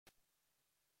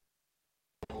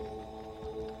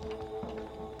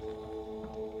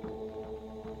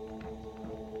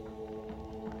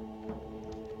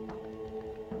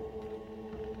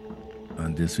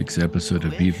on this week's episode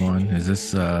of Bevon. Is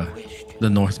this the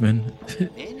Northman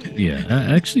Yeah,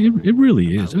 actually, it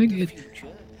really is.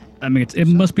 It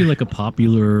must be like a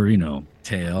popular,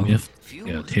 tale? myth.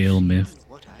 Yeah, tale myth.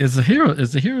 Is the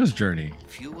hero's journey?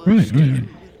 Right.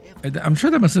 I'm sure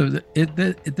that must have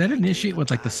that initiate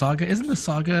with like the saga. Isn't the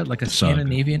saga like a Saga.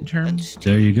 Scandinavian term?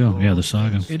 There you go. Yeah, the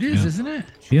saga. It is, yeah. isn't it?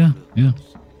 Yeah.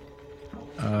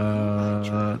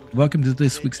 Welcome to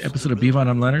this week's episode of Bevon.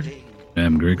 I'm Leonard,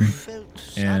 I'm Gregory.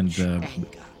 and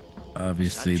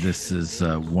obviously this is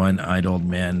One Eyed Old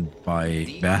Man by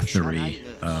Bathory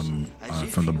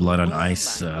from the Blood on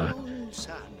Ice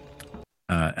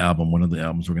album. One of the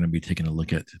albums we're going to be taking a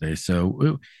look at today.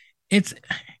 So it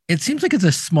seems like it's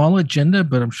a small agenda,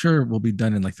 but I'm sure we'll be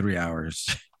done in like 3 hours.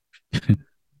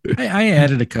 I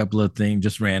added a couple of things,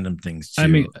 just random things too.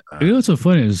 You know what's so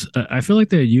funny is I feel like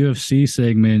the UFC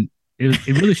segment. It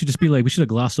really should just be like we should have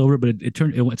glossed over it, but it's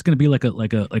going to be like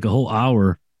a whole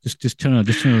hour. Just trying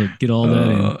to get all that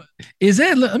in. Is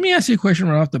that? Let me ask you a question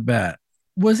right off the bat.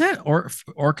 Was that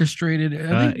orchestrated?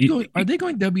 Are they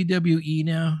going WWE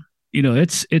now?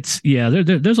 It's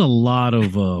there's a lot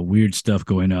of weird stuff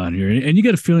going on here, and you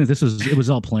get a feeling it was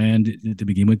all planned to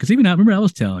begin with. Because even I remember I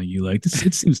was telling you like this,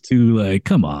 it seems too like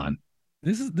come on.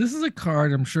 This is a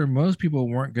card I'm sure most people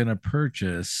weren't going to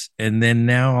purchase, and then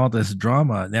now all this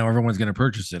drama, now everyone's going to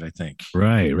purchase it. I think.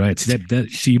 Right.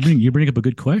 See, you bring up a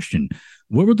good question.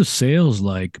 What were the sales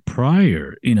like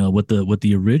prior? With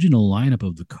the original lineup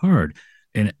of the card.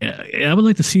 And I would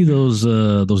like to see those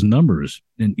numbers,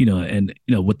 and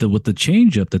with the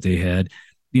change up that they had,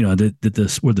 where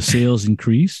the sales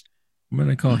increased. I'm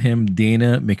gonna call him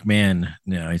Dana McMahon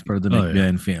now. He's part of the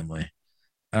McMahon family.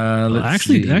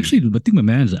 Actually, I think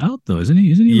McMahon's out though, isn't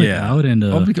he? Isn't he out? And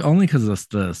only because of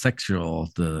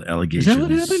the allegations. Is that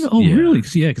what happened? Oh, yeah. Really?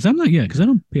 Yeah, because I'm not. Yeah, because I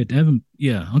don't pay it. I haven't.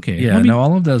 Yeah. Okay. Yeah. No,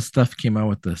 all of that stuff came out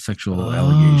with the sexual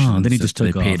allegations. And then he just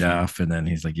took off. Paid off, and then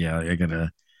he's like, "Yeah, I gotta."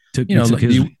 He took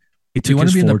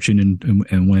his fortune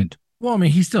and went. Well, I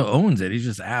mean, he still owns it. He's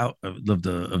just out of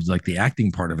the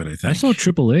acting part of it. I think I saw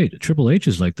Triple H. Triple H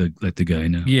is like the guy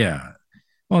now. Yeah.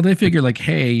 Well, they figure like,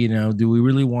 hey, do we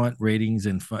really want ratings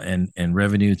and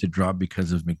revenue to drop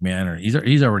because of McMahon? Or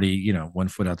he's already 1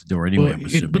 foot out the door anyway.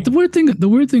 But the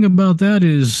weird thing about that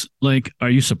is like, are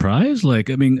you surprised? Like,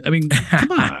 I mean,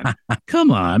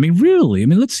 come on. I mean, really? I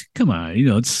mean, come on.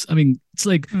 It's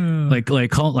like I'm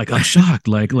shocked,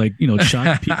 like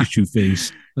shocked Pikachu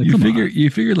face. Like, you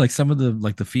figure like some of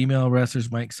the female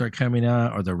wrestlers might start coming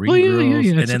out, or the ring girls,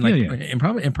 and then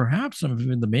and perhaps some of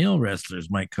even the male wrestlers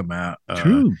might come out.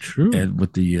 True. And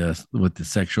with the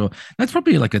sexual, that's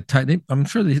probably like a tight. I'm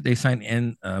sure they sign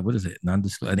an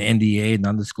NDA,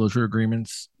 non-disclosure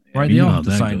agreements, right? They all have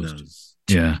to sign those.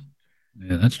 Yeah,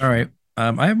 that's all right.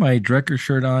 I have my Drecker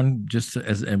shirt on just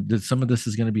as some of this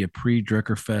is going to be a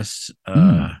pre-Drecker Fest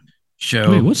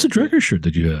show. Wait, what's the Drecker shirt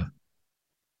that you have?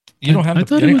 You don't have. I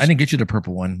didn't get you the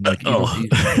purple one. Like,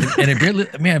 and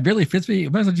it barely fits me. I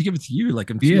might as well just give it to you. Like,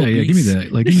 give me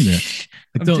that. Like, give me that.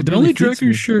 Like, the only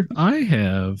Drecker shirt I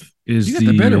have is you got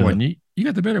the better one. You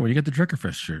got the better one. You got the Drecker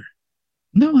Fest shirt.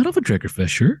 No, I don't have a Drecker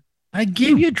Fest shirt. I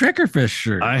gave you a Drecker Fest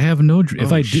shirt. I have no.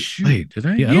 If I did, wait, did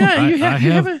I? Yeah, you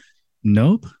have it.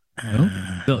 Nope.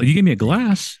 You gave me a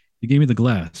glass. You gave me the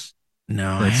glass.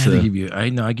 No, I gave you.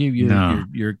 I gave you. No.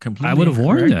 You're completely. I would have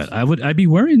worn that. I'd be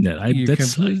wearing that.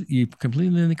 You're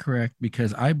completely incorrect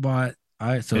because I bought.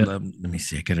 Let me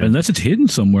see. Unless it's hidden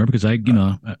somewhere because I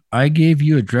gave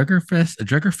you a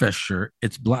Drecker Fest shirt.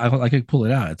 It's black. I could pull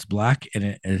it out. It's black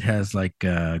and it has like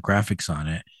graphics on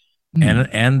it,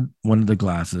 and one of the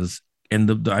glasses. And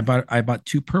I bought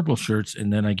 2 purple shirts,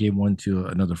 and then I gave one to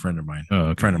another friend of mine. Oh,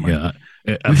 okay. Friend of mine.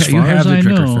 Yeah. As far as I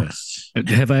know,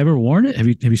 have I ever worn it? Have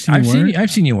you seen me wear it?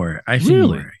 I've seen you wear it. I've seen you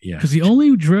wear it. Yeah. Because the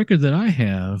only Drecker that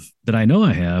I know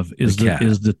I have is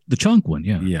the chunk one.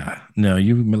 Yeah. Yeah. No,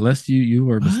 you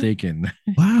were mistaken.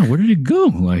 Wow, where did it go?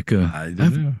 Like I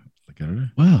don't know.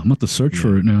 Wow, I'm about to search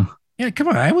for it now. Yeah, come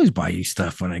on. I always buy you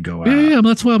stuff when I go out. Yeah.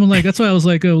 That's why I was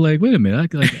like, wait a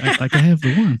minute. I have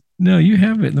the one. No, you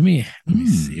have it. Let me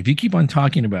see. If you keep on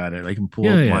talking about it, I can pull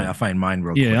up mine. I'll find mine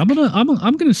real quick. Yeah,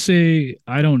 I'm gonna say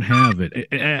I don't have it.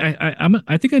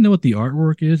 I think I know what the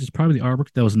artwork is. It's probably the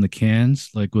artwork that was in the cans,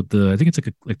 like with I think it's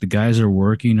like the guys are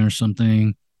working or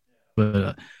something.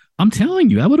 But I'm telling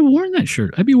you, I would have worn that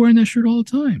shirt. I'd be wearing that shirt all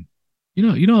the time. I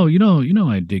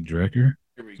dig Drecker.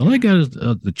 All I got is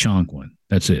the chonk one.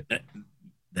 That's it.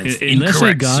 That's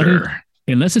incorrect, sir.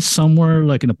 Unless it's somewhere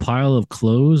like in a pile of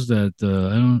clothes that I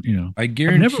don't. I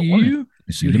guarantee you.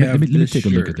 Let me take a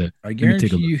look at that. I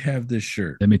guarantee you have this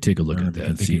shirt. Let me take a look at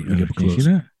that. See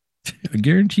that? I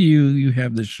guarantee you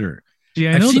have this shirt.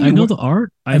 Yeah, I've seen I you. know the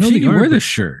art. I I've know seen the you art, wear the but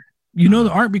shirt. You know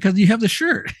the art because you have the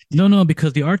shirt. no,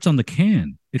 because the art's on the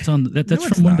can. It's on that. No, That's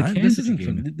it's from one of the not. cans that you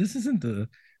gave me. This isn't the.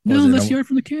 Was No, it? that's the art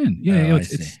from the can. Yeah, Oh, yeah, I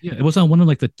see. it's yeah. It was on one of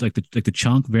like the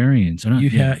chunk variants. Or not,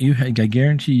 yeah. You have. I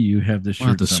guarantee you have the I'll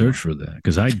have shirt to search somewhere. for that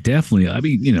because I definitely. I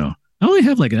mean, I only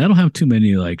have I don't have too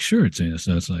many like shirts in it,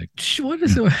 so it's like, What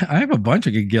is yeah, it? I have a bunch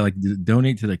I could get like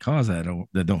donate to the cause that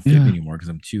don't fit me yeah. anymore because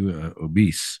I'm too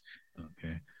obese.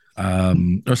 Okay.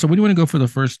 So what do you want to go for the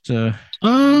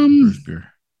Um, first beer?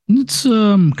 Let's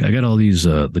I got all these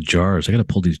the jars. I got to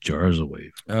pull these jars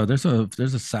away. Oh, there's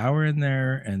a sour in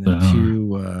there, and then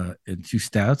Uh, two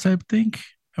stouts. I think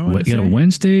I want what to you got a say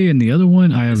Wednesday and the other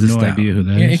one? I is have a no stout. idea who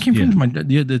that Yeah, it is. came Yeah. from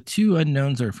the two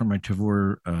unknowns are from my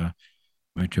Tavor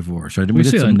my Tavor. So we We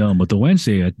did say some. unknown, but the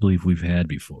Wednesday I believe we've had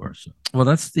before. So Well,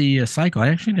 that's the cycle. I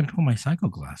actually didn't pull my cycle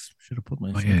glass. Should have pulled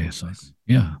my oh yeah, cycle yeah, so, glass.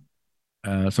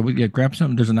 yeah. So we grab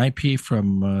some. There's an IP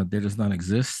from There Does Not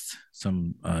Exist.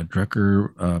 Some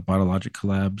Drucker Biologic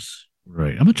collabs.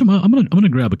 Right. I'm gonna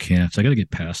grab a can. So I got to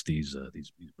get past these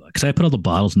because I put all the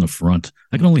bottles in the front.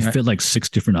 I can only fit like 6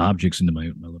 different objects into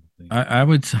my little thing. I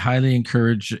would highly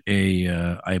encourage a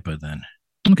IPA then.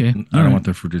 Okay. I don't want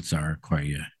the fruited sour quite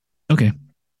yet. Okay.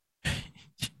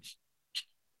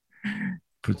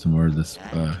 Put some more of this.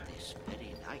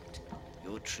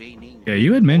 Yeah,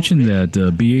 you had mentioned that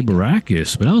B.A.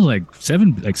 Baracus, but I was like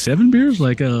seven beers,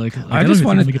 I just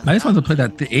wanted to play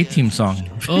that the A-Team song.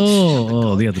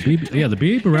 Yeah, the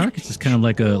B.A. Baracus is kind of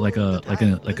like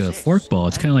a fork ball.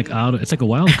 It's kind of like it's like a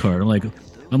wild card. I'm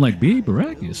like B.A.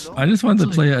 Baracus. I just wanted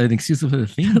to play an excuse for the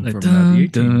theme Like, from the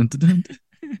dun, A-Team. dun,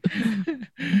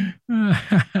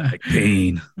 dun. Like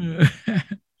pain.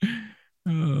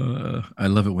 I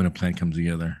love it when a plan comes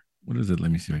together. What is it? Let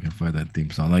me see if I can find that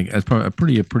theme song. Like it's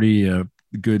probably a pretty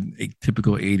good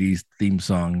typical '80s theme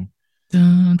song.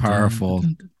 Dun, Powerful. dun,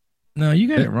 dun, dun. No, you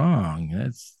got it wrong.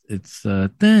 It's dun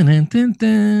dun dun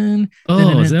dun.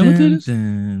 Oh, is that what it is?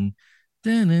 Dun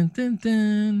dun dun dun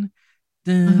dun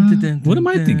dun dun. What am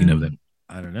I thinking of then?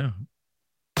 I don't know.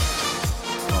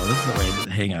 Oh, this is the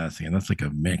way. Hang on a second. That's like a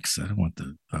mix. I don't want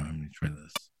the. Let me try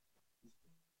this.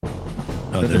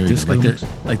 Oh, there you go.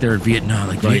 Like they're in Vietnam.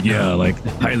 Like Vietnam. Yeah, like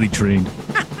highly trained.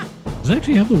 Does it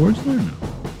actually have the words there? No.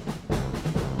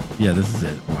 Yeah, this is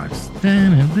it. Watch.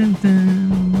 Dun, dun,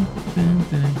 dun, dun,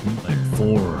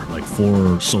 dun, Like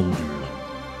four soldiers.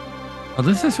 Oh,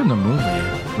 this is from the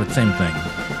movie, but same thing.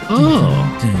 Oh,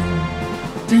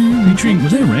 featuring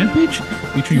was that Rampage?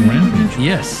 Featuring Rampage.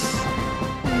 Yes.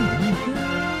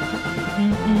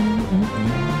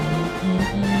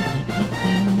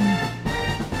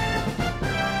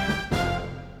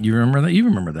 You remember that? You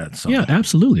remember that song? Yeah,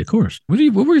 absolutely, of course. What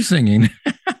were you singing?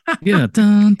 Yeah,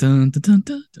 dun, dun, dun, dun,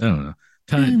 dun. I don't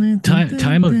know.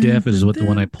 Time of Death is what the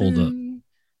one I pulled up.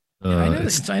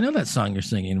 I know that song you're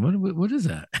singing. What is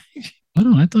that? I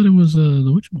don't know. I thought it was the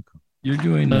whatchamacallit. You're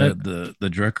doing the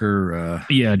Drucker.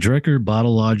 Yeah, Drecker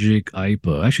Bottle Logic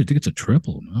IPA. I actually think it's a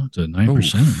triple. No, it's a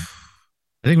 9%.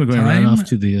 I think we're going right off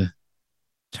to the.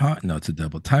 No, it's a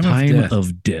double. Time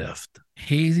of Death.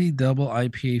 Hazy double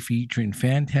IPA featuring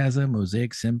Phantasm,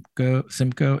 Mosaic, Simcoe,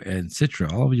 and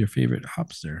Citra. All of your favorite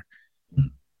hops there.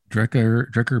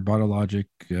 Drecker Bottle Logic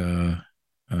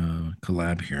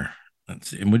collab here. Let's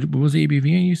see. And what was the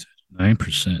ABV you said?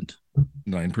 9%.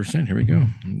 9%. Here we go.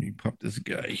 Let me pop this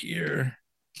guy here.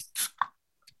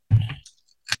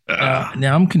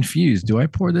 Now I'm confused. Do I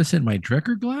pour this in my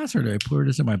Drecker glass or do I pour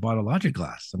this in my Bottle Logic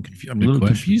glass? I'm confused. I'm a little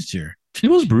confused here. It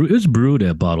was brewed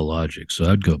at Bottle Logic, so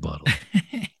I'd go Bottle.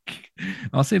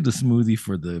 I'll save the smoothie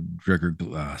for the Drecker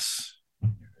glass.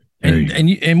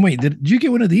 And wait, did you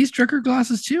get one of these Drecker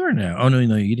glasses too, or no? Oh no,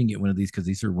 you didn't get one of these because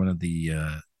these are one of the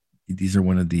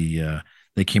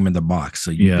they came in the box.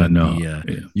 So you got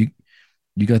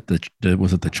the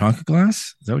was it the Chonka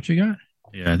glass? Is that what you got?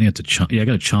 Yeah, I think it's a chunk. Yeah, I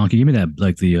got a chunky. Give me that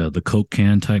like the Coke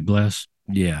can type glass.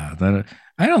 Yeah, that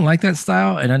I don't like that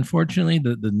style, and unfortunately,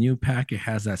 the new pack it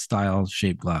has that style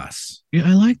shaped glass. Yeah,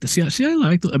 I like this. See, I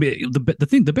like. I mean,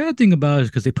 the bad thing about it is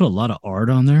because they put a lot of art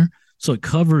on there, so it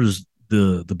covers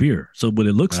the beer. So what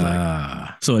it looks like.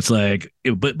 So it's like,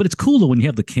 but it's cool though when you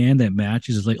have the can that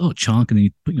matches. It's like chonk, and then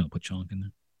you put chonk in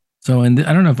there. So and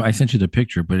I don't know if I sent you the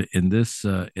picture, but in this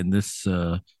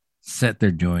set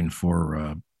they're doing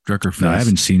for Drucker Fest, No, I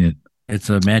haven't seen it. It's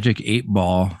a Magic 8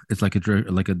 Ball. It's like a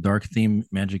dark theme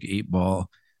Magic 8 Ball,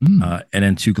 and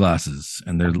then 2 glasses,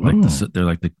 and they're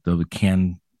like the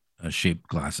can shaped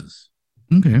glasses.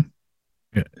 Okay,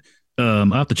 yeah. I'll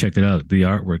have to check that out. The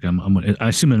artwork. I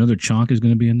assume another chonk is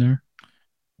going to be in there.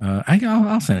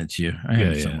 I'll send it to you. I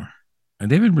have it somewhere. And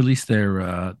they haven't released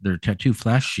their tattoo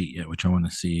flash sheet yet, which I want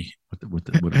to see what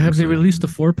it Have looks they like. released the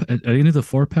are they into the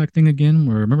 4-pack thing again?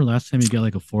 Where remember last time you got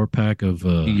like a 4-pack of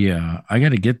Yeah, I got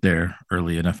to get there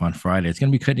early enough on Friday. It's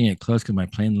gonna be cutting it close because my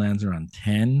plane lands around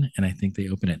 10, and I think they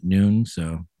open at noon,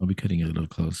 so I'll be cutting it a little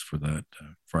close for that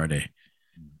Friday.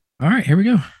 All right, here we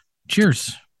go.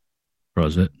 Cheers.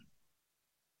 it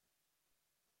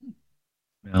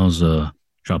smells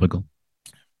tropical.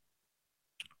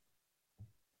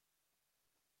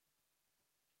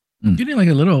 Getting like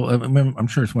a little. I'm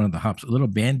sure it's one of the hops. A little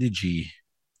bandagey.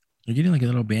 You're getting like a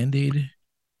little band aid.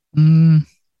 Mm,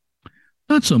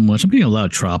 not so much. I'm getting a lot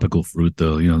of tropical fruit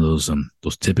though. You know those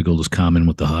typical, those common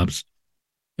with the hops.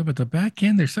 Yeah, but the back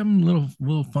end, there's something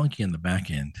little funky in the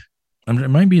back end. It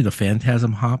might be the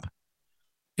Phantasm hop.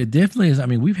 It definitely is. I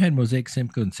mean, we've had Mosaic,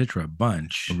 Simcoe, and Citra a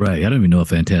bunch. Right. I don't even know what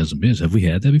Phantasm is. Have we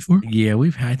had that before? Yeah,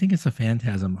 we've had. I think it's a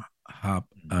Phantasm hop.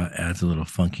 Adds a little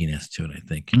funkiness to it. I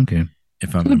think. Okay.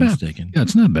 If I'm not mistaken. Yeah,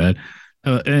 it's not bad.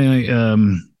 I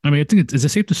mean, I think is it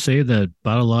safe to say that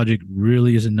Bottle Logic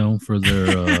really isn't known for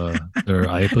their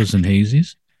IPAs and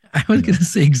hazies? I was going to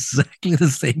say exactly the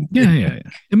same thing. Yeah.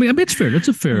 I mean, it's fair. That's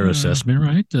a fair assessment,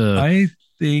 right? I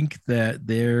think that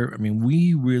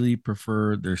we really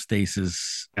prefer their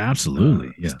Stasis.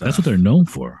 Absolutely. Yeah. Stuff. That's what they're known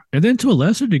for. And then to a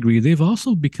lesser degree, they've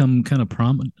also become kind of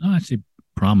prominent. I say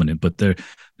prominent, but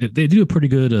they do a pretty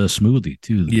good smoothie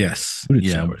too. Yes.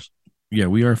 Yeah. Sours. Yeah,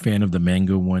 we are a fan of the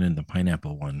mango one and the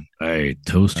pineapple one. I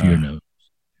toast to your nose.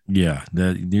 Yeah,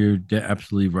 you're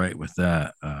absolutely right with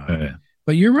that.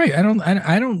 But you're right. I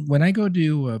don't. When I go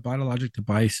to Bottle Logic to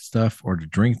buy stuff or to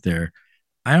drink there,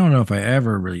 I don't know if I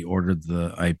ever really ordered the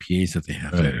IPAs that they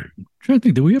have there. I'm trying to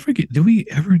think. Did we ever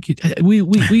get? We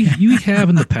you have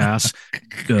in the past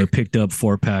picked up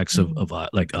 4-packs of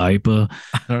like IPA.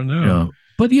 I don't know.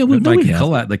 But yeah,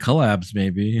 the collabs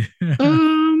maybe.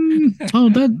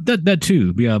 That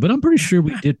too, yeah. But I'm pretty sure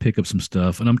we did pick up some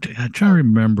stuff, and I'm trying to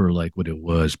remember like what it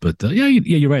was. But yeah,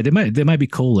 you're right. They might be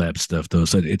collab stuff though,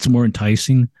 so it's more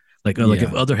enticing. Like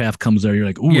if other half comes there, you're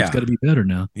like, oh, it's got to be better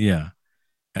now. Yeah,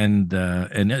 and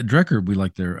at Drekker, we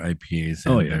like their IPAs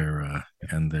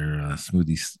and their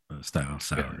smoothie style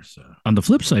sours. Yeah. On the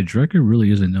flip side, Drekker really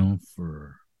isn't known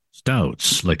for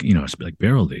stouts, like like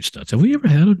barrel aged stouts. Have we ever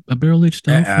had a barrel aged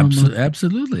stout?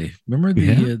 Absolutely. Remember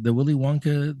the Willy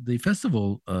Wonka the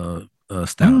festival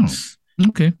stouts? Oh,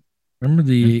 okay. Remember I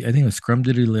think it was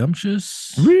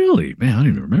Scrumdiddlyumptious? Really, man, I don't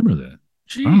even remember that.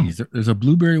 Jeez, there's a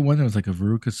blueberry one that was like a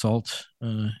Veruca Salt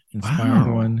inspired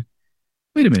one.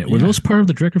 Wait a minute, were those part of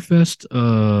the Dreckerfest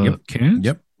cans?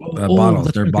 Yep.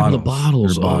 Bottles. They're right, bottles. The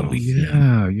bottles. They're bottles.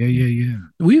 Yeah.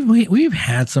 We've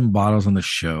had some bottles on the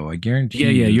show. I guarantee.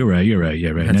 Yeah. You're right.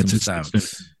 And that's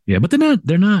stouts. Yeah, but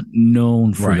they're not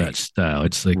known for that style.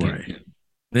 It's like,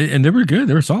 and they were good.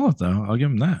 They were solid though. I'll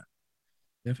give them that.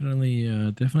 Definitely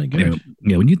good.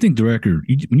 Yeah. When you think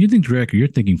Drekker, you're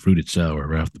thinking fruited sour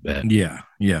right off the bat.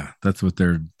 Yeah. That's what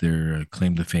their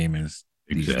claim to fame is.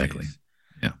 Exactly.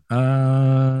 Yeah.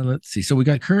 Let's see. So we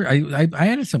got I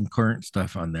added some current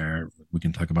stuff on there. We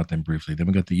can talk about them briefly. Then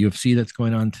we got the UFC that's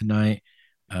going on tonight.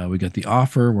 We got the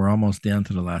offer. We're almost down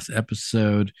to the last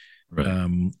episode. Right.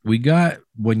 We got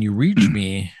When You Reach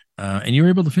Me, and you were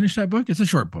able to finish that book. It's a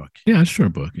short book. Yeah, it's a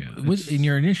short book. Yeah. In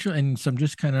your initial and some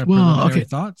just kind of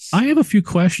thoughts. I have a few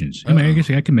questions. I mean, I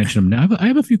guess I can mention them now. I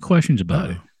have a few questions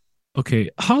about it. Okay.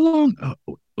 How long?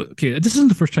 Okay, this isn't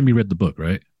the first time you read the book,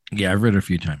 right? Yeah, I've read it a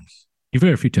few times. You've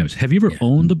read it a few times. Have you ever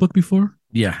owned the book before?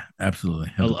 Yeah,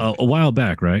 absolutely. A while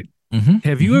back, right? Mm-hmm.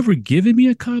 Have you ever given me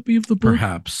a copy of the book?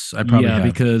 Perhaps. I probably have.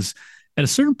 Because at a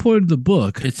certain point of the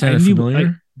book, it sounded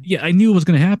familiar. I knew it was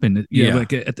going to happen.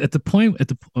 Like at the point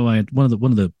one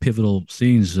of the pivotal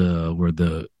scenes where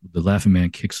the laughing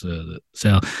man kicks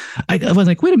Sal. I was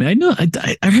like, wait a minute, I know,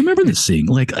 I remember this scene.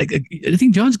 Like I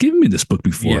think John's given me this book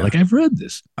before. Like I've read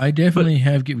this. I definitely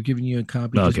have given you a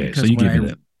copy. Okay, so you gave me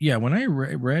that. Yeah, when I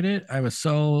read it, I was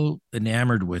so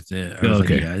enamored with it. I was like,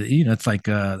 it's like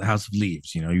the House of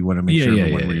Leaves. You want to make sure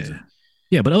for one reason.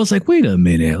 Yeah, but I was like, wait a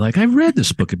minute. Like, I've read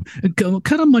this book.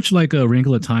 Kind of much like A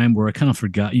Wrinkle of Time, where I kind of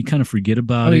forgot. You kind of forget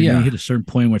about it. Yeah. And you hit a certain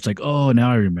point where it's like, oh, now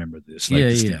I remember this. Like,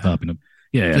 this popping up.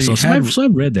 Yeah. So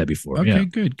I've read that before. Okay,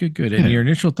 good. And your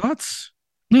initial thoughts?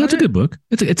 No, it's a good book.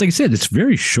 It's like I said, it's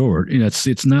very short.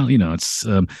 It's not. It's.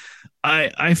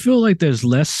 I feel like there's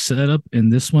less setup in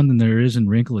this one than there is in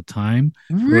Wrinkle of Time.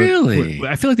 Really? Where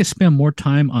I feel like they spend more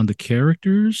time on the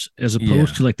characters as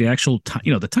opposed to like the actual time.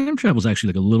 The time travel is actually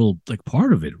like a little like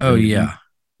part of it. Right? Oh yeah.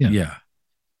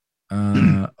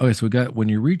 Okay, so we got When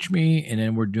You Reach Me, and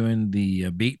then we're doing the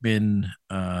Bateman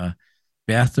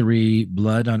Bathory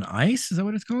Blood on Ice. Is that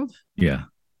what it's called? Yeah.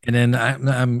 and then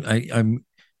I'm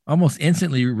almost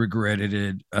instantly regretted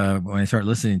it when I started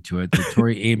listening to it. The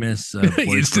Tori Amos "Boys for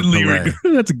Instantly Pelé."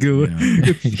 That's a good one.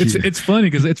 Yeah, It's funny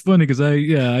because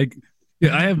I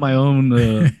have my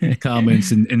own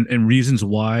comments and reasons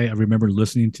why I remember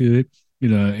listening to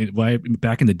it. Why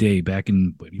back in the day, back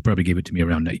in you probably gave it to me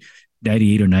around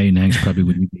 98 or 99 is probably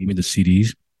when you gave me the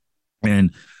CDs,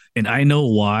 and and I know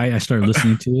why I started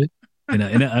listening to it,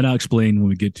 and I'll explain when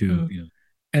we get to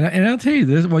and I'll tell you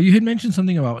this. Well, you had mentioned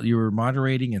something about you were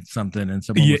moderating and something, and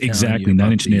someone Yeah, was telling you exactly. about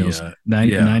Nine Inch Nails.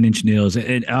 yeah. 9 Inch Nails,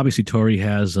 and obviously Tori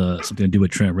has something to do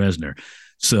with Trent Reznor.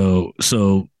 So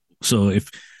if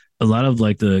a lot of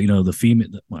like the female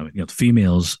the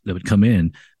females that would come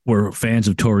in were fans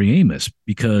of Tori Amos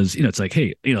because it's like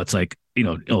hey it's like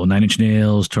oh 9 Inch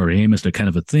Nails, Tori Amos, they're kind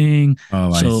of a thing.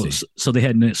 Oh, I So see.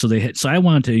 so I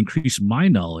wanted to increase my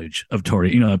knowledge of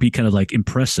Tori, be kind of like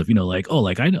impressive, like oh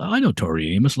like I know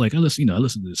Tori Amos, like I listen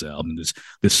to this album,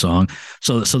 this song.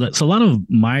 So a lot of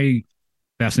my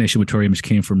fascination with Tori Amos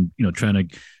came from trying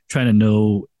to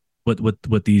know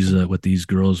what these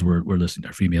girls were listening,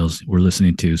 or females were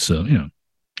listening to. So Yeah,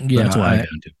 that's why I got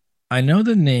into it. I know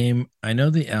the name. I know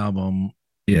the album.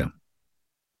 Yeah.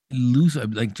 Loose,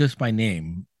 like just by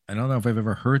name. I don't know if I've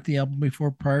ever heard the album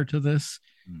before prior to this.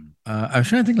 Mm. I was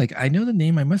trying to think. Like I know the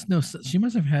name. I must know. She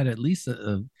must have had at least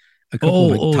a couple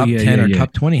of like Oh, top yeah, 10 yeah, or yeah.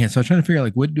 top 20 hits. So I was trying to figure out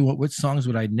like what songs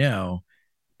would I know.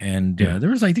 And Yeah. there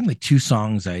was I think like two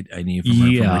songs I knew from her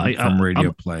Yeah, from radio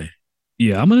I'm play.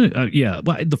 yeah, I'm gonna yeah.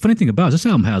 But the funny thing about it, this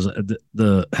album has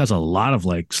has a lot of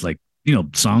like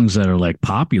songs that are like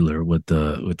popular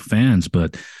with fans,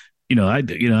 but I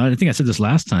think I said this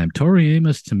last time. Tori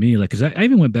Amos to me, like, because I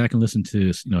even went back and listened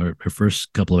to her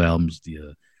first couple of albums,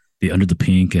 the Under the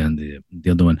Pink and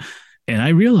the other one, and I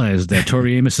realized that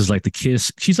Tori Amos is like the Kiss.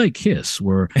 She's like Kiss,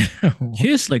 where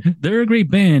Kiss, like they're a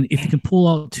great band if you can pull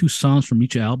out two songs from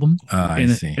each album, I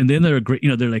and see. and then they're a great.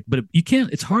 They're like, but you can't.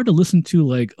 It's hard to listen to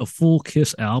like a full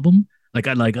Kiss album. Like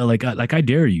I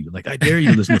dare you. Like I dare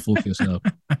you to listen to full Kiss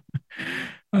album.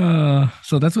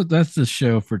 So that's the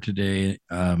show for today.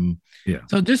 Yeah.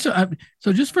 So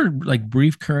just for like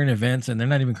brief current events, and they're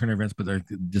not even current events, but they're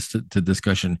just to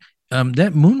discussion.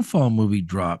 That Moonfall movie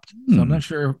dropped, so I'm not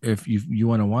sure if you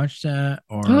want to watch that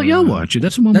or. Oh yeah, I'll watch it.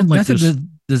 That's a moment like that's this. a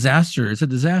disaster. It's a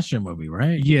disaster movie,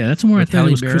 right? Yeah, that's more. I With thought Halle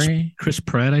it was Berry. Chris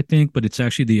Pratt, I think, but it's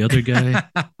actually the other guy.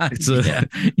 It's Yeah,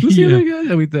 who's the yeah. other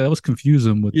guy? I mean, that was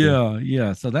confusing with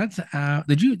Yeah. So that's out.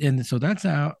 So that's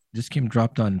out. Just came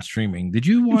dropped on streaming. Did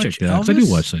you check watch that out. 'Cause I do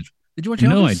Elvis? watch that. Did you watch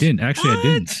No, Elvis? I didn't. Actually, I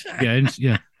didn't. What? Yeah, I didn't,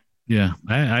 yeah.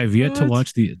 I've yet to What?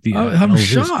 watch the. Oh, I'm Elvis.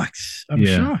 shocked. I'm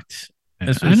Yeah. shocked.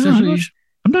 I know.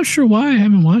 I'm not sure why I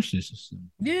haven't watched this.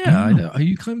 Yeah, I I don't know. know.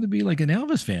 You claim to be like an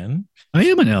Elvis fan. I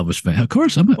am an Elvis fan. Of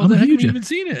course, Well, I'm the a heck have huge. you even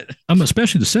seen it? I'm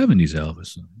especially the '70s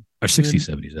Elvis or '60s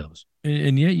 '70s Elvis.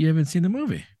 And yet you haven't seen the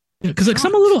movie. Yeah, because like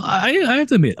I'm a little. I have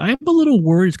to admit, I'm a little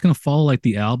worried it's gonna follow like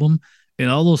the album, and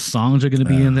all those songs are gonna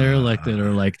be in there like that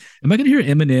are like. Am I gonna hear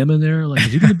Eminem in there? Like,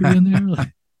 is he gonna be in there?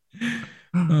 Like,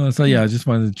 So yeah, I just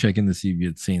wanted to check in to see if you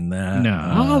had seen that. no,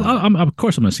 of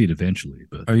course I'm gonna see it eventually,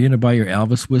 but Are you gonna buy your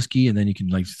Elvis whiskey and then you can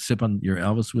like sip on your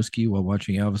Elvis whiskey while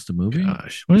watching Elvis the movie?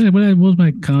 gosh, what was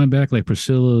my comment back? Like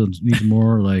Priscilla needs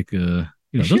more like Is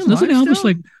she doesn't alive Elvis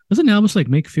still? like doesn't Elvis like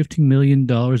make $15 million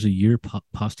a year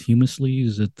posthumously?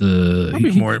 Is it the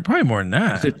Probably more than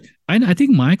is that. it, I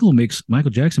think Michael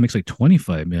Jackson makes like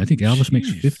 25 million. I think Elvis makes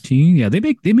Jeez. 15. Yeah, they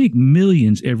make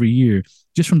millions every year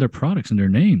just from their products and their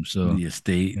names. So The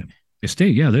estate.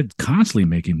 they're constantly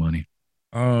making money.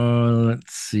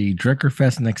 Let's see. Drecker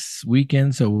Fest next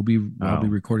weekend, so I'll be Wow.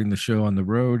 recording the show on the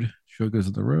road. Show goes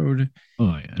on the road.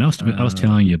 Oh yeah, and I was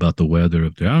telling you about the weather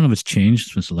up there. I don't know if it's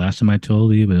changed since the last time I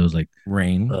told you, but it was like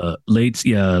Rain. late,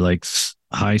 yeah, like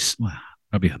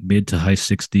probably mid to high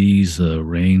 60s,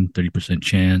 rain, 30%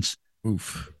 chance.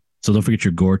 Oof. So don't forget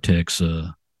your Gore-Tex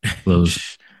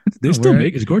clothes. They Oh, still where-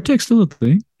 make is Gore-Tex still a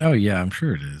thing? Oh yeah, I'm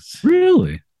sure it is.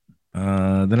 Really?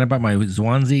 Then I bought my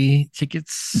Swansea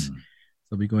tickets. Hmm. So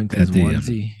I'll be going to At the,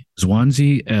 Swansea.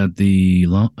 Swansea at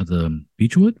the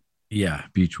Beechwood, Yeah,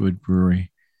 Beechwood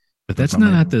Brewery. but that's That's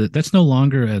not on at the. That's no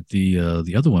longer at the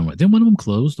other one. Didn't one of them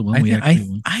close? The one I, we think, actually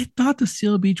went? I thought the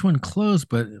Seal Beach one closed,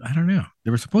 but I don't know.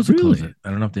 They were supposed to close Really? it.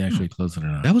 I don't know if they actually closed it or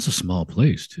not. That was a small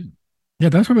place too. Yeah,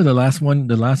 that's probably the last one,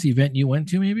 the last event you went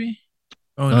to, maybe.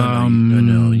 Oh no,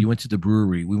 no! You went to the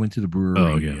brewery. We went to the brewery.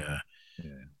 Oh, yeah.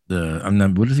 The I'm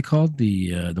not. What is it called?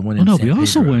 The one Oh in no, San we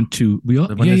also Pedro. went to we all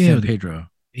The one yeah in yeah San Pedro.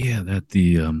 yeah that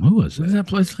the who was What is that? that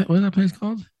place? What is that place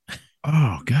called?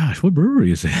 Oh gosh, what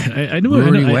brewery is that? I know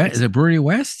Brewery I know, West. Is it Brewery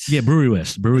West? yeah, Brewery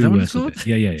West. Brewery that what West. it's called?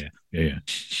 Yeah.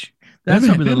 That's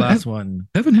probably the last one.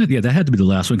 I haven't had, yeah, that had to be the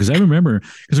last one because I remember,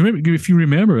 if you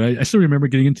remember, I still remember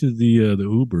getting into the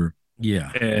Uber.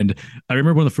 Yeah. And I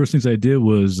remember one of the first things I did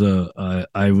was I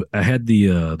had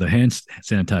the hand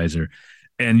sanitizer,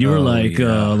 and you were Oh like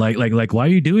yeah. why are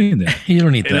you doing that? You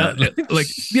don't need And that. like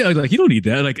yeah, like you don't need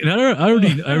that. Like, and I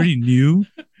already knew,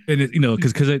 and it,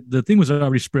 because the thing was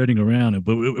already spreading around,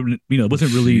 but it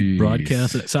wasn't really Jeez.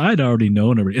 broadcasted, so I'd already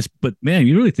known already. But man,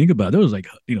 you really think about it, there was like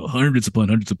hundreds upon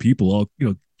hundreds of people all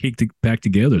caked back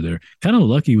together there. Kind of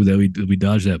lucky that we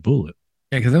dodged that bullet.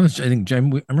 Yeah, because that was I think I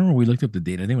remember we looked up the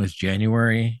date. I think it was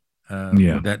January.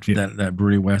 Yeah. What Yeah. that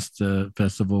Brewery West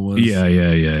festival was. Yeah.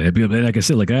 Like I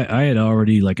said, like I had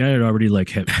already like had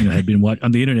been watching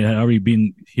on the internet. Had already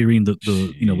been hearing that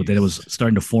it was Jeez.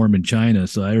 starting to form in China.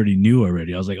 So I already knew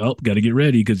already. I was like, oh, got to get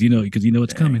ready because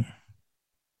it's coming.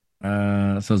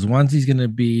 Dang. So Zwanzi's gonna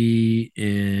be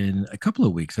in a couple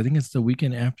of weeks. I think it's the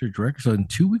weekend after Direct. So in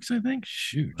 2 weeks, I think.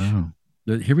 Shoot. Wow.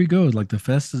 Here we go. Like the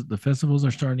festivals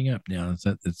are starting up now.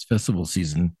 It's festival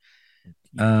season.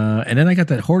 And then I got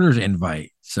that hoarders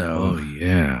invite. So Oh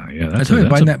yeah. I told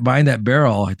you buying that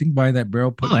barrel. I think buying that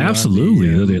barrel put oh, me on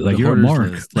absolutely. Like the you're a hoarders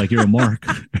mark. list. Like you're a mark.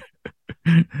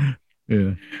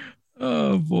 Yeah.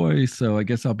 Oh boy. So I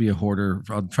guess I'll be a hoarder.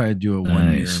 I'll try to do it 1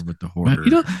 year Nice. with the Man,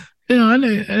 hoarder.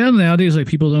 I know nowadays like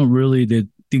people don't really they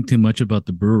think too much about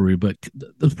the brewery, but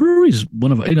the brewery is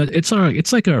one of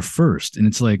it's like our first, and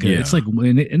it's Yeah. like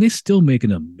and they still make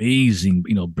an amazing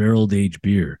barrel aged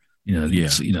beer. Yeah.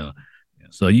 It's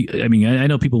so I mean I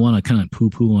know people want to kind of poo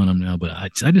poo on them now, but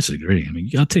I disagree. I mean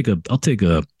I'll take one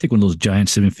of those giant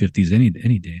 750s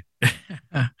any day.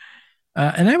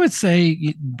 And I would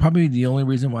say probably the only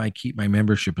reason why I keep my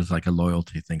membership is like a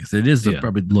loyalty thing because it is Yeah,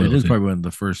 it is loyalty. probably one of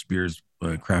the first beers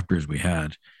craft beers we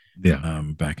had Yeah.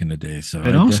 back in the day. So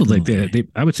And I also, like definitely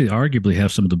I would say, arguably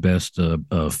have some of the best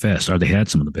fests, or they had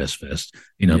some of the best fests.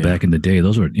 yeah Back in the day,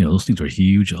 those things were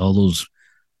huge. All those,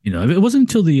 it wasn't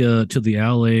until the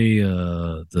LA,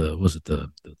 the was it the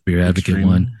Beer Advocate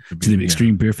one, to the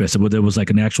Extreme Beer Festival, there was like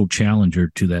an actual challenger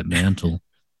to that mantle.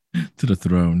 to the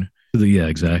throne. Yeah,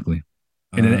 exactly.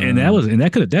 And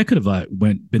that could have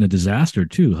been a disaster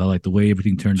too. How like the way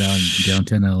everything turned out in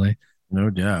downtown LA. no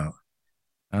doubt.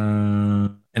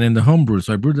 And then the homebrew.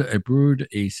 So I brewed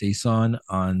a saison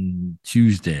on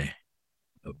Tuesday.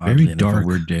 Very Oddly enough, a dark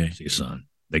weird day. saison,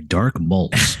 like dark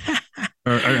malts.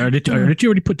 Or did you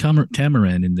already put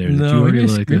tamarind in there? Did you No, already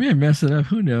like maybe I messed it up.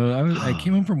 Who knows? I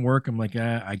came home from work. I'm like,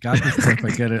 I got this stuff.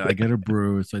 I got a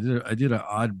brew. So I did an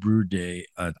odd brew day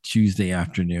Tuesday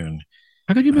afternoon.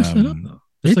 How could you mess that up Um, though?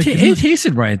 It's like it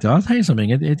tasted right though. I'll tell you something.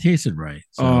 It tasted right.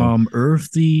 So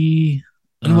earthy.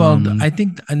 well, I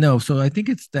think I know. So I think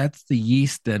that's the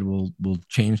yeast that will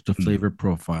change the Mm. flavor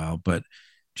profile, but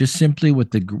just simply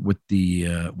with the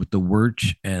wort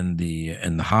and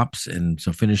the hops, and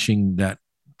so finishing that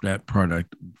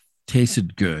product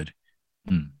tasted good.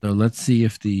 Mm. So let's see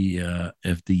if the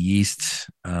yeast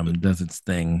does its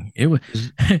thing. It was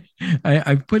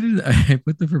I put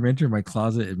the fermenter in my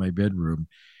closet in my bedroom,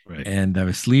 Right. and I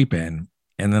was sleeping,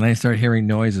 and then I start hearing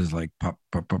noises like pop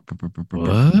pop pop pop pop pop pop, pop,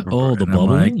 What? pop, Oh, pop, the and I'm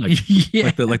bubbling, like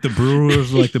yeah, like the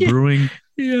brewers, like the yeah, brewing.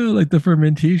 yeah, like the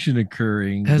fermentation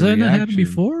occurring, Has the that not happened reaction.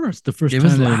 before? Or it's the first It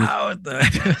was time that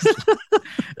loud.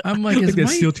 I'm like, like is that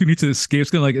my CO2 needs to escape. It's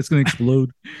gonna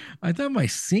explode. I thought my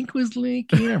sink was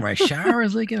leaking or my shower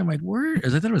was leaking. I'm like, where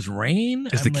is I thought it was rain.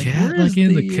 Is the I'm like, cat where like is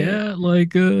in the the cat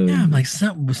like yeah, I'm like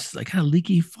something was like kind of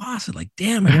leaky faucet. Like,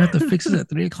 damn, I'm gonna have to fix it at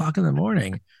 3 o'clock in the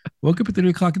morning. Woke up at 3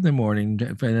 o'clock in the morning,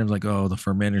 and I was like, oh, the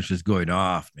fermenter's just going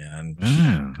off, man.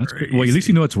 Ah, that's great. Well, at least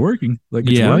Crazy. it's working. Like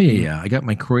it's Yeah, oh yeah, working. yeah. I got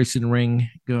my Croissant ring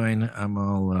going.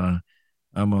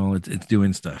 It's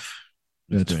doing stuff.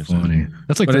 It's That's doing stuff. funny.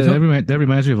 That's like But I don't that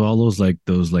reminds me of all those like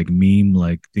meme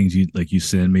like things you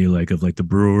send me like of like the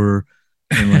brewer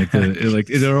and like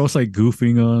they're almost like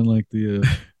goofing on like the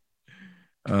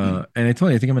and I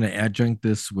told you I think I'm gonna adjunct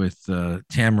this with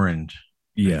tamarind, I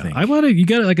yeah. think. You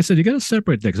gotta like I said you gotta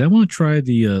separate that because I want to try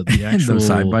the And those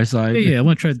side actual by side. yeah, I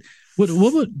want to try what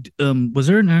would was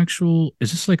there an actual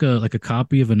is this like a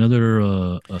copy of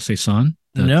another saison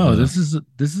that No, this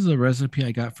is a recipe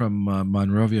I got from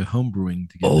Monrovia Homebrewing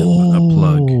to give them a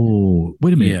plug. oh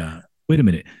wait a minute Yeah, wait a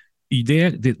minute. Do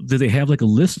they have like a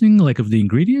listing like of the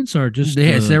ingredients or just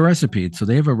it's their recipe. So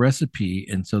they have a recipe,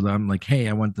 and so I'm like, hey,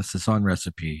 I want the Saison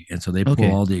recipe, and so they pull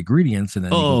okay. all the ingredients, and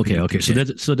then you Oh, go okay, pick up the okay.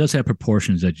 kit. So it does have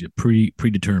proportions that you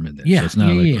predetermined then. So Yeah, it's yeah,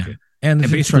 not like yeah. okay. And And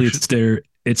this basically instruction,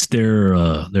 it's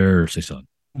their saison.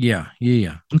 yeah, yeah,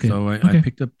 yeah. Okay. So I Okay.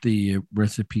 picked up the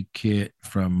recipe kit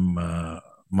from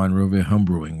Monrovia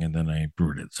Homebrewing, and then I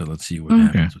brewed it. So let's see what Okay.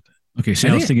 happens with it. Okay, see,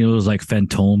 I I was think. thinking it was like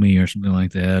Fantôme or something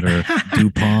like that, or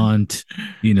DuPont.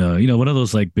 One of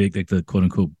those like big, like the quote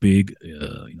unquote big,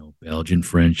 Belgian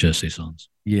French saisons.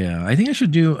 Yeah, I think I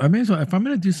should do. I may as well. If I'm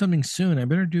gonna do something soon, I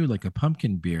better do like a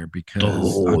pumpkin beer because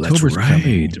Oh, that's October's right,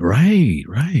 coming. right,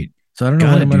 right. So I don't know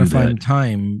when Gotta I'm gonna do that. find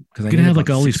time because I Gonna need have like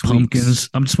about all these 6 weeks. pumpkins.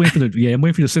 I'm just waiting for the yeah. I'm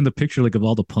waiting for you to send the picture like of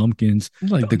all the pumpkins.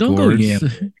 Like the Don't go gourds.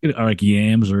 yam or like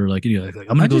yams or like I'm I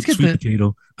gonna go just with get sweet the.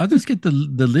 potato. I'll just get the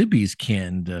Libby's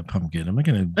canned pumpkin. I'm not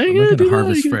gonna. Are I'm you not gonna gonna do that?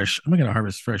 harvest fresh. I'm not gonna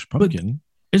harvest fresh But pumpkin.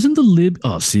 isn't the lib?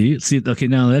 Oh, see. Okay,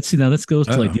 now let's goes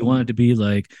to like. Oh, Do you want it to be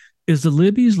like? Is the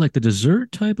Libby's like the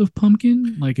dessert type of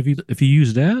pumpkin? Like if you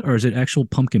use that, or is it actual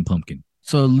pumpkin?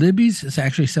 so Libby's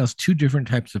actually sells two different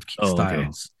types of Oh, okay,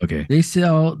 styles. okay, They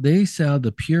sell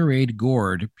the pureed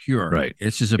gourd pure. right,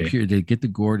 It's just a okay, pure. They get the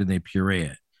gourd and they puree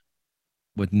it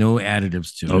with no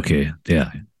additives to it. okay,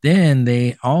 yeah, Then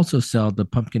they also sell the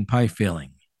pumpkin pie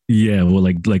filling. yeah. Well,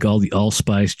 like all the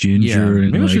allspice Yeah, ginger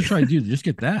and maybe I like should try to do just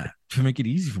get that to make it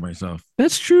easy for myself.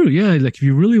 that's true. Yeah, like if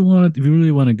you really want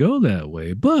to go that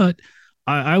way, but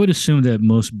I would assume that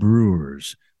most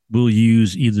brewers will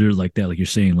use either like that, like you're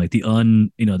saying, like it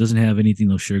doesn't have anything,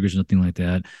 no sugars, nothing like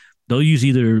that. They'll use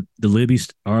either the Libby's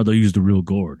or they'll use the real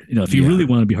gourd. If you Yeah, really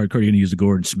want to be hardcore, you're gonna use the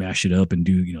gourd and smash it up and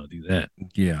do that.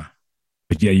 yeah.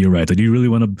 But yeah, you're right. Like, do you really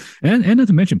want to? And not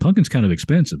to mention, pumpkin's kind of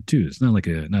expensive too. It's not like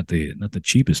not the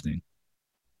cheapest thing.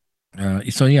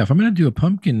 So yeah, if I'm gonna do a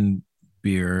pumpkin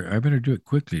beer, I better do it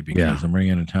quickly Yeah, because I'm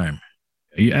running out of time.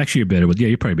 you actually are better with. Yeah,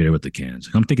 you're probably better with the cans.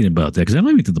 I'm thinking about that because I don't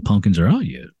even think the pumpkins are out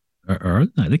yet. Or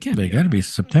no, they can't They be got out. to be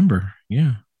September.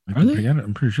 Yeah, Are they?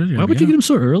 I'm pretty sure they got Why to would be you get out. them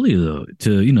so early though?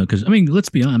 Because I mean, let's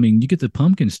be honest. I mean, you get the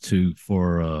pumpkins to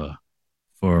for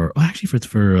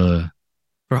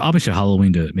obviously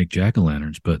Halloween to make jack o'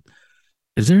 lanterns. But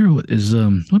what am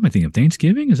I thinking of?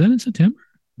 Thanksgiving? Is that in September?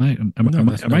 No,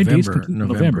 that's Are my dates November. complete?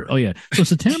 November. November. Oh yeah. So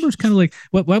September is kind of like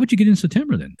what? Why would you get in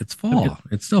September then? It's I mean, fall.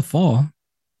 It's still fall.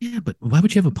 yeah, but why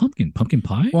would you have a pumpkin? Pumpkin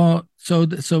pie? Well, so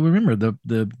remember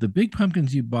the big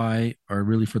pumpkins you buy are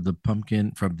really for the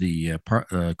pumpkin from the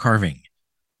carving.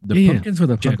 The Yeah, yeah. pumpkins for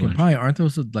the Jack o' pumpkin pie aren't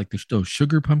those like those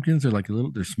sugar pumpkins? They're like a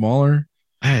little. They're smaller.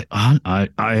 I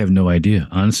have no idea.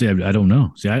 Honestly, I don't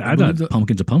know. See, I I thought believe the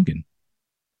pumpkin's a pumpkin.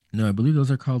 No, I believe those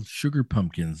are called sugar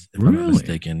pumpkins, if I'm not Really?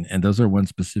 mistaken, and those are ones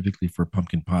specifically for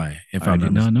pumpkin pie. If I I'm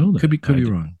did not not mistaken, know could that. be could be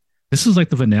wrong. This is like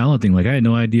the vanilla thing. Like I had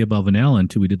no idea about vanilla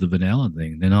until we did the vanilla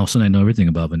thing. Then all of a sudden I know everything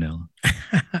about vanilla. I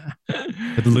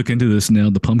have to look into this now.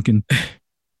 The pumpkin.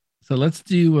 So let's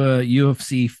do the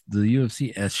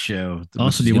UFC S show, which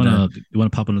Also, is gonna. do you want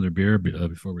to pop another beer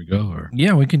before we go? Or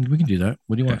Yeah, we can do that.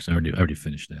 What do you yeah, want? 'cause I already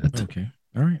finished that. Okay,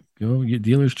 all right, go your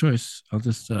dealer's choice. I'll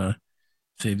just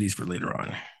save these for later on.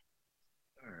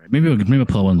 All right, maybe I'll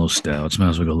pull one of those stouts. Might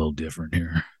as well go a little different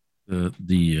here.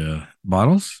 The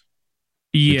bottles,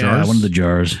 the Yeah, one of jars. the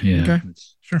jars. Yeah. Okay, I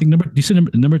sure. think you said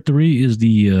number three is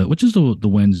the which is the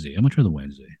Wednesday. I'm gonna try the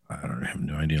Wednesday. I don't have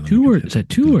no idea. Is that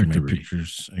two Look or at my three?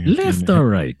 pictures. Left or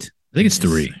right? I think it's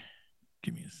three.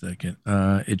 Give me a second.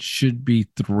 It should be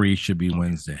three. Should be Okay,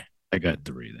 Wednesday. I got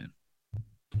three then.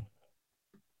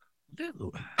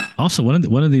 Also, one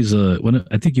of these I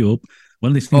think one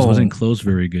of these things Oh, wasn't closed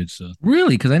very good. So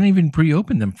really? Because I didn't even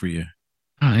pre-open them for you.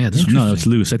 yeah, this one no, it's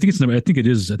Interesting. loose. I think it's number. I think it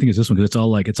is. I think it's this one because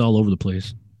it's all over the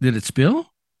place. Did it spill?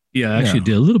 Yeah, actually, Yeah. it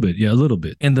did a little bit. Yeah, a little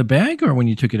bit In the bag or when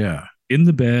you took it out? in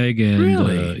the bag and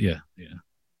Really? yeah,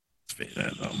 I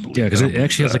don't believe- yeah, because I it don't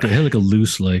actually has believe like a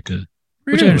loose which I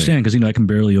Really? understand because I can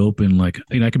barely open I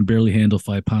can barely handle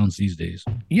 5 pounds these days.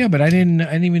 Yeah, but I didn't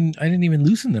even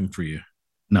loosen them for you.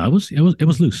 No, it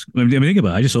was loose. I mean, think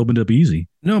about it. I just opened up easy.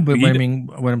 No, but You I d- mean,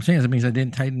 what I'm saying is it means I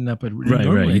didn't tighten up. Right,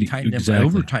 Normally, right. I tighten them, I Exactly.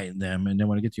 over tighten them, and then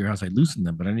when I get to your house, I loosen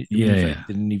them. But I Yeah, I yeah.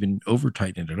 didn't even over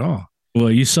tighten it at all. Well,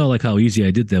 you saw like how easy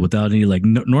I did that without any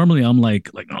normally I'm like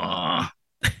ah.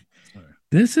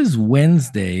 This is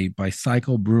Wednesday by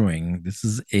Cycle Brewing. This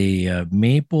is a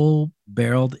maple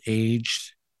barreled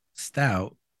aged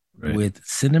stout Right. with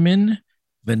cinnamon,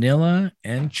 vanilla,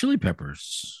 and chili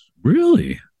peppers.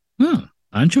 Really? Huh.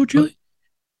 Ancho chili?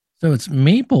 So it's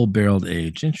maple barreled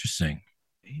aged. Interesting.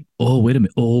 Oh, wait a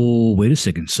minute. Oh, wait a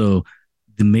second. So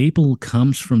the maple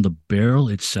comes from the barrel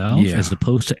itself Yeah. as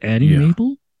opposed to adding Yeah.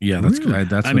 maple? Yeah, that's Really? good.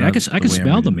 That's I mean, what I can the way I'm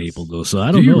smell the reading maple this. though, so I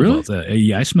Do don't you know really? about that.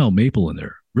 Yeah, I smell maple in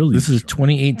there. Really This is strong.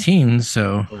 2018,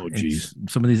 so Oh, geez.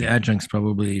 some of these adjuncts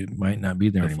probably might not be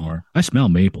there anymore. I smell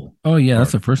maple. Oh yeah,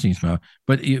 that's Hard. the first thing you smell.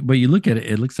 But you look at it,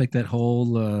 it looks like that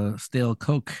whole stale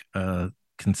Coke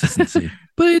consistency.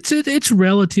 But it's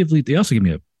relatively. They also give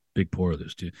me a big pour of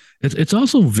this too. It's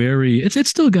also very. It's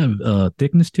still got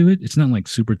thickness to it. It's not like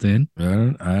super thin,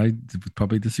 I would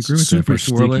probably disagree with that. If super I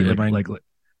swirl sticky. it, Like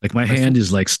Like my That's- hand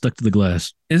is like stuck to the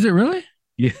glass. Is it really?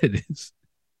 Yeah, it is.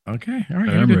 Okay. All right. All Here right,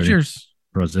 we I'm go. ready. Cheers.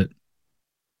 How's it?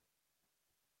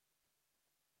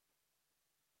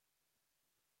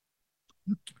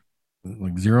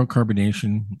 Like zero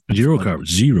carbonation. Zero Like carbs,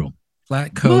 zero.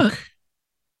 flat But Coke.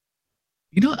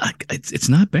 it's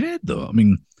not bad though. I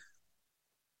mean,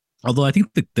 although I think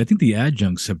the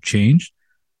adjuncts have changed.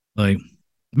 Like,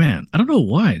 man, I don't know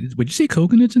why. Would you say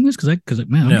coconuts in this? Because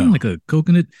man, I'm getting No, like a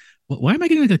coconut. Why am I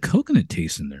getting like a coconut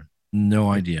taste in there?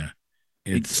 no idea.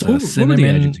 It's So what are the cinnamon,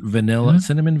 adjuncts? vanilla, Huh?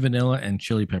 cinnamon, vanilla, and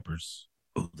chili peppers.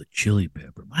 Oh, the chili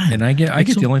pepper, man. And I Like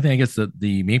get so, the only thing I get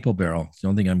the maple barrel. It's the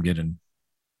only thing I'm getting.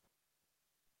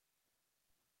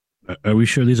 are we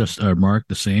sure these are marked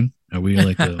the same? Are we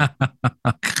like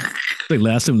like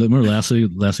last time? Remember last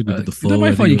week we did the It's flow. not my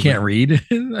I fault think you it was like,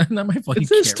 can't read. Not my fault you it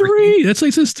says can't read. three. That's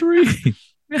like says three.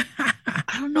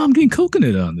 I don't know. I'm getting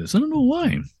coconut on this. I don't know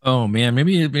why. Oh man,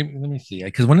 maybe let me see.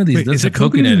 Because one of these Wait, does is have it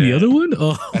coconut coconut in in the it. other one?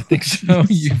 Oh, I think so.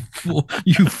 You fool!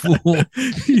 You fool!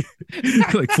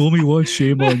 like fool me once,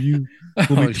 shame on you.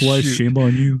 Fool me Oh twice, shoot! shame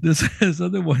on you. This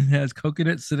other one has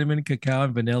coconut, cinnamon, cacao,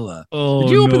 and vanilla. Did Oh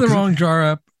you open no, the 'cause wrong jar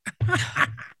up?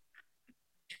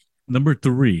 number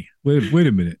three. Wait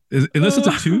a minute. Unless it's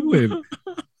a two. Wait,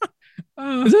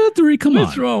 is that a three? Come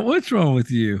what's on, wrong? What's wrong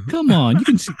with you? come on. You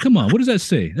can see. Come on. What does that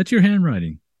say? That's your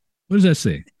handwriting. What does that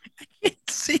say?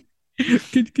 See?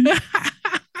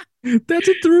 That's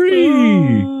a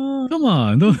three. Oh, Come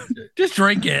on. Don't, just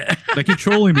drink it. like you're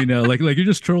trolling me now. Like you're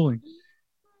just trolling.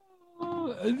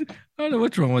 I don't know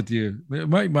what's wrong with you. It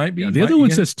might be. Yeah, the other one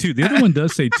says two. The other one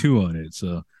does say two on it.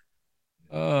 So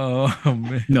Oh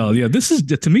man. no, yeah, this is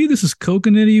to me. This is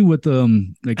coconutty with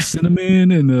like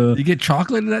cinnamon and You get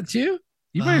chocolate in that too?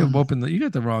 You might have Um, opened you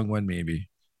got the wrong one, maybe.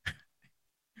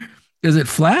 Is it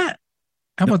flat?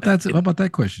 How no, about that? How about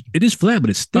that question? it is flat, but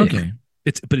it's thick. Okay.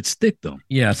 It's thick though.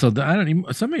 Yeah. So I don't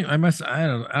even something I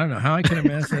don't know how I could have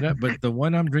messed that up, but the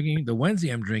one I'm drinking, the Wednesday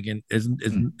I'm drinking is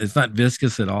Mm. it's not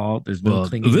viscous at all. There's no Well,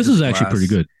 clinging. this to is the actually pretty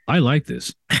glass. good. I like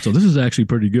this. So this is actually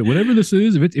pretty good. Whatever this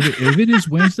is, if it is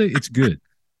Wednesday, it's good.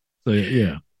 So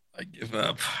yeah. I give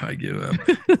up. I give up.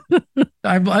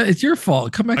 It's your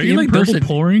fault. Come back Are to you in like person. double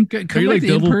pouring? Come Are you back like to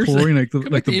double in-person. pouring Come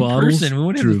like back the to bottles? in-person. We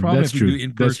wouldn't have True. this problem That's if we do true.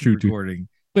 in-person That's true too. recording.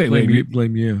 Wait,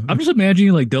 Blame you. I'm just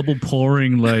imagining like double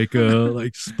pouring like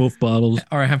both bottles.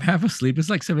 Or I have half asleep. It's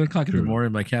like 7 o'clock in the True. morning.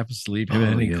 I'm like half asleep. Haven't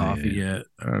had Oh, any yeah, coffee yeah. yet.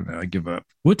 I don't know. I give up.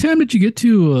 What time did you get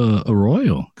to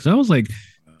Arroyo? Because I was like,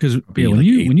 because Be yeah, like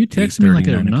when you texted me like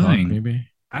at 8:30, 9 o'clock, 9, maybe.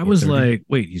 I was 8:30. like,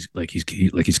 wait,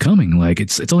 he's coming. Like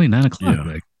it's only 9 o'clock. Yeah.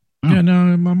 Like Yeah, no,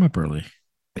 I'm up early.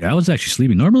 yeah, I was actually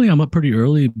sleeping. Normally I'm up pretty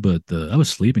early, but I was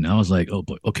sleeping. I was like, oh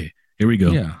boy, okay, here we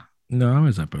go. Yeah. No, I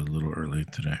was up a little early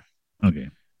today. Okay.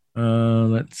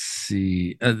 Let's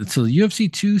see. So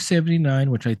UFC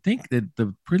 279, which I think that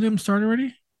the prelims start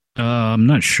already. I'm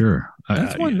not sure.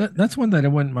 That's one that I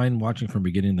wouldn't mind watching from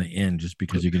beginning to end, just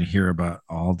because you're going to hear about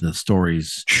all the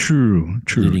stories True.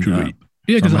 leading up.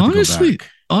 Yeah, So because I'm gonna have to go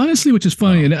honestly, which is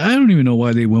funny, Oh. and I don't even know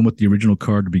why they went with the original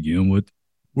card to begin with,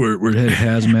 where it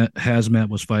had Hazmat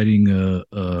was fighting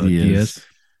Diaz.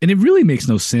 And it really makes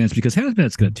no sense because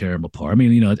Hazmat's going to tear him apart. I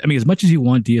mean, as much as you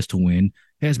want Diaz to win,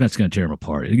 Hazmat's going to tear him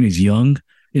apart. He's young,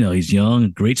 he's young,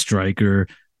 great striker.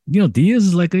 Diaz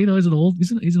is like, he's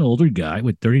an older guy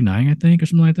with 39, I think, or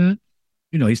something like that.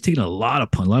 He's taking a lot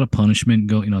of punishment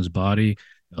going, his body,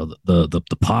 the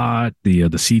pot, the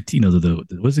CT,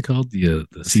 the what's it called? The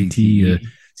CT,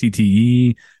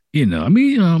 CTE,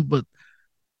 but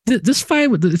this fight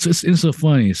it's so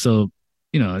funny. So,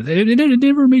 it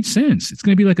never made sense. It's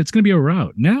gonna be a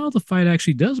rout. Now the fight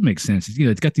actually does make sense.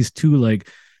 It's got these two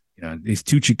these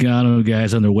two Chicano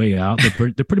guys on their way out. They're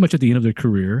pretty much at the end of their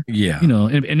career. Yeah.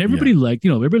 And everybody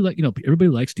everybody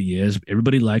likes Diaz.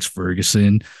 Everybody likes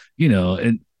Ferguson.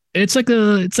 And it's like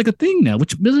a thing now,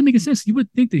 which doesn't make sense. You would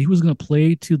think that he was going to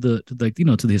play to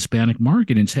the Hispanic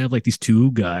market and have like these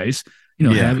two guys.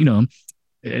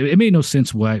 It made no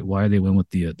sense why they went with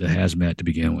the Hazmat to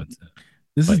begin with.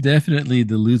 This is definitely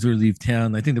the loser leave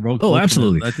town. I think they're both. Oh,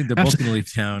 absolutely. I think they're both going to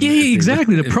leave town. Yeah,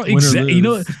 exactly. But what's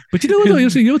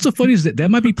so funny is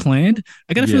that might be planned.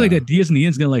 I gotta feel like that Diaz in the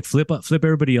end is gonna like flip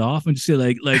everybody off and just say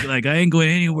like I ain't going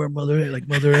anywhere, mother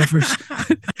effers.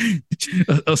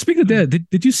 Speaking of that,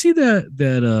 did you see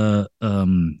that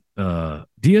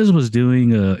Diaz was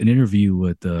doing an interview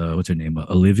with what's her name,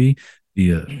 Olivia?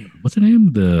 What's her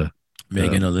name?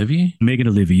 Megan Olivier. Megan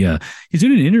Olivier, yeah. He's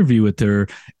doing an interview with her,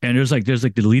 and there's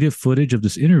deleted footage of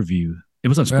this interview. It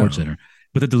was on SportsCenter,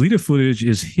 but the deleted footage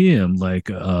is him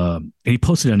and he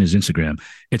posted it on his Instagram.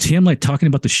 It's him like talking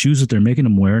about the shoes that they're making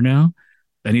him wear now,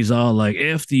 and he's all like,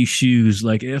 "F these shoes,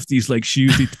 like F these like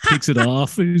shoes." He takes it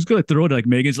off, and he's gonna throw it. Like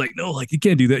Megan's like, "No, like you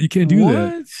can't do that. You can't do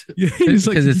that." What? Yeah, he's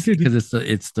like, Because it's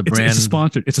the brand. It's a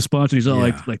sponsor. It's a sponsor. He's all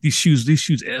Yeah. like these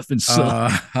shoes F and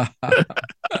suck. Uh,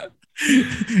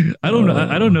 I don't know.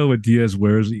 I don't know what Diaz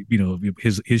wears. You know,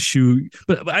 his shoe,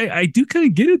 but I do kind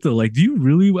of get it though. Like, do you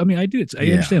really? I mean, I do. I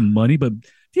Yeah. understand money, but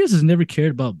Diaz has never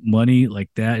cared about money like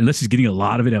that, unless he's getting a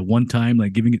lot of it at one time,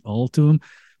 like giving it all to him.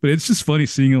 But it's just funny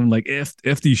seeing him like f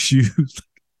these shoes,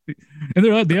 and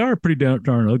they are pretty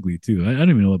darn ugly too. I don't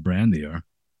even know what brand they are.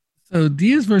 so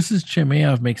Diaz versus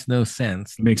Chimaev makes no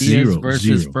sense. It makes Diaz zero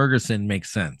versus zero. Ferguson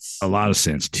makes sense. A lot of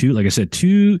sense. Two, like I said,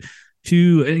 two.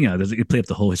 And, you know, they play up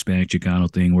the whole Hispanic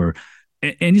Chicano thing where,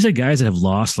 and these are guys that have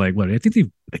lost like what I think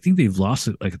they've lost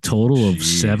like a total of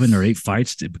Jeez. 7 or 8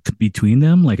 fights between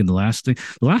them. Like in the last thing,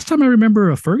 the last time I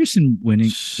remember Ferguson winning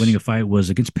a fight was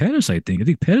against Pettis. I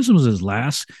think Pettis was his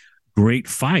last great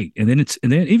fight, and then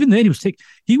even then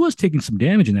he was taking some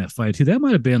damage in that fight too. That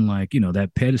might have been like, you know,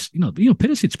 that Pettis,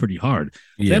 Pettis hits pretty hard.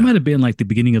 Yeah. That might have been like the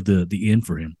beginning of the end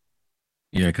for him.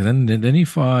 Yeah, because then he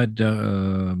fought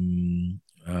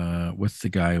what's the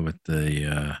guy with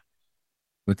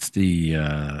what's the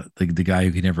guy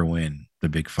who can never win the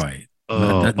big fight?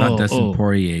 Not Dustin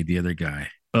Poirier, the other guy.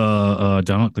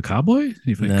 Donald the Cowboy?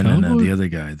 No, the other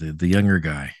guy, the younger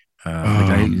guy. The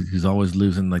guy who's always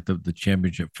losing like the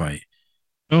championship fight.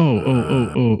 Names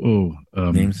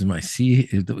in my C.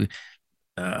 The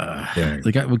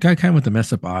guy kind of with the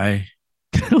mess up eye.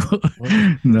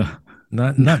 No.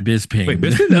 Not Bisping. Wait,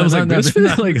 Bisping? I was like,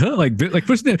 Bisping? Like, huh? Like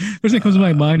first thing comes to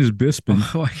my mind is Bisping.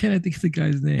 Why can't I think of the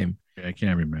guy's name? I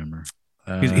can't remember.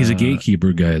 He's a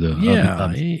gatekeeper guy, though.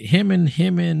 Yeah, him and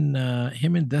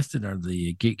Destin are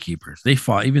the gatekeepers. They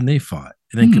fought, and then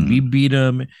Khabib beat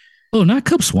him. Oh, not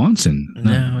Cub Swanson.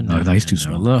 No, he's too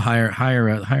small. A little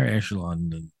higher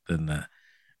echelon than that.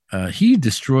 He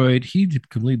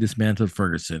completely dismantled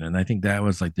Ferguson, and I think that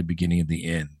was like the beginning of the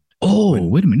end. Oh,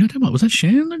 wait a minute! You're talking about, was that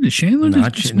Chandler? Did Chandler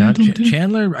not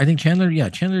Chandler? I think Chandler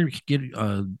get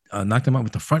knocked him out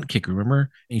with the front kick.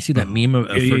 Remember? And you see that meme of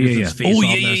Ferguson's face. Oh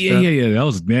yeah. That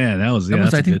was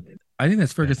I think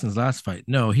that's Ferguson's last fight.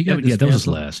 No, he got that was his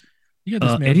last. He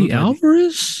got Eddie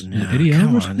Alvarez. No, Eddie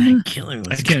Alvarez. I'm killing.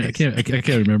 I can't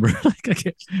remember.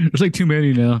 There's like too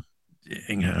many now.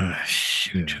 Dang,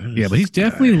 shoot. Yeah, but he's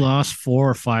definitely lost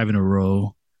 4 or 5 in a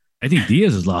row. I think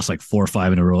Diaz has lost like 4 or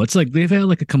 5 in a row. It's like they've had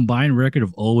like a combined record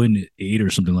of 0-8 or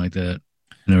something like that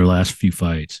in their last few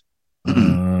fights.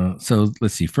 So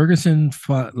let's see. Ferguson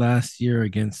fought last year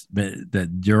against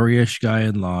that Durish guy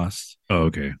and lost. Oh,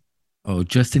 okay. Oh,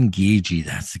 Justin Gaethje.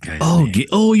 That's the guy.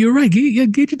 You're right.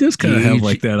 Gaethje does kind of have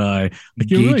like that eye. Like,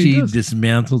 Gaethje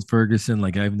dismantled Ferguson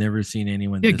like I've never seen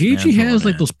anyone. Yeah, Gaethje has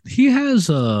like those. He's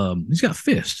got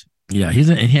fists. Yeah,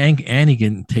 and he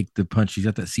can take the punch. He's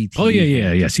got that CT. Oh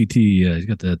yeah, CT. Yeah, he's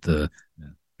got that.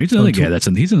 He's another guy.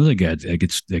 He's another guy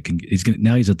that can.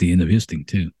 Now he's at the end of his thing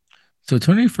too. So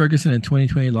Tony Ferguson in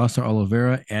 2020 lost to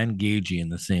Oliveira and Gaethje in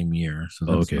the same year. So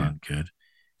that's not good.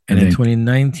 And in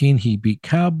 2019 he beat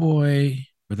Cowboy,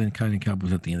 but then kind of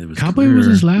Cowboy's at the end of his Cowboy career. was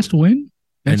his last win.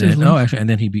 And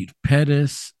then he beat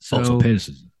Pettis. So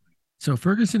Pettis. So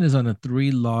Ferguson is on a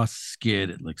 3-loss skid.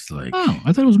 It looks like. Oh,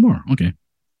 I thought it was more. Okay.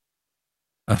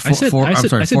 Four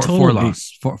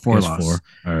loss.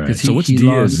 All right. So what's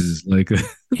Diaz's like?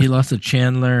 He lost to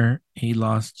Chandler. He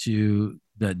lost to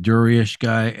that Durish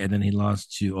guy, and then he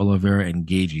lost to Oliveira and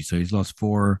Gaethje. So he's lost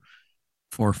four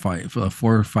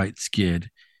fight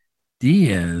skid.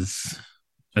 Diaz.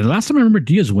 The last time I remember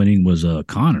Diaz winning was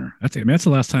Connor. That's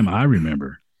the last time I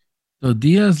remember. So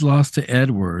Diaz lost to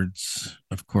Edwards,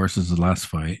 of course, is the last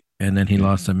fight, and then he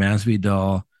lost to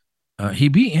Masvidal. He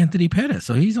beat Anthony Pettis,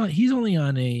 so he's only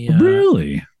on a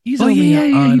really. He's only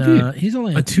on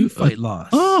a 2-fight loss.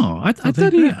 Oh, I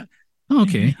thought he. Oh,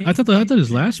 okay, I thought his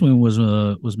last win was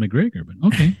McGregor, but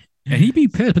okay. And he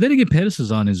beat Pettis, but then again, Pettis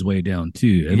is on his way down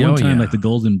too. At one time, like the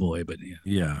Golden Boy, but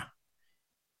yeah.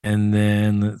 And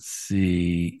then let's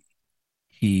see,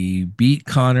 he beat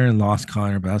Connor and lost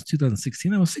Connor, but that was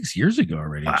 2016. That was 6 years ago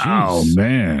already. Oh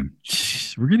man,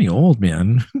 we're getting old,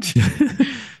 man.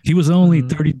 He was only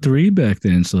 33 back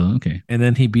then, so okay. And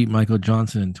then he beat Michael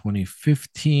Johnson in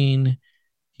 2015.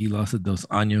 He lost to Dos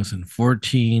Anjos in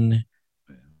 14.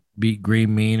 Beat Gray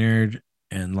Maynard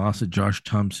and lost to Josh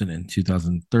Thompson in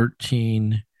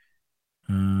 2013.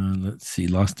 Let's see,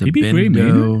 lost to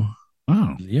Bendo.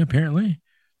 Wow. Yeah, apparently.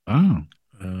 Wow.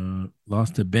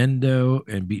 Lost to Bendo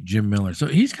and beat Jim Miller. So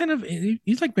he's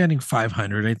he's like batting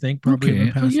 500, I think.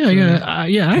 Probably. Okay. I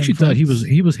actually thought he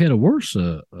had a worse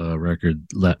record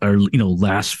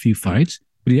last few fights.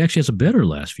 but he actually has a better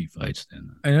last few fights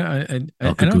than I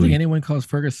don't think Al. anyone calls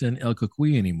Ferguson El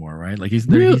Cucuy anymore, right? Like he's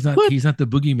there. Real what? He's not the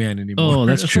boogeyman anymore. Oh,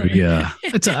 that's true. Yeah,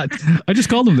 I just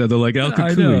called him that though, like Al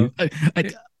I know.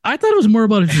 Kukui. I thought it was more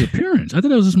about his appearance. I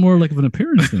thought it was just more like of an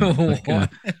appearance thing. Like,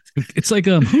 it's like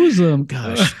who's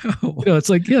gosh, it's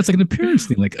like yeah, it's like an appearance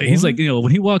thing. Like he's like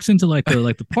when he walks into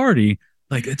the party.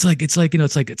 Like it's like it's like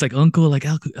Uncle like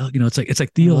it's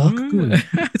like Theo Al Kukui.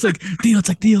 It's like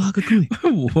Theo Al Kukui.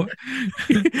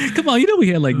 Come on, we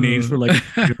had like names for like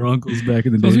your uncles back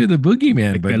in the day. Those are the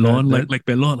boogeyman, like but Belon, like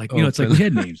Belon, like it's like we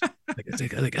had names. Like it's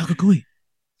like Al Kukui.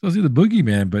 Those are the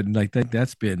boogeyman, but like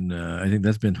that's been I think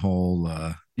that's been whole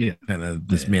kind of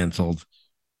dismantled.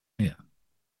 Yeah.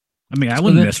 I mean, I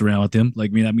wouldn't mess around with him.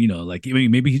 Like,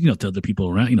 maybe to other people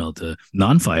around, to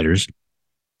non-fighters.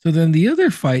 So then the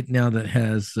other fight now that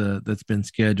has that's been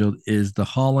scheduled is the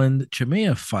Holland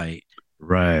Chimaev fight.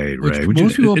 Right.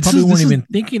 Most people probably weren't even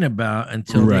thinking about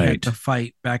until they had to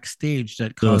fight backstage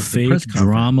that caused the fake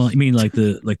drama. I mean, like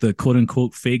the quote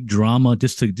unquote fake drama,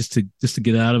 just to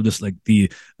get out of this.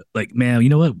 Man, you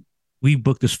know what? We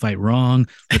booked this fight wrong.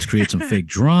 Let's create some fake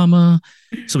drama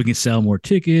so we can sell more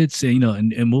tickets, and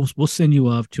and we'll send you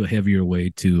off to a heavier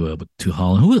weight to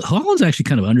Holland. Holland's actually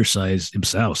kind of undersized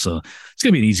himself, so it's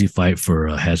gonna be an easy fight for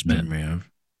Hazmat.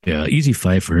 Yeah, easy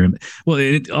fight for him. Well,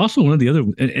 it also one of the other.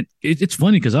 It's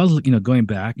funny because I was going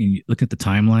back and looking at the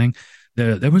timeline.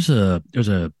 There was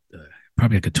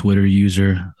probably like a Twitter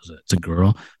user. It's a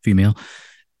girl, female.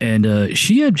 And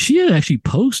she had actually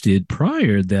posted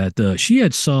prior that she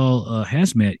had saw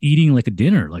Hazmat eating like a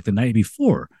dinner like the night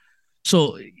before.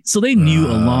 So they knew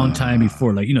a long time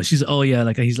before, like, she's, oh yeah,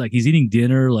 like he's eating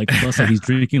dinner, like plus like he's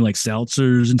drinking like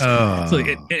seltzers and stuff. So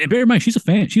and bear in mind, she's a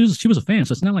fan. She was a fan,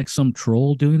 so it's not like some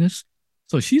troll doing this.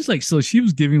 So she's like, so she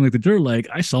was giving like the dirt, like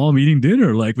I saw him eating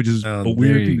dinner, like, which is a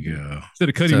weird thing. Instead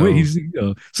of cutting weight, he's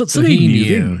so they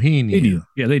knew. He knew.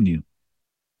 Yeah, they knew.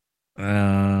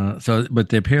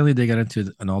 But apparently they got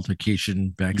into an altercation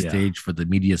backstage for the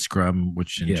media scrum,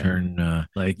 which in turn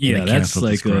that's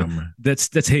like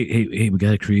that's hey, we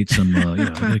gotta create some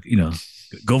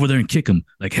go over there and kick him,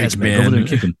 like Hazmat, go over there and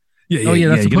kick him.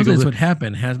 That's supposedly what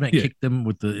happened. Hazmat kicked them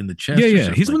in the chest.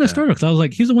 Yeah. He's the one that started. Because I was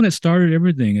like, he's the one that started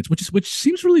everything. Which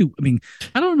seems really. I mean,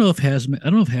 I don't know if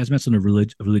Hazmat's a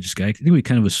religious guy. I think we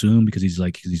kind of assume because he's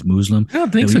Muslim. I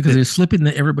don't think so because he's slipping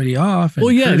everybody off.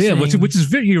 Well, yeah. Which is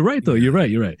very. You're right though. You're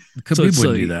right. Khabib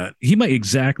wouldn't do that. He might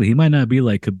He might not be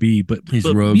like Khabib, but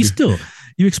rogue. He's still.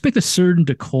 You expect a certain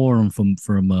decorum from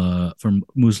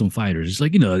Muslim fighters. It's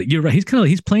like you're right.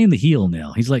 He's playing the heel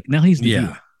now. He's like now he's the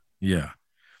heel. Yeah.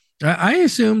 I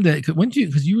assume that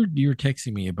because you were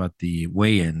texting me about the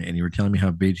weigh-in and you were telling me how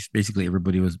basically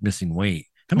everybody was missing weight.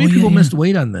 How many people missed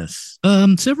weight on this?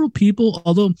 Several people.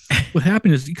 Although what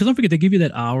happened is because don't forget they give you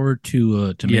that hour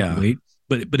to make weight.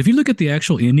 But if you look at the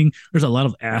actual ending, there's a lot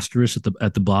of asterisks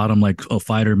at the bottom, like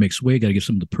fighter makes weight, got to give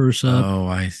something to purse up. Oh,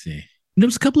 I see. And there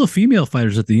was a couple of female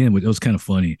fighters at the end, which was kind of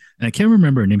funny. And I can't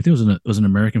remember her name. I think it was an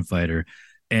American fighter,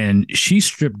 and she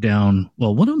stripped down.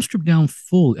 Well, one of them stripped down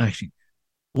full. Actually.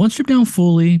 One stripped down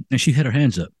fully, and she had her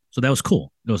hands up, so that was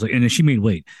cool. It was like, and then she made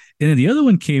weight, and then the other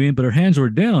one came in, but her hands were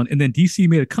down. And then DC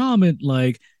made a comment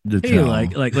like,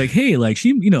 "Hey, like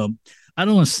she, I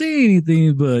don't want to say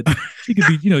anything, but she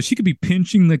could be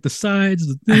pinching like the sides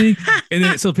of the thing." And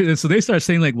then so they start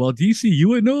saying like, "Well, DC, you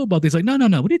wouldn't know about this." Like, no, I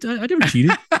never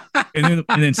cheated. and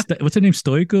then what's her name?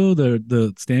 Stoico,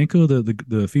 the Stanko,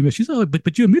 the female. She's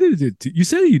but you admitted it. You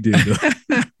said you did.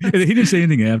 And he didn't say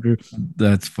anything after.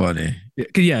 That's funny.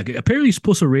 Yeah, apparently you're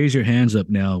supposed to raise your hands up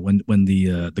now when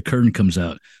the curtain comes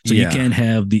out, so you can't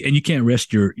have you can't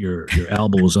rest your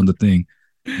elbows on the thing.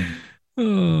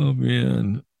 Oh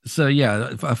man. So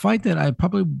yeah, a fight that I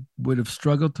probably would have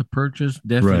struggled to purchase,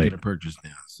 definitely going to purchase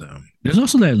now. So there's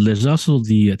also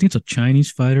the I think it's a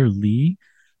Chinese fighter, Lee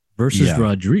versus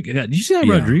Rodriguez. Did you see that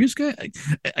Rodriguez guy?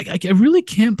 I really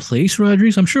can't place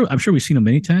Rodriguez. I'm sure we've seen him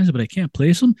many times, but I can't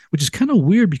place him, which is kind of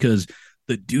weird because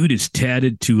the dude is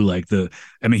tatted to like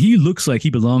he looks like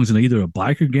he belongs in either a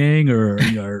biker gang or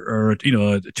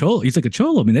a cholo. He's like a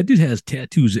cholo. I mean, that dude has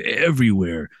tattoos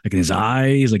everywhere, like in his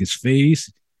eyes, like his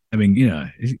face. I mean,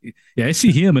 I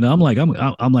see him and I'm like,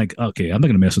 okay, I'm not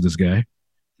gonna mess with this guy.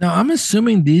 Now I'm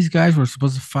assuming these guys were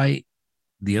supposed to fight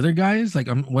the other guys. Like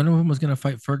one of them was gonna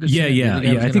fight Ferguson. Yeah.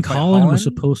 I think Holland was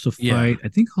supposed to fight. Yeah. I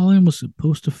think Holland was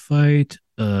supposed to fight.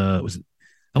 Was it?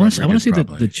 I want to say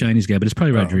the Chinese guy, but it's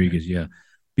probably Rodriguez. Okay.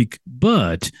 Yeah.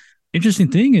 But interesting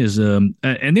thing is, and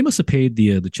they must have paid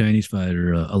the Chinese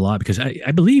fighter a lot because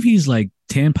I believe he's like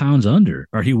 10 pounds under,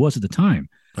 or he was at the time.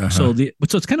 So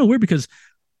it's kind of weird because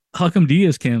how come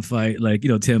Diaz can't fight like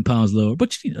 10 pounds lower?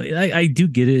 But I do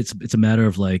get it. It's a matter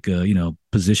of like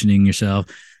positioning yourself.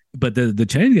 But the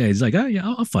Chinese guy is like, oh yeah,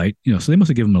 I'll fight. So they must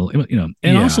have given him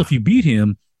and also Yeah. if you beat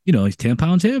him, he's 10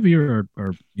 pounds heavier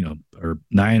or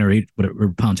 9 or 8 whatever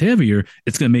pounds heavier.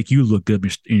 It's gonna make you look good,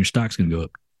 and your stock's gonna go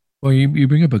up. Well, you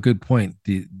bring up a good point.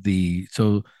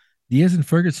 So Diaz and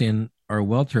Ferguson are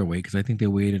welterweight because I think they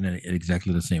weighed in at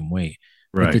exactly the same weight.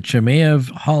 But the Right. Chimaev,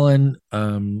 Holland,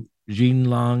 Jean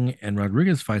Long, and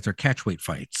Rodriguez fights are catchweight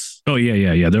fights. Oh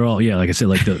yeah. They're all Like I said,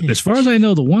 like as far as I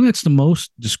know, the one that's the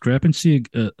most discrepancy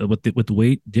with the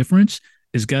weight difference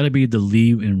has got to be the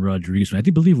Lee and Rodriguez. I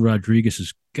think believe Rodriguez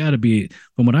has got to be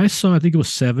from what I saw. I think it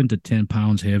was 7 to 10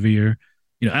 pounds heavier.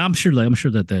 I'm sure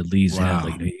that Lee's had Wow.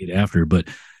 like 8 after, but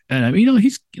and I mean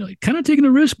he's kind of taking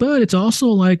a risk, but it's also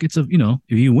like it's a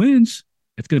if he wins,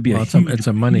 it's going to be a Well, huge it's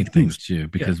a money huge thing boost. too Yeah,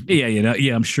 because yeah,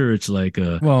 yeah. I'm sure it's like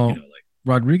well,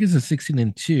 Rodriguez is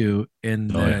 16-2,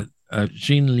 and oh yeah.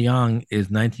 Jean Liang is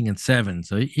 19-7,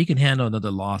 so he can handle another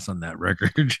loss on that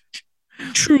record.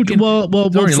 True. He can, he's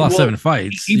already lost Well, 7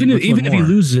 fights. even What's one if he more?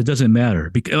 loses, it doesn't matter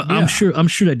because Yeah, I'm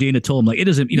sure that Dana told him like it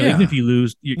doesn't. Even if yeah, you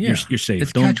lose, yeah. you're safe.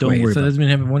 It's Don't catchweight, worry so it about it. doesn't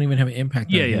even won't even have an impact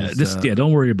Yeah, on yeah. his.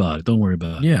 Don't worry about it. Don't worry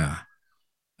about it. Yeah.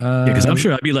 Yeah, because I'm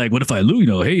sure I'd be like, what if I lose?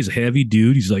 Hey, he's a heavy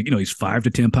dude. He's like, he's 5 to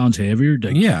 10 pounds heavier.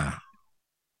 Like, Yeah.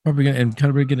 Probably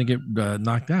gonna get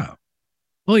knocked out.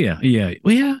 oh yeah, yeah,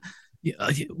 well yeah.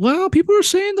 Yeah, well, people are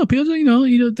saying though, people,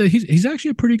 that he's actually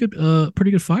a pretty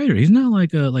good fighter. He's not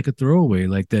like a throwaway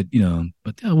like that,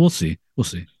 But yeah, we'll see. I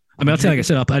mean, I'll tell you, like I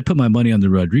said, I'd put my money on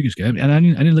the Rodriguez guy, and I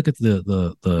didn't look at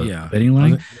the Yeah. betting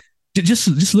line.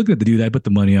 Just looking at the dude, I put the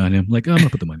money on him. Like, I'm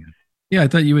gonna put the money on him. Yeah, I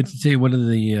thought you would say one of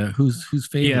the who's Yeah,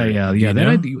 favorite. yeah, Do yeah. you Then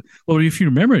I know? do. Well, if you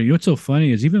remember, what's so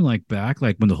funny is even like back,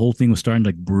 like when the whole thing was starting to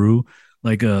like brew,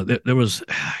 like there was,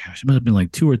 gosh, it must have been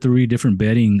like 2 or 3 different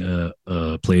betting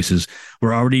places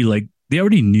were already like they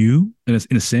already knew in a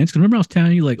sense. Because remember I was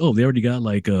telling you like, oh, they already got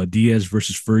like Diaz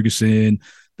versus Ferguson,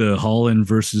 the Holland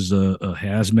versus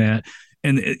Hazmat.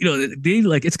 And they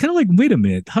like it's kind of like wait a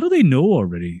minute, how do they know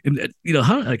already? And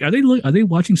how like are they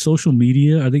watching social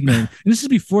media? Are they and this is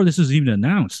before this was even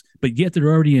announced, but yet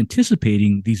they're already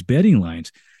anticipating these betting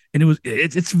lines, and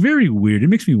it's very weird. It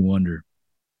makes me wonder.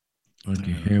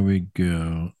 Okay, here we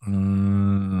go.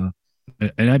 And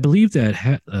I believe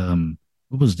that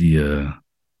what was the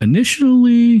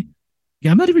initially?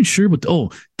 Yeah, I'm not even sure, but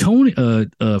Tony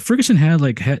Ferguson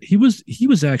he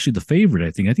was actually the favorite.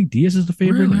 I think Diaz is the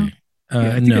favorite now. Really? Yeah,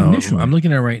 I think No, initially. I'm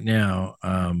looking at it right now.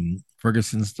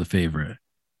 Ferguson's the favorite.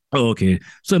 Oh, okay.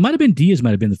 So it might have been Diaz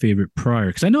might have been the favorite prior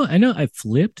because I know I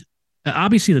flipped.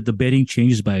 Obviously, that the betting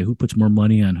changes by who puts more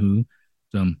money on who.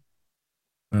 So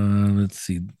Let's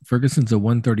see. Ferguson's a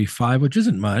 135, which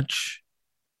isn't much.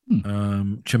 hmm.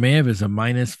 Chimaev is a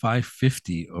minus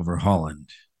 550 over Holland.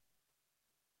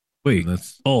 Wait.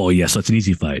 That's Oh yeah, so it's an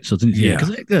easy fight. So it's yeah,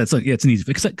 because it's an easy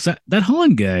fight. Because that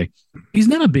Holland guy, he's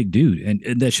not a big dude, and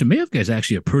that Shemaev guy is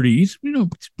actually he's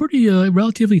pretty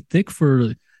relatively thick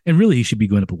and really he should be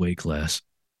going up a weight class.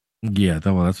 yeah.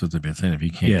 Well, that's what they've been saying. If he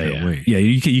can't Yeah, cut weight, yeah.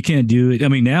 You can't do it. I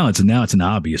mean, now it's an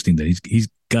obvious thing that he's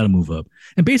got to move up.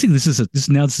 And basically, this is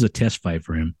a test fight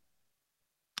for him.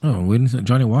 oh, we didn't,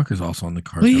 Johnny Walker's also on the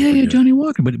card. Oh yeah, Johnny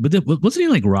Walker. But wasn't he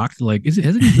like rocked? Like, is it?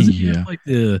 Hasn't he? Doesn't he Yeah. have like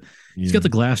the? He's got the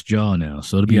glass jaw now,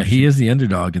 so it'll be. Yeah, he is the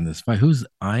underdog in this fight. Who's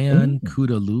Ion Oh.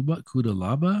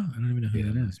 Kudalaba? I don't even know who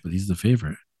that Yeah. is, but he's the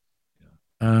favorite.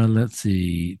 Let's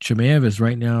see. Chimaev is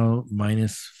right now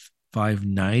minus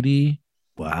 590, and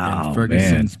Wow, man.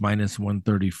 Ferguson's minus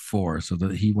 134. So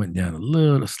that he went down a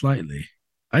little slightly.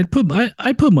 I'd put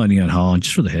money on Holland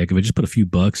just for the heck of it. Just put a few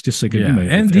bucks, just like Yeah,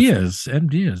 and Diaz.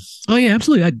 Oh yeah,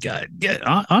 absolutely.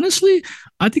 Honestly,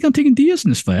 I think I'm taking Diaz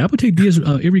in this fight. I would take Diaz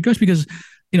every gush because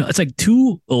it's like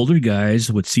 2 older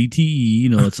guys with CTE.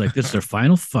 It's like this is their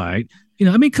final fight.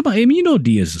 I mean, come on. I mean,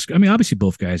 Diaz. I mean, obviously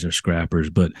both guys are scrappers,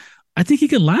 but I think he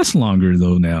can last longer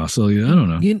though now. So I don't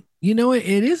know. You know what?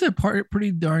 It is a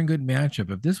pretty darn good matchup.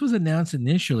 If this was announced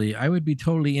initially, I would be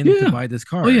totally in to buy this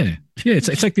card. Oh yeah, yeah.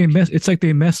 It's like they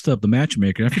messed up the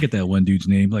matchmaker. I forget that one dude's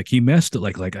name. Like he messed it.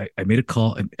 Like I made a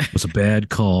call and it was a bad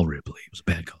call, Ripley. It was a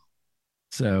bad call.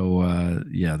 So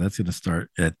yeah, that's gonna start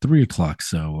at 3 o'clock.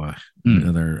 So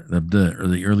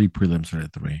the early prelims are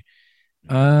at 3.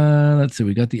 Let's see.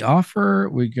 We got the offer.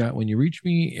 We got When You Reach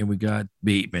Me, and we got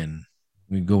Bateman.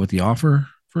 We go with the offer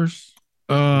first.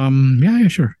 Yeah,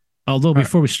 sure. Although All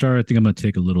before we start, I think I'm gonna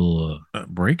take a little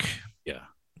break. yeah.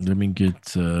 Let me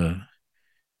get. Gonna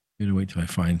wait till I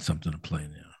find something to play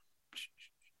now.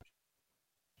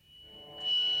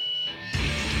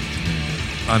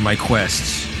 On my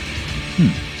quests.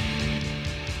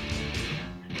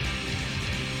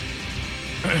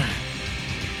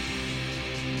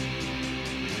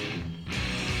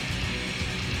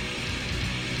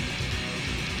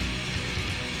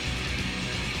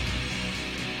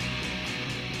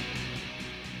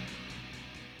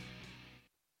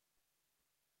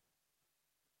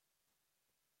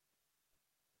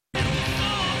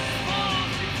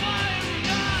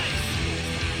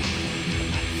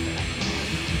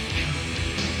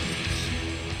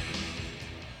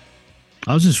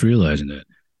 I was just realizing that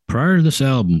prior to this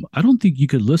album, I don't think you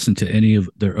could listen to any of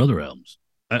their other albums.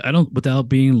 I don't without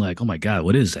being like, oh my god,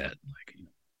 what is that? Like,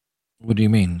 What do you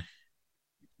mean?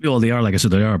 well, they are like I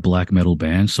said, they are a black metal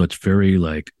band, so it's very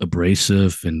like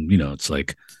abrasive, and it's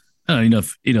like, I don't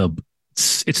know,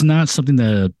 it's not something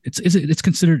that it's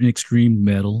considered an extreme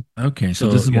metal. Okay, so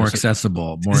this So is more so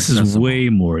accessible. More this is accessible. way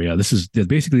more. Yeah,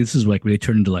 basically this is like where they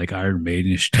turn into like Iron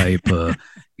Maidenish type,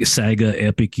 saga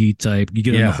epic type. You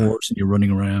get on the Yeah, horse and you're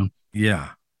running around.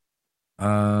 yeah.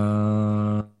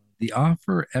 The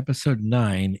offer episode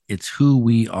 9. It's who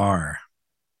we are.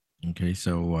 Okay,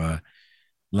 so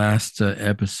last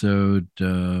episode,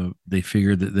 they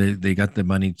figured that they got the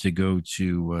money to go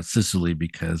to Sicily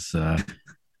because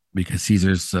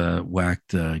Caesar's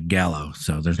whacked Gallo,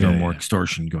 so there's no Yeah, more yeah.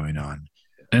 extortion going on.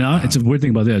 And it's a Um, weird thing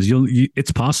about that is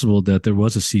it's possible that there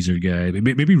was a Caesar guy.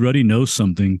 Maybe Ruddy knows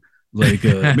something. Like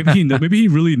maybe he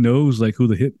really knows like who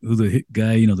the hit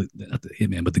guy, not the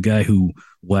hitman, but the guy who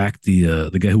whacked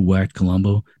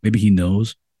Colombo. Maybe he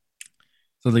knows.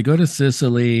 so they go to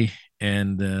Sicily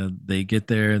and they get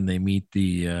there and they meet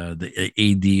the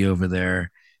AD over there,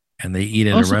 and they eat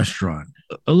at a Also, restaurant.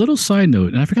 a little side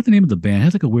note, and I forgot the name of the band. It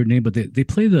has like a weird name, but they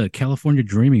play the California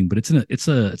Dreaming, but it's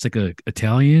like a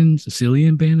Italian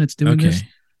Sicilian band that's doing this,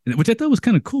 Okay. which I thought was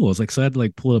kind of cool. It's like so I had to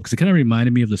like pull it up because it kind of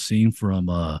reminded me of the scene from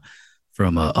oh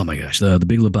my gosh, the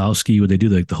Big Lebowski where they do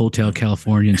like the Hotel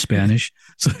California in Spanish.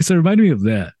 So it reminded me of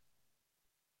that.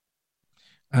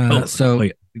 Oh, So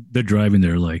wait, they're driving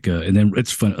there like, and then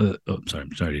it's fun. I'm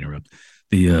sorry to interrupt.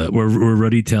 The where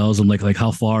Ruddy tells them like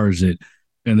how far is it,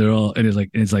 and they're all and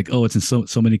it's like oh it's in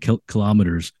so many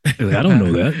kilometers. They're like, I don't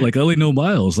know that. Like I only know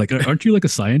miles. Like aren't you like a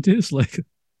scientist? Like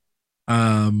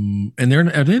and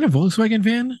are they in a Volkswagen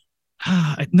van?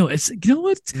 no, it's you know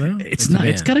what? No, It's it's a not. van.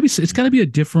 It's gotta be a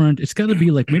different. It's gotta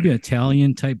be like maybe an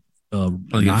Italian type Like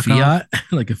a knockoff. Fiat,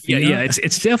 like a Yeah. Fiat.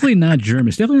 It's definitely not German.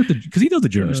 It's definitely not because he knows the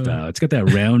German Uh, style. It's got that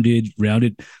rounded.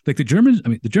 Like the Germans. I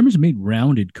mean, the Germans made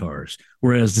rounded cars,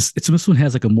 whereas this one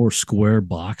has like a more square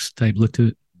box type look to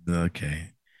it. okay.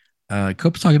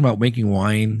 Cope's talking about making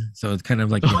wine, so it's kind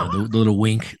of like the little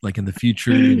wink, like in the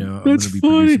future, I'm going That's to be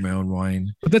funny. producing my own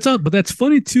wine. But that's all. But that's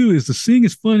funny too. Is the sing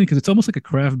is funny because it's almost like a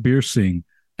craft beer sing.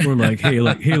 Or like, hey,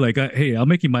 I'll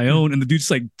make you my own, and the dude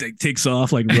just like takes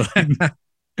off like run.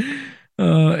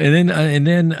 And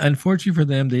then, unfortunately for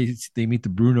them, they meet the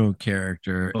Bruno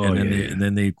character, Oh and then yeah, they yeah. and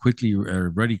then they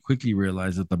quickly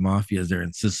realize that the mafia is there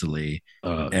in Sicily,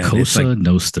 and it's like Cosa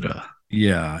Nostra.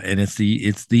 yeah, and it's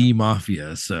the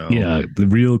mafia. So Yeah, the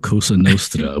real Cosa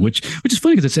Nostra, which is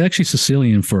funny because it's actually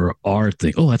Sicilian for our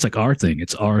thing. Oh, that's like our thing.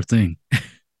 It's our thing.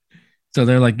 so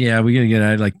they're like, yeah, we gotta get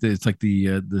out. Like it's like the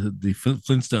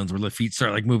Flintstones where the feet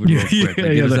start like moving real quick.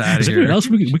 Like get us out of Is there anywhere here. else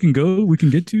we can go? We can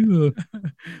get to.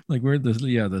 Like where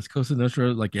the Costa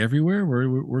Nostra like everywhere.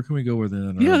 Where can we go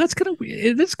within? Yeah, that's kind of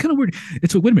weird.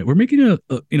 It's wait a minute. We're making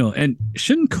and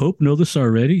shouldn't Cope know this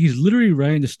already? He's literally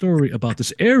writing the story about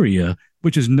this area,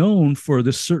 which is known for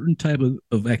this certain type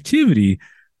of activity.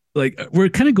 Like we're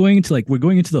kind of going into we're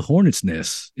going into the hornet's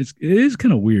nest. It is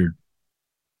kind of weird.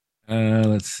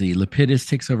 Let's see. Lapidus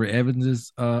takes over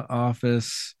Evans's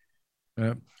office.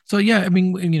 So yeah, I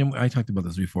mean, I talked about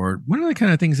this before. One of the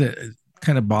kind of things that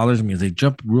kind of bothers me is they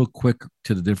jump real quick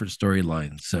to the different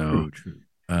storylines. So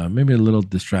True. maybe a little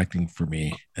distracting for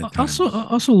me at Also, times.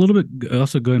 also a little bit.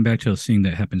 Also going back to a scene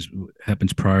that happens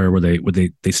prior, where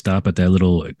they stop at that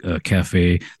little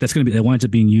cafe. That winds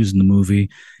up being used in the movie.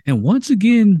 And once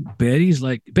again, Betty's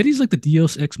like the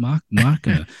Dios ex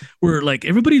machina, where like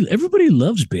everybody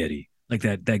loves Betty. Like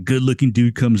that good looking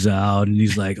dude comes out and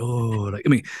he's like, oh, like I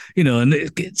mean, and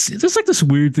it's there's like this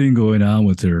weird thing going on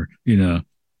with her. Uh,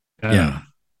 Yeah.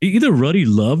 Either Ruddy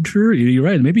loved her. You're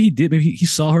right. Maybe he did. Maybe he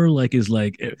saw her like as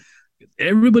like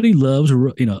everybody loves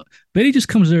her. Betty just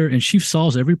comes there and she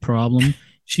solves every problem.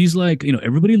 She's like,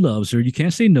 everybody loves her. You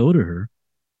can't say no to her.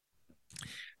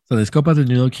 So they scope out the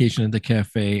new location at the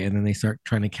cafe, and then they start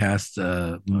trying to cast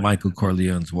Michael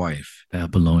Corleone's wife.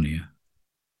 Apollonia.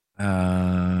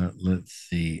 Let's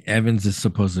see. Evans is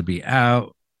supposed to be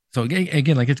out. So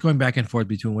again, like it's going back and forth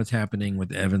between what's happening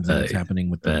with Evans and what's happening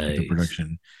with the Right.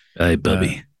 production. Hey, Uh,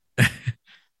 Bubby.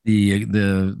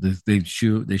 they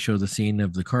show the scene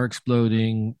of the car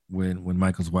exploding when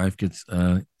Michael's wife gets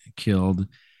killed.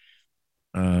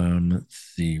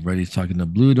 Let's see. Reddy's talking to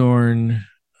Blue Dorn.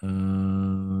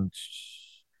 Uh,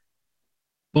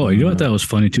 Oh, you know what? That was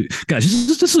funny too, guys.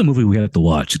 This is a movie we have to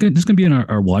watch. This is gonna be on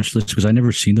our watch list because I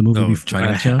never seen the movie before.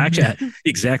 Chinatown.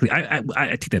 Exactly. I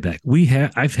take that back.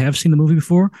 I have seen the movie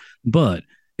before, but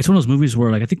it's one of those movies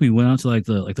where like I think we went out to like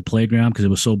the playground because it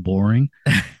was so boring.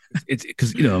 It's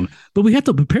because but we have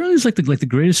to. Apparently, it's like the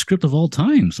greatest script of all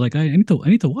times. Like I need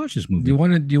to watch this movie. Do you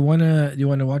want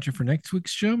to watch it for next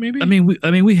week's show? Maybe.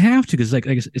 We have to because like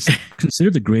I guess it's like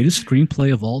considered the greatest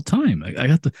screenplay of all time. I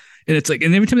got to, and it's like,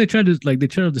 and every time they try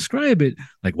to describe it,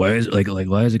 like why is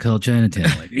why is it called Chinatown?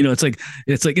 Like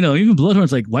it's like even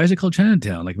Bloodhorn's like why is it called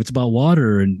Chinatown? Like it's about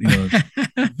water and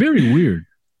very weird.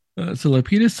 So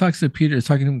Lapidus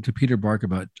talking to Peter Bart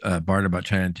about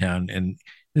Chinatown, and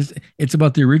it's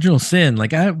about the original sin.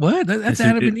 Like, that's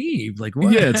Adam and Eve. Like,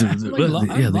 what? Yeah, it's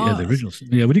the original sin.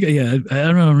 Yeah, what do you got? Yeah, I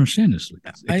don't understand this.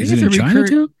 Is it in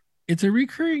Chinatown? It's a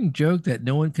recurring joke that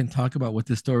no one can talk about what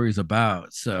the story is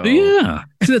about. So yeah,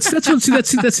 so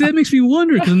that makes me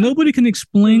wonder because nobody can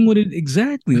explain what it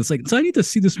exactly. It's like, so I need to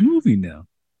see this movie now.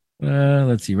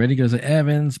 Let's see. Reddy goes to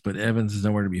Evans, but Evans is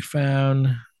nowhere to be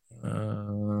found.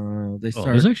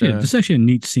 There's actually a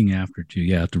neat scene after too.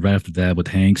 Yeah, right after that with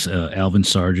Hanks, Alvin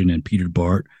Sargent, and Peter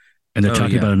Bart, and they're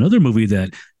talking about another movie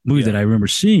that I remember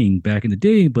seeing back in the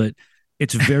day, but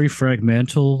it's very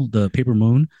fragmental. The Paper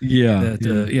Moon.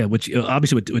 Which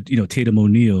obviously with Tatum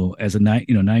O'Neal as a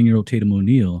 9-year-old Tatum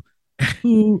O'Neal,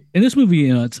 who in this movie,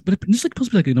 it's like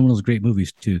supposed to be like one of those great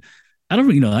movies too. I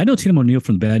know Tatum O'Neal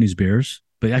from the Bad News Bears.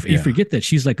 But you forget that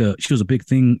she was a big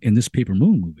thing in this Paper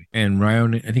Moon movie. And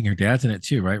Ryan, I think her dad's in it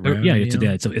too, right? Ryan it's a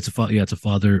dad. It's a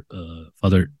father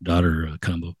daughter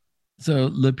combo.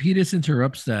 So Lapidus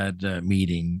interrupts that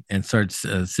meeting and starts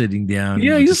sitting down.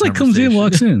 Yeah, he just like comes in,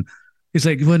 walks in. He's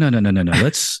like, well, no.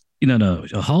 Let's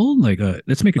how old? Like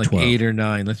let's make her 12. 8 or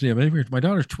 9. My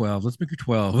daughter's 12. Let's make her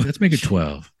 12. Let's make her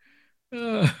 12.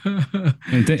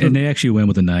 And they actually went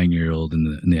with a 9-year-old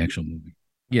in the actual movie.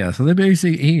 Yeah, so they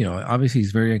basically, obviously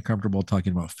he's very uncomfortable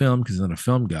talking about film because he's not a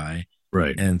film guy,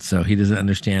 right? And so he doesn't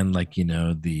understand, like the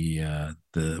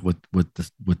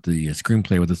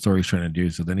screenplay, what the story's trying to do.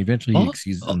 So then eventually he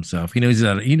excuses himself. He knows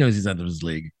he's out of his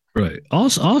league, right?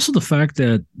 Also the fact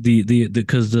that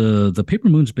because the Paper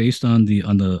Moon's based on the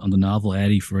novel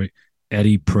Addie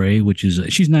Prey, which is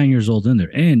she's 9 years old in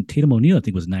there, and Tatum O'Neal I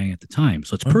think was 9 at the time,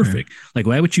 so it's perfect. Like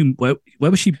why would she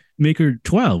make her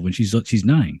 12 when she's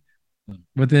 9?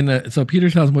 But then, so Peter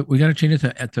tells him we got to change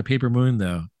it to Paper Moon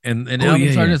though, and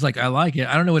Alvin Sargent's like, I like it.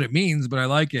 I don't know what it means, but I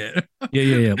like it.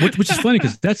 yeah. Which is funny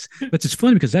because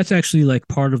that's actually like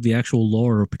part of the actual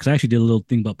lore. Because I actually did a little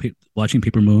thing about watching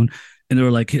Paper Moon, and they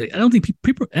were like, I don't think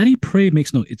Addie Prey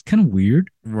makes no. It's kind of weird,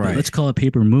 right? Let's call it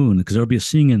Paper Moon because there'll be a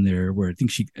scene in there where I think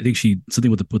she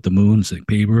something with the moon, it's like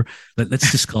paper.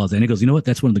 Let's just call it that. And he goes, you know what?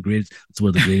 That's one of the greatest. It's one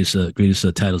of the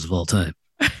greatest titles of all time.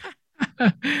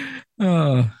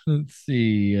 Let's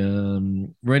see.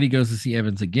 Reddy goes to see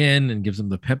Evans again and gives him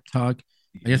the pep talk.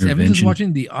 I guess Evans is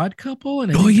watching The Odd Couple,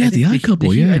 and The Odd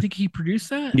Couple. I think he produced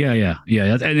that. Yeah.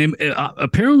 And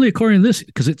apparently, according to this,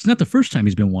 because it's not the first time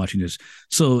he's been watching this,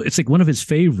 so it's like one of his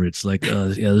favorites. Like,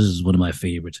 this is one of my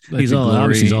favorites. Like he's all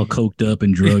coked up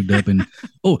and drugged up, and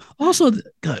also,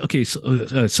 okay,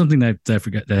 so something that I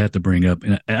forgot that I have to bring up,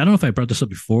 and I don't know if I brought this up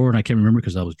before, and I can't remember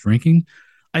because I was drinking.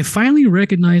 I finally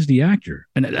recognized the actor,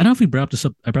 and I don't know if we brought this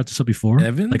up. I brought this up before.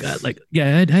 Evans,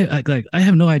 I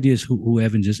have no idea who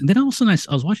Evans is. And then all of a sudden, I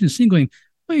was watching the scene, going,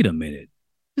 "Wait a minute,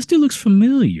 this dude looks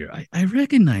familiar. I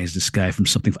recognize this guy from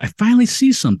something. I finally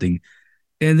see something,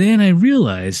 and then I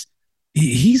realized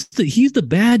he's the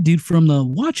bad dude from the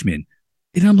Watchmen."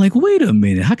 And I'm like, wait a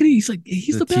minute, how can he's the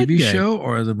bad TV guy? show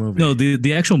or the movie? No,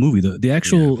 the actual movie, the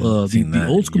actual the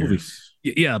old school movie.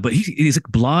 Yeah, but he's like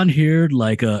blonde haired,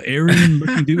 like Aryan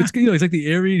looking dude. It's he's like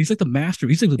the Aryan. He's like the master.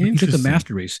 He's like the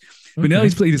master race. But now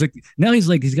he's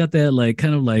got that like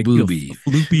kind of like booby,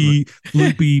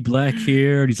 floopy black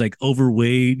hair. And he's like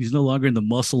overweight. He's no longer in the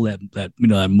muscle that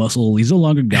muscle. He's no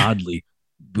longer godly.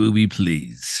 Booby,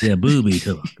 please. Yeah, booby.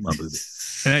 Come on, booby.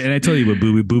 And I tell you what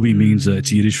booby means.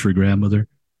 It's Yiddish for grandmother.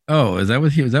 Oh, is that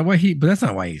what he? Is that why he? But that's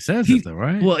not why he says it, though,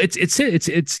 right? Well, it's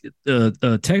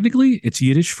technically it's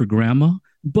Yiddish for grandma,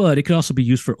 but it could also be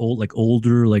used for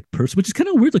older person, which is kind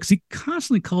of weird. Like, 'cause he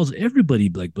constantly calls everybody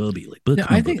like bubby,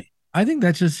 I think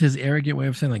that's just his arrogant way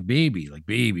of saying like baby.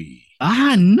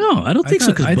 No, I don't think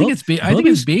so. I think it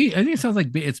sounds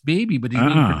like it's baby, but he's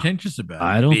being pretentious about it.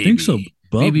 I don't think so.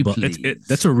 baby, That's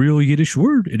please. a real Yiddish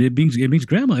word. It means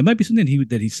grandma. It might be something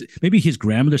maybe his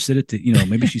grandmother said it to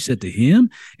maybe she said to him,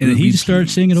 and then he Booby, just started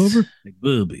saying it please. over like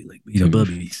bubby, like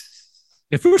bubby.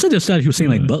 At first, I just thought he was saying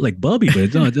like bubby, but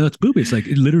it's, no, it's booby. It's like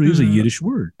it literally is a Yiddish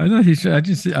word. I thought he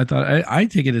should. I thought I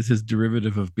take it as his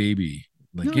derivative of baby.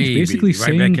 Like, No, he's hey, basically baby, right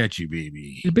back saying at you,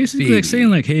 baby, it's basically like saying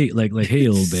baby. like hey, like hey,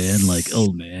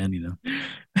 old man, you know.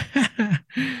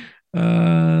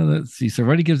 Let's see. So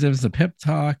Ruddy gives us a pep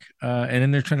talk, and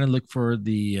then they're trying to look for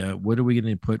the what are we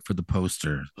going to put for the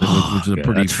poster, Oh, which is a God,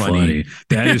 pretty that's funny. funny.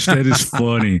 That is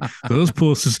funny. Those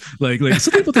posters, like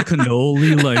something about the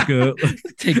cannoli,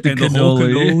 Take the and the whole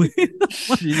cannoli.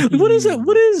 cannoli. What is that?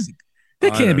 What is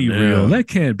that? I Can't don't be real. know. That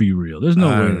can't be real. There's no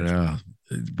I way don't that's real. know.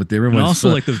 But And everyone's also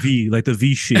like the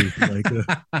V shape, you can't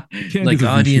do like the V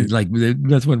audience, shape. like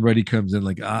that's when Ruddy comes in,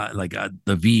 the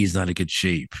V is not a good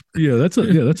shape. Yeah, that's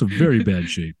a very bad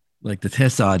shape. Like the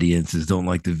test audiences don't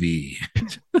like the V.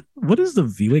 What is the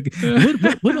V? Like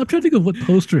what? I'm trying to think of what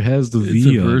poster has the It's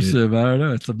V on it. aversive. I don't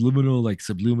know. It's subliminal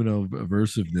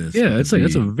aversiveness with Yeah, the it's like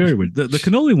that's a V. very weird. The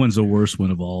cannoli one's the worst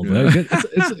one of all. But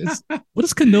it's what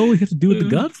does cannoli have to do with the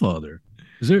Godfather?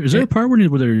 Is there a part where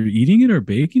they're eating it or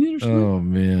baking it or something? Oh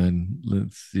man,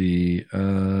 let's see.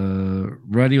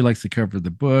 Ruddy likes to cover the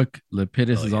book.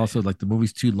 Lapidus Oh is yeah, also like the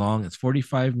movie's too long. It's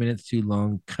 45 minutes too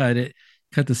long. Cut it.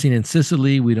 Cut the scene in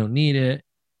Sicily. We don't need it.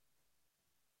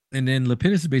 And then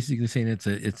Lapidus is basically saying it's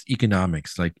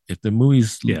economics. Like if the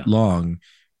movie's yeah, long,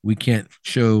 we can't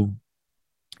show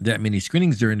that many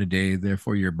screenings during the day.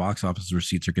 Therefore, your box office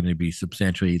receipts are going to be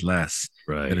substantially less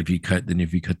right, than if you cut the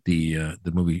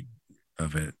movie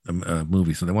of it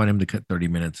movie. So they want him to cut 30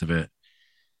 minutes of it.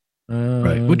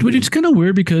 right. Which is kind of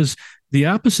weird because the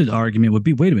opposite argument would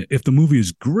be, wait a minute, if the movie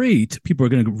is great, people are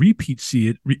going to repeat see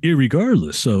it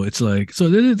regardless. So it's like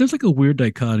there's like a weird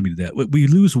dichotomy to that. We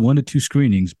lose 1 to 2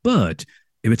 screenings, but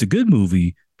if it's a good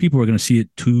movie, people are going to see it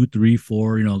 2, 3,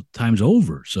 4, times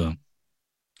over. So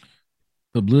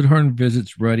So Bloodhorn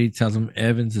visits Ruddy, tells him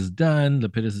Evans is done.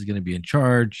 Lapidus is going to be in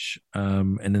charge.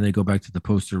 And then they go back to the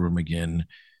poster room again.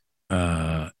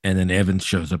 And then Evans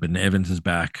shows up, and Evans is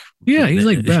back. yeah, he's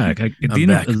like back. At I'm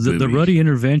back, the booby. Ruddy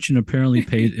intervention apparently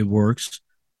pays. It works,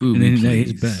 Booby, and then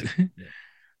he's please. back.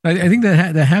 I think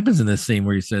that happens in this scene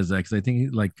where he says that because I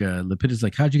think like Lapidus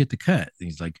like, how'd you get the cut? And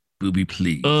he's like, booby,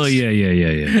 Oh please.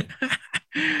 yeah.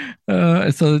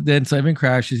 So Evan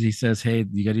crashes. He says, "Hey,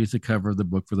 you got to use the cover of the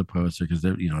book for the poster because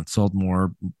it sold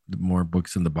more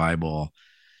books than the Bible."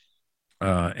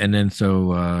 And then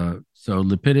so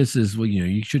Lepidus is, well,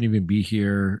 you shouldn't even be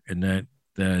here, and that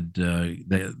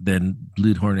then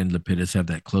Bloodhorn and Lepidus have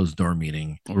that closed door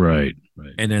meeting, Right.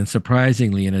 and then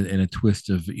surprisingly, in a twist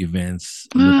of events,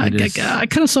 I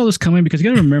kind of saw this coming because you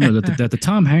got to remember that the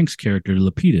Tom Hanks character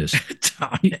Lapidus,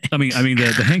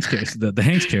 the Hanks character, the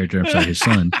Hanks character. I'm sorry, his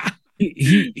son.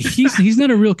 He's not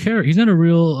a real character. He's not a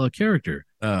real character.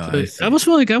 I I almost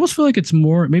feel like it's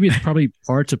more. Maybe it's probably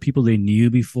parts of people they knew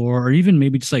before, or even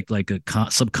maybe just like a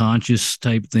subconscious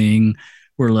type thing,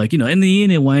 where like in the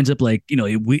end it winds up like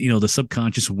the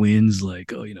subconscious wins. Like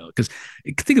because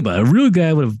think about it, a real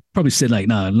guy would have probably said like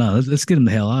no, let's get him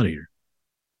the hell out of here.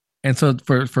 And so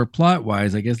for plot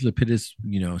wise, I guess Lepidus,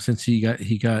 since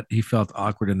he felt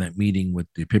awkward in that meeting with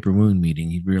the Paper Moon meeting,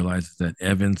 he realizes that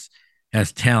Evans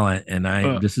has talent, and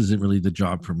this isn't really the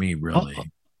job for me, really.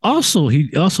 Also,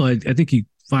 I think he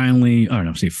finally, I don't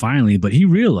know, say finally, but he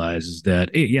realizes that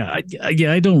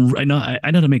I know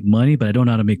how to make money, but I don't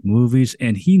know how to make movies,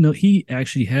 and he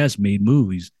actually has made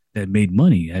movies that made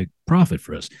money, at profit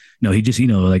for us. No, he just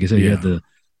like I said, he had the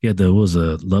what was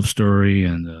a Love Story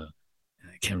and.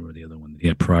 I can't remember the other one that he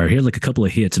had prior. He had like a couple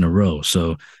of hits in a row.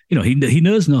 So, he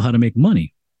does know how to make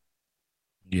money.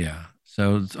 Yeah.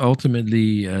 So it's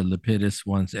ultimately, Lepidus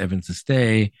wants Evans to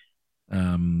stay.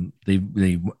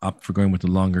 They opt for going with the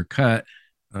longer cut.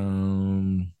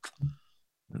 Let's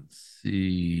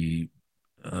see.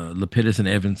 Lepidus and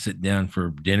Evans sit down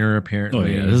for dinner.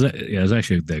 Apparently, there's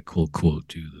actually that cool quote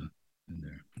too. In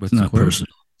there, what's it's not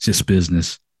personal; it's just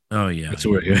business. Oh yeah, that's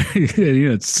where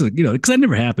it's because that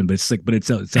never happened, but it's like, but it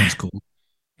sounds cool.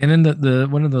 And then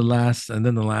the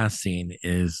last scene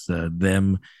is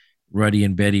them, Ruddy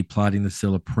and Betty, plotting to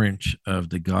sell a print of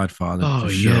The Godfather to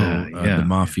show the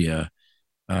mafia.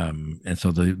 And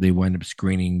so they wind up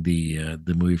screening the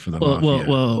movie for the mafia.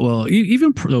 Well.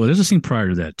 Even there's a scene prior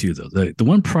to that too, though. The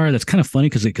one prior that's kind of funny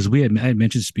because I had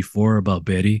mentioned this before about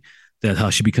Betty, that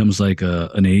how she becomes like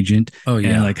an agent. Oh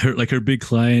yeah, and her big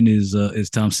client is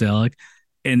Tom Selleck,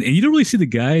 and you don't really see the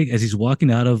guy as he's walking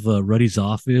out of Ruddy's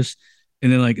office,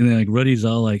 and then Ruddy's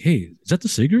all like, "Hey, is that the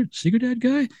cigarette dad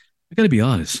guy?" I got to be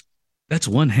honest. That's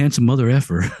one handsome mother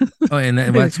effer. Oh, and that's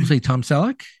supposed to say Tom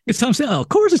Selleck. It's Tom Selleck. Of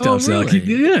course, it's Oh, Tom Selleck.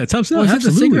 really? Yeah, Tom Oh, Selleck. is it the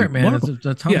Absolutely. cigarette man? Is Marvel. it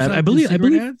the Tom Yeah, Selleck I do believe. I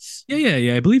cigarette believe. ads?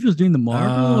 Yeah. I believe he was doing the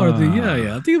Marvel or the.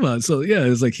 Yeah. Ah, I'm thinking about it. So yeah,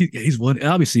 it's like he's one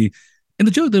obviously. And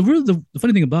the joke, the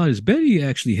funny thing about it is Betty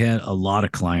actually had a lot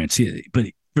of clients. But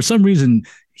for some reason,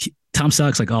 Tom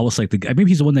Selleck's like almost like the guy.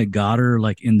 Maybe he's the one that got her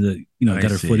like in the I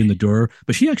got her foot in see. the door.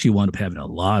 But she actually wound up having a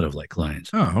lot of like clients.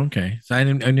 Oh, okay. So I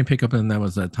didn't pick up on that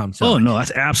was Tom Oh Selleck. no,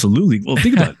 that's absolutely. Well,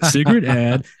 think about it. Cigarette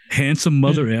ad, handsome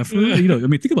mother effer. I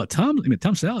mean, think about Tom. I mean,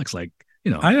 Tom Selleck's like,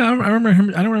 I remember him.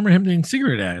 I don't remember him doing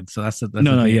cigarette ads. So that's no, the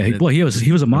no, thing yeah. that Well, he was a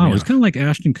threw me model. It's off. kind of like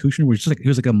Ashton Kutcher, where he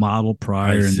was like a model I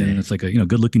prior, and then see. it's like a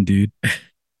good looking dude.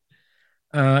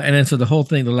 And then so the whole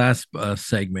thing, the last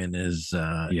segment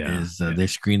Yeah, yeah, they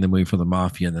screen the movie for the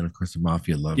mafia, and then of course the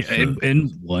mafia yeah. loves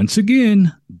And once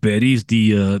again, Betty's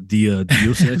the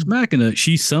Deus Ex Machina.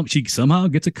 She somehow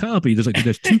gets a copy.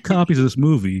 There's two copies of this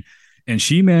movie, and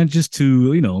she manages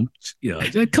to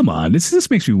come on. This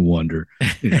makes me wonder.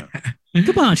 You know,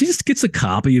 come on. She just gets a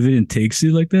copy of it and takes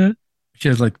it like that. she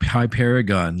has like high High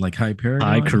paragon,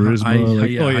 charisma, like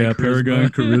yeah, oh high yeah, Paragon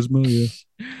charisma. charisma,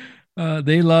 yeah.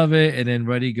 They love it, and then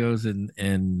Buddy goes and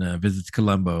visits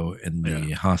Columbo in Yeah.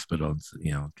 the hospital.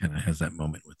 And, kind of has that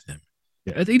moment with him.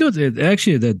 Yeah,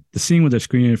 actually that the scene where they're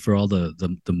screening for all the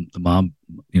mob,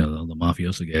 the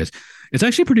mafioso guys, it's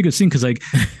actually a pretty good scene because like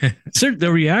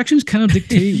the reactions kind of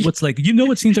dictate what's like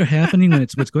what scenes are happening when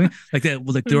it's what's going like that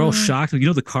like they're all shocked like,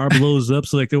 the car blows up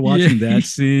so like they're watching Yeah. that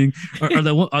scene or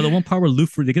the one part where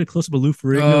they get a close up of Lou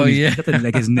Ferrigno Oh and he's yeah, got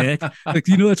like his neck like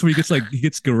that's where he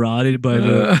gets garroted by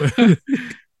Uh, the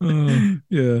oh,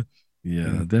 yeah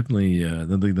yeah, definitely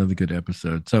another good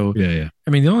episode. So yeah. I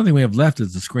mean, the only thing we have left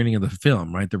is the screening of the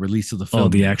film, right? The release of the Oh,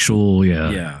 film. the actual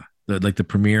Yeah, the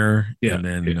premiere, yeah and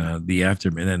then yeah. the after,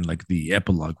 and then like the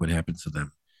epilogue. What happens to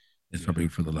them is probably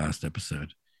for the last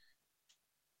episode.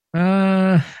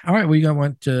 All right. We got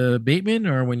want Bateman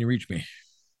or When You Reach Me?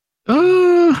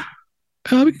 Uh,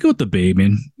 we could go with the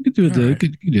Bateman. We could do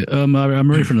it. All right.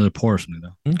 I'm ready for another pour or something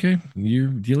though. Okay,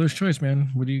 you dealer's choice, man.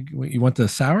 You want the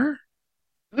sour?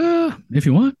 If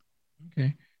you want.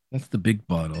 Okay, that's the big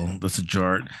bottle. That's a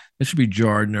jar. That should be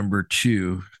jar number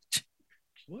two.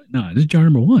 What? No, this is jar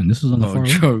number one. This is on the Oh, far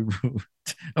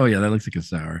left. oh yeah, that looks like a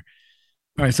sour.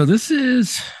 All right, so this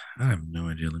is. I have no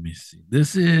idea. Let me see.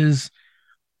 This is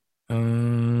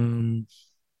um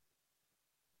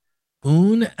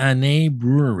Un Année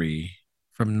Brewery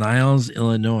from Niles,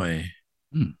 Illinois.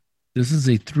 Hmm. This is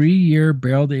a 3-year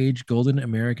barrel aged golden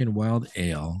American wild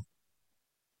ale.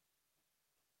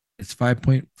 It's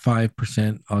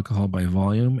 5.5% alcohol by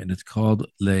volume, and it's called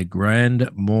Le Grand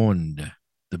Monde,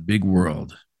 the big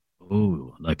world.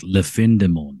 Oh, like Le Fin du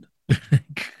Monde.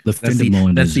 Le Fin That's du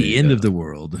Monde that's is the end of the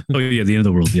world. oh yeah, the end of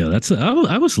the world. Yeah,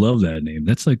 I always love that name.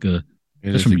 That's like a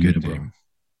It that's is from a good Unibrow. name.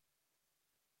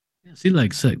 Yeah, see,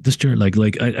 like this jar,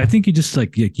 I think you just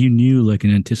you knew like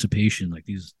in anticipation, like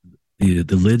the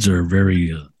lids are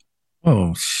very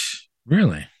Oh,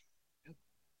 really?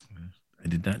 I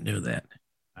did not know that.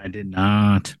 I did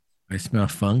not. I smell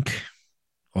funk,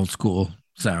 old school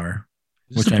sour,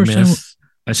 Is this which the I first time? miss.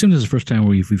 I assume this is the first time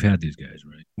we've had these guys,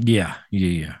 right? Yeah.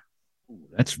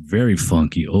 That's very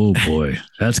funky. Oh boy,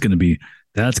 that's gonna hit.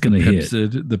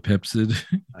 The Pepsid.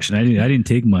 Actually, I didn't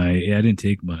take my. I didn't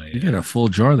take my. You got a full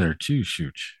jar there too,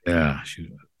 Shooch. Yeah,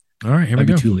 shoot. All right, here we Might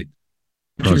be go. too late.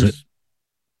 Pause it. Cheers.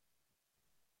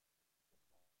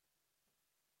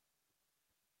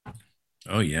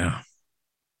 Oh yeah.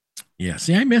 Yeah.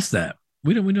 See, I miss that.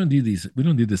 We don't do these. We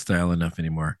don't do this style enough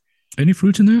anymore. Any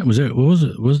fruits in there? Was there? What was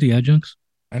it? What was the adjuncts?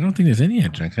 I don't think there's any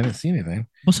adjunct. I didn't see anything.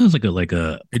 What sounds like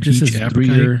a It just peach says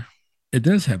apricot? 3-year. It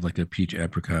does have like a peach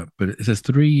apricot, but it says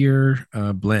 3-year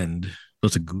blend.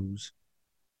 That's a goose.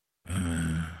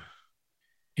 Uh,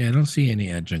 yeah, I don't see any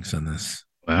adjuncts on this.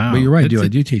 Wow. But you're right, dude. I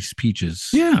do taste peaches.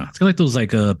 Yeah, it's got like those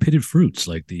pitted fruits,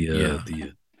 like Yeah.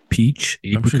 the peach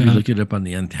I'm sure if you apricot. look it up on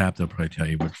the Untapped, they'll probably tell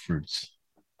you what fruits.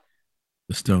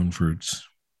 The stone fruits.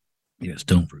 Yeah,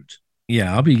 stone fruits.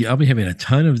 Yeah, I'll be having a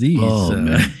ton of these. Oh,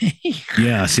 man.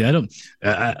 Yeah, see,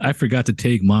 I forgot to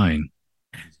take mine.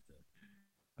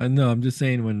 I know. I'm just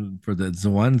saying for the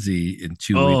Zwanzi in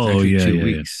 2 weeks, Oh, actually yeah, 2 yeah,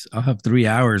 weeks, I'll have 3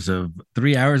 hours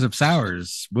of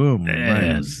sours. Boom.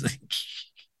 Man.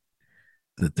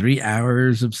 The 3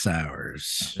 hours of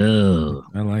sours. Oh,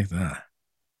 I like that.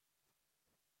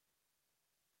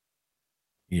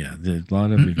 Yeah, there's a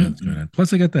lot of events going on.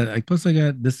 Plus, I got that. Plus, I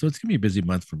got this. So it's gonna be a busy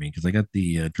month for me because I got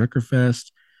the Drucker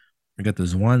Fest. I got the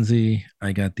Zwanzi.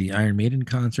 I got the Iron Maiden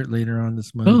concert later on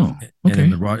this month. Oh, And okay.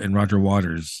 then and Roger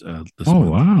Waters this Oh,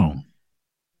 month. wow.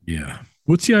 Yeah.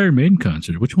 What's the Iron Maiden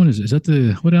concert? Which one is it? Is that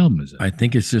the what album is that? I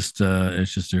think it's just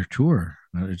their tour.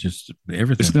 It's just It's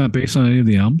everything. not based on any of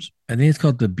the albums. I think it's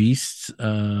called the Beast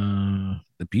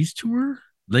tour.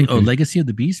 Like Okay. Legacy of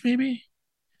the Beast, maybe.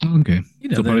 Okay. You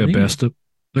know So that probably a thing. best of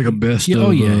like a best Yeah, of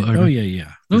oh Iron. yeah,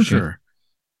 yeah, for Okay. sure.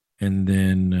 And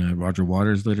then Roger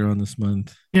Waters later on this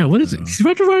month. Yeah, what is it? See,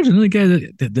 Roger Waters, another guy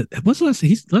what's the last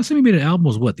time he made an album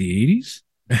was what, the 80s?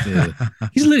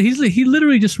 He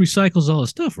literally just recycles all his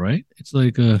stuff, right? It's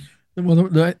like Well,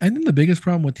 I think the biggest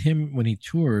problem with him when he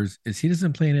tours is he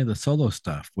doesn't play any of the solo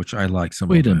stuff, which I like some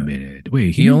wait of a it. minute.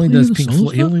 Wait, He didn't only play does the Pink solo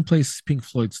Floyd. He stuff? only plays Pink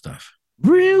Floyd stuff.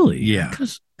 Really? Yeah,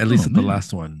 Because at least oh, at the man.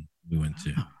 last one we went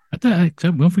to. I thought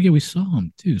don't forget we saw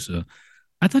him too. So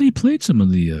I thought he played some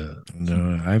of the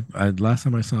No, I last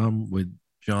time I saw him with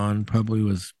John probably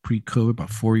was pre-COVID, about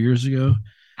 4 years ago.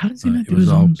 how does he not It do was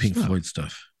his all own Pink stuff? Floyd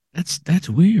stuff. That's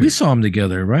weird. We saw him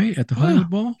together, right, at the Oh, yeah. Hollywood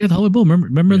Bowl. Yeah, the Hollywood Bowl.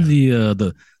 Remember Yeah.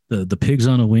 the pigs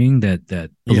on a wing that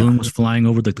balloon Yeah. was flying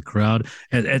over the crowd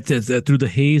through the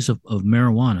haze of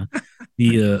marijuana,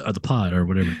 the pod or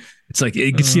whatever. It's like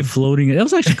you can see it floating. That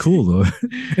was actually cool though,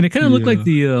 and it kind of looked like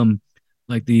Yeah.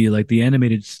 the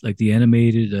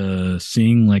animated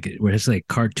Sing, like where it's like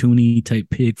cartoony type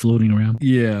pig floating around.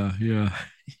 Yeah, yeah.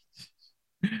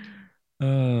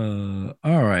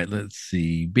 All right, let's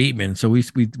see. Bateman. So we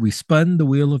spun the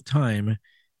wheel of time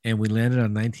and we landed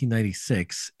on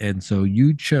 1996. And so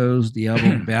you chose the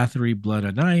album Bathory Blood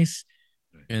on Ice,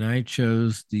 and I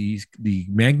chose the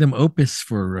magnum opus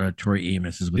for Tori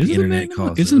Amos is what the internet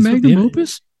calls it. Isn't it That's what magnum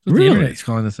opus? what the Really? internet's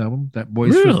calling this album. That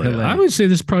Boys from Really? Pelé. I would say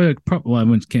this probably, well,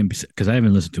 I can't be because I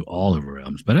haven't listened to all of her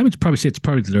albums, but I would probably say it's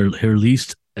probably her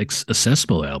least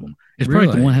accessible album. It's probably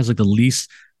the Really? one that has like the least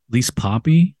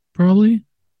poppy, probably.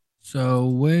 So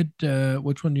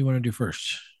which one do you want to do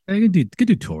first? I could do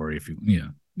Tori if you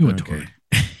want Tori.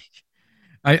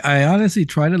 I honestly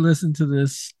tried to listen to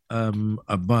this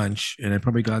a bunch, and I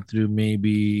probably got through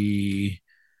maybe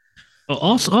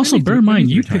Also maybe bear in mind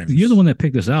maybe three times. you're the one that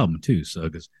picked this album too, so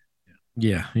because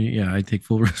yeah, I take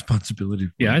full responsibility.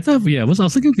 For yeah, it. I thought I was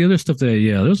looking at the other stuff that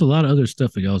there was a lot of other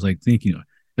stuff that I was like thinking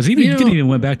because even you even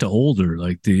went back to older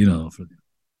like for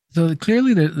So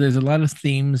clearly there's a lot of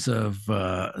themes of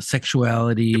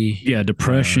sexuality,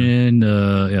 depression,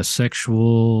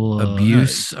 sexual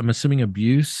abuse. I'm assuming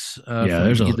abuse.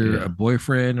 there's either a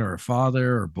boyfriend or a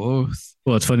father or both.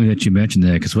 Well, it's funny that you mentioned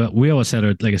that because we always had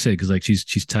her, like I said, because like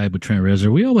she's tied with Trent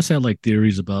Reznor. We always had like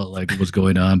theories about like what was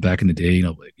going on back in the day.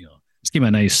 This came out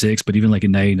in '96, but even like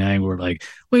in '99, we're like,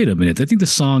 wait a minute. I think the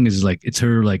song is like it's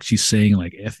her like she's saying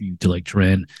like "f you" to like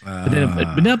Trent.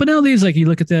 But nowadays, like you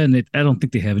look at that and I don't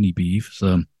think they have any beef.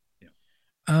 So,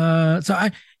 so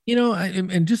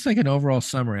and just like an overall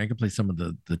summary, I can play some of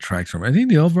the tracks from it. I think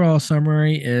the overall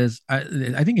summary is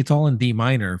I think it's all in D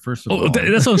minor. First of all,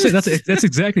 that's what I'm saying. That's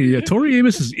exactly Tori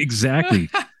Amos is exactly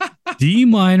D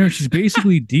minor. She's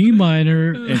basically D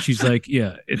minor, and she's like,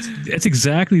 that's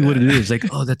exactly what it is. Like,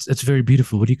 oh, that's very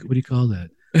beautiful. What do you call that?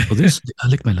 Well, this I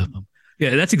lick my love.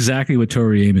 Yeah, that's exactly what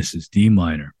Tori Amos is. D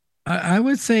minor. I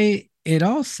would say it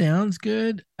all sounds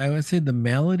good. I would say the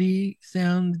melody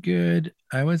sounds good.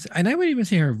 I would even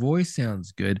say her voice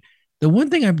sounds good. The one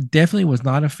thing I definitely was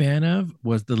not a fan of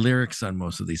was the lyrics on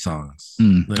most of these songs.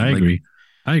 I agree.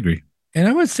 And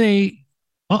I would say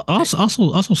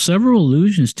also several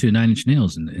allusions to Nine Inch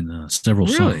Nails in several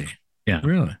songs. Yeah,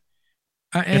 really.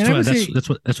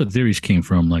 That's what theories came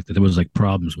from. Like that there was like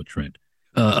problems with Trent.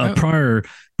 Prior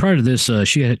to this,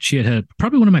 she had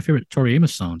probably one of my favorite Tori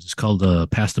Amos songs. It's called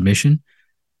 "Past the Mission,"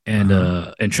 and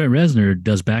Trent Reznor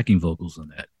does backing vocals on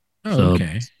that. Oh, so,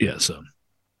 okay. Yeah. So,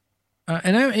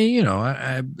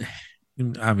 I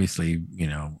obviously,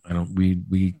 I don't.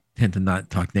 We tend to not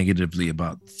talk negatively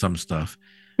about some stuff.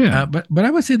 Yeah. But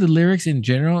I would say the lyrics in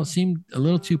general seem a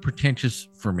little too pretentious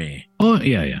for me. Oh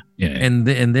yeah. And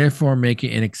therefore make it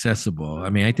inaccessible. I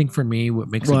mean, I think for me, what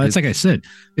makes it's like I said.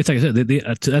 That's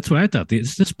what I thought.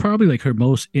 This is probably like her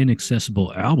most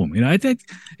inaccessible album. I think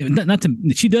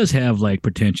she does have like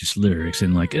pretentious lyrics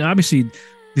and like obviously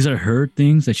these are her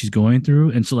things that she's going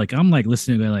through. And so like I'm like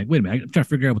listening and like, wait a minute, I'm trying to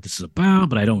figure out what this is about,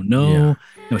 but I don't know.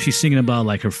 Yeah. She's singing about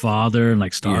like her father and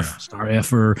like star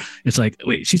effer. It's like,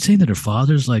 wait, she's saying that her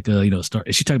father's like star.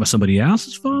 Is she talking about somebody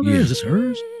else's father? Yeah. Is this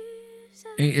hers?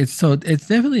 It's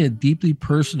definitely a deeply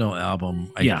personal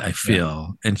album. I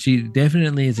feel, and she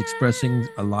definitely is expressing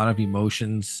a lot of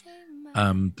emotions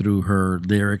through her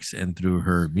lyrics and through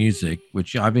her music,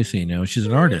 which obviously she's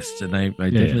an artist, and I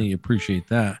definitely appreciate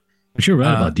that. But you're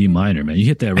right about D minor, man. You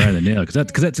hit that right on the nail because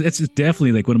that's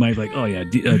definitely like one of my like, oh yeah,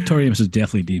 Tori Amos is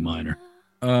definitely D minor.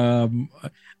 Um,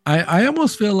 I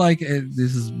almost feel like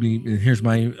this is me. Here's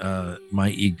my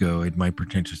ego and my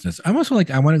pretentiousness. I almost feel like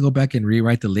I want to go back and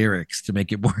rewrite the lyrics to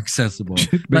make it more accessible.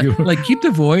 Like keep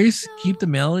the voice, keep the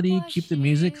melody, keep the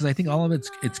music, because I think all of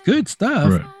it's good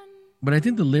stuff. Right. But I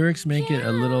think the lyrics make it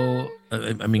a little,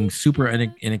 I mean, super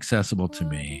inaccessible to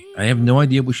me. I have no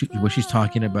idea what she's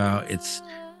talking about. It's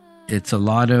a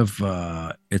lot of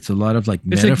like It's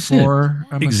metaphor.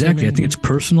 Like, exactly. I think it's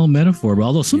personal metaphor, but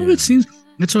although some of it seems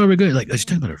it's already good. Like, is she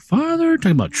talking about her father,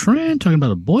 talking about Trent, talking about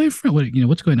a boyfriend? What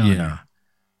what's going on? Yeah. There?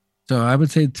 So I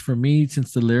would say for me,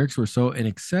 since the lyrics were so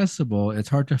inaccessible, it's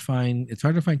hard to find. It's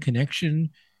hard to find connection.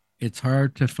 It's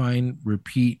hard to find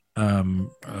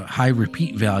high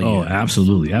repeat value. Oh,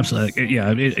 absolutely, absolutely. Yeah,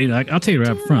 I'll tell you right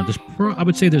up front. I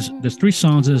would say there's three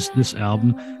songs this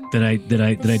album that I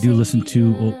do listen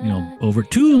to. Over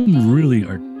two of them really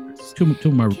are two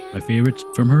of my favorites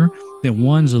from her. Then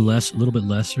one's a little bit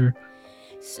lesser.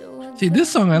 See,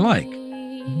 this song I like.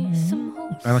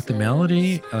 I like the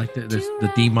melody. I like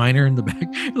the D minor in the back.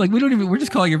 Like we're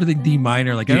just calling everything D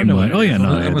minor. Like I don't know. Oh yeah,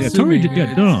 no,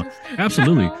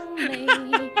 absolutely.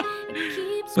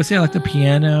 But see, I like the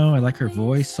piano. I like her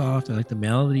voice soft. I like the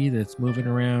melody that's moving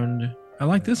around. I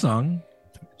like this song.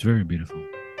 It's very beautiful.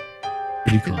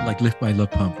 Like Lift My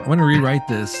Love Pump. I want to rewrite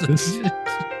this.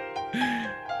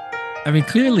 I mean,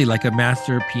 clearly like a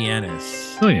master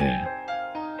pianist. Oh yeah.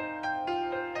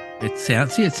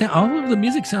 All of the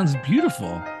music sounds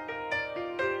beautiful.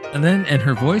 And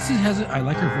her voice I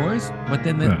like her voice, but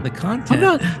then the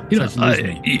content.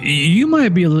 You might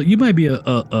be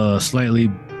a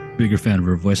slightly bigger fan of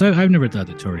her voice. I've never thought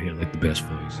that Tori had like the best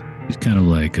voice. He's kind of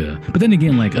like, but then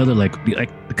again, like other like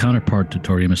the counterpart to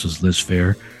Tori Amos was Liz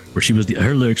Phair, where she was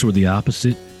her lyrics were the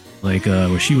opposite, like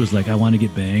where she was like, I want to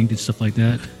get banged and stuff like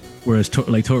that. Whereas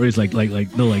Tori's like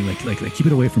keep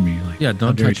it away from me. Like, yeah,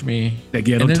 don't touch me. Like,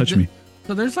 yeah, don't touch me.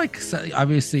 So there's like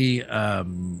obviously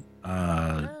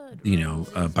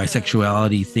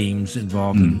bisexuality themes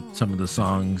involved in some of the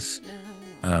songs,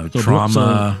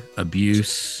 trauma,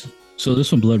 abuse. So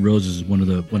this one, Blood Roses, is one of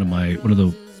my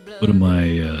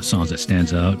songs that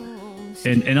stands out,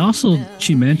 and also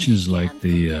she mentions like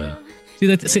the.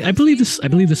 I believe this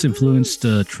influenced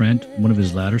Trent, one of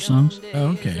his latter songs. Oh,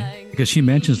 okay. Because she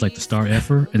mentions like the Star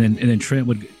Effer, and then Trent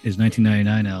would his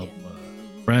 1999 album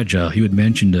Fragile. He would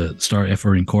mention the Star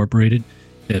Effer Incorporated.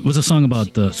 It was a song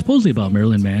about supposedly about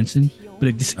Marilyn Manson, but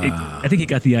I think he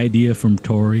got the idea from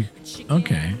Tori.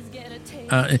 Okay.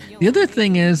 The other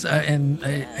thing is, and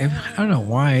I don't know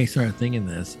why I started thinking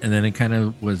this, and then it kind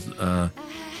of was.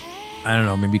 I don't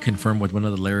know, maybe confirm with one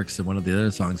of the lyrics in one of the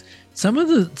other songs. Some of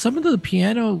the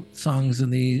piano songs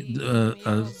and the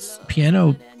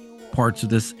piano parts of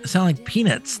this sound like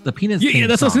Peanuts. The Peanuts. Yeah,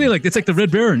 that's what I'm saying. Like it's like the Red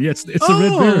Baron. Yeah, it's the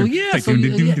Red Baron. Yeah,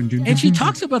 and she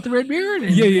talks about the Red Baron.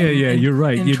 Yeah. You're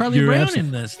right. And Charlie Brown in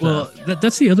this stuff. Well,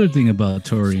 that's the other thing about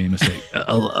Tori Amos.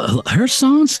 Her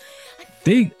songs,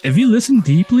 if you listen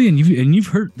deeply and you've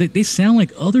heard, they sound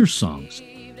like other songs.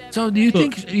 So do you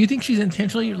think she's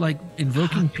intentionally like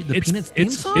invoking the Peanuts theme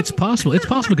song? It's possible. It's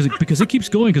possible because it keeps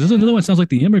going. Because there's another one that sounds like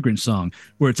the Immigrant song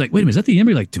where it's like, wait a minute, is that the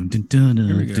Immigrant? Like dun dun dun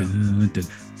dun dun dun.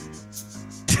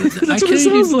 That's what it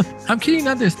sounds like. I'm kidding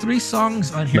not. There's 3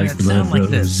 songs on here like that sound like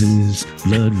this.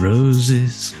 Blood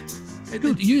Roses.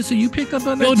 So you picked up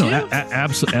on that? Oh no,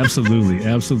 absolutely.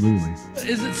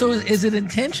 Is it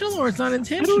intentional or it's not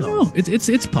intentional? I don't know.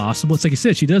 It's possible. It's like you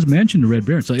said. She does mention the Red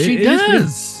Baron. So she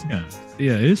does.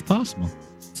 Yeah, it is possible.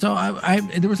 So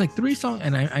there was like 3 songs,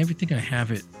 and I think I have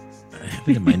it. I have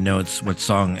it in my notes. What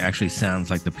song actually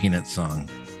sounds like the Peanuts song?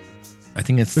 I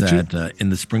think it's in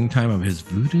the springtime of his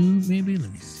voodoo. Maybe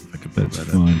let me see if I can pull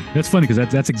that up. That's funny because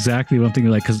that's exactly what I'm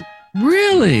thinking. Like, because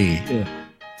really, yeah,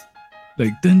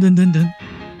 like dun dun dun dun.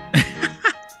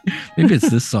 Maybe it's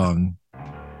this song.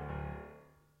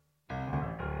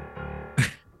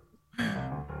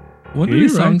 One of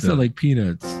these songs are like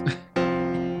Peanuts.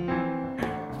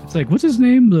 It's like, what's his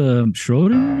name? The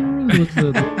Schroeder play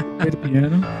the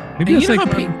piano. Maybe it's like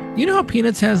you know how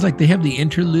Peanuts has like they have the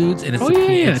interludes and it's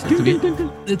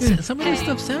some of this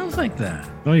stuff sounds like that.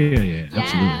 Oh yeah,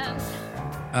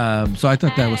 absolutely. So I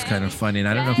thought that was kind of funny, and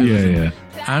I don't know if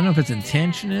I don't know if it's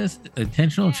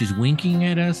intentional. If she's winking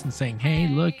at us and saying, "Hey,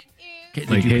 look,"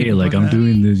 like, "Hey, like I'm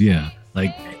doing this," yeah,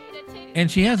 like.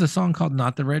 And she has a song called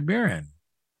 "Not the Red Baron"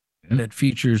 that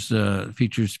features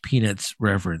Peanuts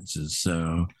references.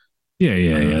 So.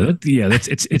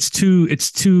 It's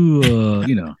too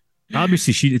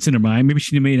obviously it's in her mind. Maybe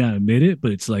she may not admit it,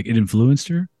 but it's like it influenced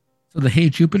her. So the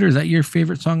Hey Jupiter, is that your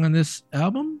favorite song on this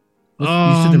album?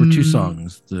 You said there were two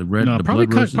songs. The red, no, the probably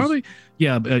Blood Roses. probably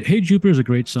yeah. Hey Jupiter is a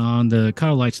great song. The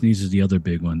Kyle Light Sneeze is the other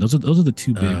big one. Those are the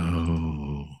two big.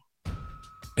 Oh.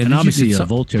 And obviously,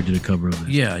 Voltaire did a cover of this.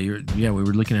 Yeah, we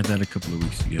were looking at that a couple of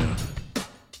weeks ago.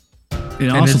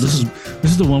 And also, this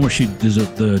is the one where she does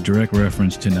the direct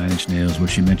reference to Nine Inch Nails, where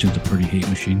she mentions the Pretty Hate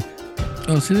Machine.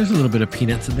 Oh, see, there's a little bit of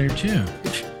Peanuts in there too.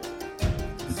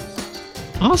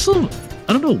 Also,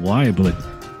 I don't know why, but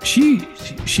she's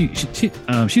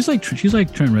like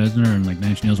Trent Reznor and like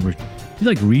Nine Inch Nails, where she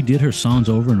like redid her songs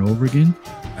over and over again.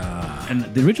 And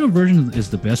the original version is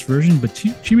the best version, but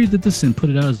she redid this and put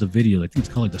it out as the video. I think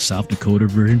it's called like the South Dakota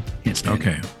version.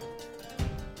 Okay.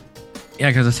 Yeah,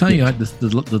 because I was telling you,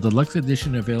 the deluxe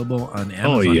edition available on Amazon.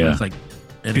 Oh yeah, it's like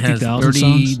it has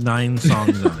 39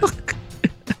 songs on it.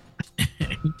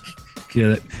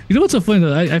 Yeah, you know what's so funny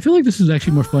though? I feel like this is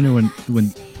actually more funny when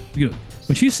you know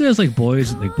when she says like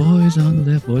boys on the left,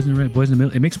 boys on the right, boys in the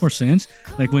middle. It makes more sense.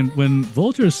 Like when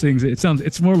Voltaire sings it,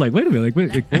 it's more like wait a minute,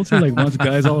 like Voltaire like wants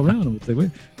guys all around him. It's like wait.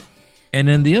 And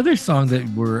then the other song that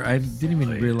I didn't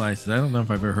even realize. I don't know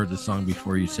if I've ever heard the song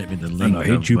before. You sent me the link.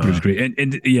 Hey Jupiter's great,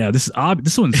 and yeah, this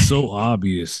one's so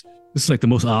obvious. This is like the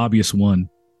most obvious one.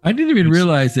 I didn't even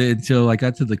realize it until I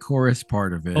got to the chorus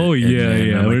part of it. Oh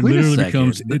yeah. Like, it literally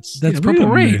becomes that's Purple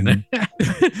Rain.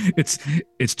 it's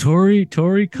Tori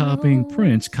copying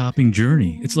Prince, copying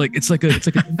Journey. It's like a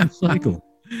cycle.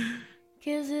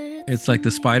 It's like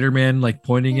the Spider-Man like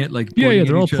pointing it like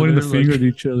they're all pointing the finger at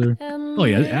each other. Oh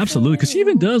yeah, absolutely. Because she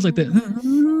even does like that.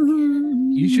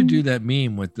 You should do that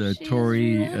meme with the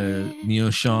Tori,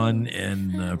 Neo Sean,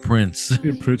 and Prince.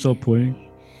 Prince all pointing.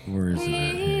 Where is it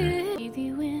at here?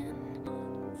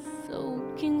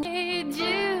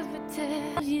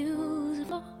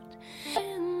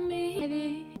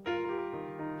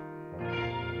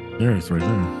 There it's right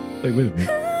there. Like wait a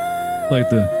minute.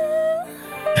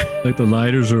 Like the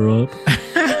lighters are up.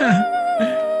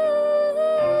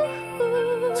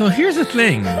 So here's the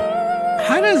thing.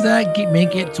 How does that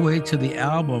make its way to the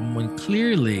album when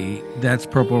clearly that's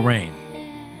Purple Rain?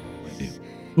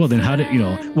 Well, then how did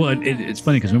it's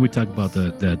funny because when we talked about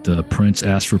that Prince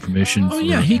asked for permission. Oh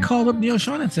yeah, he called up Neil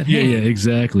Sean and said, "Hey, yeah,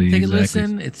 exactly. Take a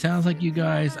listen. It sounds like you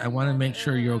guys. I want to make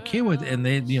sure you're okay with it." And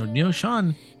they, Neil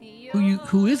Sean,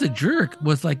 who is a jerk,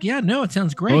 was like, "Yeah, no, it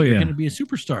sounds great. You're going to be a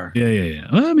superstar." Yeah.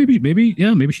 Well, maybe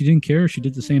she didn't care. She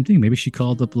did the same thing. Maybe she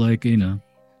called up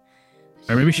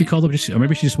or maybe she called up or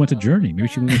maybe she just went to Journey. Maybe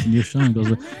she went to Neil Sean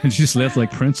and she just left like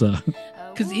Prince up.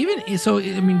 Because even so,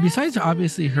 I mean, besides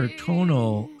obviously her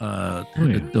tonal,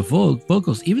 the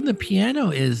vocals, even the piano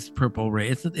is Purple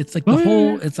Rain. It's like the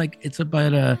whole. Yeah. It's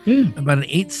about about an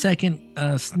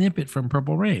 8-second snippet from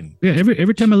Purple Rain. Yeah,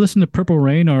 every time I listen to Purple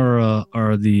Rain or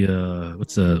the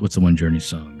what's the one Journey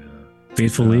song,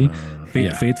 Faithfully,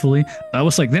 Faithfully. I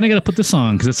was like, then I got to put this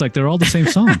on because it's like they're all the same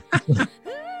song.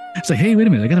 It's like, hey, wait a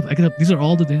minute, I gotta. These are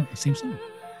all the same song.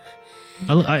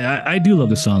 I do love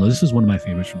this song though. This is one of my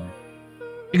favorites from her.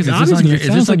 Because is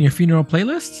this on your funeral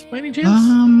playlist by any chance?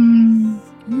 I'm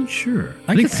not sure.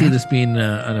 I could see this being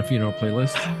on a funeral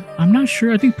playlist. I'm not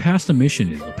sure. I think Past the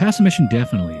Mission is. Past the Mission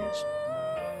definitely is.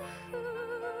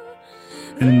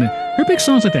 And then her big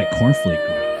songs like that Cornflake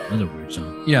Girl, another weird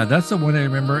song. Yeah, that's the one I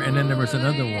remember. And then there was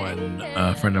another one.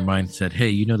 A friend of mine said, "Hey,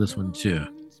 you know this one too."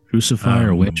 Crucify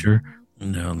or Winter.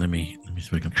 No, let me see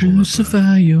if I can pull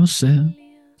Crucify yourself.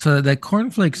 So that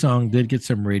Cornflake song did get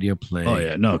some radio play. Oh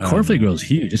yeah, no, Cornflake Girl is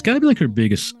huge. It's got to be like her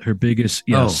biggest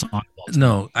song.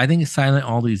 No, I think Silent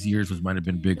All These Years might have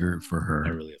been bigger for her. I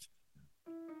really have.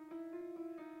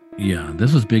 Yeah,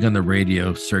 this was big on the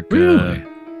radio circa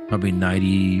probably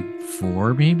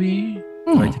 94 maybe.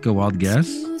 If I take a wild guess.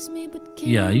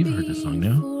 Yeah, you've heard this song,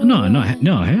 no?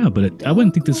 No, I have, but I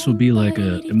wouldn't think this would be like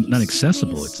not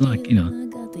accessible. It's not like, No.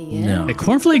 Like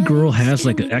Cornflake Girl has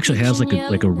like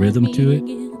a rhythm to it.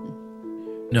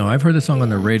 No, I've heard the song on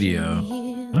the radio.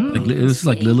 Oh. Like this is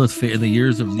like Lilith Fair in the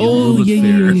years of Lilith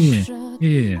Fair.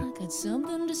 Yeah.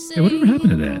 Hey, whatever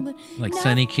happened to that? Like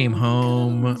Sunny Came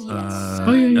Home,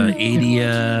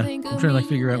 Adia. I'm trying to like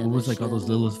figure out what was like all those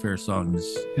Lilith Fair songs.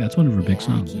 Yeah, it's one of her big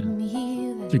songs. Yeah.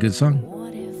 It's a good song.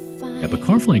 Yeah, but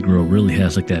Cornflake Girl really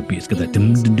has like that beat. It's got that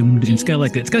dum dum dum. It's got a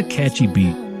catchy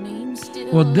beat.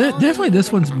 Well, definitely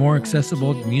this one's more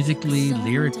accessible musically,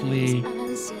 lyrically.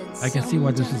 I can see why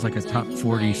this is like a top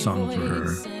 40 song for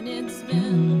her.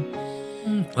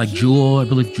 Mm-hmm. Like Jewel, I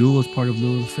believe Jewel is part of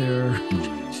Lilith Fair.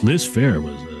 Liz Fair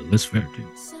was Liz Fair too.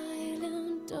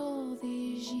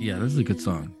 Yeah, this is a good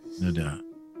song, no doubt.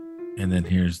 And then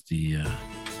here's the.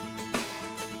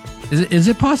 Is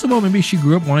it possible maybe she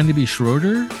grew up wanting to be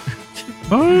Schroeder?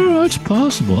 Oh, it's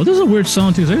possible. This is a weird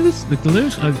song too. Like the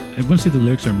lyrics, I want to say the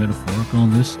lyrics are metaphorical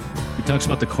on this. He talks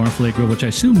about the cornflake girl, which I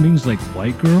assume means like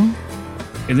white girl,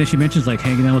 and then she mentions like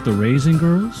hanging out with the raisin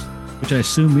girls, which I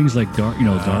assume means like dark,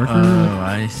 darker. Oh,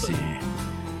 I see.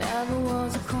 Never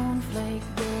was a cornflake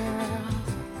girl.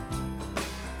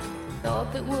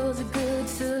 Thought that was a good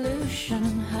solution.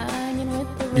 Hanging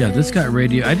with the Yeah, this got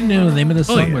radio. I didn't know the name of the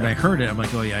song, yeah. but I heard it. I'm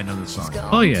like, oh yeah, I know this song.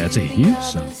 Oh yeah, it's a huge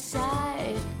song.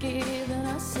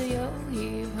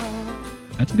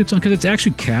 That's a good song because it's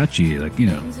actually catchy. Like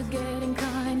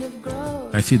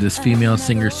I see this female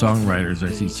singer-songwriters.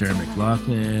 I see Sarah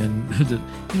McLachlan.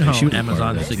 How she was a part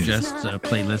Amazon of that, too. suggests a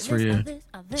playlist for you.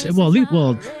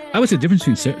 Well, I would say the difference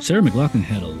between Sarah McLachlan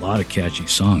had a lot of catchy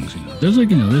songs. There's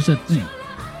there's that thing.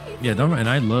 Yeah, and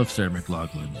I love Sarah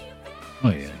McLachlan.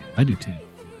 Oh yeah, I do too.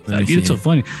 Let me It's so see.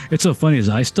 funny. It's so funny is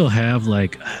I still have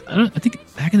like I think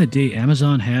back in the day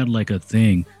Amazon had like a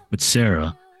thing with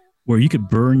Sarah where you could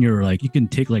burn you can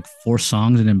take like 4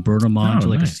 songs and then burn them onto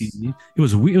like nice. a CD. It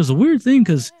was a weird thing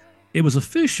because it was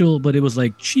official, but it was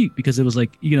like cheap because it was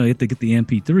like you have to get the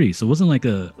MP3, so it wasn't like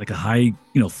a high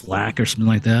FLAC or something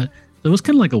like that. So it was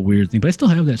kind of like a weird thing, but I still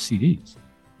have that CDs.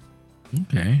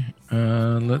 Okay.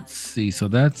 Let's see. So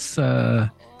that's so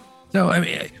I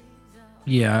mean,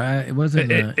 yeah, it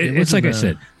wasn't. It's like I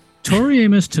said, Tori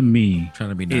Amos to me trying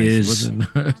to be nice. is It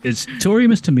wasn't. it's Tori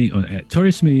Amos to me. Tori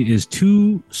Amos to me is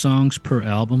 2 songs per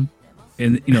album,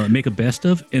 and make a best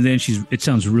of, and then it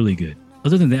sounds really good.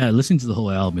 Other than that, listening to the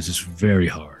whole album is just very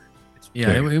hard.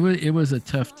 Yeah, it was it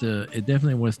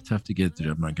definitely was tough to get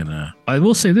through. I'm not gonna. I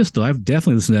will say this though, I've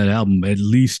definitely listened to that album at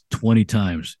least 20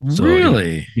 times. So,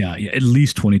 Really? yeah, at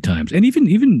least 20 times, and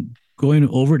even going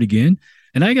over it again.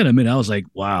 And I gotta admit, I was like,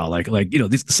 wow,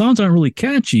 these the songs aren't really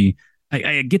catchy.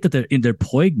 I get that they're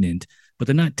poignant, but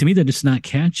they're not. To me, they're just not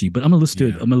catchy. But I'm gonna listen to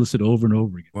it. I'm gonna listen to it over and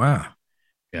over again. Wow.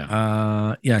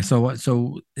 Yeah. Yeah.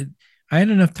 I had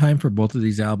enough time for both of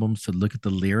these albums to look at the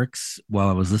lyrics while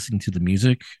I was listening to the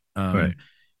music. Right.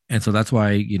 And so that's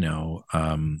why,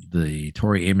 the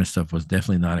Tori Amos stuff was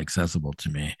definitely not accessible to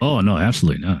me. Oh no,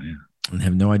 absolutely not. Yeah. And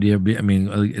have no idea. I mean,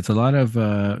 it's a lot of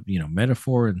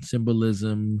metaphor and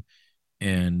symbolism,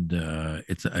 and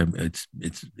it's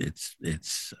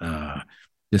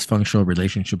dysfunctional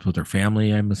relationships with her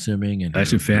family. I'm assuming, and I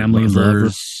see her family,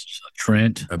 lovers,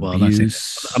 Trent.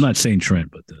 abuse. Well, I'm not saying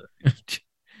Trent, but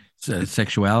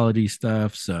sexuality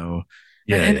stuff. So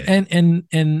yeah, and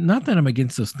not that I'm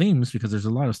against those themes because there's a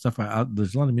lot of stuff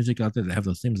there's a lot of music out there that have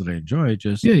those themes that I enjoy.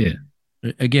 Just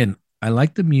again, I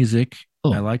like the music.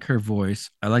 Oh. I like her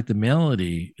voice. I like the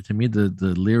melody. To me, the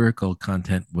lyrical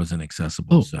content wasn't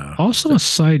accessible. Oh, So also a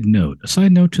side note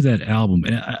to that album,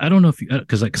 and I don't know if you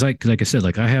because like I said,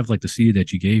 like I have like the CD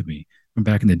that you gave me from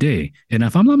back in the day, and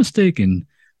if I'm not mistaken,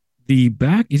 the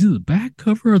back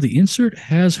cover or the insert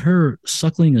has her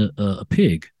suckling a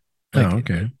pig. Like,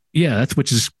 okay. Yeah,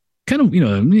 which is kind of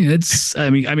it's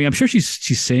I mean I'm sure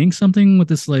she's saying something with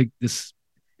this this.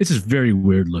 It's just very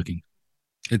weird looking.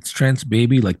 It's trans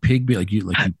baby, like pig, like you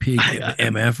pig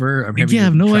MFer. I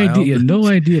have no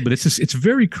idea, but it's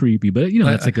very creepy. But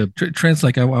it's like a trans,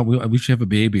 like we should have a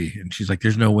baby, and she's like,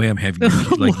 "There's no way I'm having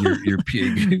your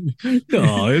pig."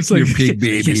 No, it's like your pig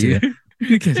baby.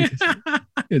 You can't say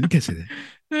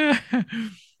that.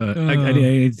 I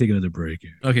need to take another break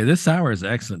here. Okay, this hour is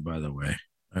excellent, by the way.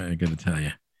 I got to tell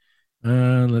you.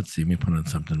 Let's see. Let me put on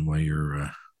something while you're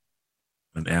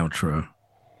an outro.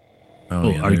 Oh,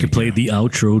 yeah, or you could play the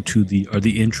outro to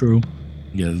the intro.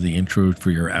 Yeah, the intro for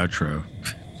your outro.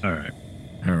 All right.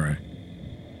 All right.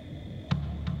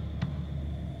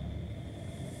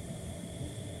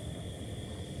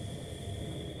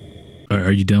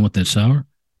 Are you done with that sour?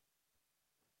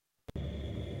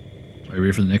 Are you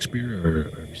ready for the next beer, or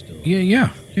are we still?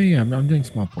 Yeah. I'm doing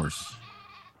small pours.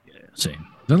 Yeah, same.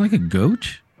 Is that like a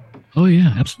goat? Oh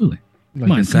yeah, absolutely.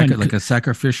 Like a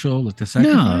sacrificial, like the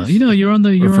sacrifice? No, you're on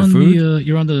the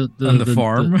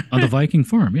farm? on the Viking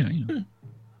farm. Yeah,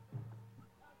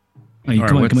 Hey, All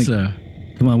come right,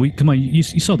 on. Come on. You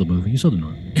saw the movie. You saw the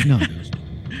movie. No,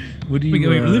 what do you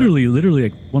literally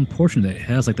like one portion that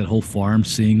has like that whole farm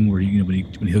scene where when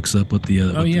he hooks up with the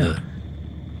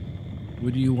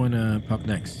what do you want to pop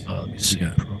next? let me see.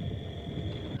 Yeah.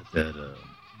 That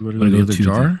You want to go to the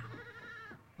jar?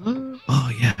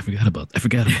 oh yeah, I forgot about that.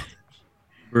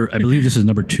 I believe this is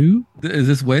number 2. Is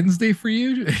this Wednesday for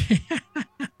you?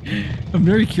 I'm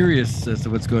very curious as to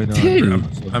what's going on. Two.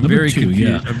 I'm very 2, confused.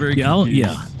 yeah. I'm very Yeah,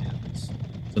 confused.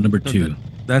 So number 2.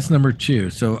 That's number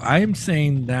 2. So I am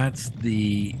saying that's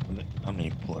the. Let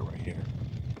me pull it right here.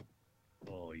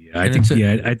 Oh Yeah, I And think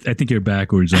it's a- I think you're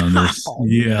backwards on this. Oh,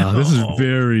 Yeah, this is no,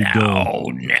 very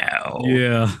dull. no.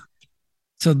 Yeah.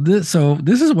 So this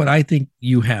is what I think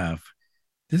you have.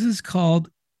 This is called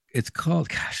it's called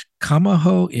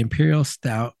Kamaho Imperial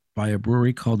Stout by a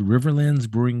brewery called Riverlands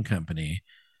Brewing Company.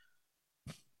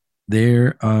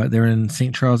 They're in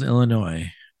St. Charles,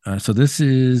 Illinois. So this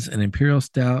is an imperial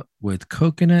stout with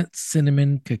coconut,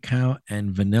 cinnamon, cacao,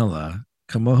 and vanilla.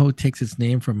 Kamoho takes its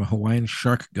name from a Hawaiian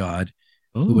shark god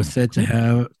who was Oh, said to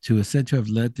cool. have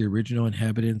led the original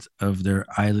inhabitants of their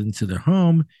island to their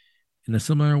home. In a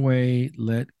similar way,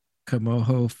 let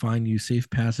Kamoho find you safe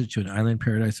passage to an island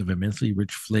paradise of immensely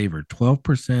rich flavor.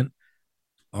 12%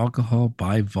 alcohol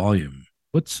by volume.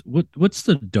 What's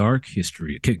the dark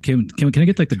history? Can I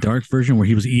get like the dark version where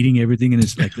he was eating everything and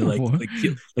it's like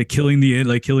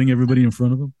killing everybody in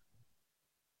front of him?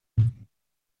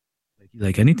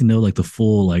 Like I need to know like the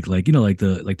full like like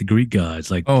the Greek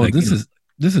gods Oh, like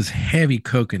this is heavy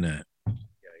coconut.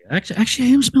 actually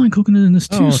I am smelling coconut in this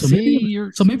too. Oh, so see, maybe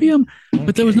you're so maybe I'm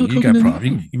but there was no you got coconut in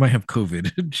problem. You might have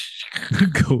COVID.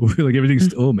 Go like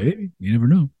everything's maybe you never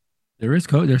know.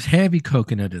 There's heavy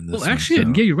coconut in this. Well, actually,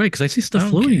 one, yeah, you're right because I see stuff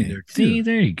floating in there too. See,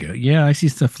 there you go. Yeah, I see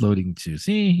stuff floating too.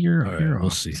 See, you're All you're right, we'll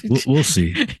off. see. We'll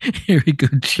see. Here we go.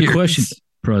 Cheers.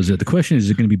 The question is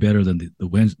it going to be better than the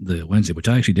Wednesday, which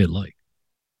I actually did like.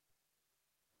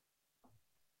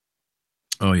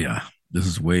 Oh yeah, this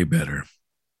is way better.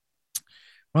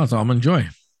 Well, it's almond joy.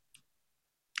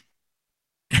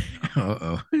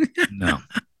 Uh-oh. No.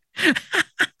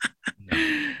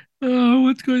 Oh,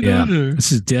 what's going Yeah, on there?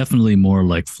 this is definitely more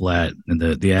like flat, and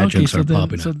the adjuncts are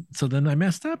popping up. So then I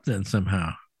messed up then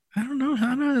somehow. I don't know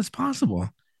how that's possible.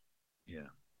 Yeah,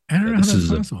 I don't know how this that's is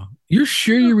possible. You're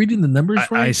sure you're reading the numbers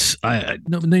right? I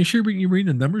No, you sure you're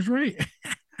reading the numbers right?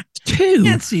 I two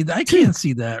can't see that. I can't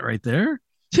see that right there.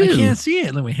 I can't see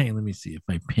it. Let me see if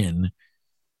I pin.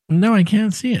 No, I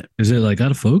can't see it. Is it like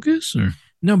out of focus or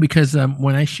No, because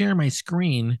when I share my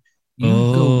screen,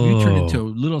 you turn into a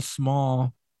little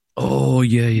small. Oh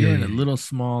yeah, You're yeah. in a little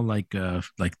small like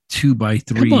 2x3.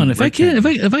 Come on, if I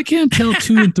can't tell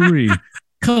 2 and 3,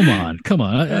 come on.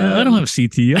 I don't have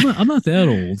CT. I'm not that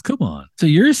old. Come on. So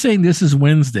you're saying this is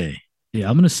Wednesday? Yeah,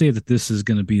 I'm gonna say that this is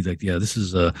gonna be like this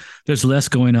is there's less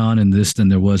going on in this than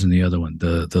there was in the other one.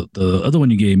 The other one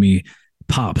you gave me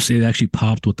pops. It actually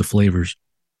popped with the flavors.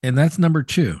 And that's number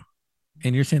 2.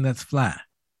 And you're saying that's flat.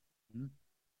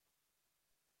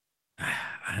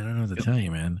 I don't know what to tell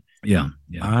you, man. Yeah.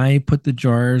 I put the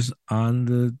jars on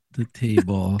the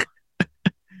table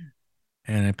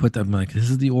and I put them like this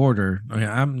is the order. Okay,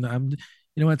 I'm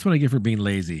you know that's what I get for being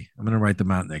lazy. I'm gonna write them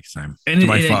out next time. It's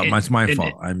my fault. It's my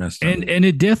fault. I messed up. And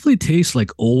it definitely tastes like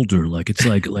older. Like it's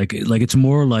like it's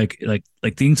more like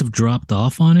things have dropped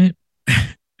off on it.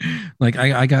 Like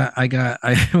I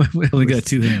only got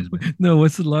 2 hands. No,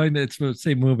 what's the line that's from the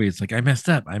same movie? It's like I messed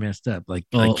up. Like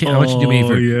I want you to do me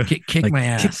for kick like, my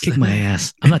ass. Kick my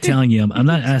ass. I'm not telling you. I'm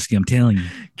not asking. I'm telling you.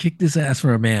 Kick this ass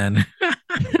for a man.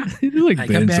 Like I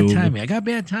got bad timing. I got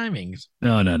bad timings.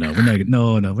 No. We're not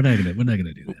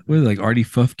gonna do that. What like Artie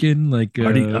Fufkin? Like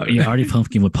Artie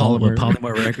Fufkin with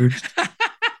Polymar Records.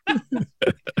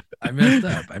 I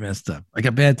messed up. I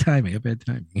got bad timing.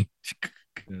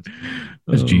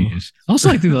 That's genius. Also,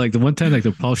 like the one time like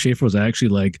the Paul Schaefer was actually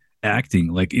like acting,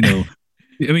 like I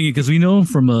mean, because we know him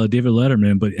from David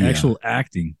Letterman, but actual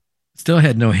acting. Still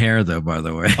had no hair though, by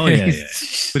the way. Oh yeah.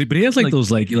 But he has like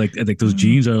those like those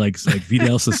jeans are like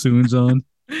Vidal Sassoon's on.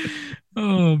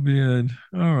 Oh man!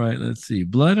 All right, let's see.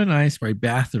 Blood and Ice by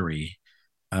Bathory,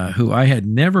 who I had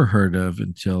never heard of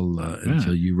until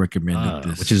you recommended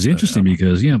this, which is interesting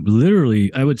because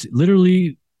literally, I would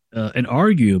literally and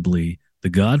arguably the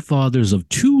godfathers of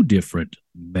 2 different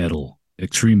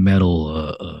extreme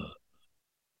metal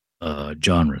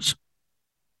genres,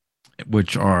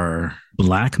 which are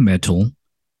black metal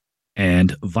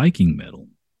and Viking metal.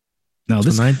 Now,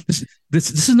 this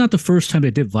is not the first time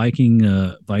they did Viking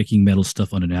metal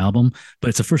stuff on an album, but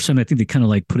it's the first time I think they kind of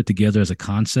like put it together as a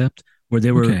concept where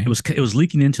they were it was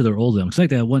leaking into their old albums.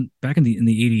 Like that one back in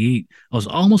the 88, I was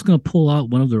almost going to pull out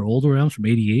one of their older albums from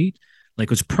 88. Like it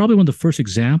was probably one of the first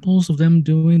examples of them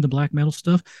doing the black metal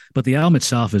stuff, but the album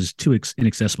itself is too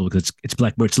inaccessible because it's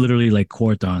black, but it's literally like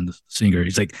Quarton, the singer.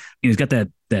 He's like, he's got that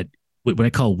what I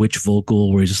call witch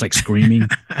vocal where he's just like screaming,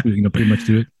 pretty much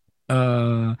do it.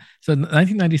 So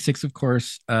 1996, of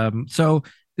course. So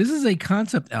this is a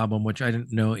concept album, which I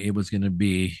didn't know it was going to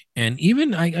be, and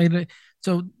even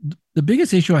so the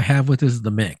biggest issue I have with this is the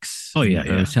mix. Oh yeah,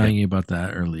 I was telling you about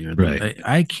that earlier. Right.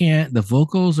 I can't. The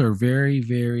vocals are very,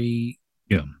 very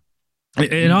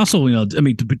And also, I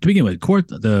mean, to begin with,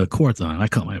 the Quorthon, I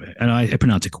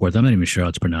pronounce it Quorthon. I'm not even sure how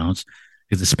it's pronounced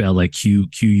because it's spelled like Quorthon.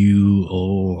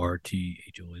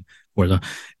 Quorthon.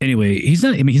 Anyway, he's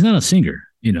not. I mean, he's not a singer.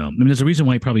 I mean, there's a reason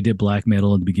why he probably did black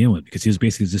metal to begin with because he was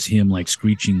basically just him like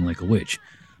screeching like a witch.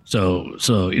 So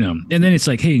and then it's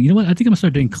like, hey, you know what? I think I'm gonna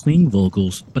start doing clean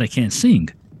vocals, but I can't sing.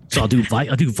 So I'll do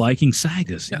Viking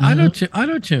sagas. Auto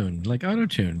tune.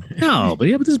 No, but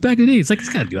this is back in the day. It's like it's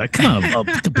gotta do that. Come on,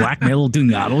 the black metal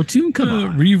doing auto tune. Come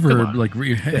on,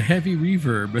 reverb, heavy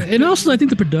reverb. And also, I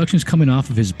think the production is coming off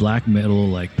of his black metal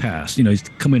like past. He's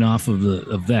coming off of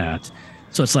that.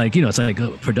 So it's like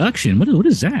production. What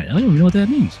is that? I don't even know what that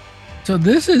means. So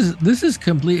this is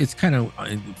complete. It's kind of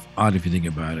odd if you think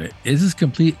about it. This is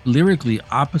complete lyrically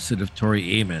opposite of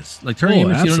Tori Amos. Like Tori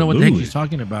Amos, you don't know what the heck she's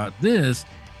talking about. This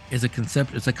is a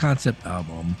concept. It's a concept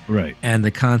album, right? And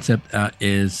the concept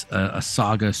is a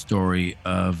saga story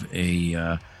of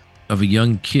a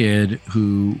young kid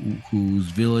whose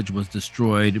village was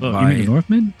destroyed by. You mean the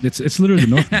Northmen. It's literally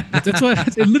the Northmen. That's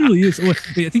what it literally is. I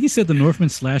think he said the Northmen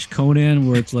 / Conan,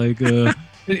 where it's like.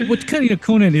 What kind of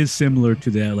Conan is similar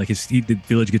to that? Like the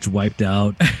village gets wiped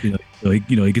out. He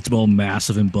gets all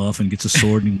massive and buff and gets a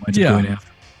sword and he winds up going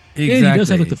after.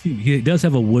 Exactly. And he does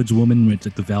have a woods woman. It's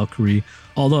like the Valkyrie.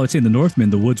 Although I'd say in the Northmen,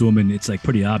 the woods woman, it's like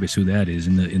pretty obvious who that is.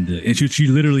 And she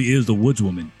literally is the woods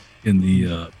woman in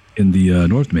the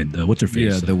Northmen. What's her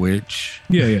face? Yeah, the witch.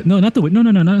 Yeah. No, not the witch. No,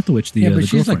 not the witch. But the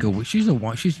she's girlfriend.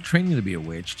 like she's training to be a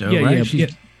witch, though, yeah, right? Yeah,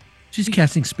 She's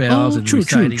casting spells and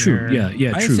reciting true. her.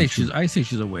 Yeah, I true. say she's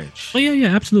a witch. Oh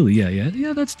yeah, absolutely.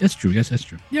 Yeah. That's true. Yes, that's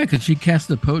true. Yeah, because she casts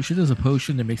the potion. She does a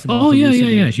potion that makes them. Oh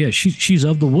yeah. She's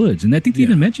of the woods, and I think they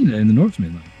even mentioned that in the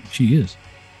Northmen. She is.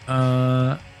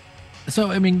 So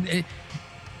I mean,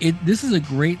 this is a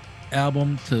great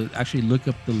album to actually look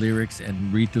up the lyrics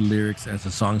and read the lyrics as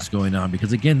the song's going on,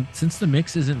 because again, since the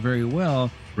mix isn't very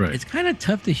well, right, it's kind of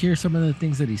tough to hear some of the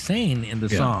things that he's saying in the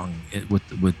song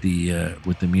with the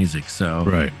music. So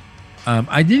right,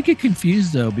 I did get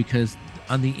confused though, because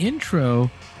on the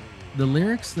intro, the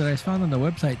lyrics that I found on the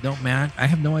website don't match. I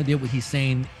have no idea what he's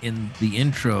saying in the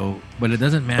intro, but it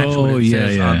doesn't match what it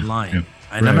says online. Yeah.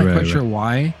 And I'm not quite sure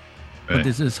why. But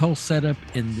there's this whole setup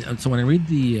so when I read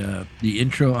the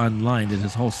intro online, there's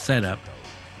this whole setup,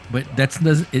 but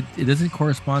it doesn't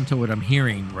correspond to what I'm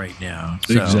hearing right now.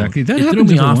 So exactly, that it threw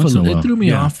me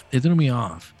off. It threw me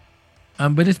off.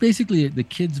 But it's basically the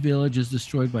kid's village is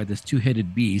destroyed by this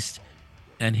two-headed beast,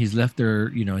 and he's left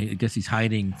there. I guess he's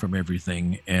hiding from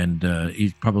everything, and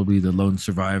he's probably the lone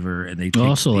survivor. And they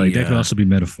also that could also be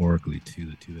metaphorically too,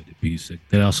 the two-headed beast.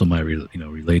 That also might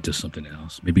relate to something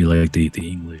else. Maybe like the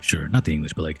English, or not the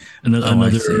English, but like another.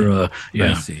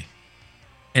 I see.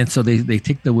 And so they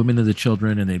take the women and the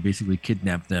children, and they basically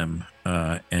kidnap them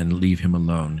and leave him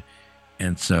alone.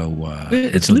 And so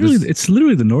it's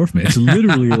literally the Northmen. It's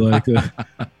literally like.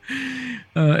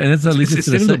 And it's at least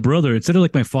instead of the brother, instead of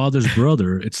like my father's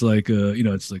brother, it's like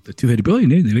it's like the two-headed. Oh,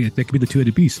 that could be the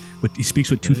two-headed beast, but he speaks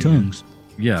with two tongues.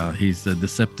 Yeah, he's a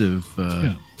deceptive.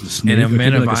 And a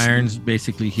man of irons,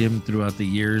 basically him throughout the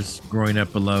years, growing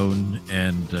up alone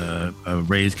and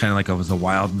raised kind of like I was a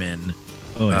wild man.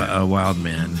 A wild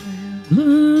man.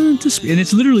 Learn to speak, and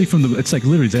it's literally it's like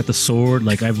literally he's got the sword.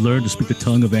 Like I've learned to speak the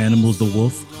tongue of animals, the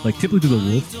wolf, like typically the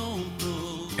wolf.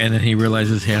 And then he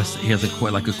realizes he has a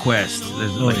quest.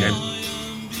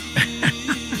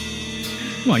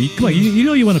 Come on! You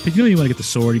want to get the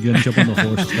sword. You got to jump on the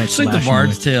horse. It's like the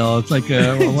Bard's Tale. It's like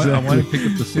I want to pick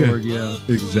up the sword. Yeah,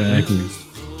 exactly.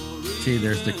 See,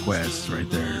 there's the quest right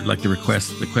there. Like the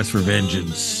quest for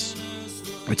vengeance.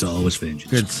 It's always vengeance.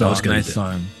 Good song. Nice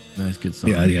song. Nice, good song.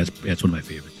 Yeah, it's one of my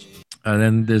favorites.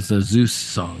 Then there's a Zeus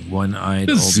song, One-Eyed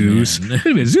Old Zeus. Man. Wait a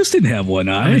minute, Zeus didn't have one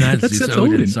eye. That's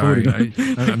Odin. Sorry,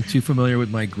 I'm too familiar with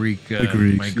my Greek. The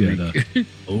Greeks, the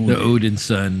Odin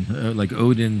son, like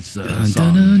Odin's song.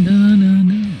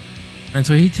 And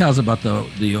so he tells about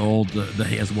the old that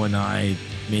he has one eye,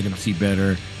 made him see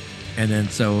better, and then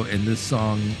so in this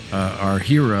song, our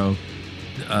hero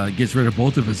gets rid of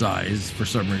both of his eyes for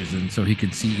some reason, so he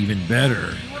can see even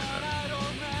better.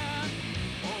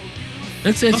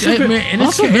 It's catchy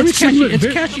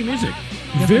music.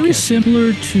 Very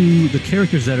similar to the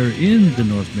characters that are in the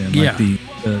Northman. Like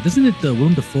isn't it the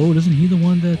Willem Dafoe? Isn't he the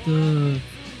one that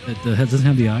doesn't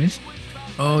have the eyes?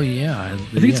 Oh yeah, I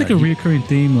think it's like a reoccurring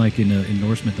theme, like in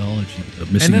Norse mythology.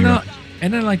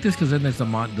 And then like this, because then there's the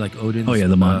like Odin's. Oh yeah,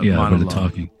 the monologue. The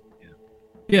talking.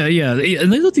 Yeah.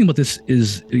 And the other thing about this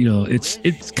is,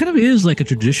 it's kind of is like a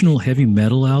traditional heavy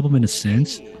metal album in a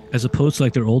sense, as opposed to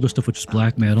like their older stuff, which is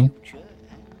black metal.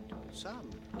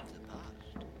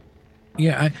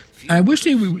 Yeah, I wish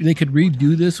they could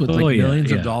redo this with like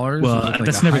millions of dollars. Well, with, like,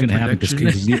 that's a never high going to happen production.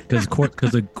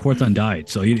 because the Corthon died.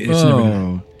 So it's never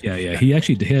gonna, Oh, yeah. He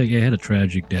actually had a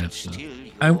tragic death. So.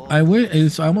 I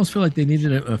almost feel like they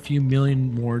needed a few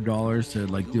million more dollars to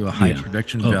like do a high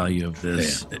production value of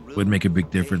this. It would make a big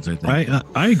difference, I think.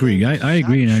 I agree. I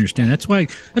agree and I understand. That's why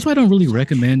I don't really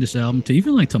recommend this album to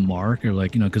even like to Mark or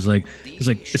like because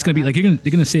it's gonna be like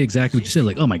they're gonna say exactly what you said,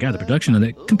 like, oh my god, the production of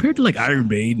that compared to like Iron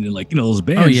Maiden and like those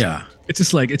bands. Oh yeah. It's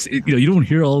just like you don't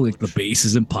hear all like the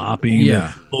basses and popping.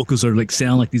 Yeah, the vocals are like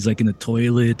sound like these like in the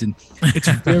toilet, and it's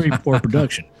very poor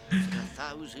production.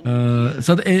 It's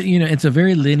a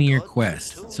very linear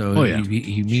quest. So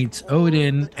he meets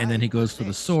Odin, and then he goes for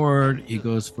the sword. He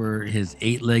goes for his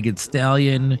 8-legged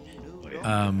stallion.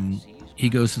 He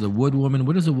goes to the wood woman.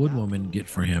 What does a wood woman get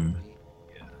for him?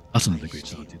 That's another great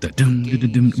song, dude. That dum, dum,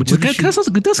 dum, dum, which is kind of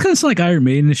sounds like Iron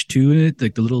Maidenish too in it,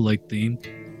 like the little like theme.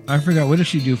 I forgot, what does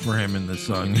she do for him in this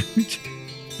song?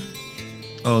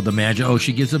 Oh, the magic. Oh,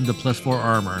 she gives him the +4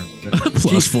 armor.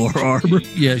 +4 armor.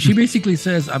 Yeah, she basically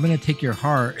says, I'm going to take your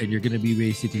heart and you're going to be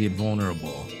basically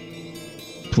invulnerable.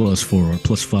 +4 or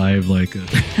 +5, like.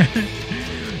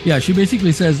 Yeah, she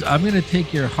basically says, I'm going to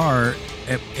take your heart,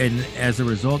 and as a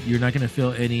result, you're not going to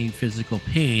feel any physical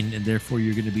pain, and therefore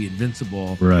you're going to be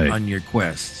invincible on your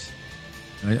quests.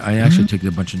 I actually took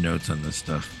a bunch of notes on this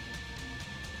stuff.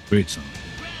 Great song.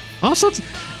 Also,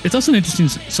 it's also an interesting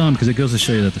song because it goes to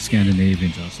show you that the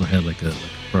Scandinavians also had like a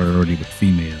priority with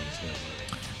females.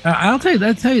 I'll tell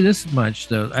you this much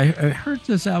though. I heard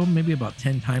this album maybe about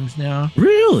 10 times now.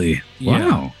 Really? Yeah.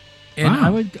 Wow.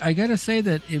 And I gotta say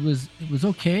that it was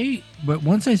okay, but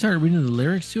once I started reading the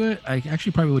lyrics to it, I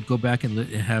actually probably would go back and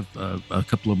have a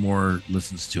couple of more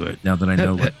listens to it now that I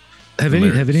know what. Have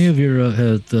any of your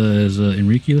has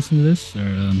Enrique listened to this?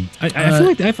 Or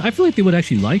I feel like they would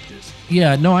actually like this.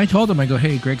 Yeah, no, I told him, I go,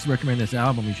 hey, Greg's recommended this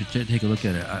album. You should take a look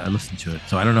at it. I listened to it,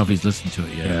 so I don't know if he's listened to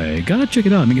it yet. Yeah, you gotta check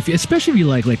it out. I mean, especially if you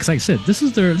like, cause like I said, this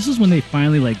is when they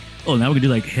finally like, oh, now we can do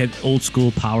like old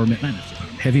school power metal,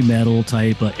 heavy metal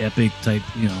type, epic type,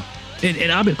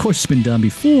 and of course it's been done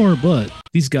before, but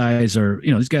these guys are,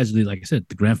 like I said,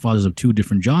 the grandfathers of two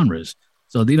different genres,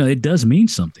 so it does mean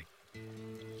something.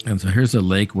 And so here's a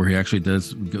lake where he actually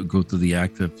does go through the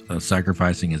act of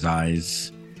sacrificing his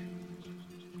eyes.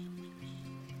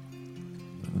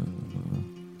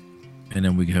 And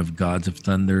then we have gods of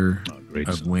thunder,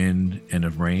 of song. Wind, and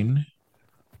of rain.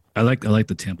 I like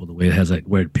the tempo, the way it has like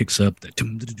where it picks up. That's a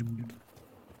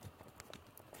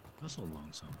long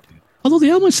song too. Although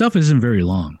the album itself isn't very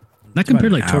long, not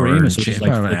compared to like Tori Amos, which is like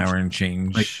about an hour and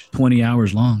change, like 20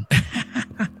 hours long.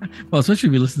 Well, especially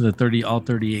if you listen to all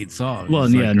 38 songs. Well,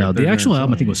 yeah, no, the actual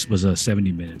album I think was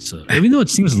 70 minutes. So even though it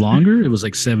seems longer, it was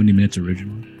like 70 minutes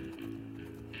originally.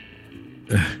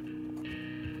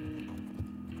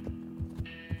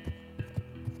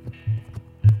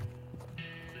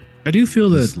 I do feel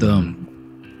that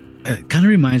it kind of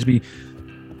reminds me,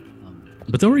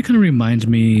 but the already kind of reminds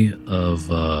me of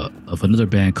another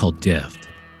band called Deft,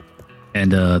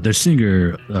 and their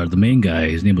singer, the main guy,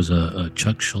 his name was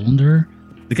Chuck Schuldiner.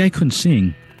 The guy couldn't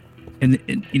sing, and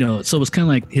so it was kind of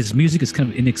like his music is kind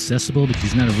of inaccessible because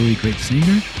he's not a really great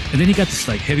singer. And then he got this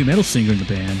like heavy metal singer in the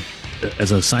band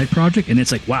as a side project, and it's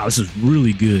like, wow, this is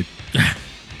really good.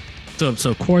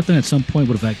 So Corthon at some point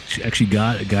would have actually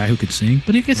got a guy who could sing,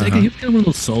 but he gets like, he was kind of one of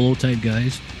those solo type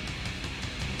guys.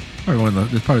 Probably one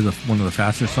of the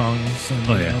faster songs on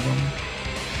the album.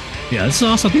 Yeah, this is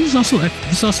also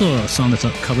a song that's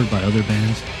covered by other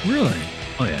bands. Really?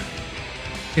 Oh yeah.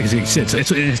 Because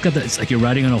it's got that. It's like you're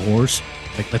riding on a horse.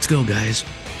 Like, let's go, guys.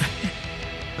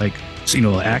 Like,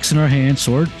 so, axe in our hand,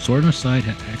 sword on our side,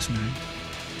 axe in our hand.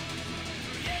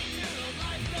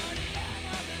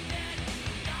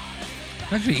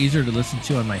 It's actually easier to listen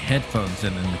to on my headphones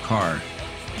than in the car.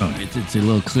 Oh, it's a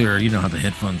little clearer. You know how the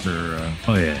headphones are.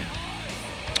 Oh yeah.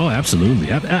 Oh, absolutely.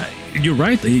 You're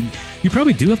right. You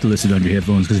probably do have to listen on your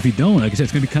headphones because if you don't, like I said,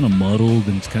 it's gonna be kind of muddled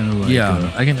and it's kind of like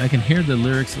I can hear the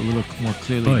lyrics a little more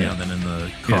clearly now than in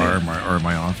the car or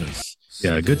my office.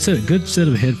 Yeah, a good set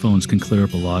of headphones can clear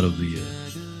up a lot of the.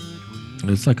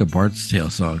 It's like a Bart's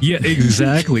Tale song. Yeah,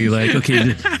 exactly. Like,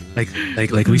 okay,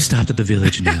 like we stopped at the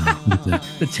village now.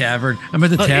 The tavern. I'm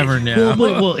at the tavern now.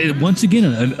 Well, once again,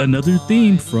 another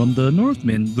theme from the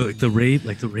Northmen, like the rave.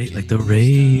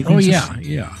 Oh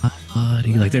yeah.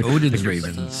 Like they're Odin's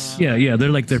ravens. Yeah.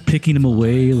 They're picking them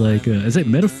away. Like, is that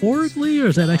metaphorically or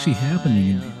is that actually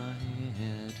happening?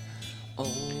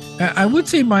 I would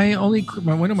say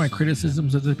one of my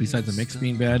criticisms of this, besides the mix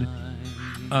being bad,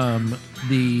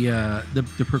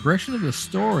 the progression of the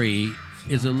story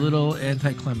is a little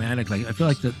anticlimactic. Like I feel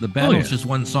like the battle is just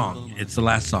one song. It's the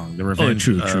last song, the revenge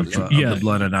true. of Yeah. the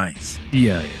Blood and Ice.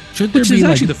 Yeah. Should there Which be is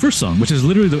like, actually the first song, which is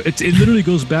literally it literally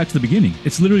goes back to the beginning.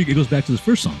 It goes back to the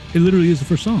first song. It literally is the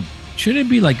first song. should it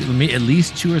be like at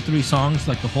least 2 or 3 songs,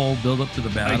 like the whole build up to the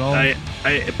battle?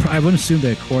 I would assume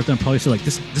that Corthon probably said like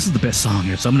this is the best song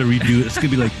here, so I'm gonna redo it. It's gonna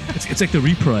be like it's like the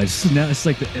reprise. Now it's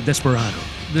like the Desperado.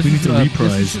 This We is, need to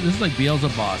reprise. This is like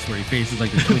Beelzebub boss, where he faces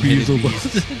like the twin-headed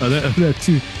beast. Oh, that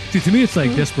too. See, to me, it's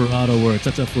like Desperado, where it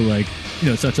starts off with like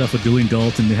it starts off with Dueling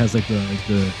Dalton. It has like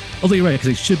the. Although you're right, because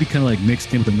it should be kind of like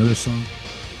mixed in with another song.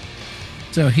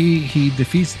 So he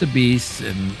defeats the beast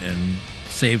and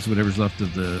saves whatever's left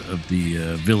of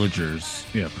the villagers.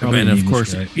 Yeah, probably And an of English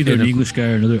course- guy. Either and an of- English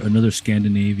guy or another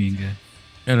Scandinavian guy.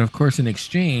 And of course, in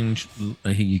exchange,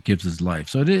 he gives his life.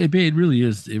 So it really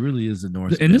is the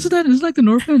North. And isn't like the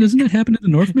Northman? Doesn't that happen to the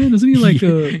Northman? Isn't he like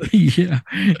yeah,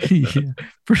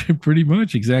 pretty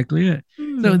much exactly it.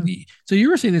 So you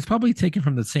were saying it's probably taken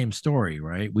from the same story,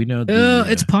 right? We know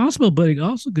it's possible, but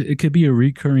it could be a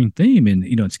recurring theme in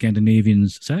in Scandinavian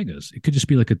sagas. It could just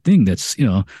be like a thing that's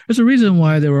there's a reason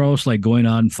why they were always like going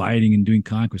on fighting and doing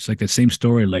conquest, like that same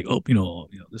story, like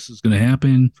this is gonna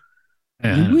happen.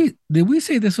 did we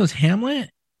say this was Hamlet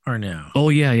or no? Oh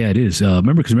yeah, it is.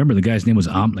 Remember the guy's name was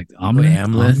Amleth. Yeah,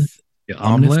 Omelet. Yeah.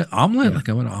 Like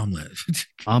I want an omelet.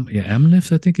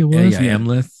 Amleth, I think it was. Yeah,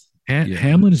 Amleth. Yeah.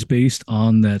 Hamlet is based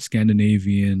on that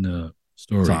Scandinavian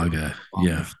story Saga. Amleth.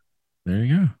 Yeah. There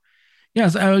you go.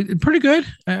 Yes, pretty good.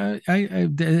 I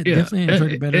definitely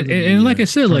enjoyed it better. And like I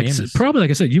said, Troy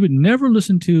like I said, you would never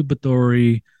listen to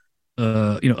Bathory,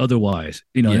 otherwise.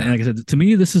 And like I said, to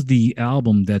me, this is the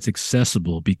album that's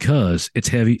accessible because it's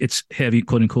heavy,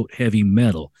 quote unquote, heavy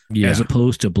metal, as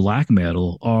opposed to black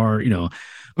metal, or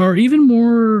even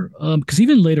more. Because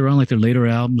even later on, like their later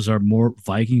albums are more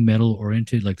Viking metal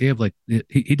oriented. Like they have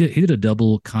he did a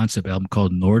double concept album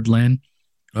called Nordland.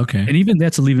 Okay. And even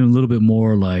that's even a little bit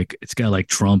more like it's got like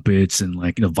trumpets and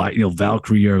like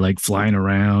Valkyrie are like flying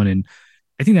around, and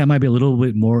I think that might be a little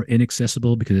bit more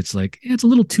inaccessible because it's like it's a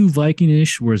little too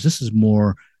Viking-ish, whereas this is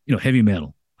more heavy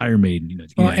metal, Iron Maiden.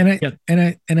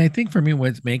 And I think for me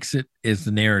what makes it is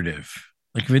the narrative.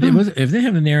 Like if they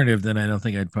have the narrative, then I don't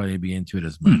think I'd probably be into it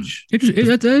as much.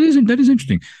 That is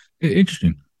interesting.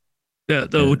 Interesting.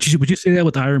 Would you say that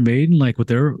with Iron Maiden, like with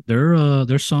their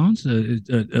songs?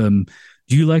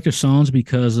 Do you like their songs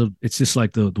because of it's just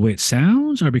like the way it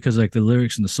sounds, or because like the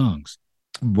lyrics and the songs?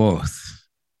 Both.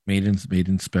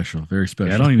 Maiden special, very special.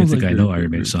 Yeah, I don't even think I know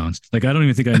Iron Maiden songs. Like I don't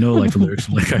even think I know like the lyrics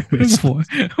of like Iron Maiden.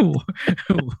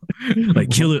 Like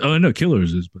Killer. Oh, I know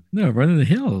Killers is, but no, Running the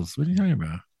Hills. What are you talking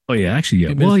about? Oh yeah, actually yeah.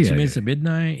 2 minutes at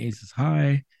midnight. Aces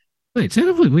High. Wait,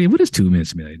 what is 2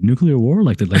 minutes to midnight? Nuclear war?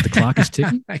 Like the clock is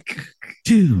ticking.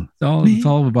 It's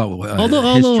all about.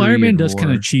 Although Iron Man does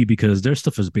kind of cheat because their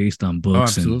stuff is based on books. Oh,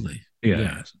 absolutely.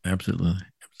 Yeah, absolutely.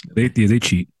 They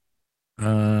cheat.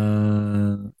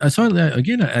 I saw that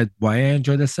again. Why I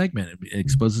enjoy that segment. It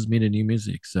exposes me to new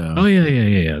music. So. Oh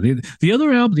yeah. The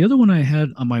other album, the other one I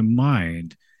had on my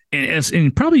mind,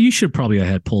 and probably you should probably have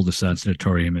had pulled this on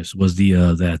Sanatoriumus was the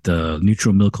that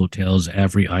Neutral Milk Hotel's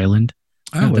Avery Island.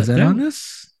 Oh, was that on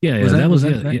this? Yeah, that was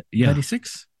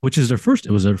 96. Which is their first.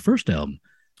 It was their first album.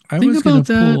 I was gonna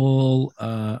pull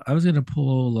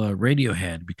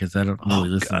Radiohead because I don't really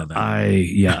listen to that.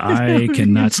 I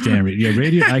cannot stand Radio.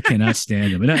 I cannot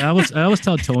stand them. And I always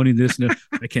tell Tony this.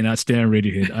 I cannot stand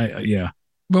Radiohead.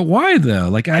 But why though?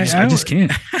 Like I just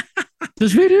can't.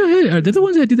 Does Radiohead are they the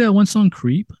ones that did that one song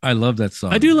 "Creep"? I love that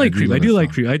song. I do like "Creep." I do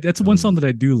like "Creep." That's one song that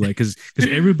I do like because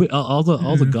everybody, all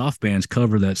the goth bands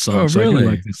cover that song. Oh, so really? I do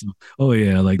like this song. Oh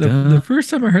yeah, like the first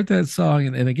time I heard that song,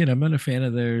 and again, I'm not a fan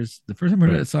of theirs. The first time I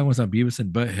heard that song was on Beavis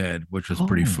and Butthead, which was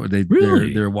pretty fun.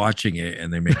 They're watching it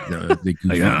and they make the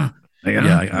goof on.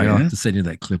 I'll have to send you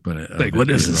that clip on it. Like what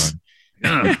is this?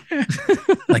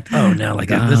 Like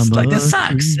this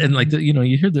sucks, and like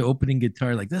you hear the opening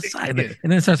guitar like this sucks, and then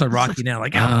it starts like rocking out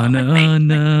like yeah, I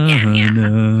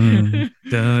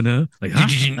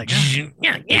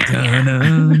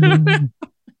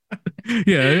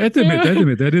have to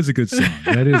admit that is a good song.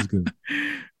 That is good.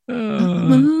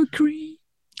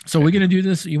 So we're gonna do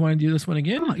this. You want to do this one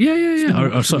again? Oh,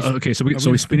 yeah. So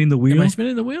we're spinning the wheel. Am I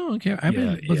spinning the wheel? Okay.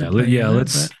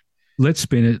 Let's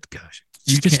spin it. Gosh.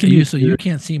 You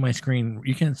can't see my screen.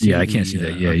 You can't see. Yeah, I can't see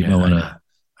that. Yeah, you might want to.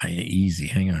 Easy.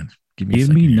 Hang on. Give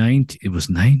me 19. It was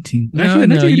 19. No,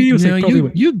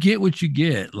 you get what you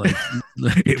get. Like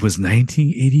it was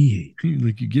 1988.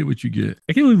 Like you get what you get.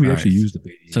 I can't believe we actually used the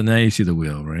baby. So now you see the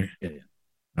wheel, right? Yeah.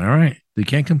 All right. You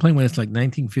can't complain when it's like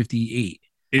 1958.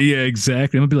 Yeah,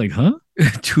 exactly. I'm gonna be like, huh?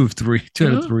 2 out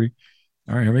of 3.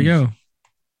 All right, here we go.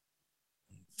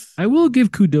 I will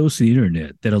give kudos to the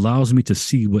internet that allows me to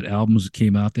see what albums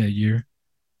came out that year.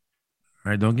 All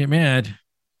right, don't get mad.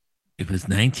 It was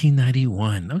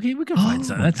 1991. Okay, we can find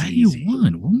something. That's easy.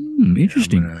 91.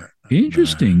 Interesting. I'm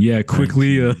Interesting. Yeah,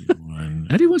 quickly. 91.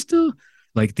 91 still?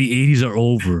 Like the 80s are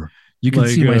over. You can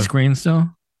Like, see my screen still?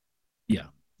 Yeah.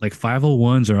 Like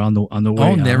 501s are on the way.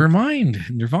 Oh, out. never mind.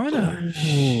 Nirvana. Oh,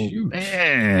 Shoot.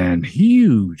 man.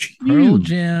 Huge. Pearl Huge.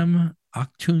 Jam,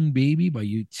 Octoon Baby by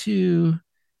U2,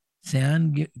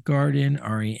 Soundgarden,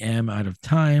 REM, Out of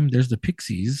Time. There's the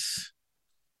Pixies.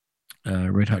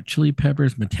 Red Hot Chili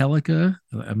Peppers, Metallica.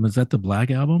 Was that the Black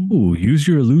Album? Oh, Use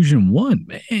Your Illusion 1.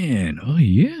 Man. Oh,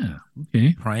 yeah.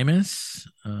 Okay. Primus,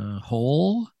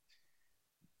 Hole,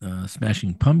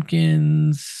 Smashing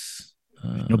Pumpkins.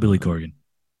 No Billy Corgan.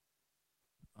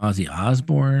 Ozzy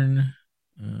Osbourne,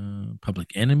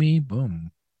 Public Enemy,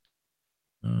 boom.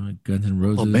 Guns N'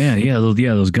 Roses. Oh man,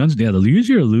 those guns. Yeah, the Use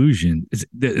Your Illusion. Is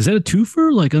that a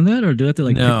twofer like on that, or do I have to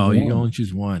like? No, pick you can one? only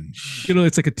choose one. You know,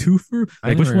 it's like a twofer. I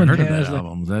Like which never one heard of has? that Like,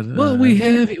 album. Is that, well, we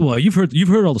have. Well, you've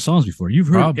heard all the songs before. You've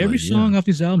heard Probably, every song yeah. off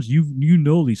these albums. You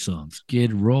know these songs.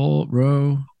 Skid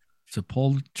Row,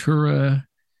 Sepultura,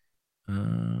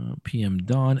 PM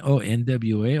Dawn. Oh,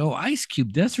 NWA. Oh, Ice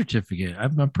Cube Death Certificate.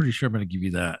 I'm pretty sure I'm going to give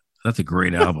you that. That's a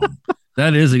great album.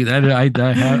 That is I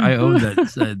own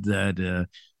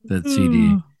that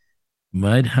CD.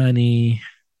 Mud Honey.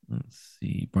 Let's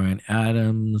see. Brian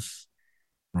Adams,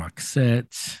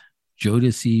 Roxette,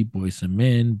 Jodeci, Boyz II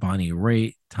Men, Bonnie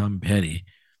Raitt, Tom Petty.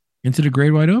 Into the Great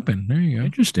Wide Open. There you go.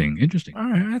 Interesting. All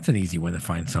right, that's an easy one to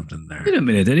find something there. Wait a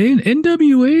minute. That ain't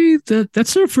NWA.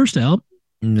 That's their first album.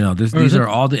 No, Or these is are it-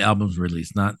 all the albums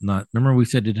released. Not. Remember, we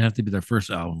said it didn't have to be their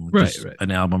first album. Right, just right. An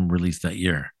album released that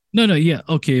year. No, yeah,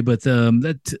 okay, but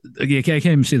that okay, I can't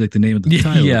even say like the name of the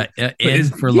title. Yeah, But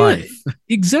End for yeah, Life.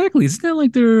 Exactly. Isn't that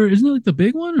like the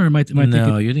big one, or am I No,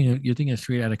 thinking? you're thinking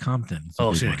Straight Outta Compton. It's a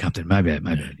Oh, big sorry, one. Compton. My bad.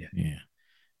 Yeah.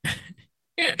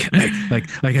 Yeah. Like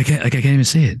I can't even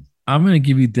say it. I'm gonna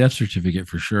give you Death Certificate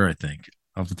for sure. I think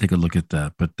I'll have to take a look at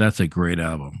that, but that's a great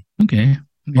album. Okay.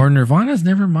 Or Nirvana's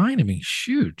Nevermind. I mean,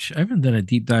 shoot, I haven't done a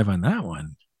deep dive on that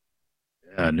one.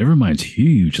 Nevermind's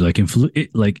huge. Like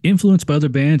influenced by other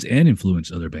bands and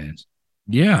influenced other bands.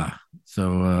 Yeah.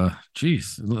 So,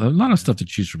 geez, a lot of stuff to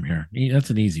choose from here. That's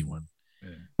an easy one. Yeah.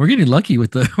 We're getting lucky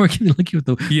with the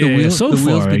wheels. So the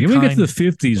wheels far, been when we get to kind. the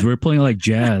 50s, we're playing like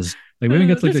jazz. Like we haven't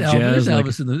got to like the There's jazz. Like,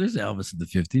 Elvis in the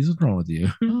 50s. What's wrong with you?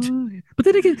 but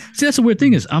then again, see, that's the weird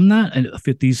thing is I'm not a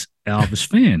 50s Elvis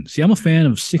fan. See, I'm a fan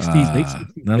of 60s, late 60s,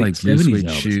 Not late like blue 70s suede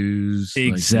Elvis. shoes.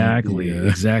 Exactly,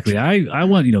 like, exactly. I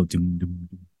want dum, dum,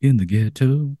 in the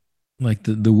ghetto. like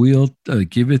the wheel,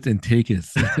 give it and take it.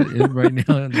 right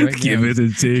now, Give it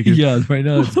and take it. Yeah, right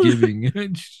now it's giving.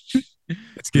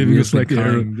 It's giving us like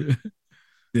a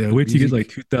yeah. Wait till you get like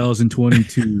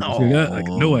 2022. Like,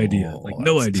 no idea. Like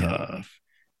no that's idea. tough.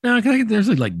 No, there's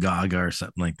like Gaga or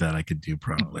something like that. I could do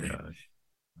probably.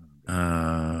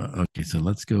 Okay, so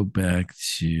let's go back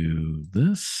to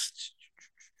this.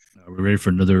 Are we ready for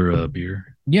another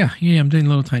beer? Yeah, I'm doing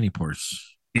little tiny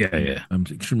pours. Yeah. I'm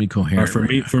extremely coherent.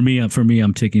 For me,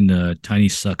 I'm taking tiny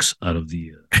sucks out of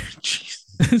the.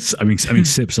 Jeez. I mean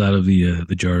sips out of the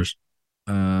jars.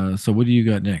 So what do you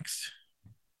got next?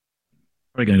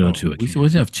 Probably gonna go to it. We still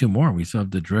have two more. We still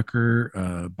have the Drucker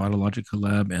Bottlelogic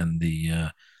collab and the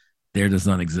There Does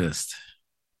Not Exist.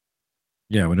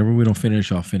 Yeah, whenever we don't finish,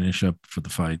 I'll finish up for the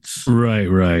fights.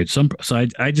 Right. So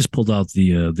I just pulled out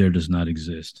the There Does Not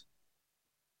Exist.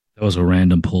 That was a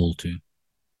random pull too.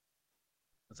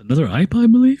 That's another IPA, I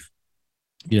believe.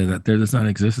 Yeah, that There Does Not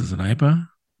Exist is an IPA.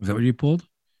 Is that what you pulled?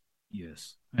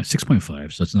 Yes,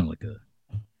 6.5. So it's not like a.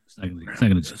 It's not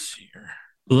gonna. This here.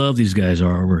 Love these guys'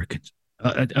 artwork.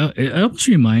 It almost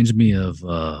reminds me of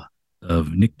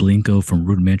Nick Blinko from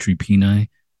Rudimentary Peni.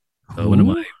 One of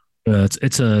my.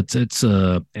 It's a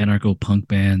anarcho punk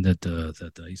band that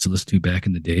I used to listen to back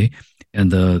in the day,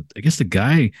 and I guess the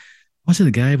guy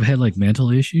had like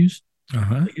mental issues.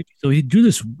 Uh-huh. So he'd do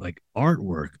this like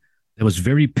artwork that was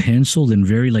very penciled and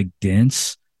very like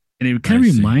dense, and it kind I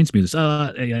of see. reminds me of this.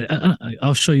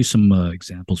 I'll show you some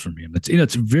examples from him.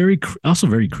 It's very also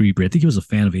very creepy. I think he was a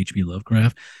fan of H.P.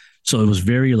 Lovecraft, so it was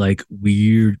very like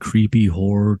weird, creepy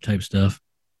horror type stuff.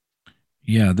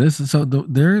 Yeah,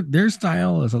 their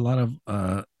style is a lot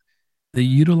of they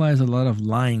utilize a lot of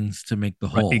lines to make the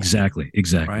Right, whole. exactly.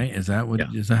 Right? Is that Yeah.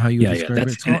 is that how you Yeah, describe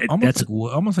that's- it? It's al- almost that's-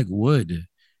 almost like wood.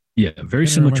 Yeah, very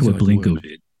Kinda similar to what reminds me of Blinko wood.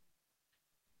 did.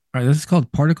 All right, this is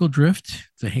called Particle Drift.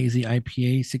 It's a hazy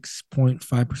IPA,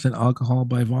 6.5% alcohol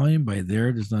by volume. By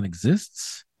There Does Not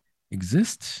Exist.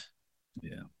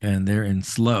 Yeah. and they're in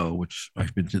Slow, which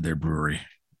I've been to their brewery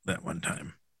that one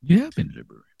time. You have been to the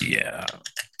brewery. Yeah,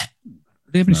 Do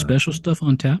they have any Not- special stuff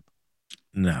on tap?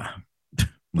 nah,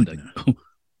 Like,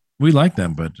 we like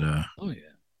them, but oh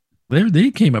yeah.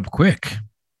 they came up quick.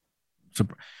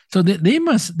 So, they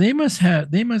must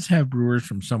have brewers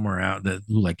from somewhere out that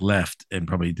who like left and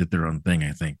probably did their own thing.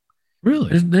 I think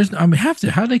Really? there's I mean have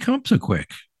to how did they come up so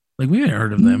quick? Like we hadn't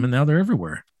heard of them, and now they're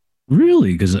everywhere.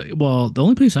 Really? Because well, the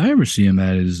only place I ever see them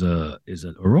at is at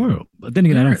Aurora. But then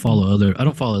again, I They're-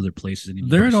 don't follow other places anymore.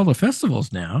 They're at all the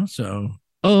festivals now, so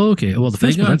Oh, okay. Well, the they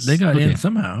festival got okay. in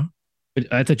somehow.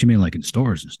 But I thought you meant like in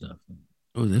stores and stuff.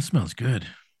 Oh, this smells good.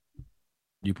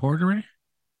 You poured already?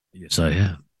 Yes, I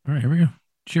have. All right, here we go.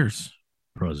 Cheers.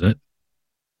 Prosit.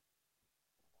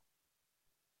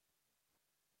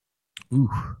 Ooh,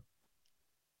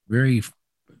 very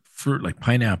fruit like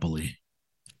pineapple-y.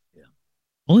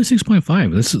 Only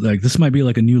 6.5. This might be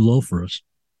like a new low for us.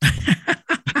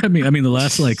 I mean the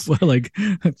last like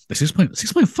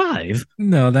 6.5.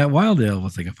 No, that wild ale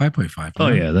was like a 5.5. Oh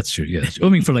yeah, that's true. Yeah, I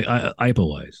mean for like IPA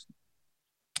wise.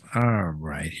 All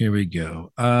right, here we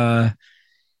go.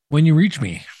 When you reach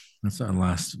me, that's our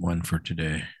last one for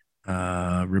today.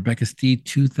 Rebecca Steed,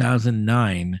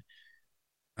 2009.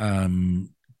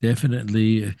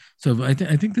 Definitely. So I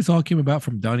think this all came about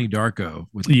from Donnie Darko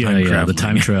with the time The traveling.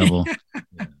 time travel.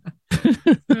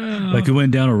 Like it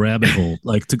went down a rabbit hole,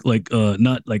 like to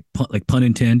not like pun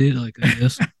intended, like I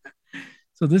guess.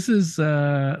 So this is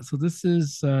Donnie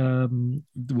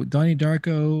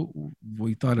Darko.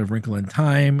 We thought of Wrinkle in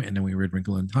Time, and then we read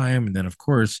Wrinkle in Time, and then of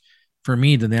course, for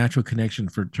me, the natural connection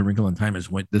to Wrinkle in Time is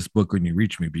this book When You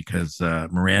Reach Me, because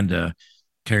Miranda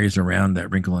carries around that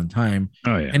Wrinkle in Time.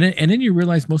 Oh yeah, and then you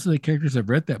realize most of the characters have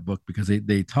read that book because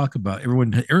they talk about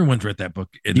everyone's read that book.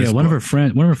 One of her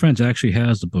friends actually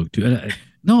has the book too.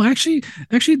 No, actually,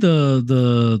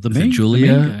 the is main it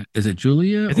Julia? the main guy- Is it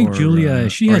Julia? I think Julia.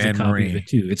 She or has a Anne copy Marie? of it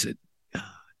too. I think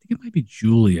it might be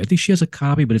Julia. I think she has a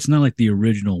copy, but it's not like the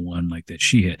original one, like that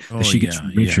she had. Oh, That she gets yeah,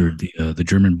 from Richard, the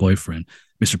German boyfriend,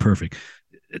 Mr. Perfect.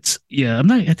 It's I'm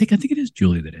not. I think it is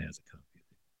Julia that has a copy.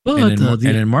 But And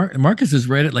then Marcus has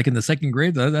read it like in the second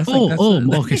grade.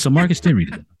 Okay. So Marcus did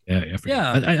read it. Yeah, I forgot.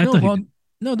 Yeah. I thought he did.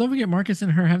 No, don't forget Marcus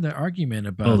and her have that argument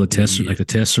about the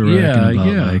tesseract, Yeah, and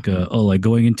about yeah. like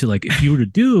going into like if you were to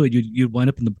do it, you'd wind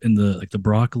up in the like the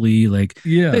broccoli, like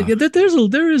Yeah. there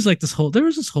is this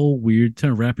whole weird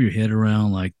trying to wrap your head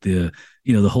around like the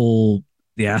the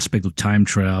aspect of time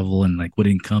travel and like what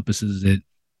encompasses it.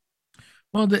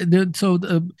 Well,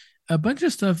 a bunch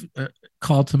of stuff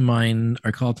called to mind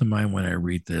when I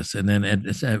read this, and then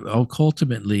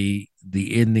ultimately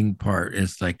the ending part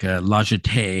is like La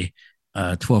Jetée,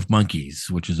 12 Monkeys,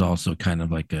 which is also kind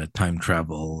of like a time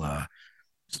travel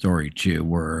story too,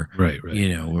 where Right.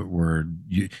 where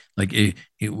you like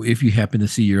if you happen to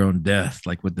see your own death,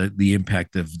 like what the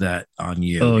impact of that on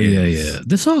you. Oh is. yeah.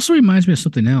 This also reminds me of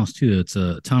something else too. It's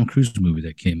a Tom Cruise movie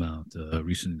that came out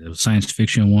recently. It was a science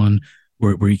fiction one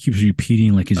where he keeps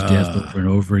repeating like his death over and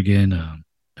over again.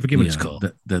 I forget what it's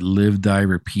called. The Live, Die,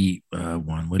 Repeat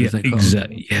one. What is that called?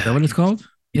 Exactly. Yeah. Is that what it's called?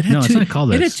 It No, it's not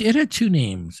called that. It had two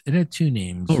names.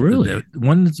 Oh, really?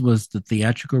 One was the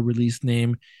theatrical release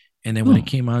name, and then when Oh. it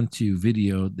came on to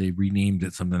video, they renamed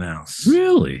it something else.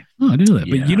 Really? Oh, I didn't know that.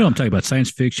 Yeah. But I'm talking about science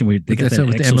fiction where they got That's that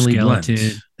with Emily Blunt.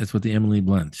 exoskeleton. It's with the Emily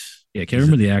Blunt. Yeah, I can't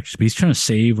remember the actress, but he's trying to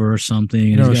save her or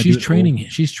something. and No, he's gotta she's do it training. over-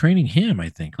 She's training him. I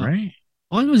think, Oh. right?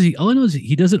 All I know is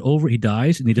he does it over. He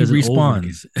dies and he does He it over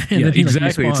again. respawns. And Yeah, then he, like,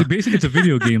 exactly. It's respawns. basically it's a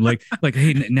video game. Like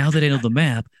hey, now that I know the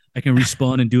map, I can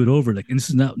respawn and do it over. Like, and this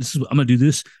is I'm gonna do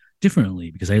this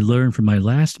differently because I learned from my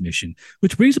last mission.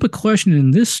 Which brings up a question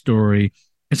in this story,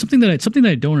 and something that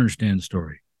I don't understand the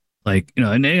story. Like and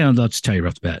I'll just tell you right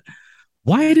off the bat,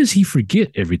 why does he forget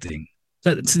everything?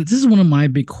 This is one of my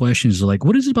big questions. Like,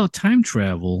 what is it about time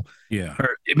travel? Yeah.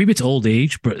 Or maybe it's old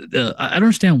age, but I don't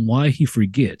understand why he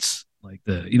forgets. Like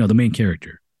the main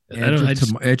character.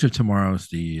 Edge of Tomorrow is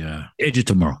the Edge of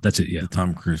Tomorrow. That's it. Yeah. the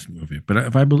Tom Cruise movie. But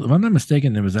if I'm not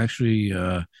mistaken, it was actually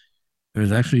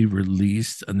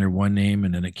released under one name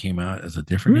and then it came out as a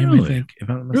different name, I Really? think, if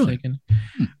I'm not Really?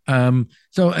 mistaken.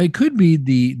 So it could be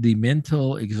the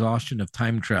mental exhaustion of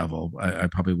time travel. I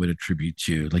probably would attribute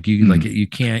to like you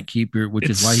can't keep which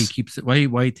is why he keeps it.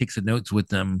 Why he takes the notes with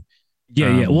them.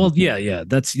 Yeah. Well, yeah.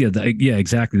 That's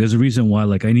exactly. There's a reason why.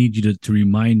 Like, I need you to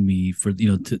remind me for They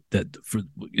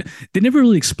never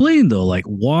really explain though. Like,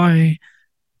 why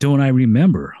don't I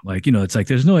remember? Like, it's like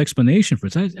there's no explanation for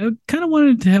it. So I kind of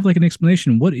wanted to have like an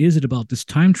explanation. What is it about this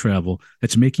time travel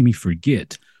that's making me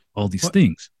forget all these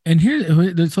things? And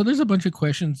so there's a bunch of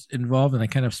questions involved, and I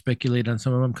kind of speculate on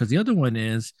some of them because the other one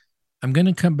is I'm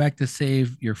gonna come back to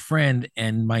save your friend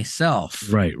and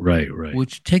myself, Right, right, right.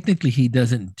 which technically he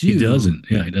doesn't He do, doesn't.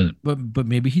 Yeah, he doesn't. but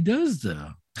maybe he does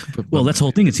though. Well, that's the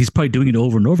whole thing. Is he's probably doing it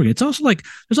over and over again. It's also like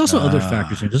there's also other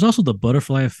factors Ah, here. There's also the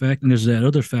butterfly effect, and there's that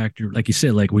other factor, like you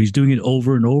said, like where he's doing it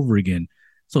over and over again.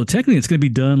 So technically, it's going to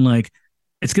be done like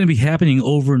it's going to be happening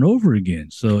over and over again.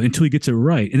 So until he gets it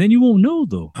right, and then you won't know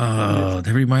though. oh,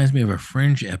 that reminds me of a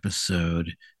Fringe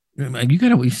episode. You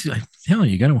gotta, I'm telling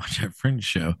you, you gotta watch that Fringe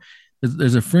show.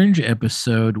 There's a Fringe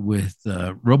episode with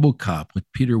RoboCop with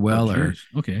Peter Oh, Weller, geez.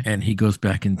 Okay. and he goes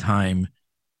back in time.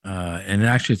 And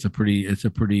actually, it's a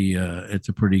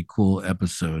pretty cool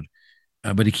episode.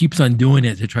 But he keeps on doing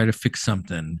it to try to fix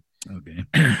something. Okay.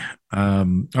 All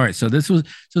right, so this was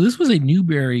a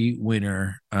Newbery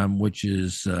winner, which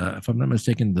is, if I'm not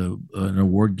mistaken, the an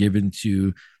award given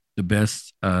to the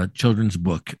best children's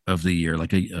book of the year,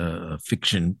 like a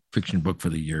fiction book for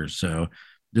the year. So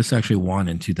this actually won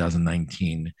in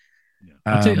 2019.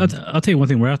 Yeah. Um, I'll tell you one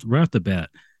thing right off the bat.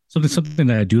 Something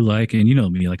that I do like, and you know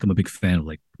me, like I'm a big fan of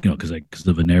like because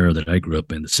of an era that I grew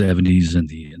up in the '70s and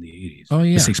the '80s. oh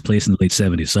yeah, This takes place in the late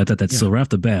 '70s, so I thought that's yeah. so right off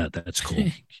the bat. That's cool.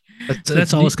 So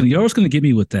That's all it's gonna. You're always gonna get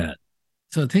me with that.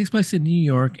 so it takes place in New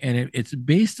York, and it's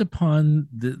based upon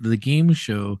the game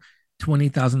show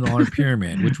 $20,000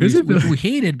 Pyramid, Is it? we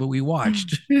hated, but we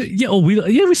watched. Yeah. Oh, we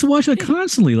used to watch that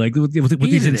constantly, like with these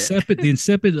Hated it.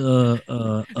 insipid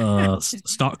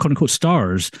star, quote unquote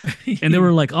stars, and they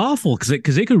were like awful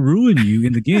because they could ruin you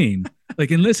in the game.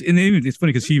 Like unless and even, it's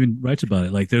funny because he even writes about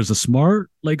it. Like there's a smart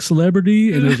like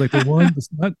celebrity, and there's like the one that's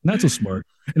not so smart.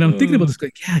 And I'm thinking about this,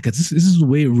 like yeah, because this is the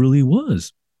way it really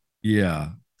was. Yeah.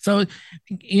 So, and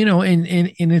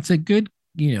it's a good,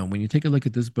 when you take a look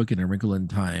at this book in A Wrinkle in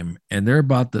Time, and they're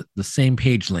about the same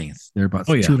page length. They're about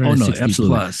Oh yeah. Oh no, 260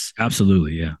 absolutely, plus.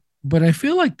 absolutely, yeah. But I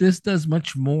feel like this does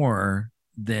much more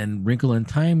than Wrinkle in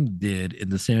Time did in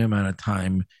the same amount of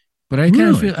time. But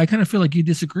Really? I kind of feel like you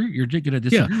disagree. You're going to Yeah,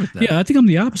 disagree with that. yeah. I think I'm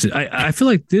the opposite. I feel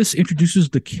like this introduces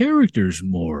the characters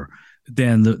more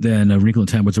than A Wrinkle in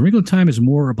Time. But A Wrinkle in Time is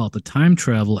more about the time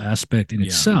travel aspect in Yeah.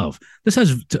 itself. This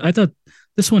has, I thought,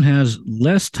 this one has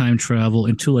less time travel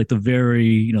until like the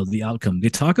very, the outcome. They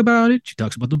talk about it. She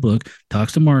talks about the book.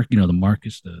 Talks to Mark. The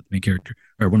Marcus, the main character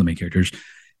or one of the main characters.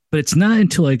 But it's not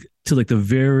until like the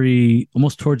very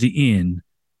almost towards the end,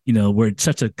 where it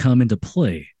starts to come into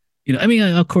play. I mean,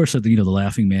 of course, the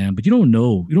Laughing Man, but you don't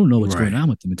know what's Right. going on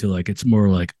with them until like it's more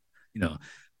like,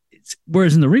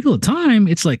 whereas in The Wrinkle of Time,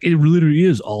 it's like it literally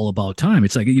is all about time.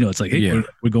 It's like it's like hey, Yeah.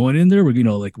 we're going in there.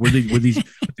 Like we're these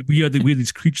we are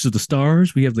these creatures of the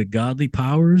stars. We have the godly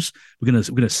powers. We're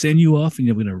gonna send you off, and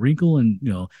we're gonna wrinkle, and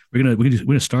we're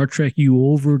gonna Star Trek you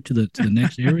over to the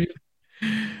next area.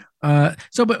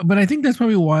 But I think that's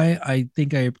probably why I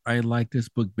think I like this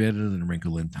book better than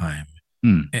Wrinkle in Time.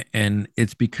 Hmm. And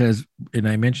it's because, and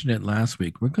I mentioned it last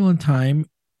week, Wrinkle in Time,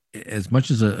 as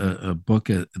much as a book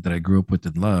that I grew up with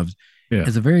and loved, Yeah.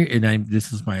 is a very,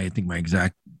 this is I think my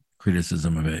exact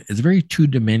criticism of it. It's very two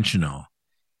dimensional.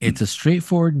 It's a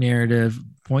straightforward narrative,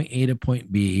 point A to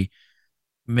point B.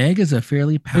 Meg is a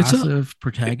fairly passive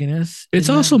protagonist. It's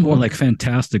in that also more book. like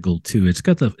fantastical too. It's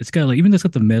got like even it's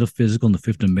got the metaphysical and the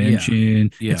fifth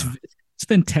dimension. Yeah. It's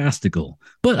fantastical.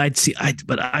 But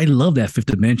I love that fifth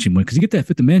dimension one because you get that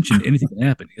fifth dimension, anything can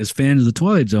happen. As fans of the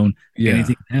Twilight Zone, Yeah.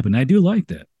 anything can happen. I do like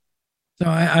that. So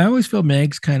I always feel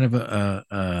Meg's kind of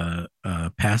a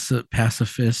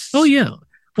pacifist. Oh yeah.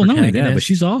 Well, not only that, but protagonist.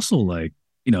 she's also like,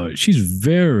 she's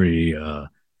very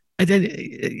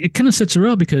it kind of sets her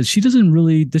up because she doesn't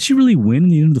really does she really win in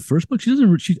the end of the first book? She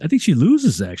doesn't. I think she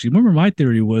loses actually. Remember, my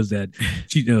theory was that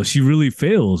she really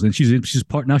fails, and she's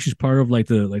part of like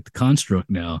the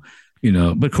construct now.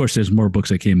 But of course, there's more books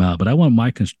that came out. But I want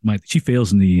my she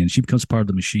fails in the end. She becomes part of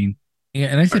the machine. Yeah,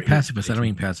 and I say Sorry, pacifist. I don't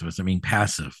mean pacifist. I mean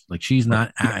passive. Like she's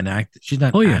not an act. She's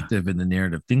not Oh, yeah. active in the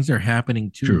narrative. Things are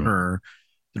happening to True. her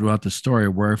throughout the story.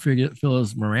 Where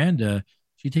Phyllis Miranda,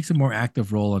 she takes a more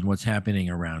active role in what's happening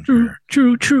around her.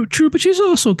 True. But she's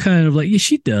also kind of like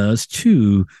she does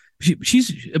too.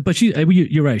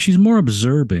 You're right. She's more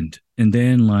observant, and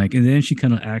then she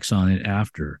kind of acts on it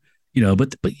after.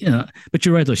 But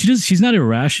you're right though. She's not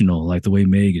irrational like the way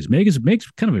Meg is. Meg's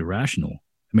kind of irrational.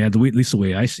 I mean, at least the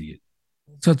way I see it.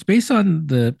 So it's based on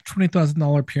the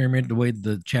 $20,000 pyramid, the way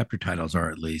the chapter titles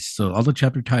are, at least. So all the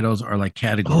chapter titles are like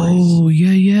categories. Oh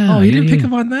yeah. Oh, you didn't pick yeah.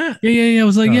 up on that? Yeah. I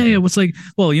was like, Oh, yeah. okay. It was like,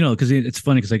 well, because it's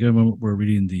funny because like I remember we're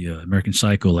reading the American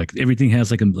Psycho. Like everything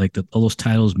has all those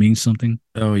titles mean something.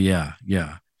 Oh yeah.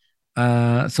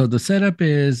 So the setup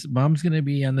is mom's gonna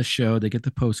be on the show. They get the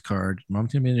postcard.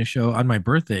 Mom's gonna be in the show on my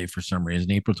birthday for some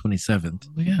reason, April 27th.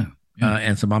 Oh, yeah.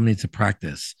 And so mom needs to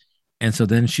practice. And so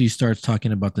then she starts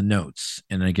talking about the notes,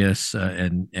 and I guess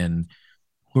and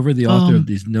whoever the author of Um,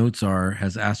 these notes are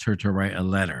has asked her to write a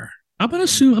letter. I'm gonna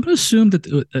assume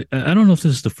that I don't know if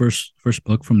this is the first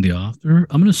book from the author.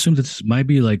 I'm gonna assume that this might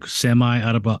be like semi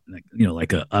out of like,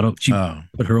 like a out of she Oh,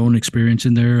 put her own experience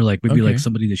in there, like maybe like okay.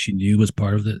 somebody that she knew was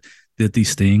part of the did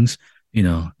these things.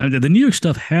 The New York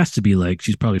stuff has to be like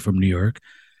she's probably from New York.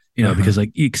 Uh-huh. Because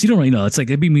like, because you don't really know. It's like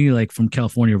it'd be me like from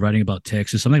California writing about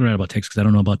Texas. I'm not gonna write about Texas because I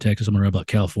don't know about Texas. I'm gonna write about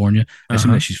California. I assume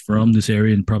Uh-huh. that she's from this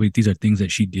area and probably these are things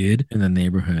that she did. In the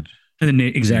neighborhood. And then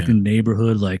exactly Yeah. in the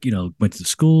neighborhood, like went to the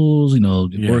schools,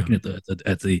 Yeah. working at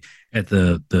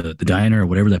the diner or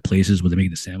whatever that place is where they make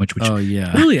the sandwich. Which Oh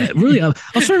yeah. really, I'll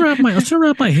start to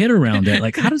wrap my head around that.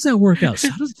 Like, how does that work out? So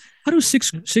how do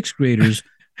sixth graders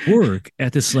work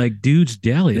at this like dude's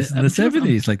deli? This in the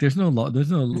 70s, like there's no law,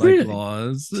 there's no like Really,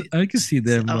 laws. I can see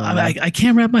them I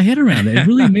can't wrap my head around it. It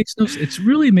really makes no. It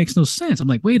really makes no sense. I'm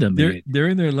like, wait a they're minute.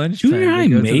 during their Junior lunchtime, they high,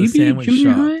 go to the maybe sandwich junior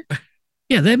shop. high.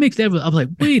 Yeah, that makes that. I'm like,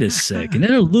 wait a second,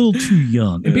 they're a little too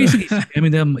young. And basically, I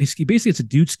mean, basically it's a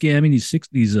dude scamming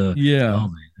these. Yeah. Oh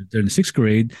man, they're in the sixth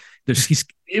grade.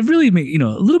 It really made a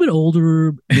little bit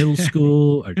older, middle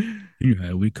school or junior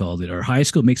high, we called it, or high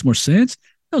school makes more sense.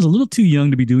 I was a little too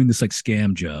young to be doing this like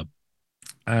scam job.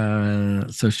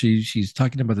 So she's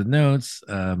talking about the notes.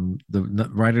 The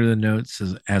writer of the notes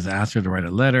has asked her to write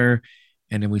a letter,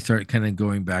 and then we start kind of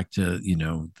going back to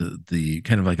the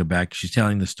kind of like a back. She's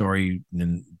telling the story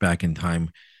in back in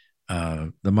time.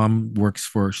 The mom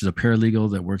she's a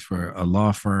paralegal that works for a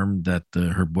law firm that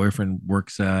her boyfriend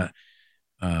works at.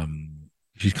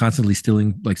 She's constantly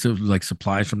stealing like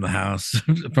supplies from the house,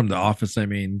 from the office. I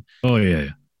mean, Oh yeah,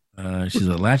 yeah. she's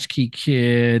a latchkey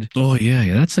kid. Oh yeah,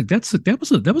 yeah.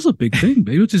 That was a big thing,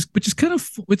 baby. Which is kind of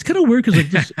it's kind of weird because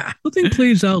like this something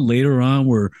plays out later on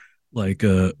where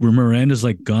Miranda's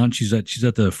like gone. She's at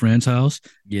the friend's house,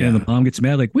 and Yeah. the mom gets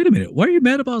mad. Like, wait a minute, why are you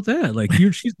mad about that? Like,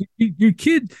 your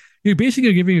kid. You're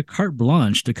basically giving a carte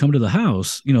blanche to come to the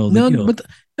house. No,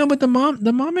 but the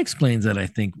mom explains that, I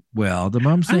think, well. The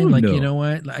mom's I saying don't like, you know. know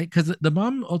what, like, because the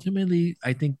mom ultimately,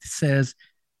 I think, says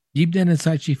deep down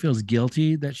inside she feels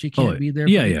guilty that she Oh can't be there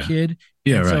for yeah, the yeah, kid,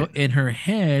 yeah. and so Right, in her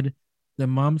head, the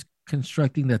mom's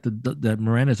constructing that that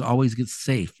Miranda's always gets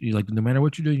safe. You like, no matter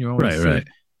what you're doing, you're always right, safe. right.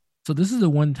 So this is the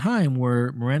one time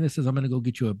where Miranda says, "I'm going to go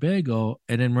get you a bagel,"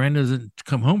 and then Miranda doesn't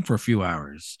come home for a few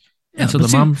hours, and Yeah, so but the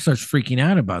see, mom starts freaking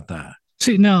out about that.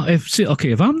 See now,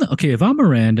 if I'm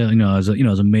Miranda, as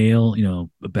a male,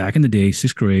 back in the day,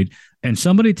 sixth grade, and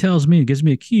somebody tells me, gives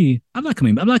me a key, I'm not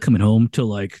coming home till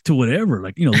like to whatever,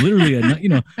 like literally, at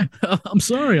night, I'm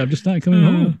sorry, I'm just not coming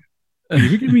home. Like, if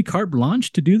you're giving me carte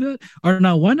blanche to do that, or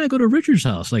now why not go to Richard's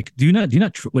house? Like, do you not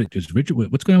wait? Does Richard?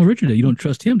 What's going on with Richard? That you don't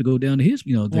trust him to go down to his?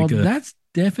 Well, that's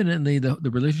definitely the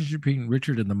relationship between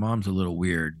Richard and the mom's a little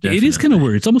weird. It is kind of Definitely.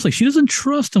 weird. It's almost like she doesn't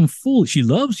trust him fully. She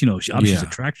loves, she obviously she's Yeah.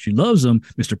 attracted. She loves him,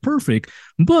 Mr. Perfect.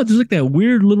 But there's like that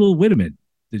weird little wait a minute.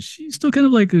 Is she still kind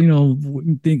of like,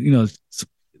 think,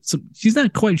 she's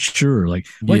not quite sure. Like,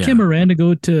 why can't Yeah. Miranda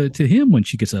go to him when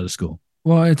she gets out of school?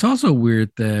 Well, it's also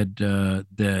weird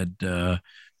that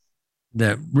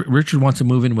Richard wants to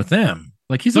move in with them.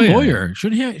 Like, he's a Oh yeah, lawyer.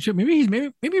 Shouldn't he?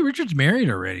 Maybe Richard's married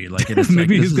already. Like, and it's like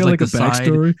maybe this he's is got like like a the side.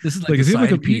 backstory. This is like Like, the is he like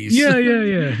a side piece. yeah, yeah,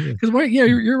 yeah, yeah. Because why? Yeah,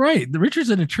 you're right. The Richard's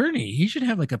an attorney. He should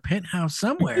have like a penthouse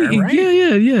somewhere, Yeah, right? yeah,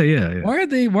 yeah, yeah, yeah. Why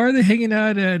are they hanging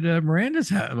out at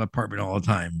Miranda's apartment all the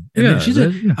time? And then Yeah,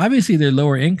 yeah. obviously they're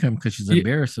lower income because she's Yeah,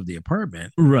 embarrassed of the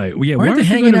apartment. right. Well, yeah. Why aren't they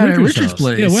going hanging to out at Richard's house?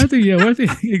 Yeah, place? Yeah, why aren't they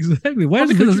exactly? Why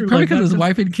Probably does because Richard probably like because not his come?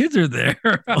 wife and kids are there.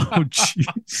 Oh,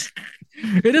 jeez.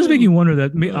 It does make you wonder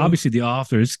that obviously the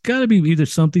author, it's got to be either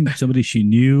somebody she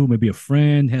knew, maybe a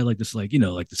friend had like this, like,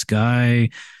 like this guy.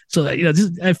 So, I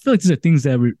feel like these are things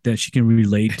that she can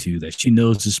relate to, that she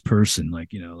knows this person, like,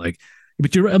 like,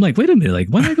 but you're right. I'm like, wait a minute, like,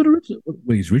 why not go to Richard?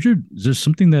 Wait, is Richard, is there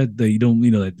something that you don't,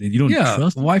 that you don't Yeah,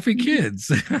 trust? wife and kids.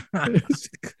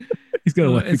 He's got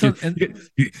a wife. And so, and,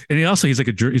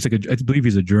 He's like I believe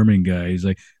he's a German guy. He's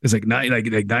like, it's like nine, like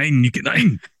nine, you get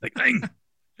nine, like nine.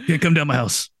 You can't come down my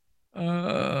house.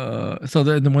 so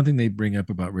the one thing they bring up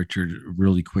about Richard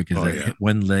really quick is Oh that yeah.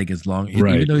 one leg is long.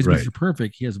 Right, Even though he's right, Mr.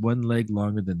 Perfect, he has one leg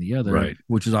longer than the other, right.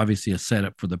 which is obviously a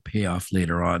setup for the payoff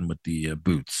later on with the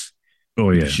boots, Oh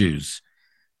with the yeah. shoes.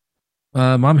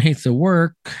 Mom hates the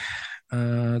work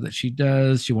that she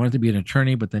does. She wanted to be an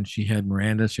attorney, but then she had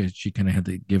Miranda. She kind of had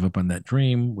to give up on that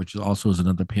dream, which also is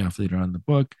another payoff later on in the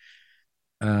book.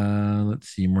 Let's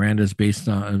see. Miranda's based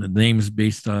on the name's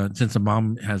based on, since the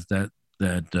mom has that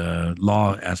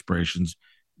law aspirations,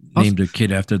 Also, named a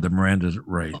kid after the Miranda,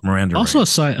 right? Miranda also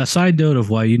Wright. a side note of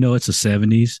why it's the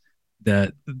 70s.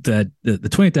 the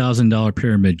 $20,000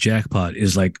 pyramid jackpot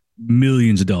is like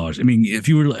millions of dollars. I mean, if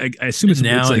you were like, I assume it's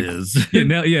Now it's like, it is. yeah,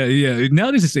 now, yeah.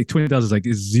 Nowadays it's like 20,000 is like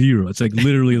it's zero. It's like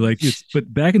literally like it's.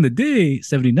 But back in the day,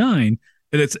 79,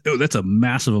 and that's a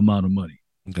massive amount of money.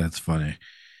 That's funny.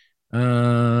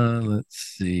 Let's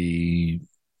see.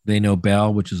 They know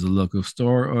Belle, which is a local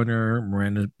store owner.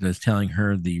 Miranda is telling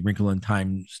her the Wrinkle in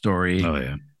Time story. Oh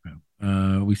yeah.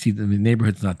 We see that the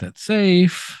neighborhood's not that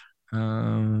safe.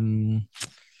 Let's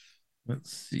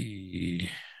see.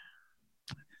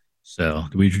 Sal.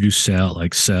 We introduce Sal,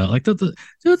 like Sal, like the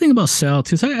other thing about Sal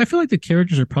too. Is I feel like the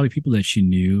characters are probably people that she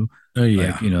knew. Oh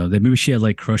yeah, like, that maybe she had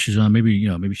like crushes on. Maybe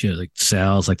she had like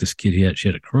Sal's like this kid she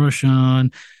had a crush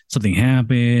on. Something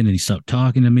happened and he stopped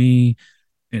talking to me.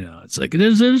 It's like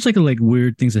there's like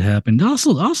weird things that happened.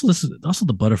 Also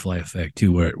the butterfly effect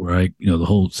too, where I the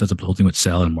whole sets up the whole thing with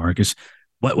Sal and Marcus.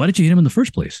 Why did you hit him in the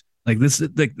first place? Like this,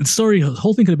 like the story, the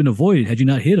whole thing could have been avoided had you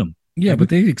not hit him. Yeah, but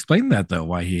they explained that though,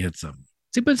 why he hits him.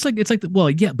 See, but well,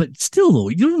 yeah, but still though,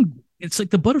 you don't. It's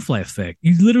like the butterfly effect.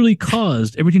 You literally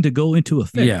caused everything to go into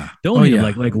effect. Yeah, don't hit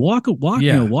him. Like walk,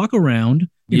 yeah. Walk around.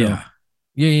 Yeah,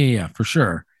 for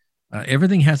sure.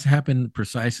 Everything has to happen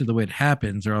precisely the way it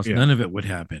happens, or else none of it would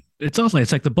happen. It's also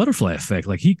it's like the butterfly effect.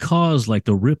 Like he caused like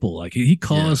the ripple. Like he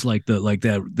caused like the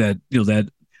that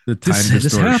the time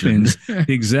this happens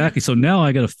exactly. So now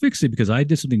I got to fix it because I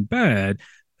did something bad.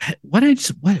 Why did I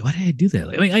do that?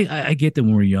 Like, I mean, I get that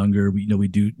when we're younger, we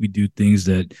do things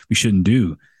that we shouldn't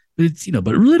do, but it's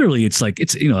but literally, it's like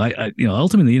I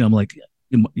ultimately, I'm like,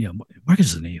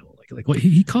 Marcus is an a-hole. Like what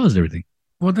he caused everything.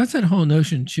 Well, that's that whole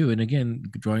notion too. And again,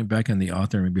 drawing back on the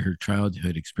author, maybe her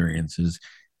childhood experiences.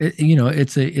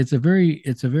 It's a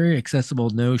very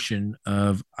accessible notion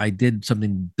of I did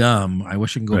something dumb. I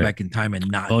wish I could go back in time and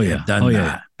not have done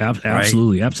that.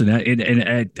 Absolutely, absolutely.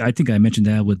 And I think I mentioned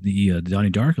that with the Donnie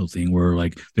Darko thing, where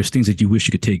like there's things that you wish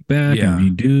you could take back and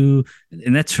redo,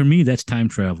 and that's for me, that's time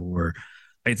travel. Where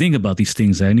I think about these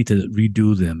things, I need to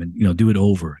redo them and do it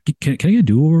over. Can I get a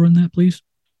do over on that, please?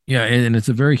 Yeah, and it's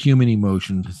a very human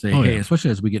emotion to say, hey,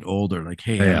 especially as we get older, like,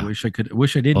 hey, I wish I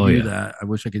didn't do that. I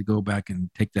wish I could go back and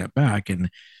take that back. And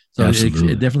so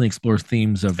it definitely explores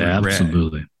themes of regret.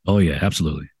 Absolutely. Oh yeah,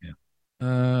 absolutely. Yeah.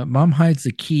 Mom hides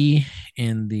the key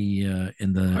in the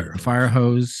fire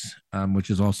hose, which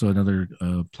is also another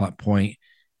plot point.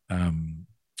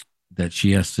 That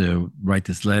she has to write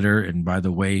this letter, and by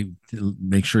the way,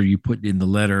 make sure you put in the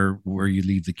letter where you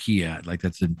leave the key at. Like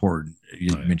that's important.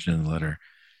 You mentioned in the letter.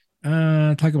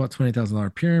 Talk about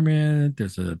 $20,000 pyramid.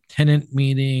 There's a tenant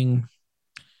meeting.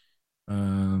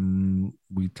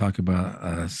 We talk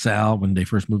about Sal when they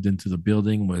first moved into the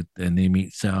building and they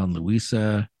meet Sal and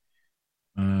Louisa.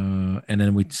 And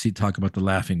then we talk about the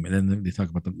laughing man. Then they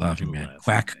talk about the laughing man.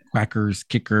 Quackers,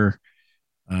 kicker.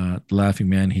 The laughing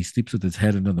man. He sleeps with his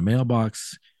head under the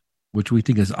mailbox, which we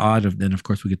think is odd. Then of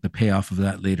course we get the payoff of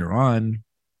that later on.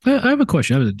 I have a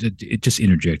question. Just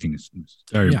interjecting.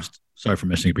 Sorry for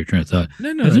messing up your train of thought.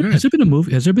 No. Has there been a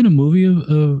movie? Has there been a movie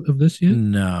of this yet?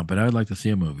 No, but I would like to see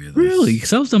a movie of this. Really?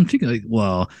 Because I'm thinking, like,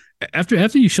 well, after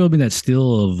you showed me that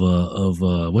still of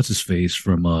what's his face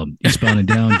from Eastbound and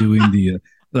Down doing the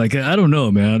like, I don't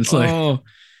know, man. It's like,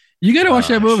 you got to watch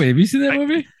that movie. Have you seen that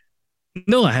movie?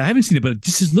 No, I haven't seen it, but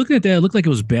just looking at that, it looked like it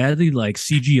was badly like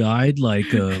CGI'd,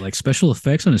 like special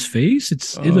effects on his face.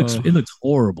 It looks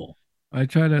horrible. I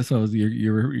try to. So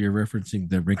you're referencing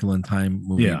the Wrinkle in Time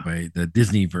movie by the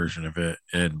Disney version of it,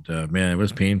 and man, it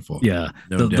was painful. Yeah,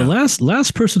 the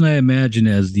last person I imagine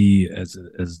as the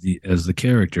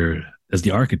character, as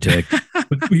the architect. I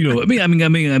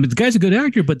mean, the guy's a good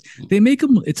actor, but they make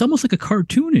him. It's almost like a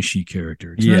cartoonishy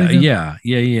character. Yeah.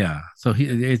 So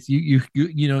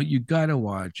you gotta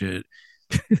watch it.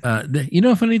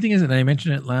 Funny thing is, and I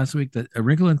mentioned it last week, that A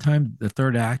Wrinkle in Time, the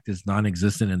third act is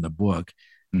non-existent in the book.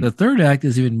 The third act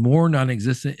is even more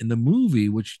non-existent in the movie,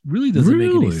 which really doesn't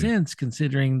make any sense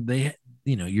considering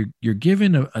you're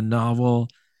given a novel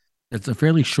that's a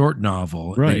fairly short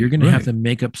novel. Right. You're going to have to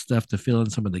make up stuff to fill in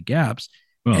some of the gaps.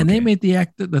 And they made the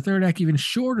third act even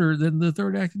shorter than the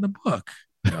third act in the book.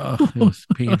 Oh, it was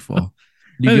painful.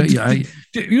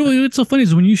 What's so funny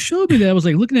is when you showed me that, I was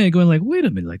like looking at it going like, wait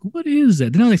a minute, like what is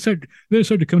that? Then it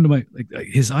started to come to my like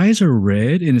his eyes are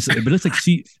red and it's like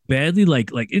badly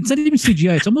like it's not even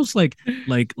CGI. It's almost like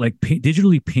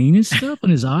digitally painted stuff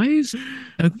on his eyes.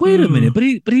 I'm like, wait a minute, but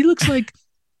he looks like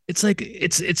it's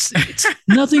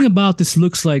nothing about this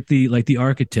looks like the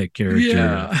architect character.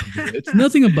 Yeah. It's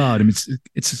nothing about him. It's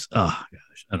just, oh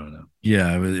gosh, I don't know.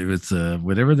 Yeah, it was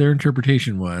whatever their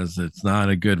interpretation was, it's not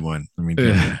a good one. I mean,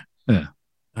 yeah.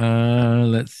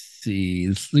 Let's see.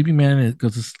 The sleeping man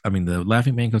the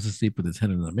laughing man goes to sleep with his head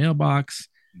in the mailbox.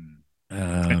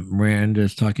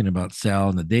 Miranda's talking about Sal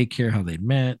and the daycare, how they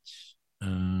met.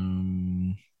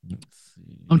 Let's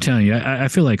see. I'm telling you, I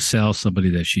feel like Sal's somebody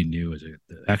that she knew as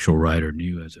the actual writer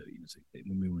knew as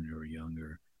maybe when you were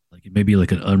younger, like maybe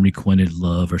like an unrequited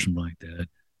love or something like that.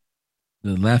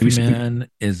 The laughing man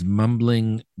is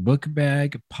mumbling book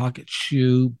bag, pocket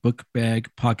shoe, book bag,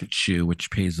 pocket shoe, which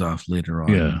pays off later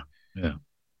on. Yeah. Yeah.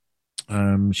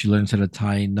 She learns how to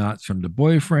tie knots from the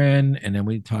boyfriend, and then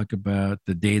we talk about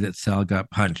the day that Sal got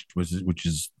punched, which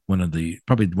is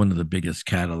probably one of the biggest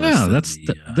catalysts. Yeah,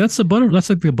 that's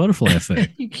like the butterfly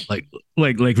effect.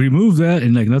 like remove that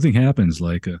and like nothing happens.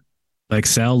 Like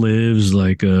Sal lives.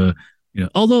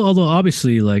 Although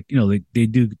obviously they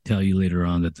do tell you later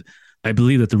on that. I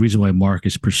believe that the reason why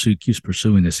Marcus keeps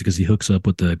pursuing this is because he hooks up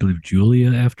with I believe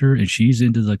Julia after, and she's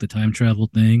into like the time travel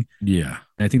thing. Yeah,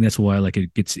 and I think that's why like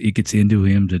it gets into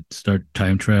him to start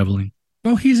time traveling.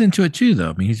 Well, he's into it too,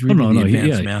 though. I mean, he's reading the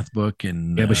advanced math book,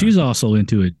 and but she's also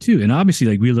into it too. And obviously,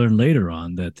 like we learn later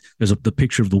on that there's the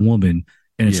picture of the woman,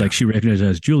 and it's like she recognizes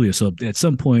as Julia. So at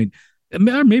some point,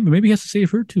 maybe he has to save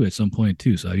her too at some point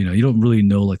too. So you don't really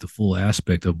know like the full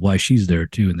aspect of why she's there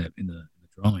too in the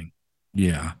drawing.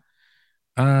 Yeah.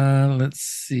 Let's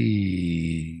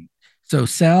see. So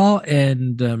Sal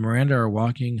and Miranda are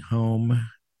walking home,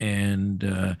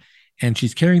 and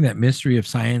she's carrying that Mystery of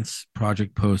Science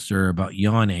project poster about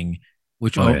yawning,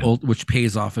 which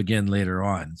pays off again later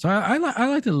on. So I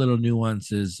like the little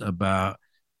nuances about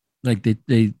like they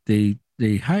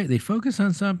focus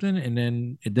on something, and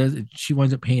then she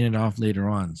winds up paying it off later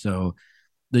on. So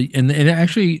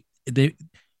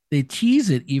they tease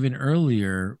it even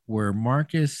earlier where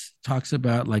Marcus talks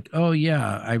about like, oh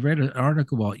yeah, I read an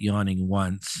article about yawning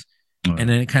once. And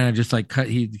then it kind of just like I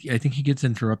think he gets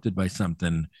interrupted by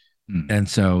something. And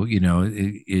so,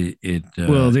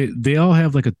 well, they all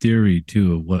have like a theory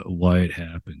too of why it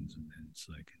happens.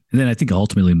 And then I think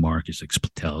ultimately Marcus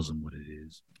tells them what it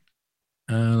is.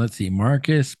 Let's see.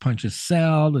 Marcus punches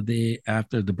Sal the day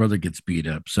after the brother gets beat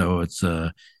up. So it's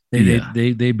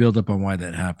They build up on why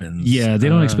that happens. Yeah, they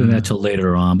don't explain that till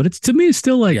later on, but to me it's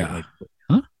still like, huh?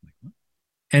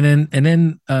 And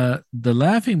then the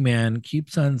laughing man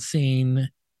keeps on seeing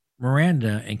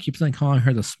Miranda and keeps on calling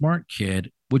her the smart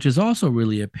kid, which is also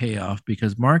really a payoff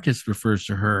because Marcus refers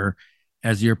to her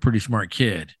as your pretty smart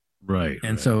kid. Right.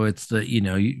 And so it's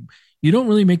you don't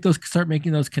really start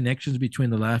making those connections between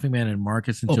the laughing man and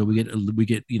Marcus until we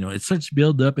get it starts to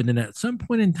build up, and then at some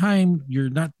point in time you're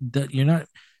not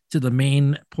to the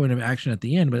main point of action at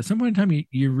the end, but at some point in time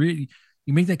you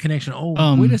make that connection.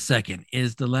 Wait a second,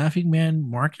 is the laughing man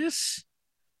Marcus?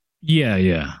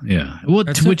 Yeah. Well,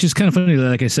 which is kind of funny.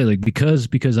 Like I said, like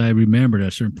because I remembered at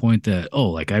a certain point that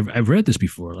I've read this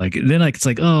before. Like then like it's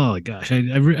like, oh gosh, I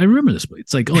remember this.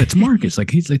 It's like, oh, it's Marcus. Like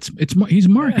he's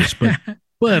Marcus,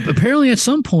 but apparently at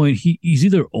some point he's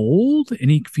either old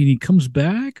and he comes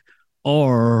back,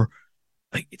 or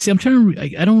I'm trying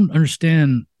to. I don't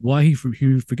understand why he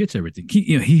forgets everything.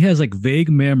 He has like vague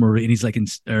memory, and he's like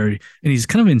and he's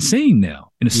kind of insane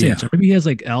now in a sense. Or maybe he has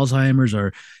like Alzheimer's,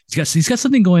 or he's got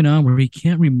something going on where he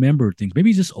can't remember things. Maybe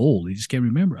he's just old. He just can't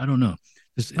remember. I don't know.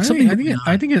 I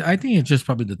think it's just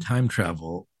probably the time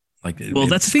travel. Like,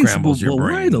 that's the thing. Well,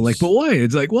 why though? Like, but why?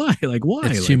 It's like why? Like why?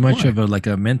 It's too much of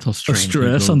a mental strain.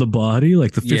 Stress on the body,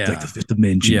 like the fifth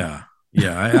dimension. Yeah.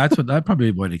 Yeah, I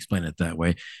probably would explain it that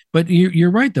way. But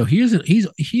you're right though. He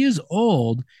is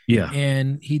old. Yeah,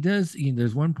 and he does.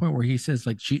 There's one point where he says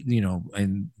like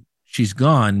and she's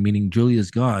gone, meaning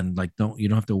Julia's gone. Like you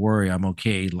don't have to worry. I'm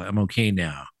okay. I'm okay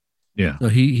now. Yeah. So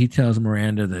he tells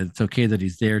Miranda that it's okay that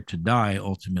he's there to die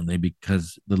ultimately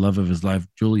because the love of his life,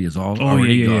 Julia, is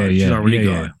already gone. She's already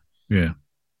gone. Yeah.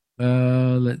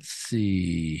 Let's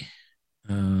see.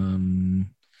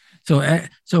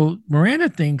 So Miranda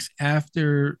thinks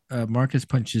after Marcus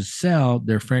punches Sal,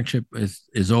 their friendship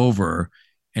is over,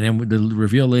 and then the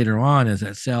reveal later on is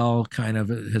that Sal kind of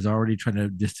has already tried to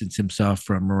distance himself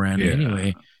from Miranda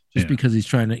anyway, just because he's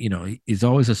trying to, he's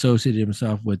always associated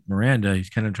himself with Miranda. He's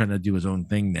kind of trying to do his own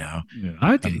thing now. Yeah.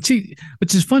 I see,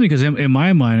 which is funny because in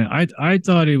my mind, I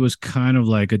thought it was kind of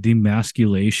like a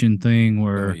demasculation thing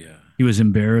where. He was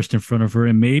embarrassed in front of her,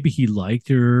 and maybe he liked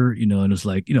her, and it was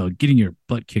like, getting your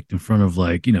butt kicked in front of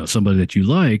like, somebody that you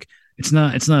like. It's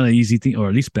not an easy thing, or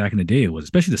at least back in the day it was,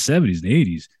 especially the 70s and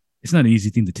 80s. It's not an easy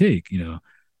thing to take,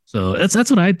 So that's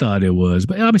what I thought it was,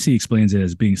 but obviously he explains it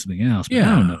as being something else. But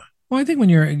I don't know. Well, I think when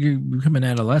you become an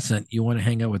adolescent, you want to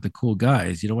hang out with the cool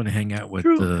guys. You don't want to hang out with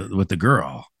the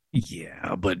girl.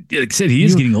 Yeah, but like I said, he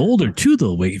is You- getting older too,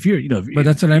 though. Wait, if you're, But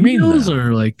that's what I mean, Females though.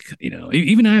 are like,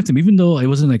 even after, even though it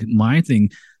wasn't like my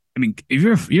thing. I mean,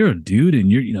 if you're a dude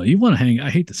and you want to hang. I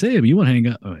hate to say it, but you want to hang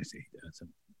out. Oh, I see.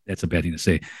 That's a bad thing to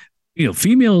say.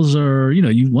 Females are,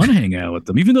 you want to hang out with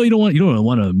them, even though you don't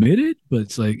want to admit it. But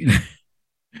it's like,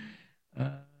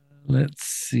 Uh, let's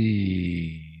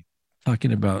see.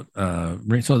 Talking about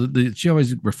so she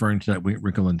always referring to that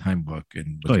Wrinkle in Time book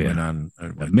and what's Oh, yeah. going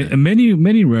on.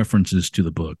 many references to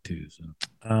the book too. So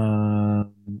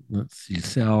Let's see.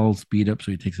 Sal's beat up,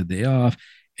 so he takes a day off,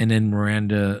 and then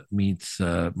Miranda meets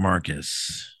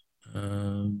Marcus.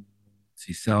 Let's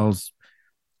see, Sal's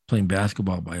playing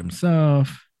basketball by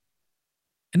himself,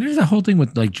 and there's a whole thing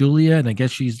with like Julia, and I guess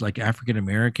she's like African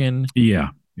American, yeah.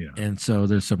 and so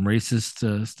there's some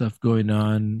racist stuff going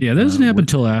on. Yeah, that doesn't happen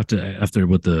until after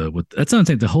with that's not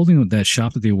saying the whole thing with that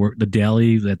shop that they work, the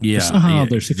deli that somehow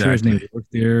they're 6 years and they work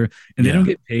there and they don't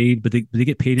get paid, but they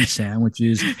get paid in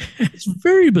sandwiches. It's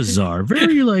very bizarre.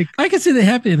 Very like I can see that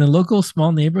happening in a local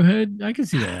small neighborhood. I can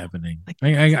see that happening.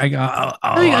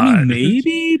 I mean,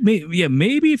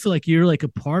 maybe if like you're like a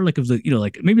part like of the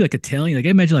like maybe like Italian, like I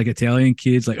imagine like Italian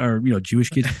kids like or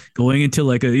Jewish kids going into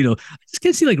like a I just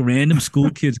can't see like random school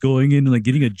kids going in and like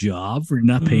getting a job for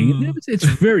not paying them. It's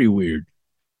very weird.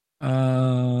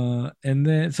 And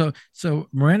then so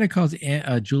Miranda calls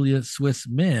Julia Swiss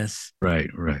Miss. Right.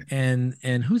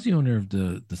 And who's the owner of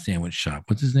the sandwich shop?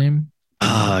 What's his name?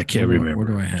 I can't remember. Where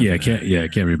do I have? I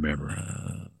can't remember.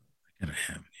 I gotta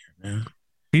have it here now.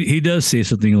 He does say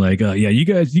something like,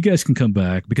 you guys can come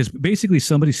back because basically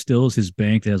somebody steals his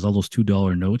bank that has all those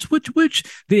 $2 notes, which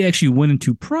they actually went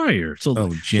into prior. So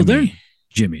Jimmy.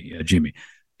 Jimmy.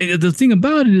 And the thing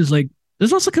about it is like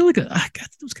there's also kind of like it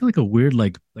was kind of like a weird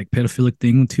like pedophilic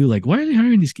thing too. Like why are they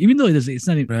hiring these? Even though it's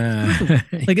not even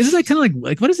like isn't that kind of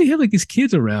like why does he have like these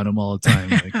kids around him all the time?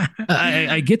 Like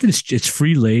I get that it's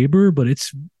free labor, but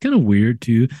it's kind of weird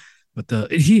too.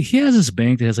 But he has this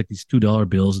bank that has like these $2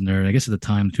 bills in there. And I guess at the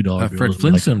time, $2 bills. Fred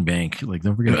Flintstone Bank. Like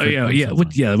don't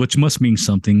forget. Which must mean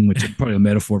something, which is probably a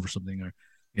metaphor for something,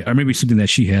 or maybe something that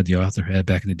the author had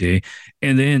back in the day.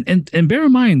 And then and bear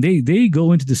in mind, they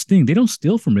go into this thing. They don't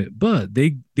steal from it, but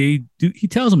they do. He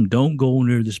tells them don't go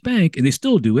near this bank, and they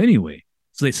still do anyway.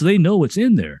 So they know what's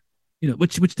in there.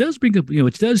 Which does bring up,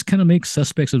 which does kind of make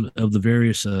suspects of the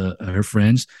various her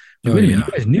friends. Like, you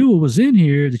guys knew what was in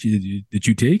here. Did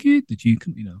you take it? Did you?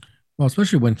 Well,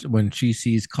 especially when she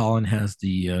sees Colin has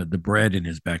the bread in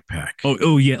his backpack.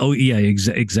 Oh yeah,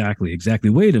 exactly.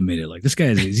 Wait a minute, like this guy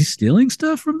is he stealing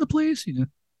stuff from the place?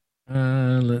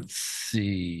 Let's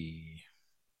see.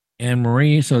 Anne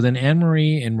Marie. So then Anne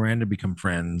Marie and Miranda become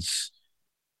friends.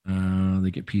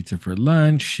 They get pizza for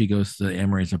lunch. She goes to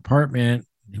Anne Marie's apartment,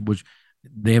 which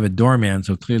they have a doorman,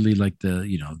 so clearly like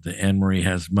the Anne Marie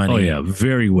has money. Oh yeah,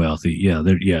 very wealthy. Yeah,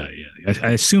 they're I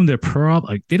assume they're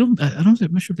like they don't. I'm not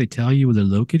sure if they tell you where they're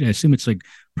located. I assume it's like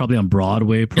probably on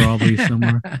Broadway, probably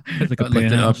somewhere. Like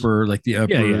the upper.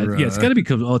 Yeah. It's got to be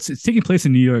because it's taking place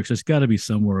in New York, so it's got to be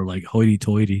somewhere like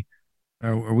hoity-toity.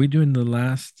 Are we doing the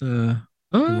last? The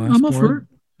last I'm up for it.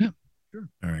 Yeah, sure.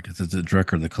 All right, because it's a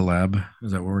Drucker, the collab.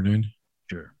 Is that what we're doing?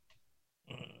 Sure.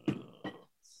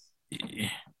 Yeah.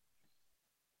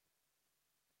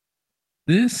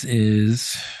 This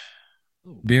is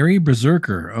Barry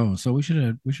Berserker. Oh, so we should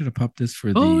have popped this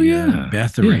for the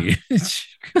Bathory.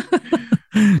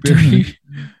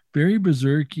 Barry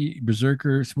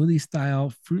Berserker smoothie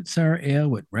style fruit sour ale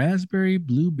with raspberry,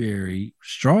 blueberry,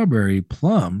 strawberry,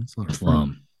 plum,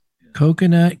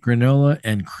 coconut, granola,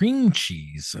 and cream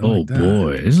cheese. Oh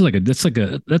boy, this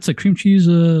is that's a cream cheese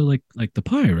like the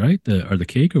pie, right? The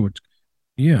cake or what?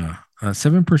 Yeah.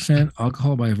 7%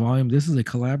 alcohol by volume. This is a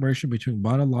collaboration between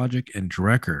Bottle Logic and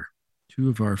Drecker, two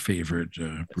of our favorite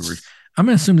brewers. I'm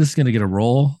gonna assume this is gonna get a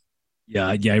roll. Yeah,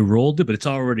 I rolled it, but it's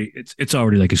already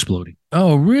like exploding.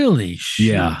 Oh, really?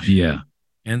 Shoot. Yeah.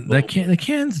 And the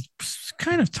can's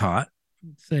kind of taut.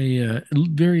 It's a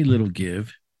very little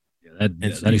give. Yeah,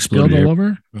 that exploded all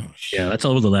over. Oh, yeah, that's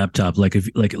all over the laptop. Like if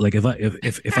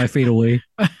I fade away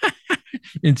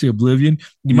into oblivion,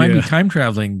 you might be time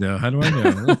traveling though. How do I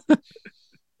know?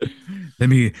 let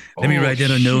me write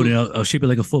down a note and I'll shape it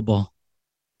like a football.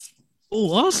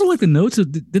 Oh, also like the notes.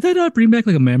 Did that not bring back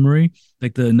like a memory?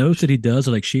 Like the notes that he does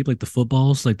are like shaped like the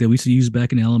footballs, like that we used to use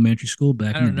back in elementary school.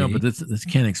 Back in the day. I don't know, but this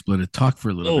can't explode. Talk for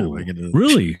a little bit.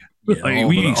 Really? Yeah,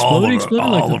 we exploded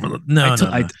all over the. No,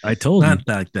 I told not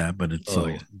you. Like that, but it's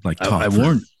like talk.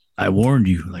 I warned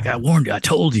you. Like I warned you. I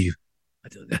told you.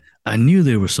 I knew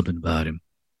there was something about him.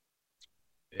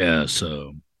 Yeah.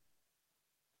 So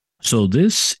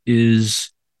this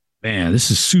is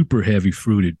super heavy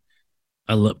fruited.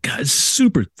 I love. God, it's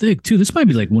super thick too. This might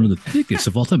be like one of the thickest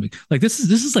of all time. Like this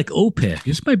is like OPEC.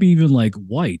 This might be even like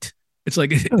white. It's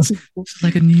like it's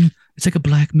like a new. It's like a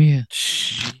black mirror.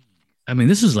 I mean,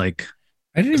 this is like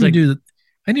I didn't it's even like do the.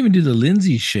 I didn't even do the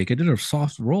Lindsay shake. I did a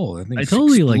soft roll. I think I it's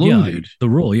totally like yeah exploded. the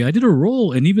roll. Yeah, I did a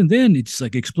roll, and even then it's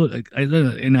like explode.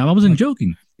 And I wasn't Like,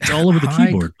 joking. It's all over the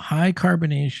keyboard. High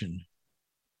carbonation.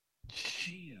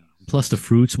 Plus the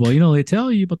fruits. Well, they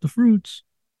tell you about the fruits.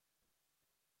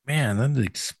 Man, that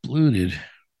exploded.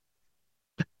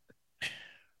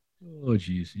 Oh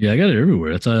jeez. Yeah, I got it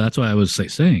everywhere. That's why I was like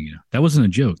saying, that wasn't a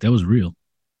joke. That was real.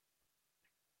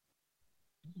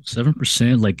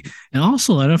 7%. Like, and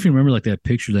also I don't know if you remember like that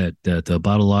picture that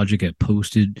Bottle Logic had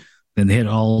posted. Then they had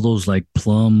all those like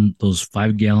those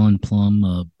 5-gallon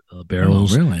plum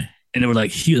barrels, Oh, really? and they were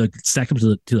like huge, like stacked up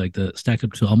stacked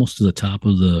up to almost to the top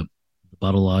of the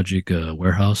Bottle Logic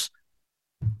warehouse.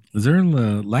 Is there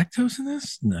lactose in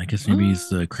this? No, I guess maybe it's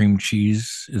the cream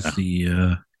cheese is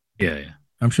the. Yeah.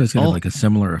 I'm sure it's gonna have All, like a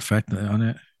similar effect on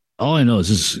it. all I know is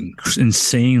this is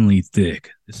insanely thick.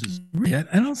 This is Really? I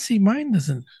don't see mine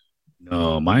doesn't.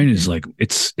 no, mine is like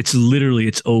it's literally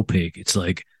it's opaque. It's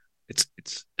like it's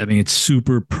I mean it's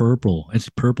super purple. It's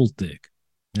purple thick.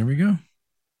 There we go.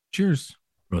 Cheers.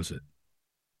 What's it?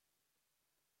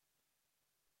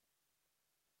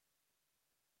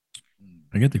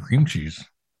 I get the cream cheese,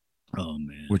 Oh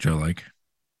man. which I like.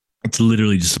 It's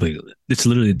literally just like it's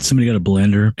literally somebody got a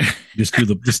blender,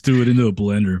 just threw it into a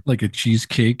blender. Like a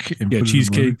cheesecake. And Yeah, put it in the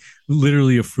cheesecake, blender.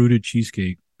 literally a fruited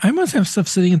cheesecake. I must have stuff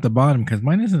sitting at the bottom because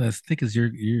mine isn't as thick as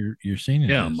you're saying it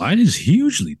Yeah, is. mine is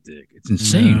hugely thick. It's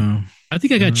insane. No. I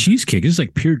think I got No. cheesecake. It's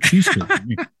like pure cheesecake. for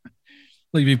me.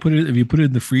 Like if you put it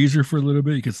in the freezer for a little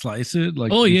bit, you can slice it.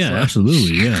 Like Oh you yeah, slice-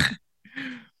 absolutely. Yeah.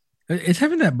 It's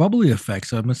having that bubbly effect.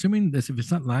 So I'm assuming this if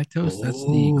it's not lactose, that's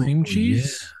the cream Oh,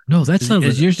 cheese. yeah. No, that's not.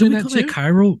 Is yours did doing we that call that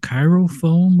too? Cairo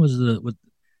foam? Was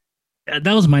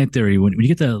that was my theory when you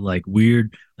get that like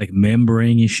weird like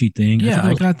membrane-ishy thing? Yeah, thought I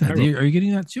was got that. Cairo. Are you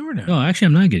getting that too or no? No, actually,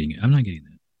 I'm not getting it. I'm not getting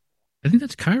that. I think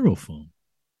that's Cairo foam.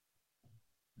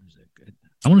 Is that good?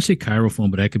 I want to say Cairo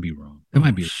foam, but I could be wrong. That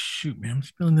might be. Shoot, man, I'm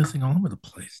spilling this thing all over the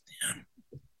place. Damn.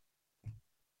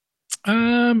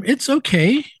 It's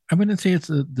okay. I wouldn't say it's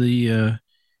the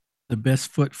best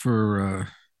foot for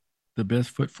the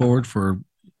best foot forward for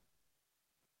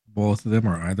both of them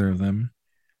or either of them.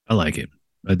 I like it.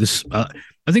 I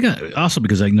think also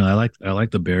because I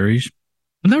like the berries.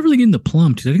 I'm not really getting the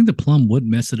plum because I think the plum would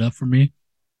mess it up for me.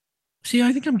 See,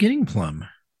 I think I'm getting plum.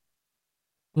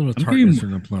 A little I'm tartness getting-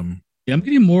 from the plum. Yeah, I'm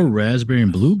getting more raspberry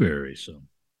and blueberry. So,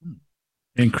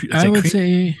 it's I like would cream,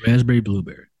 say raspberry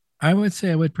blueberry. I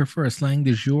would prefer a slang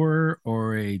du jour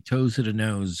or a toes to the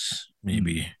nose,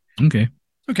 maybe. Okay.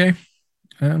 Okay,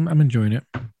 I'm enjoying it.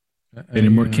 Any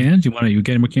more cans? You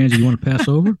get any more cans? You want to pass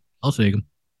over? I'll take them.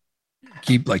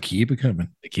 Keep it coming.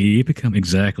 Keep it coming.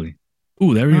 Exactly.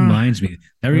 Ooh, that reminds me.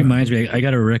 I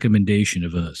got a recommendation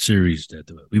of a series that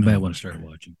we might want to start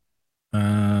watching.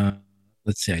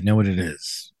 Let's see. I know what it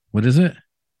is. What is it?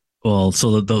 Well,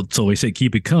 so we say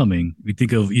keep it coming. You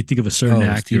think of a certain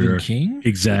actor. Stephen King.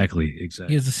 Exactly.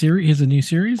 He has a series. He has a new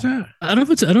series out. I don't know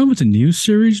if it's a new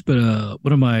series, but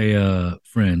one of my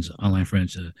friends, online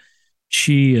friends,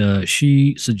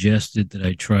 she suggested that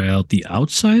I try out The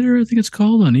Outsider. I think it's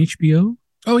called on HBO.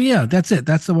 Oh yeah, that's it.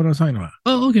 That's the one I was talking about.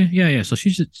 Oh, okay, yeah. So she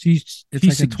It's like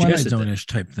a Twilight suggested that. Zone-ish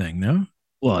type thing, no?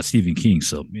 Well, it's Stephen King,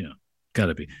 so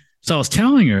gotta be. So I was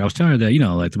telling her that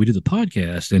like we did the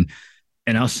podcast,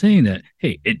 and I was saying that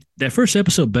hey, that first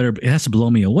episode it has to blow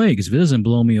me away because if it doesn't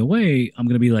blow me away, I'm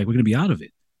gonna be like we're gonna be out of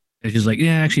it. And she's like,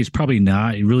 yeah, actually, it's probably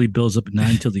not. It really builds up not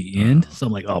until the end. So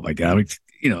I'm like, oh my god, it's.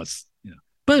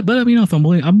 But if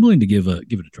I'm willing to give it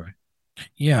a try.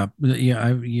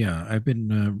 I've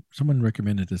been. Someone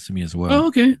recommended this to me as well. Oh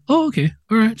okay. All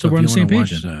right. So if we're on you the same wanna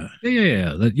page. watch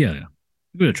Then. that, Yeah.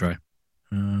 Give it a try.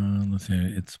 let's see.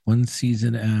 It's one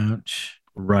season out.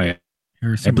 Right.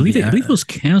 Here's I some of believe the it was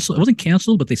canceled. It wasn't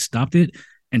canceled, but they stopped it,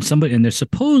 and they're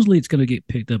supposedly it's going to get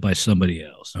picked up by somebody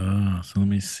else. Oh, so let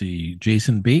me see.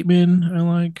 Jason Bateman, I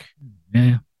like.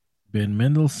 Yeah. Ben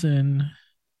Mendelsohn.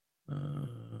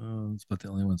 That's about the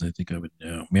only ones I think I would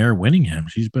know. Mare Winningham,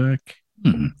 she's back.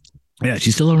 Yeah,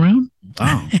 she's still around.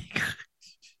 Wow.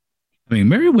 I mean,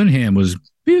 Mary Winham was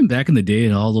even back in the day,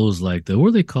 and all those like what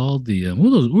were they called? The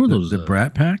what were those? The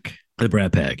Brat Pack. The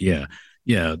Brat Pack. Yeah.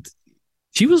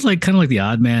 She was like kind of like the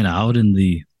odd man out in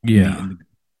the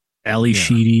Ali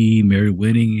Sheedy, Mary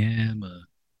Winningham,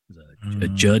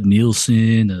 Judd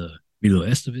Nielsen, Milo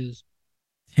Estevez.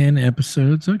 10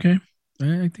 episodes. Okay.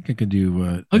 I think I could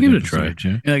do. I'll give it a episode try. or two.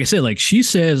 And like I said, like she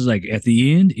says, like at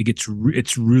the end,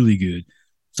 it's really good.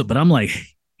 So, but I'm like,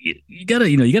 you gotta,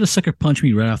 you gotta sucker punch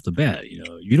me right off the bat.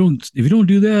 You don't, if you don't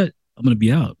do that, I'm gonna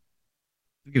be out.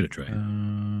 Give it a try.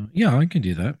 Yeah, I can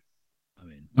do that. I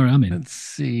mean, all right, I'm in. Let's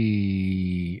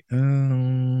see.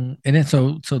 And then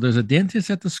so there's a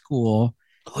dentist at the school.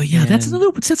 Oh yeah, and that's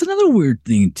another weird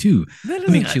thing too. that I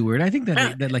mean, isn't too weird. I think that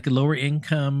I- that like a lower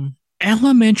income.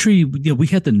 elementary, we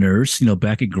had the nurse,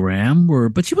 back at Graham,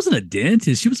 but she wasn't a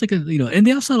dentist. She was like and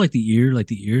they also had like the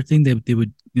ear thing. They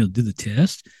would, do the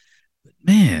test. But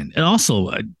man, and also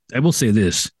I will say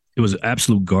this. It was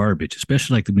absolute garbage,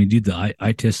 especially like when you did the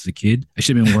eye test as a kid. I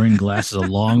should have been wearing glasses a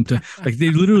long time. Like they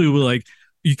literally were like,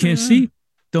 "You can't see?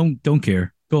 Don't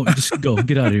care. Go, just go,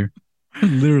 get out of here."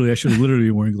 Literally, I should have literally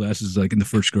been wearing glasses like in the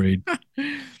first grade.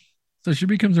 So she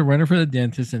becomes a runner for the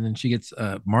dentist, and then she gets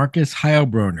Marcus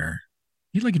Heilbronner.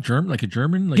 He's like a German, like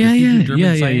Yeah, a future yeah, German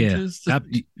yeah, yeah, scientist.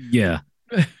 yeah.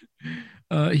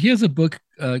 He has a book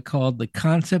called "The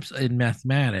Concepts in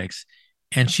Mathematics,"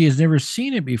 and she has never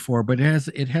seen it before. But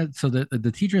it has so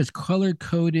the teacher has color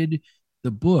coded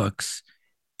the books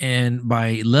and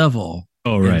by level.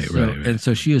 Oh, And right, so, right, right. and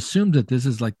so she assumes that this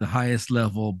is like the highest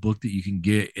level book that you can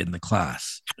get in the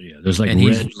class. Yeah, there's like And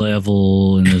he's red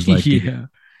level, and there's like yeah.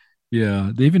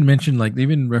 Yeah, they even mentioned like they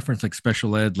even reference like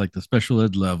special ed, like the special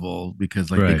ed level,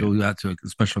 because like they right, go out to a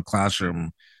special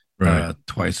classroom right.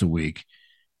 twice a week.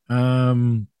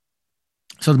 Um,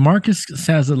 so Marcus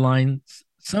says the line,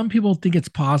 some people think it's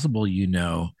possible,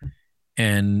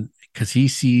 and because he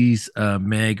sees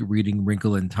Meg reading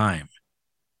Wrinkle in Time.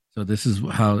 So this is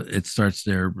how it starts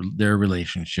their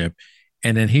relationship.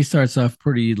 And then he starts off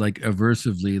pretty like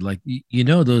aversively, like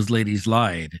those ladies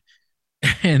lied.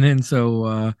 And then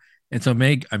so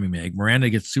Miranda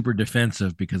gets super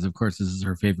defensive because of course this is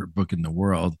her favorite book in the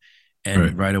world. Right.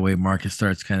 And right away Marcus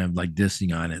starts kind of like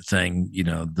dissing on it, saying,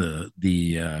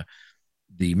 the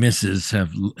misses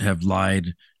have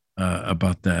lied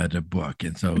about that book.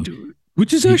 And so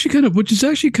Which is actually kind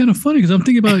of funny because I'm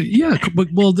thinking about yeah, but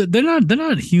well they're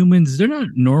not humans, they're not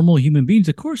normal human beings,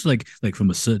 of course, like from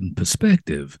a certain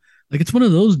perspective, like it's one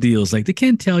of those deals, like they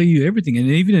can't tell you everything, and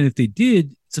even if they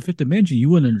did, it's a fifth dimension, you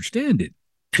wouldn't understand it.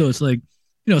 So it's like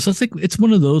so it's like it's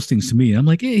one of those things to me. I'm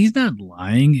like, hey, he's not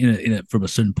lying from a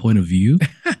certain point of view.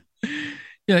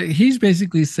 yeah, he's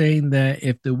basically saying that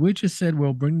if the witches said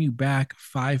we'll bring you back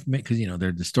 5 minutes, because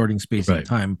they're distorting space and Right.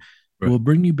 time, Right. we'll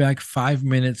bring you back 5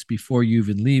 minutes before you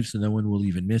even leave, so no one will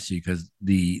even miss you. Because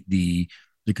the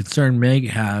concern Meg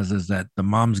has is that the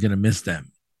mom's gonna miss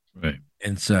them. Right.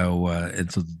 And so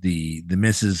the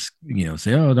missus,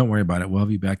 say, oh, don't worry about it. We'll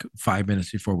have you back 5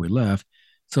 minutes before we left.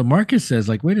 So Marcus says,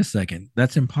 like, wait a second,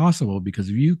 that's impossible, because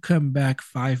if you come back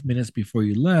 5 minutes before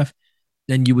you left,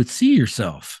 then you would see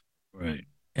yourself. Right.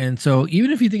 And so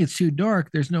even if you think it's too dark,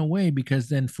 there's no way, because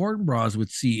then Fortinbras would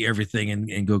see everything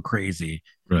and go crazy.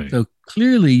 Right. So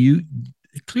clearly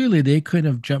they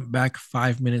couldn't have jumped back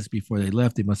 5 minutes before they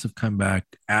left. They must have come back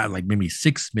at like maybe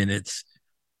 6 minutes.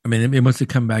 I mean, it must have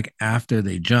come back after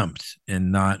they jumped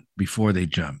and not before they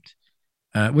jumped,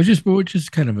 which is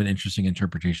kind of an interesting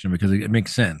interpretation because it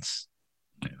makes sense.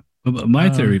 But my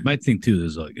thing too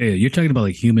is like, hey, you're talking about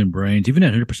like human brains, even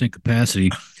at 100%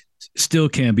 capacity, still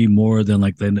can't be more than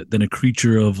like than a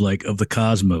creature of the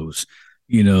cosmos.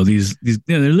 These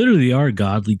they literally are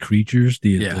godly creatures.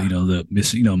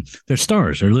 They're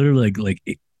stars. They're literally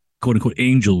like quote unquote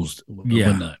angels. Yeah.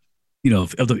 Whatnot.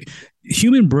 Of the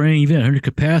human brain, even at 100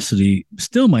 capacity,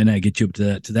 still might not get you up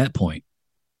to that point.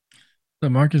 So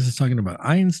Marcus is talking about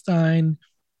Einstein,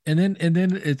 and then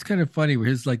it's kind of funny where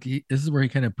this is where he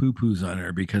kind of poo poos on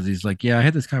her, because he's like, yeah, I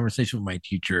had this conversation with my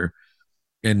teacher,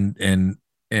 and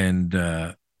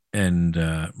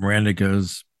Miranda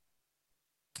goes,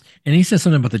 and he says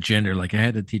something about the gender, like I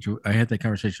had that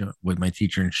conversation with my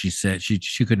teacher, and she said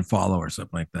she couldn't follow or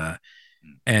something like that.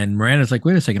 And Miranda's like,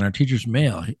 wait a second, our teacher's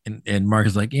male. And Mark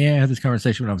is like, yeah, I had this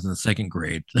conversation when I was in the second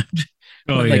grade.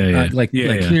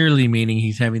 Clearly meaning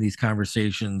he's having these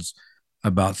conversations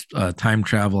about time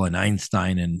travel and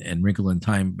Einstein and Wrinkle in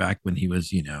Time back when he was,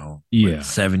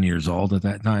 7 years old at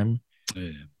that time.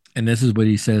 Yeah. And this is what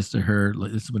he says to her.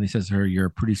 This is when he says to her, you're a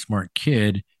pretty smart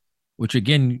kid, which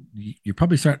again, you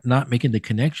probably start not making the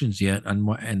connections yet.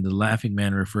 And the laughing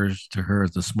man refers to her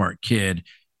as the smart kid.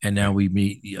 And now we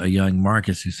meet a young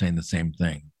Marcus who's saying the same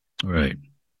thing. Right.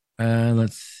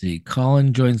 Let's see.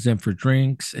 Colin joins them for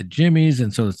drinks at Jimmy's.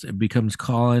 And so it becomes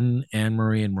Colin,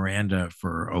 Anne-Marie, and Miranda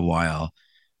for a while.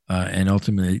 And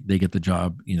ultimately, they get the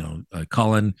job.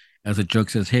 Colin, as a joke,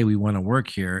 says, hey, we want to work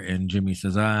here. And Jimmy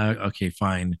says, okay,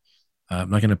 fine. I'm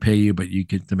not going to pay you, but you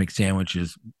get to make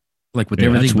sandwiches. Like with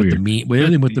everything with the meat. With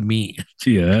everything with the meat.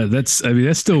 Yeah, that's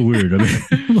still weird. I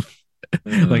mean,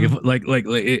 Like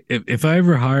if I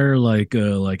ever hire like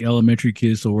elementary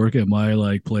kids to work at my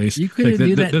like place, You like couldn't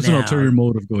do that there's an now. ulterior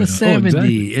motive going on. The Oh,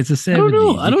 exactly. 70s. It's a I don't 70s.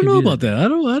 know. I You don't could know do about that. I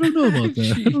don't know about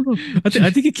that. I don't know. I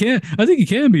think it can. I think it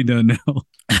can be done now.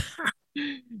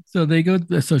 So they go.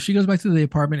 So she goes back to the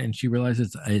apartment and she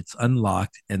realizes it's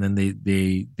unlocked. And then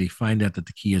they find out that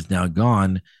the key is now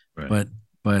gone, Right.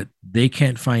 but they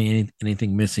can't find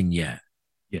anything missing yet.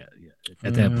 Yeah.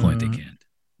 At that point, they Uh, can't.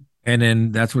 And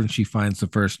then that's when she finds the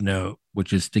first note,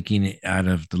 which is sticking out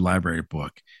of the library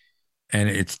book. And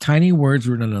it's tiny words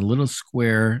written on a little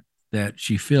square that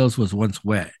she feels was once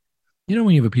wet. You know,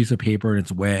 when you have a piece of paper and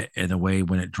it's wet, and the way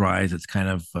when it dries, it's kind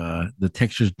of the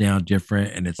texture's now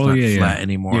different and it's Oh not yeah, flat yeah,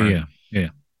 anymore. yeah.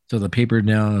 So the paper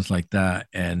now is like that.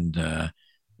 And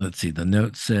let's see, the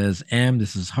note says, Am,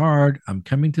 this is hard. I'm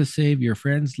coming to save your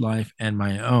friend's life and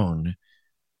my own.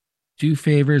 Do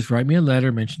favors, write me a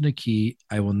letter, mention the key.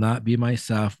 I will not be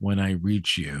myself when I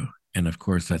reach you. And of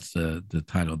course, that's the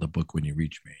title of the book, When You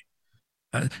Reach Me.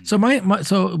 So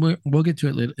we'll get to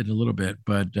it in a little bit,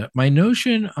 but my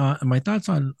notion, my thoughts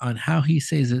on how he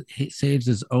saves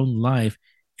his own life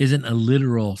isn't a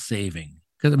literal saving,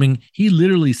 because I mean he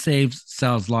literally saves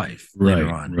Sal's life later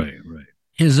on. Right.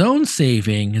 His own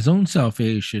saving, his own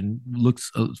salvation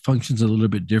functions a little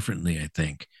bit differently, I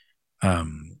think.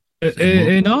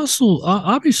 And also,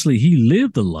 obviously, he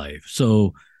lived a life.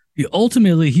 So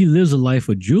ultimately, he lives a life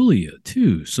with Julia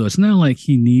too. So it's not like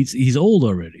he's old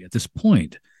already at this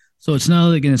point. So it's not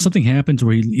like something happens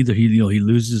where he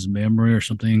loses his memory or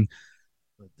something.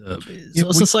 But,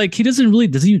 it's just like he doesn't really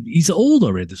he's old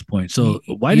already at this point. So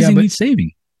why does he need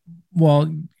saving?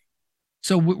 Well,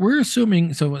 so we're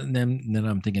assuming. So then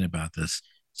I'm thinking about this.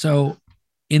 So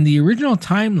in the original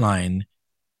timeline,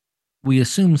 we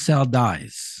assume Sal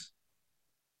dies.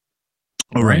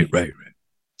 Oh, right.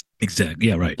 Exactly.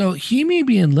 Yeah, right. So he may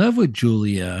be in love with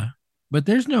Julia, but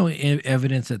there's no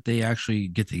evidence that they actually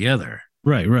get together.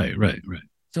 Right.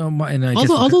 So,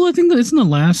 although I think that it's in the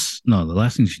last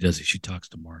thing she does is she talks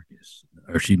to Marcus,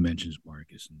 or she mentions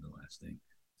Marcus in the last thing.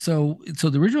 So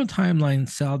the original timeline,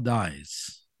 Sal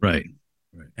dies. Right.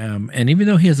 And even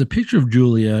though he has a picture of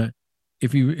Julia,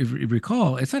 if you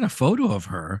recall, it's not a photo of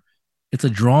her; it's a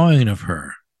drawing of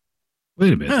her.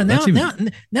 Wait a minute. Now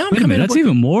I'm coming. That's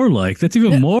even more like. Now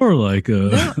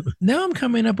I'm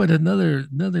coming up with another.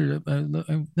 Now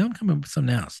I'm coming up with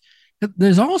something else.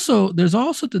 There's also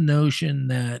the notion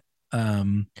that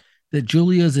that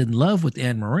Julia's in love with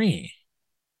Anne Marie.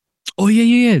 Oh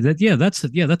yeah. That's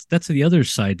the other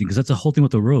side thing, because that's the whole thing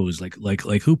with the rose. Like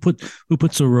who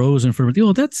puts a rose in front of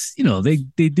you? That's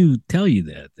they do tell you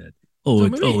that.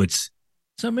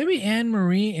 So maybe Anne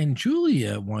Marie and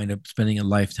Julia wind up spending a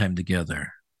lifetime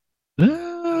together.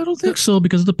 I don't think so,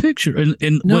 because of the picture. But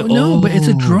it's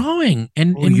a drawing,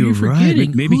 and you're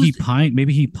forgetting. Right.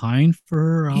 Maybe he pined for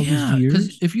her all these years.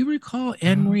 Because if you recall,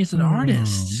 Anne Marie is an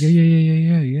artist.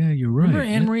 Yeah. You're right. Remember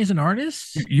Anne Marie is an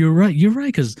artist? You're right.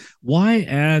 Because why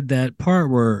add that part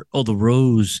where the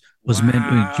rose was meant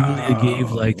when Julia gave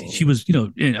she was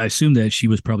and I assume that she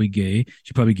was probably gay.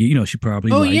 She probably gay. She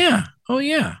probably. Oh yeah.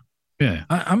 Yeah,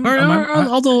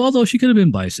 although she could have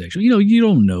been bisexual, you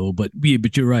don't know, but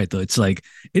you're right though. It's like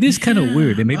it is kind of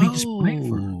weird, and maybe just playing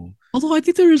for her. Although I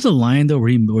think there is a line though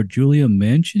where Julia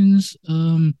mentions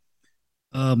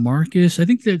Marcus. I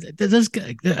think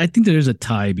I think there is a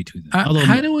tie between them.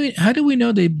 How do we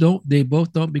know they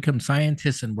both don't become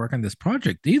scientists and work on this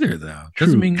project either though?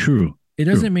 True. It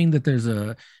doesn't mean that there's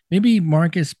maybe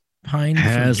Marcus Pine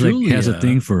has a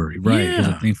thing for her, right? Has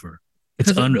a thing for her.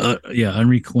 It's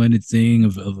unrequited thing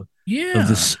of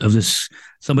this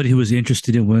somebody who was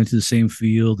interested and went to the same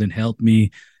field and helped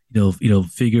me,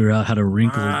 figure out how to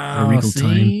wrinkle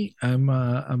time. I'm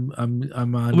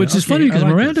on. Which is funny because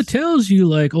Miranda tells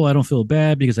you I don't feel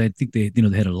bad because I think they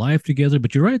had a life together.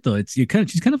 But you're right though. She's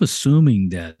kind of assuming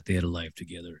that they had a life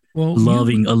together. Well,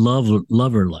 a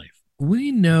lover life.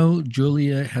 We know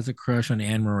Julia has a crush on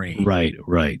Anne Marie.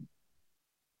 Right.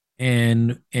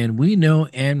 And we know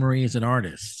Anne Marie is an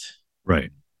artist.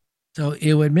 Right. So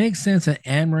it would make sense that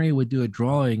Anne Marie would do a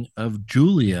drawing of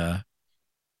Julia.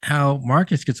 How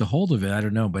Marcus gets a hold of it, I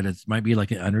don't know, but it might be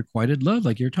like an unrequited love,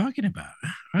 like you're talking about.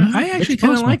 I actually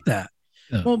kind of like that.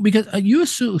 Yeah. Well, because you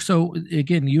assume. So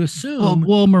again, you assume.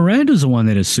 Well, Miranda's the one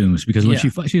that assumes, because when she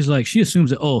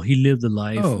assumes that he lived a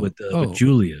life with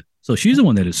Julia, so she's the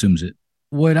one that assumes it.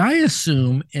 What I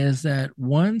assume is that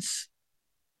once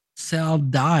Sal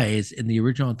dies in the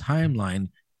original timeline,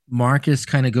 Marcus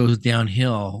kind of goes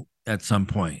downhill at some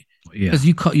point. Yeah,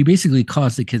 because you basically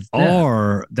caused the kid's death.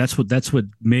 Or that's what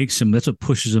makes him. That's what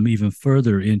pushes him even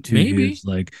further into his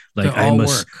like I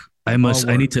must I must.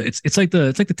 I need to. It's like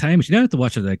the time machine. I have to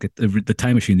watch it like the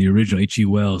time machine, the original H.G.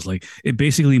 Wells. Like it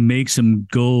basically makes him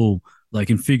go like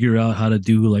and figure out how to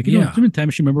do like you know time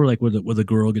machine. Remember like where the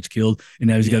girl gets killed and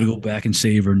now he's got to go back and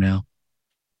save her now.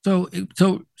 So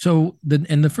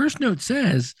the first note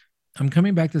says, "I'm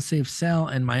coming back to save Sal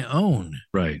and my own."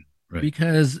 Right.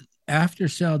 Because after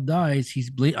Sal dies,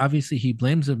 obviously he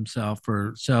blames himself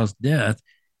for Sal's death,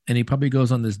 and he probably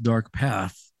goes on this dark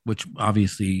path, which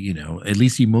obviously, you know, at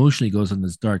least emotionally goes on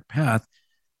this dark path.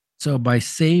 So by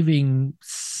saving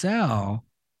Sal,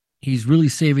 he's really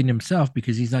saving himself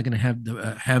because he's not going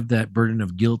to have that burden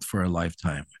of guilt for a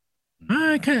lifetime.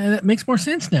 That makes more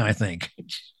sense now, I think.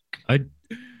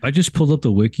 I just pulled up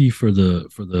the wiki for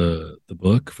the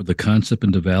book for the concept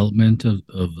and development of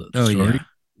the story.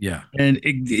 Yeah. And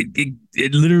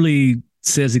it literally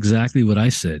says exactly what I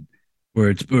said,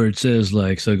 where it says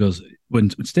like, so it goes,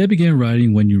 when Stead began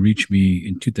writing When You Reach Me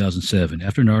in 2007,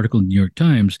 after an article in the New York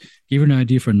Times gave her an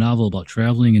idea for a novel about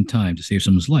traveling in time to save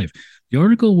someone's life. The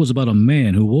article was about a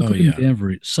man who woke up in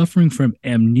Denver suffering from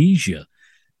amnesia.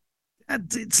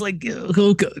 It's like,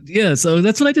 yeah. So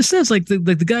that's what I just said. It's like the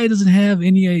guy doesn't have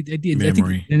any idea.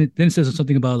 Memory. Then it says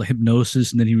something about like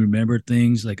hypnosis, and then he remembered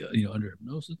things like under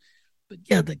hypnosis. But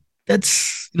yeah,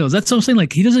 that's that's what I'm saying.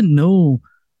 Like he doesn't know,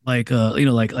 like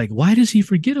like why does he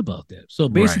forget about that? So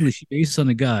basically, she based on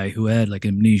a guy who had like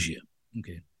amnesia.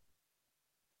 Okay.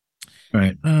 All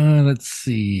right. Let's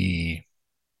see.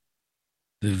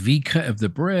 The V cut of the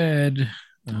bread.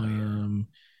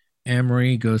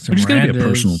 Amory goes to Miranda's. It's gonna be a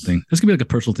personal thing. It's gonna be like a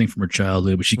personal thing from her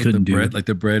childhood, but she couldn't do it. Like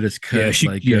the bread is cut. Yeah, she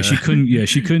couldn't. Yeah,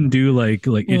 she couldn't do like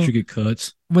intricate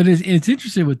cuts. But it's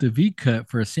interesting with the V cut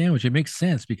for a sandwich. It makes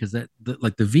sense because the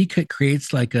V cut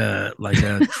creates like a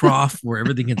trough where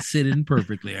everything can sit in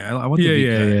perfectly. I want the V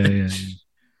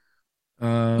cut.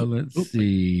 Yeah. Let's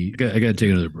see. I gotta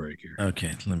take another break here.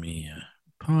 Okay, let me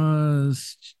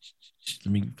pause.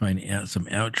 Let me find out some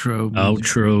outro.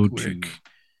 Quick.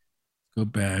 Go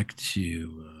back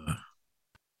to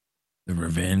the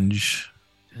revenge.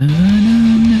 All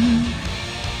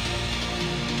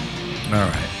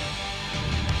right.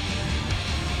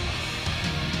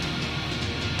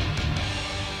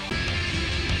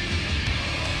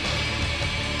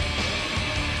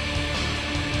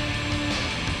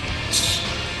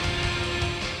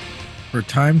 For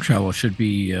time travel should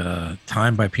be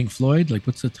Time by Pink Floyd. Like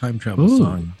what's the time travel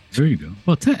song? There you go.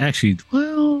 Well,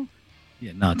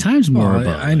 yeah, no, time's more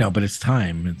about. I know, but it's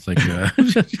time. It's like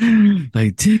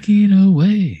like taking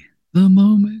away the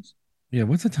moment. Yeah,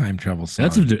 what's a time travel song?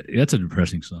 That's a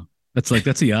depressing song. That's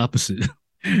the opposite.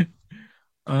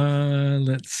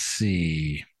 Let's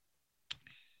see.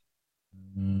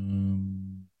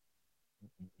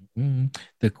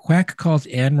 The quack calls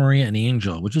Anne Marie an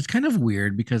angel, which is kind of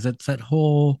weird because it's that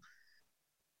whole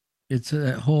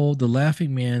the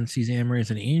laughing man sees Anne Marie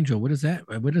as an angel. What is that?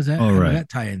 How does that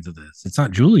tie into this? It's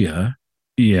not Julia.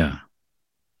 Yeah.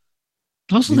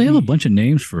 Also, they have a bunch of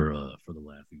names for the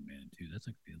laughing man too. That's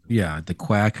like the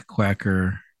quack,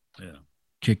 quacker,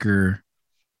 kicker.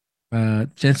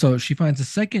 And so she finds a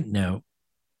second note,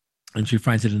 and she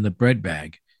finds it in the bread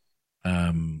bag.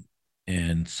 And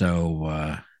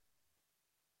so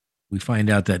we find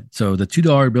out that the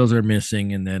 $2 bills are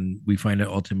missing, and then we find out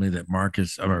ultimately that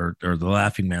Marcus or the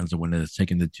laughing man's the one that's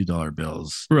taking the $2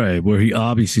 bills. Right, where he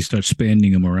obviously starts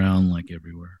spending them around like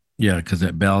everywhere. Yeah, because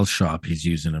at Bell's shop he's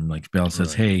using them. Like Bell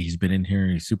says, "Hey, he's been in here.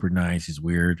 He's super nice. He's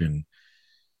weird." And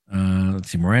let's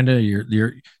see, Miranda, your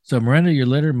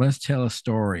letter must tell a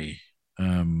story.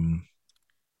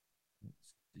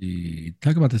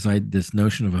 Talk about this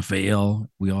notion of a veil.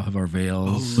 We all have our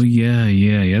veils. Oh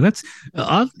yeah. That's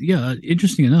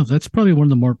interesting enough. That's probably one of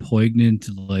the more poignant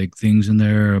like things in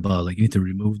there about like you need to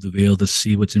remove the veil to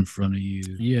see what's in front of you.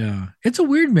 Yeah, it's a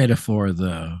weird metaphor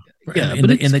though. Yeah, in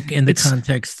the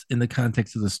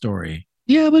context of the story.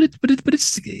 Yeah, but I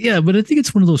think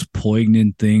it's one of those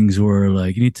poignant things where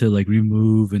like you need to like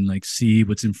remove and like see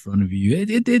what's in front of you.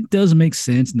 It does make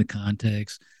sense in the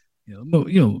context.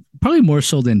 Probably more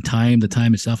so than the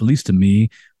time itself, at least to me.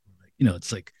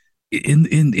 It's like in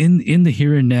the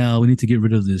here and now, we need to get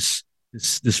rid of this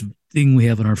thing we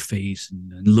have on our face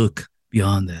and look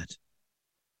beyond that.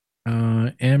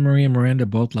 Anne Marie and Miranda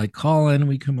both like Colin.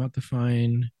 We come out to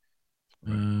find.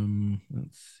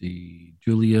 Let's see,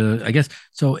 Julia. I guess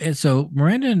so.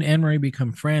 Miranda and Anne Marie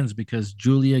become friends because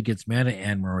Julia gets mad at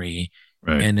Anne Marie,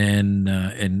 right? And then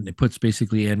and it puts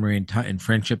basically Anne Marie in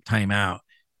friendship timeout.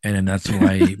 And then that's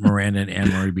why Miranda and Anne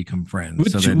Marie become friends.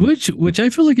 Which I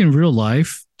feel like in real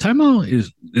life, timeout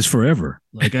is forever.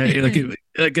 Like I think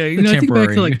back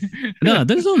to like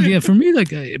that's for me.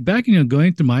 Like back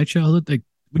going through my childhood, like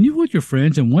when you with your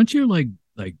friends, and once you're like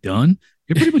done,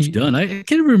 you're pretty much done. I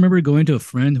can't remember going to a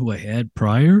friend who I had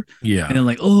prior, and Yeah. then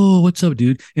like, oh, what's up,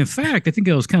 dude? In fact, I think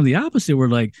I was kind of the opposite. Where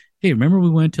like, hey, remember we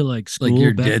went to like Like school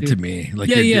you're back dead there? to me. Like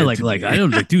Yeah, you're yeah, dead to like I me.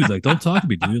 don't like, dude, like don't talk to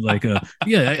me, dude. Like,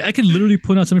 yeah, I could literally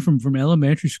point out something from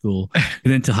elementary school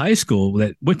and then to high school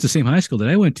that went to the same high school that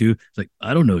I went to. It's like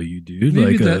I don't know you, dude.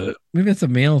 Maybe Like, that maybe that's a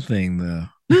male thing though.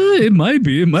 it might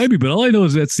be, but all I know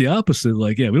is that's the opposite.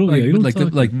 Like, yeah, we don't, Like yeah, you don't like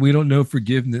talk. like we don't know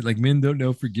forgiveness. Like men don't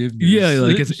know Yeah, forgiveness.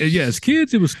 like as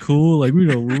kids, it was cool. Like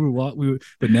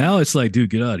but now it's like, dude,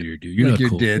 get out of here, dude. You're Like not you're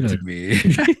cool. dead Get to out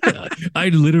me. yeah, I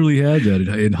literally had that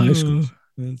in high school. Oh,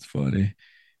 that's funny.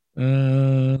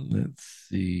 Let's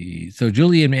see. So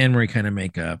Julie and Anne Marie kind of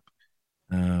make up.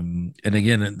 And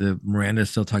again, the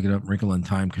Miranda's still talking about Wrinkle in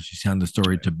Time because she's telling the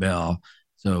story to Belle.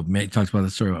 So Meg talks about the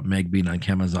story about Meg being on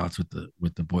Camazotz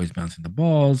with the boys bouncing the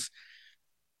balls.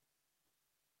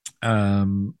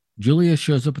 Julia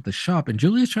shows up at the shop, and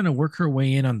Julia's trying to work her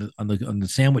way in on the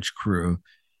sandwich crew,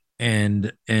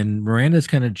 and Miranda's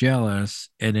kind of jealous,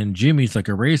 and then Jimmy's like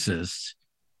a racist,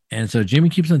 and so Jimmy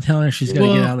keeps on telling her she's got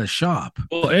to get out of the shop.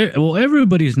 Well,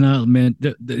 everybody's not meant.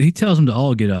 He tells them to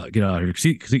all get out of here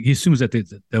because he assumes that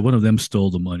that one of them stole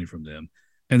the money from them,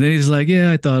 and then he's like,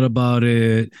 "Yeah, I thought about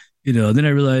it, you know." Then I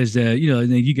realized that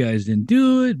and then you guys didn't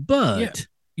do it, but Yeah,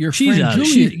 your she's friend out.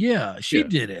 Julia, she Yeah.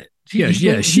 did it.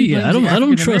 I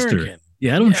don't trust her.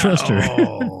 Yeah, I don't trust her.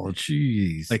 Oh,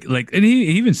 jeez. and he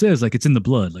even says like it's in the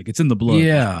blood, like it's in the blood.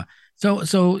 Yeah.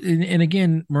 And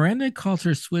again, Miranda calls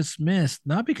her Swiss Miss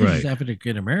not because she's Right.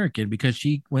 African American, because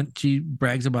she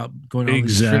brags about going on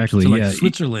Exactly, these trips to yeah. like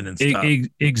Switzerland and stuff.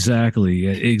 Exactly.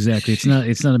 Yeah, exactly.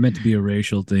 It's not meant to be a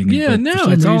racial thing. Yeah, but for no,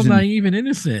 some it's all reason- naive and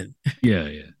innocent. Yeah,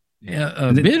 yeah. Yeah,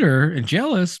 And then- bitter and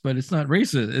jealous, but it's not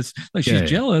racist. It's like she's Yeah, yeah.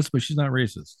 jealous, but she's not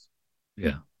racist.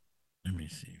 Yeah. Let me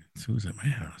see. Who's at my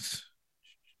house?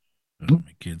 Oh,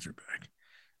 my kids are back.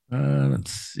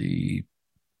 Let's see.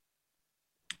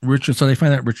 Richard. So they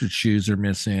find out Richard's shoes are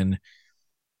missing.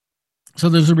 So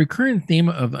there's a recurrent theme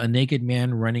of a naked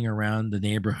man running around the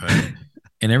neighborhood.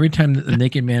 And every time the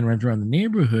naked man runs around the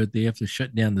neighborhood, they have to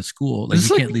shut down the school. Like,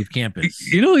 you can't leave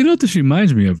campus. You know what this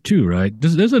reminds me of too, right?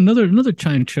 There's another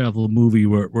time travel movie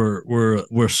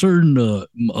where certain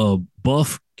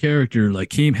buff character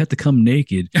had to come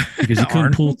naked because he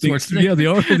couldn't pull Arnold things. Schwarzenegger. Yeah, the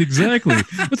Arnold, exactly.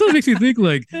 That's what makes me think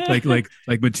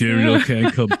like material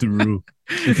can't come through.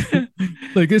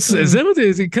 Like is that what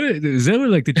is it kind of is that what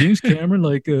like the James Cameron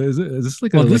is this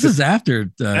like Well, a, this like is after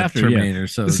Terminator,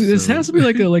 so this has to be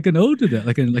like an ode to that,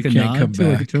 like a you can't nod come to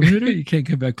like a back. Terminator. You can't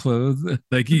come back clothed.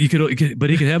 Like you could, but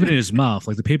he could have it in his mouth.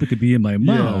 Like the paper could be in my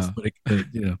mouth,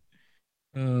 Yeah.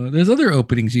 but There's other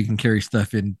openings you can carry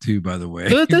stuff into, by the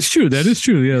way. that's true. That is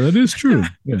true. Yeah, that is true.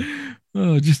 Yeah.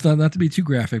 Oh, just not to be too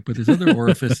graphic, but there's other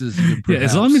orifices. Yeah,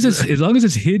 as long as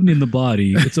it's hidden in the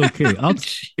body, it's okay.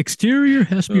 Exterior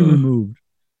has to be removed.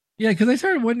 Yeah, because I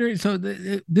started wondering. So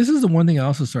this is the one thing I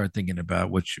also started thinking about,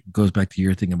 which goes back to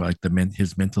your thing about like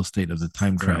his mental state of the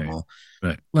time travel.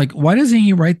 Right. Like, why doesn't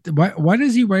he write? Why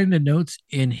does he write in the notes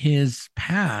in his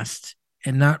past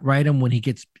and not write them when he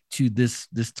gets to this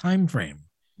time frame?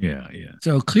 Yeah, yeah.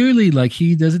 So clearly, like,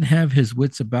 he doesn't have his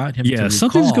wits about him. Yeah, to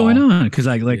something's recall. going on because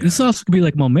this also could be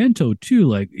like Memento too.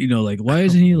 Like why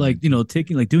isn't he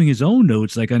taking doing his own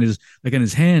notes on his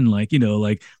hand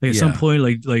at some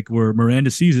point where Miranda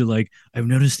sees it I've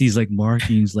noticed these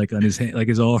markings on his hand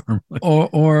his arm.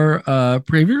 Or have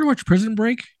you ever watched Prison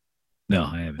Break? No,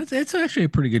 I haven't. It's actually a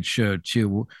pretty good show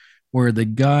too, where the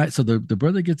guy, so the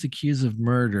brother gets accused of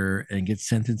murder and gets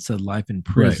sentenced to life in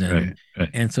prison. Right.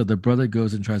 And so the brother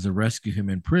goes and tries to rescue him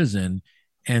in prison.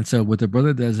 And so what the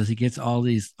brother does is he gets all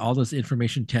this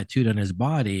information tattooed on his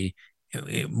body,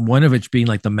 one of it being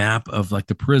like the map of like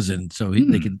the prison, so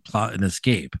they can plot an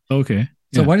escape. Okay.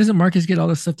 So why doesn't Marcus get all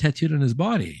this stuff tattooed on his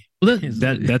body? Well,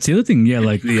 that's the other thing. Yeah,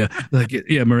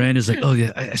 Miranda's like, oh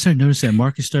yeah, I started noticing that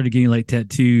Marcus started getting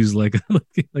tattoos, they were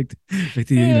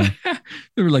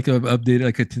like updated,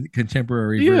 like a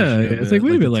contemporary. Yeah, version of it's like,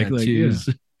 wait a minute, tattoos.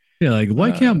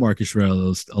 why can't Marcus write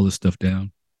all this stuff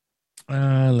down?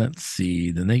 Let's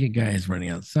see. The naked guy is running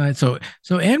outside. So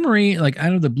Anne Marie,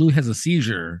 out of the blue, has a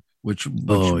seizure. Which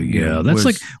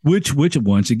that's which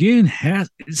once again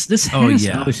has obviously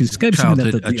it's got to be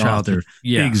something that the author.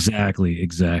 Yeah, exactly.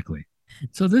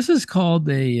 So this is called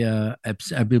I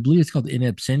believe it's called in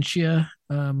absentia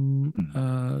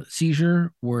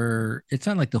seizure, where it's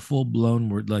not like the full blown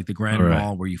where like the grand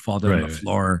mal where you fall down on the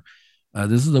floor.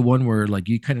 This is the one where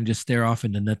you kind of just stare off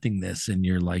into nothingness, and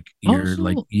you're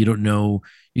you don't know,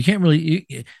 you can't really.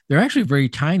 They're actually very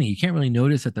tiny. You can't really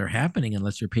notice that they're happening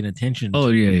unless you're paying attention.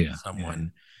 To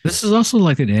someone. This is also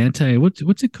like an anti.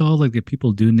 What's it called? Like that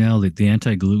people do now, like the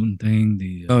anti-gluten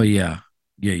thing. Oh yeah,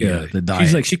 yeah, Yeah, yeah. The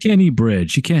she's like diet. she can't eat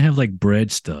bread. She can't have like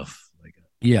bread stuff. Like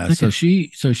Yeah. it's like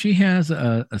So a she has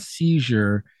a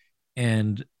seizure,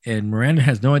 and Miranda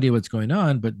has no idea what's going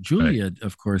on, but right. Julia,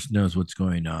 of course, knows what's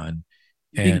going on,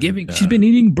 She's been and giving. She's been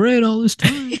eating bread all this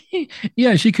time.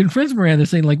 yeah, she confronts Miranda,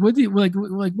 saying like, "What do you like?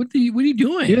 What are you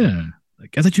doing?" Yeah,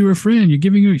 like I thought you were a friend. You're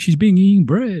giving her. She's being eating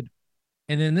bread.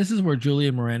 And then this is where Julia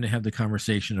and Miranda have the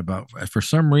conversation about, for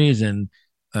some reason,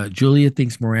 Julia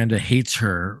thinks Miranda hates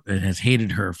her and has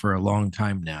hated her for a long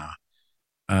time now.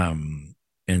 Um,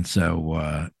 and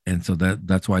so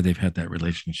that's why they've had that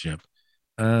relationship.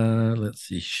 Let's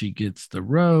see. She gets the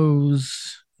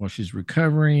rose while she's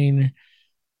recovering.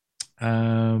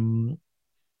 Um,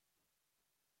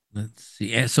 let's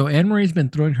see. So Anne Marie's been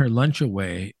throwing her lunch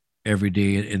away every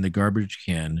day in the garbage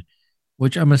can,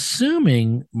 which I'm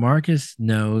assuming Marcus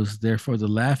knows. Therefore, the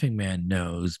Laughing Man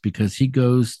knows because he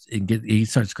goes and he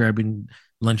starts grabbing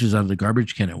lunches out of the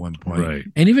garbage can at one point. Right.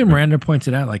 And even Right. Miranda points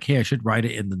it out, like, "Hey, I should write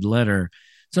it in the letter."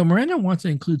 So Miranda wants to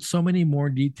include so many more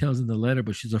details in the letter,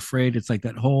 but she's afraid it's like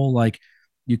that whole like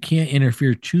you can't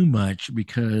interfere too much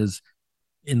because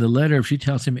in the letter, if she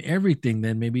tells him everything,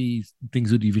 then maybe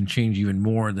things would even change even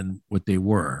more than what they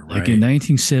were, Like in right?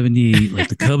 1978, like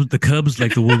the Cubs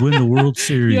like the will win the World Yeah,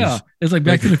 Series. it's like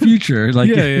Back Like to the Future, like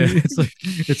yeah, yeah.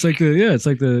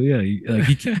 Like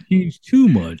he can't change too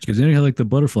much because then you have like the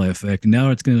butterfly effect, and now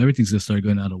everything's gonna start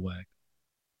going out of whack.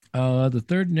 The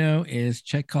third no is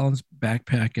check Colin's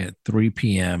backpack at 3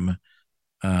 p.m.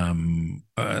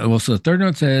 Well, so the third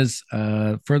note says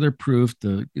further proof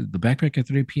the backpack at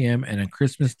 3 p.m. and a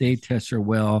Christmas Day tests are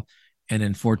well, and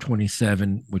then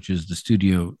 427, which is the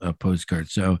studio postcard.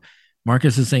 So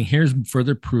Marcus is saying here's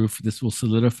further proof. This will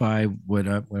solidify what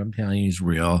I'm telling you is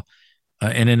real.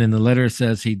 And then in the letter it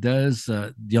says he does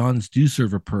yawns do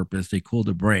serve a purpose. They cool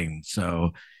the brain.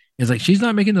 So it's like she's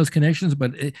not making those connections,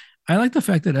 but I like the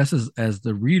fact that us as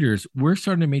the readers, we're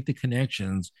starting to make the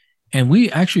connections, and we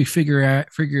actually figure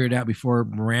it out before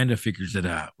Miranda figures it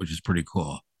out, which is pretty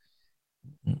cool.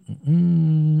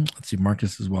 Let's see.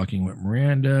 Marcus is walking with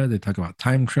Miranda. They talk about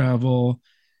time travel,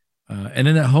 and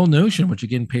then that whole notion, which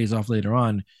again pays off later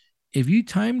on. If you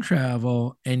time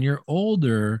travel and you're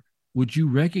older, would you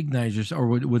recognize yourself, or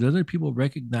would other people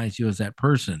recognize you as that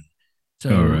person?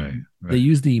 All So right, they right,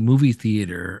 use the movie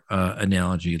theater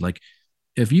analogy. Like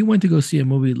if you went to go see a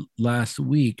movie last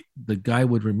week, the guy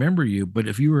would remember you. But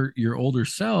if you were your older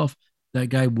self, that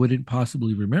guy wouldn't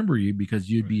possibly remember you because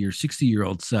you'd be right, your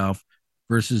 60-year-old self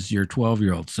versus your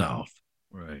 12-year-old self.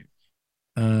 right.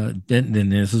 Then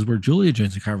this is where Julia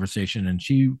joins the conversation and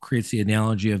she creates the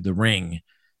analogy of the ring.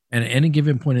 And at any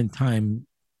given point in time,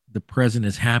 the present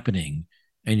is happening.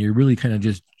 And you're really kind of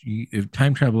just, if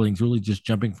time traveling is really just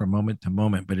jumping from moment to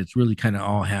moment, but it's really kind of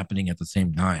all happening at the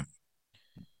same time.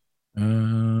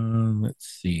 Let's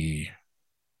see.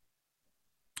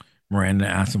 Miranda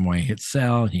asks him why he hit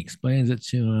Sal, and he explains it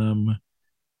to him.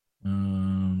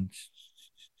 Um,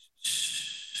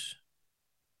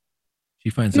 she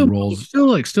finds the rolls.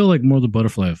 Still like more the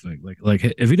butterfly effect. Like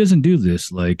if he doesn't do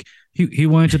this, like he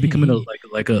winds up becoming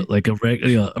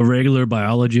a regular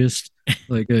biologist.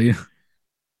 Like yeah.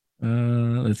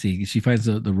 Let's see. She finds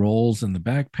the rolls in the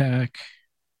backpack.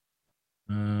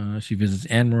 She visits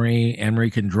Anne Marie. Anne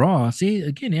Marie can draw. See,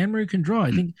 again, Anne Marie can draw.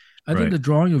 I think Right, the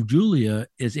drawing of Julia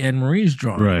is Anne Marie's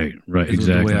drawing. right, Is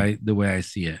the way exactly. I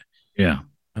see it. Yeah.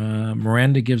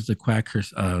 Miranda gives the quack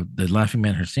the laughing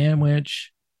man her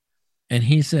sandwich, and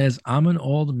he says, "I'm an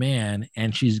old man,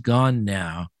 and she's gone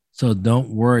now, so don't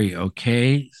worry,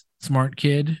 okay, smart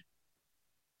kid."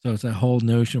 So it's that whole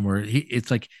notion where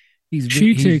it's like She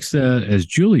he's takes that as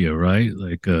Julia, right?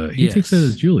 Like he takes that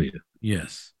as yes, Julia.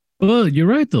 yes. Well, you're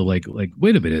right though. Like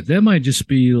wait a minute, that might just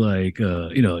be like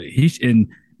he's in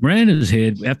Miranda's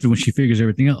head after when she figures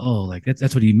everything out. Oh, like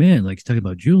that's what he meant. Like he's talking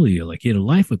about Julia, like he had a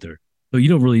life with her. But you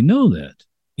don't really know that.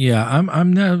 Yeah,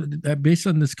 I'm now based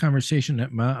on this conversation that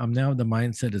I'm now the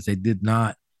mindset is they did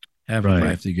not have a Right,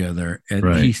 life together, and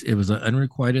right. it was an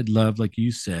unrequited love, like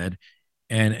you said,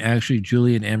 and actually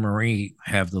Julie and Anne Marie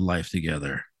have the life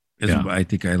together. Is Yeah, I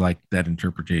think I like that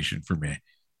interpretation for me.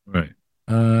 right.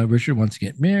 Richard wants to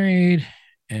get married.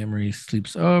 Anne Marie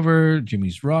sleeps over.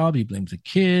 Jimmy's robbed. He blames the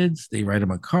kids. They write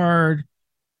him a card.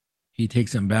 He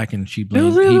takes them back, and That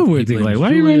was the he other he weird thing. Like, blames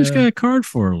why are you writing this guy Julia. a card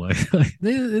for? Like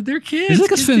They're is kids.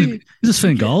 like a Kids Sven? do. Is this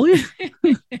Kid, Svengali?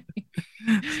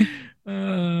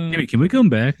 uh, Jimmy, can we come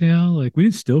back now? Like, we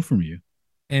didn't steal from you.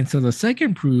 and so the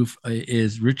second proof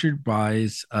is Richard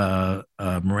buys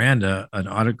Miranda an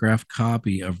autographed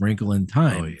copy of Wrinkle in Oh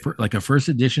Time yeah. for like a first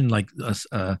edition, like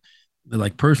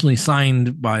like personally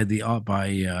signed by the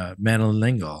Madeline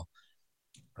L'Engle.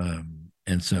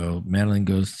 And so Madeline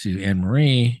goes to Anne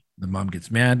Marie. The mom gets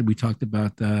mad. We talked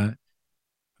about that.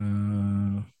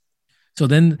 So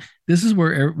then this is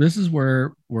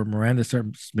where Miranda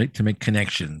starts to make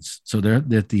connections. So they're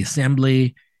at the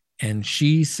assembly, and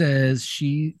she says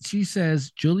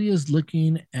Julia's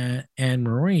looking at Anne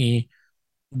Marie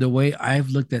the way I've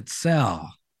looked at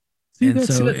Sal. See, And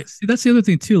so that's the other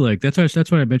thing too. Like that's why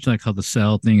I mentioned like how the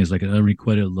Sal thing is like an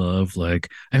unrequited love. Like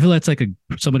I feel that's like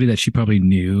somebody that she probably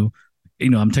knew.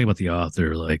 I'm talking about the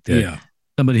author, like that yeah,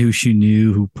 somebody who she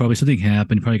knew who probably something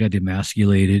happened, probably got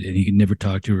demasculated, and he could never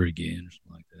talk to her again or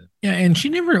something like that. yeah, and she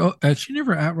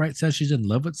never outright says she's in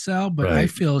love with Sal, but I Right,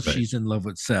 feel right, she's in love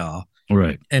with Sal,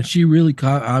 right, and she really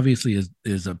obviously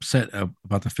is upset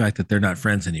about the fact that they're not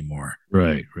friends anymore.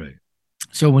 right, right.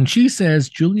 So when she says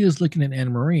Julia's looking at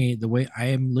Anne Marie the way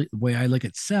I look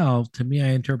at Sal, to me I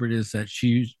interpret is that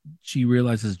she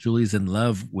realizes Julie's in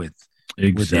love with Anne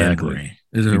Exactly. Marie.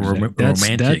 Is it Exactly.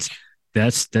 romantic?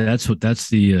 That's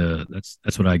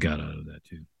what I got out of that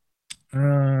too.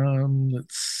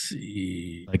 Let's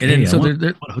see. Like, And hey, then I so want to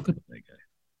hook up with that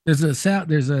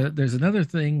guy. there's another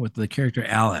thing with the character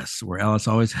Alice, where Alice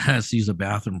always has to use a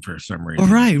bathroom for some Oh, reason.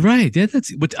 right, right. Yeah,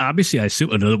 that's but obviously I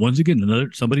assume another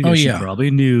somebody Oh that she yeah,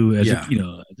 probably knew as yeah.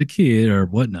 as a kid or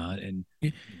whatnot, and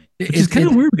It, which is kind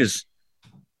of it, weird because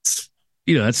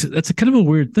that's a kind of a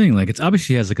weird thing. Like it's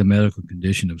obviously has like a medical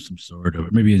condition of some sort, or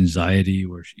maybe anxiety,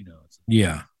 or it's,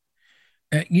 yeah.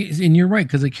 And you're right,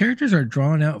 because the characters are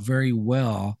drawn out very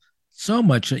well, so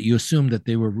much that you assume that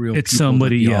they were real it's people that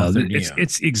somebody. the Yeah, author knew.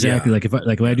 it's exactly Yeah. like if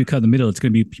when I do cut in the middle, it's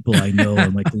going to be people I know,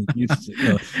 and like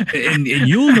and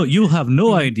you'll have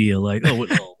no idea. Like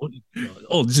this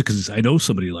is because I know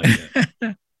somebody like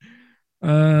that.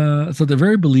 So they're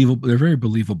very believable. They're very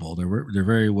believable. They're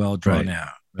very well drawn Right, out.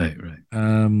 right,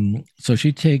 right. So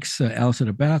she takes Alice to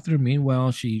the bathroom.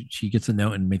 Meanwhile, she gets a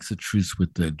note and makes a truce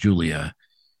with Julia.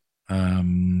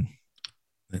 Um,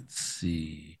 let's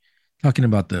see. Talking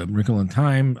about the Wrinkle in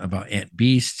Time, about Aunt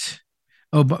Beast.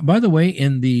 Oh, by the way,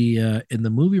 in the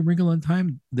movie Wrinkle in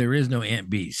Time, there is no Aunt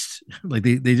Beast. Like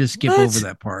they just skip over What?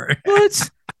 that part.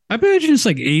 What? I imagine it's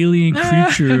like alien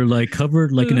creature, like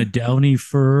covered like in a downy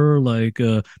fur, like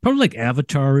probably like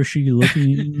Avatar-ishy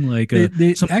looking, like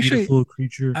They some actually, beautiful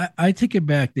creature. I take it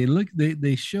back.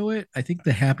 They show it. I think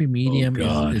the happy Oh medium is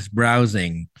God. is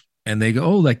browsing, and they go,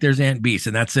 oh, like there's Aunt Beast,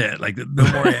 and that's it. Like no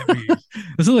more Aunt Beast.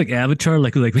 It's not like Avatar,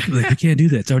 we can't do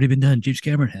that. It's already been done. James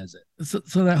Cameron has it.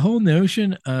 So that whole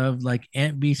notion of like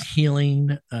Aunt Beast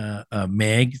healing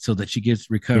Meg so that she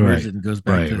recovers Right. and goes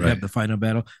back Right, to right. have the final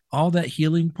battle, all that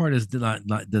healing part is does not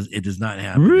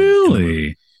happen in the movie.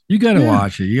 Really? You gotta Yeah.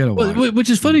 watch it. You gotta watch it. Which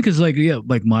is funny because, like, yeah,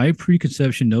 like my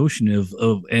preconception notion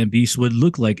of Ant Beast would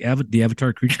look like the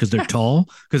Avatar creature because they're tall,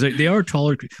 because they are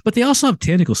taller, but they also have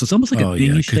tentacles. So it's almost like a Oh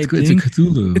yeah, thingy shaped it's a thing.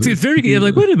 Cthulhu. It's very I'm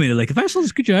like, wait a minute. Like, if I saw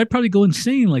this creature, I'd probably go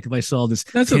insane. Like, if I saw this,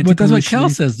 That's what Cal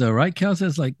tentacle-ish- says though, right? Cal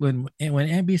says like when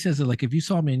Aunt Beast says like if you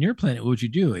saw me in your planet, what would you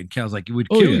do? And Cal's like, it would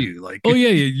Oh, kill yeah. you, like Oh yeah,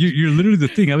 yeah. You're literally the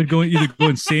thing. I would either go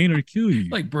insane or kill you.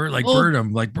 Oh, burn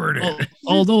him, like burn it.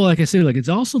 Although, like I said, like it's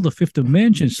also the fifth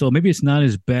dimension, so maybe it's not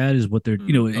as bad as what they're, That's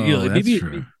maybe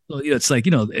true. it's like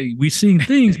we're seeing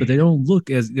things, but they don't look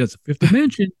as it's a fifth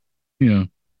dimension. You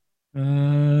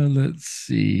Let's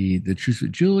see. The Truth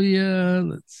with Julia.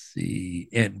 Let's see.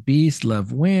 Aunt Beast,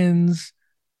 Love Wins.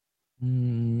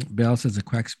 Belle says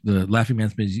the Laughing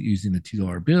Man's been using the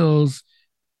 $2 bills.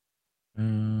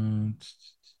 Uh,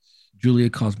 Julia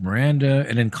calls Miranda,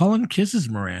 and then Colin kisses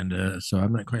Miranda. So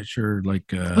I'm not quite sure. Like,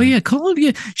 oh yeah, Colin.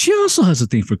 Yeah, she also has a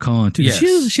thing for Colin too. Yes.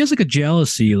 She has like a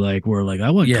jealousy, like where like I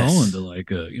want Yes. Colin to like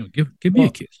give me a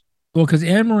kiss. Well, because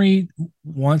Anne Marie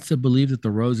wants to believe that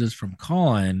the rose is from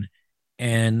Colin,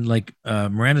 and like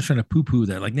Miranda's trying to poo-poo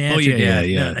that. Like, nah, Oh it's your yeah, dad.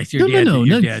 yeah, Nah, yeah. it's your dad. No,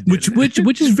 Your no, dad did which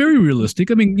it. is very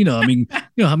realistic. I mean,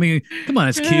 come on,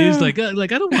 as kids, like I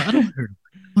don't want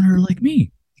her like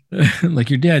me. Like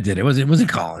your dad did. It wasn't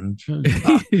Colin.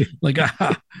 Like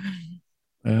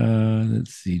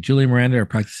let's see. Julie and Miranda are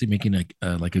practicing making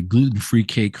like a gluten-free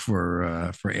cake for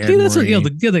Anne See, that's Marie.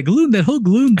 that whole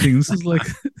gloom thing. This is like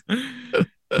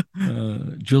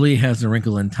Julie has a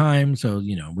Wrinkle in Time, so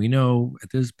we know at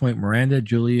this point Miranda,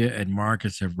 Julia, and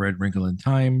Marcus have read Wrinkle in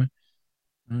Time.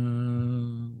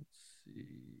 Let's see.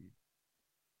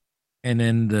 And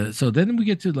then we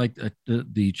get to like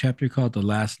the chapter called The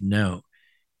Last Note,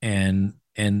 and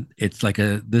it's like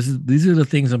these are the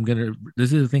things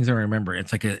I remember.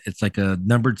 It's like a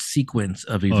numbered sequence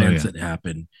of events yeah. that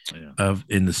happen Yeah.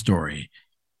 in the story.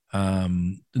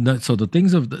 So the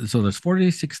things so there's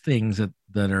 46 things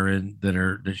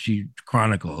that she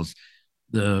chronicles.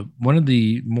 The one of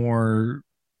the more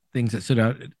things that stood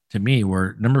out to me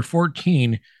were number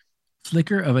 14,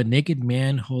 flicker of a naked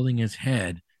man holding his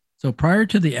head. So prior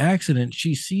to the accident,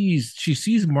 she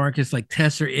sees Marcus like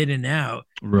test her in and out.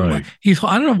 Right. I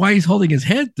don't know why he's holding his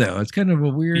head though. It's kind of a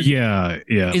weird. Yeah,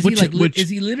 yeah. Is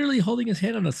he literally holding his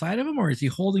head on the side of him, or is he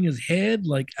holding his head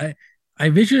like Yeah, I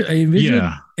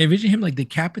envision him like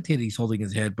decapitated. He's holding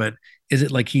his head, but is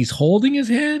it like he's holding his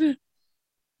head? I'm not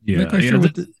yeah, quite yeah. sure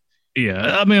what the.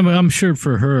 Yeah, I mean, I'm sure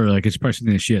for her, like it's probably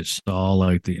something that she had saw,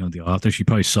 like the author. She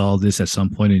probably saw this at some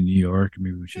point in New York,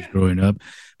 maybe when she was growing up.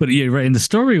 But yeah, right. And the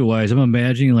story wise, I'm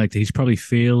imagining like that he's probably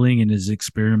failing in his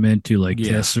experiment to like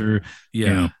Yeah, test her. You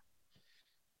yeah.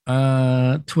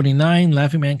 know, 29,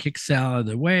 Laughing Man kicks Sal out of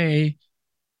the way.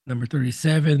 Number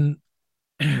 37,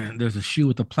 there's a shoe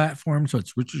with a platform, so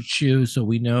it's Richard's shoe. So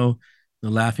we know the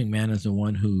Laughing Man is the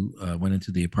one who went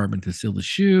into the apartment to steal the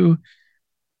shoe.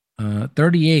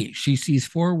 38, she sees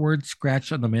 4 words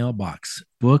scratched on the mailbox: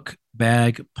 book,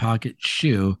 bag, pocket,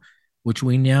 shoe, which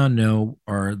we now know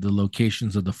are the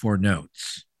locations of the 4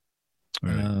 notes.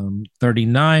 right,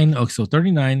 39, oh, so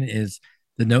 39 is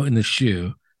the note in the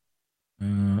shoe.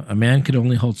 A man could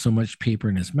only hold so much paper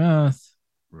in his mouth.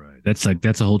 right. That's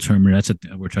a whole Terminator.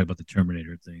 We're talking about the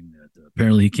Terminator thing. That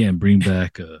apparently he can't bring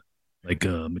back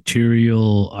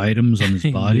material items on his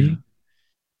body. Yeah.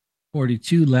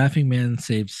 42, Laughing Man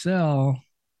saves Cell.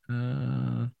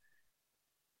 And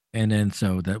then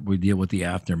so that we deal with the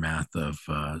aftermath of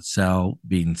Sal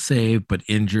being saved but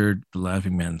injured. The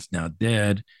Laughing Man's now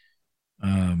dead.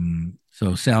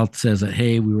 So Sal says that,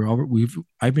 hey,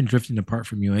 I've been drifting apart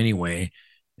from you anyway.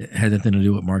 It had nothing to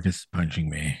do with Marcus punching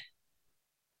me.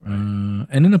 And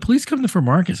then the police come for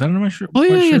Marcus. I'm not sure. Oh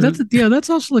quite yeah, sure. yeah. That's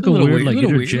also like a weird like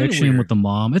little interjection weird. with the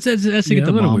mom. It's to Yeah, get a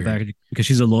the little mom weird. back because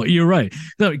she's a lawyer. You're right,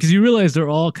 because you realize they're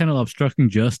all kind of obstructing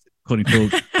justice, quote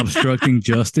unquote, obstructing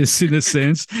justice in a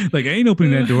sense. Like I ain't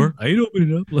opening that door. I ain't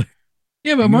opening it up. Like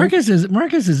Yeah, but you know?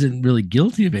 Marcus isn't really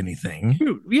guilty of anything.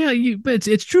 Yeah, but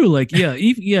it's true. Like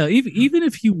even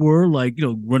if you were like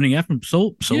running after him,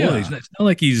 so Yeah. what? It's not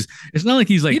like he's He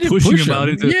like didn't pushing push him out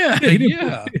him. into Yeah, he didn't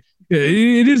yeah. Yeah,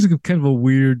 it is kind of a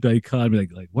weird dichotomy.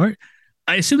 Like what?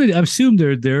 I assume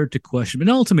they're there to question, and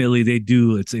ultimately they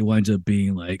do. It winds up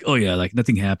being like, oh yeah, like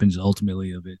nothing happens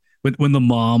ultimately of it. But when the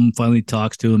mom finally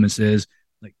talks to him and says,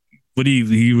 like, what do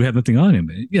you have nothing on him?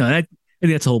 And, I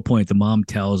think that's the whole point. The mom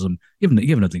tells him, you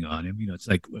have nothing on him. It's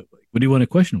like, what do you want to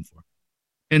question him for?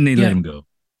 And they let Yeah. him go.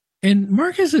 And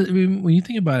Marcus, I mean, when you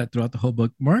think about it throughout the whole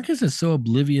book, Marcus is so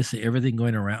oblivious to everything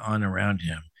going around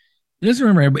him. He doesn't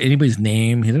remember anybody's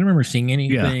name. He doesn't remember seeing Yeah,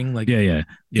 anything. Like yeah.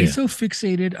 he's so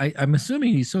fixated. I'm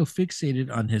assuming he's so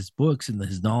fixated on his books and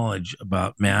his knowledge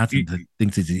about math and the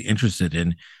things that he's interested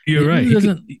in. You're He right. really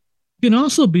doesn't He can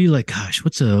also be like, gosh,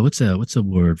 what's a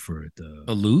word for it?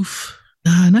 aloof.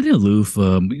 Not aloof.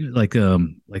 Like a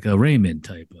Raymond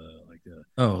type.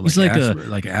 Oh, He's like like a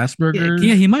like yeah, Asperger's.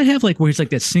 yeah. He might have like where he's like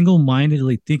that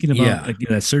single-mindedly thinking about Yeah. like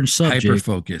a certain subject. Hyper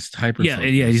focused. Yeah.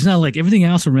 He's not like everything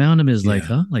else around him is like, Yeah.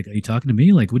 huh? Like, are you talking to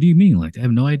me? Like, what do you mean? Like, I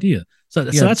have no idea. So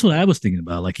Yeah. that's what I was thinking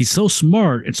about. Like, he's so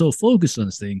smart and so focused on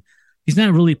this thing, he's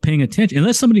not really paying attention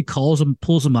unless somebody calls him,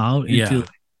 pulls him out into. Yeah.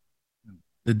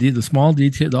 The small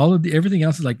details, everything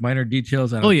else is like minor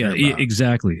details. I Oh don't yeah, care about.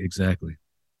 exactly.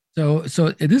 So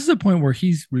this is a point where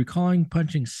he's recalling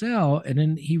punching Sal, and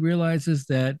then he realizes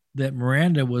that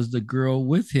Miranda was the girl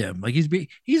with him. Like he's barely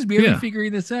Yeah.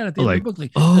 figuring this out at the Oh, end like, of the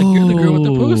book. Like you're the girl with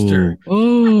the poster.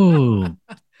 Oh,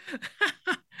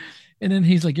 And then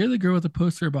he's like, "You're the girl with the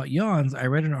poster about yawns." I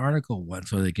read an article once,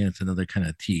 so again, it's another kind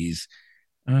of tease.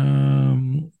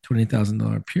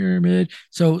 $20,000 pyramid.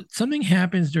 So something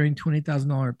happens during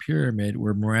 $20,000 pyramid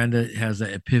where Miranda has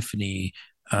that epiphany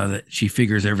that she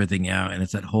figures everything out, and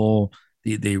it's that whole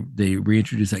they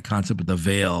reintroduce that concept of the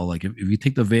veil. Like if you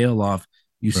take the veil off,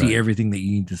 you see Right. everything that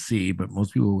you need to see, but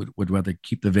most people would rather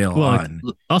keep the veil well, on.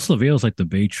 also the veil's like the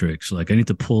Matrix. Like I need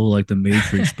to pull like the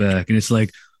Matrix back, and it's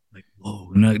like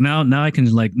whoa. Now I can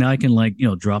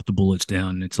drop the bullets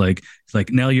down. And it's like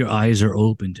now your eyes are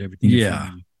open to everything. in front Yeah,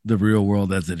 of you. the real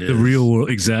world as it is. The real world,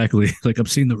 exactly. Like I'm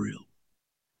seeing the real.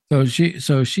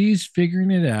 So she's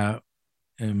figuring it out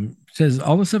and says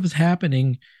all this stuff is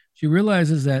happening. She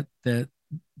realizes that the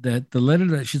letter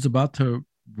that she's about to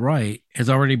write has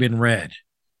already been read.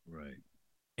 Right.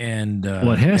 And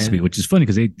Well, it has to be, which is funny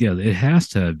because it has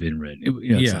to have been read.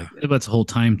 It's Yeah. like that's the whole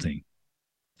time thing.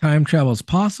 time travel is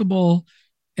possible.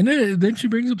 And then she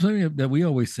brings up something that we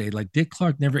always say, like Dick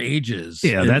Clark never ages.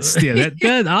 Yeah,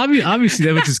 that obviously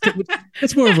that was just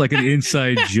that's more of like an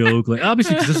inside joke. Like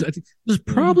obviously, because this was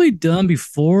probably done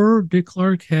before Dick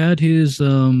Clark had his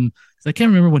 'cause I can't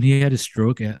remember when he had his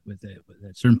stroke at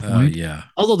a certain point. Yeah,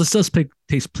 Although this does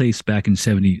takes place back in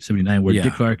 79, where Yeah.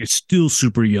 Dick Clark is still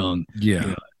super young.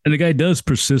 yeah. And the guy does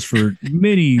persist for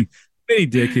many, many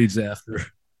decades after.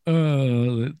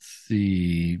 Let's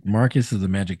see. Marcus is the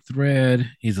magic thread.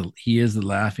 He is the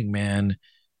laughing man.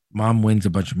 Mom wins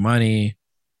a bunch of money.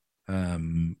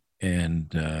 And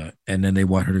then they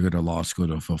want her to go to law school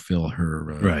to fulfill her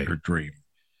Right. her dream.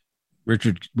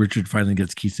 Richard finally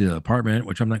gets keys to the apartment,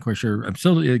 which I'm not quite sure. I'm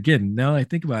still, again, now that I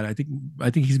think about it, I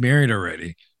think he's married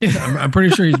already. I'm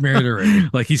pretty sure he's married already.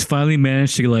 Like he's finally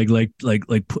managed to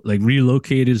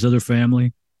relocate his other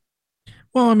family.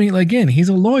 Well, I mean, again, he's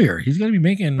a lawyer. He's going to be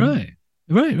making Right.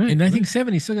 In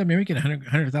 1970, he's still going to be making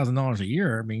 $100,000 a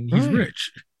year. I mean, he's Right.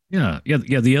 rich. Yeah.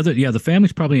 The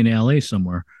family's probably in LA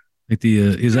somewhere. Like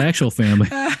his actual family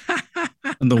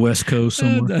on the West Coast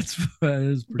somewhere. That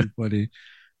is pretty funny.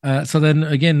 So then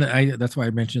again, that's why I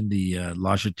mentioned the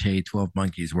La Jetée 12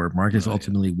 Monkeys, where Marcus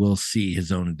ultimately will see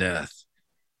his own death.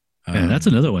 And that's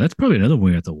another one. That's probably another one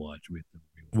we have to watch.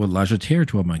 Well, La Jetée or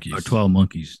 12 Monkeys? Or 12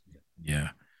 Monkeys.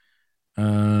 Yeah.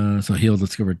 So he'll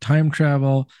discover time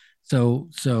travel. So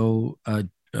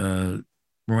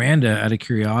Miranda, out of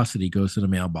curiosity, goes to the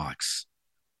mailbox,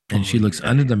 and she looks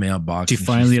under the mailbox. She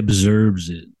finally observes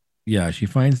it. Yeah, she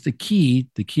finds the key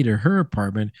to her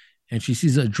apartment, and she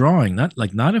sees a drawing, not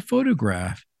a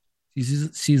photograph. She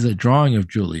sees a drawing of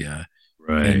Julia,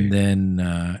 Right. and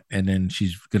then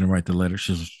she's gonna write the letter.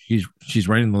 She's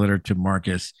writing the letter to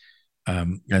Marcus,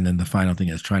 and then the final thing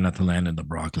is try not to land in the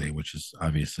broccoli, which is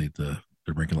obviously the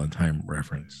Wrinkle in Time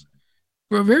reference.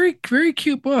 A very, very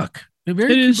cute book. A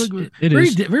very cute book.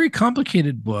 Very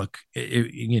complicated book.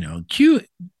 Cute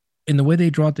in the way they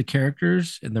draw out the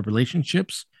characters and the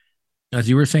relationships. As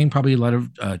you were saying, probably a lot of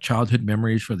childhood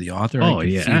memories for the author. Oh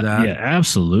yeah,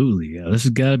 absolutely. Yeah, this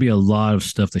has got to be a lot of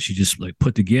stuff that she just like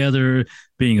put together.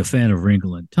 Being a fan of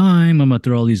Wrinkle in Time, I'm gonna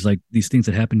throw all these things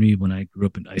that happened to me when I grew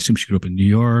up I assume she grew up in New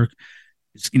York.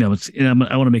 I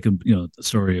want to make a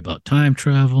story about time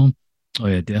travel. Oh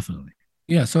yeah, definitely.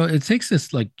 Yeah, so it takes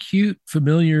this like cute,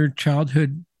 familiar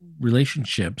childhood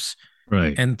relationships,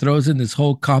 right, and throws in this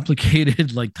whole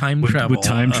complicated like time travel with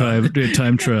time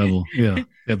travel. Yeah,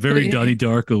 very Donnie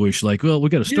Darko-ish. Like, well, we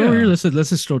got a story here. Let's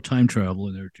just throw time travel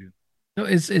in there too. So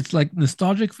it's like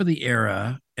nostalgic for the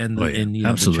era and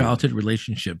the childhood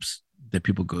relationships that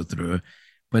people go through,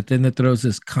 but then it throws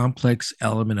this complex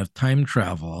element of time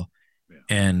travel.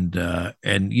 And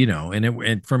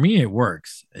for me it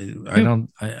works.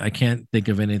 I can't think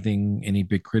of any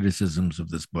big criticisms of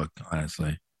this book,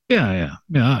 honestly. Yeah.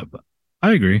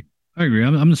 I agree.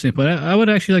 I'm the same, but I would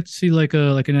actually like to see like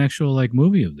an actual like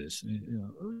movie of this,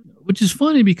 which is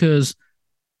funny because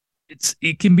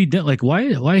it can be done. Like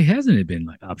why hasn't it been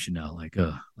like optioned out? Like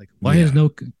why has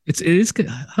no? It is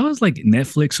how is like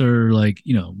Netflix or like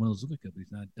one of those other companies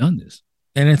not done this?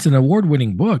 And it's an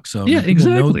award-winning book, so yeah,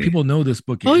 exactly. People know this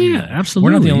book. Oh yeah, absolutely.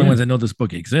 We're not the only ones that know this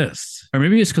book exists. Or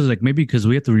maybe it's because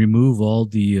we have to remove all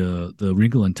the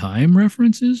Wrinkle in Time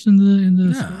references in the.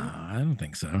 No, I don't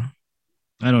think so.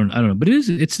 I don't know, but it's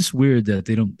just weird that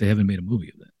they haven't made a movie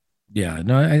of that. Yeah,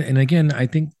 no, and again, I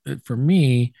think for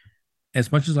me,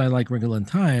 as much as I like Wrinkle in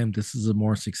Time, this is a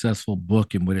more successful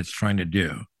book in what it's trying to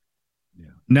do.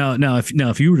 Yeah. Now,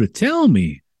 if you were to tell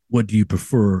me what do you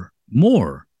prefer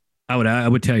more, I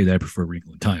would tell you that I prefer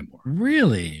Wrinkle in Time more.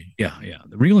 Really? Yeah.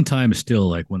 The Wrinkle in Time is still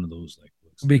like one of those like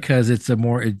books because it's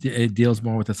it deals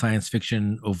more with the science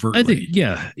fiction overtly. I think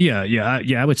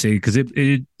I would say because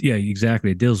it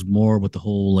exactly, it deals more with the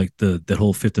whole like the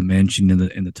whole fifth dimension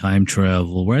and the time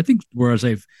travel. Whereas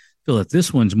I feel that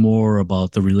this one's more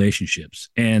about the relationships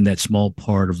and that small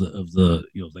part of the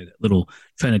like that little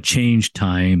trying to change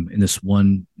time in this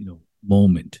one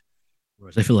moment.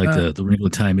 Whereas I feel like the Wrinkle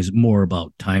in Time is more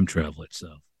about time travel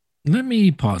itself. Let me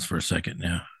pause for a second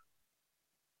now.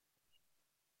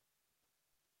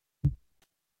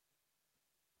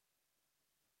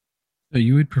 So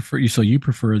you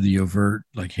prefer the overt,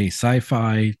 like, hey,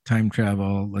 sci-fi, time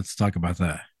travel. Let's talk about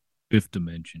that. Fifth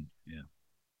dimension, yeah.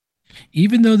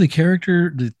 Even though the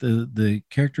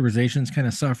characterizations kind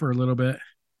of suffer a little bit.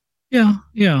 Yeah.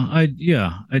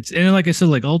 And like I said,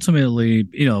 like ultimately,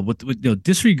 with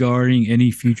disregarding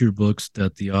any future books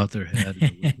that the author had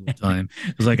at the time,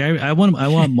 it's like I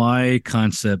want my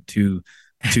concept to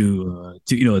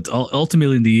it's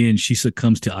ultimately in the end she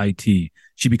succumbs to IT.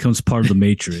 She becomes part of the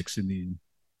Matrix in the end.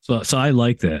 So I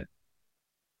like that.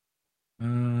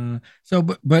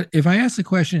 But if I ask the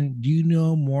question, do you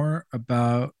know more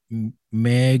about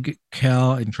Meg,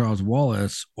 Kel, and Charles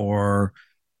Wallace, or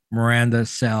Miranda,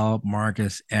 Sal,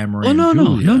 Marcus, Emery, Oh and no, no, no,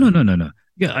 Julia? no, no, no, no.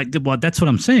 Yeah, well, that's what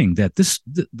I'm saying. That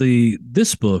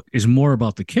this book is more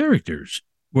about the characters,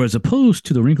 whereas opposed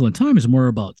to the Wrinkle in Time is more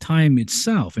about time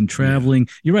itself and Yeah. traveling.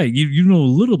 You're right. You know a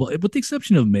little bit, with the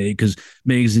exception of Meg, because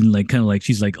Meg's in like kind of like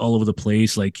she's like all over the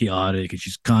place, like chaotic, and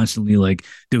she's constantly like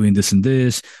doing this and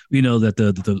this. We know that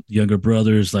the younger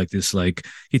brother's like this, like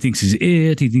he thinks he's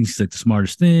it. He thinks he's like the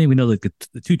smartest thing. We know like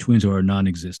the two twins are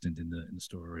non-existent in the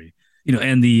story.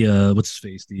 And the what's his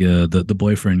face, the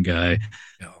boyfriend guy.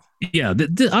 Yeah. Yeah,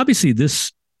 obviously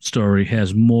this story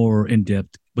has more in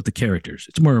depth with the characters.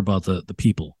 It's more about the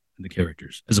people and the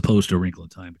characters as opposed to A Wrinkle in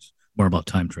Time. It's more about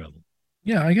time travel.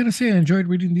 Yeah, I gotta say, I enjoyed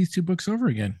reading these two books over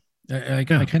again. I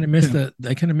Yeah, kind of miss yeah,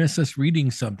 I kind of miss us reading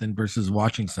something versus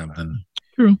watching something.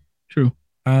 true, true.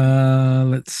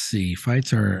 Let's see.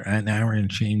 Fights are an hour and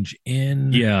change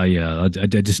in. Yeah, yeah. I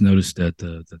just noticed that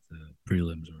the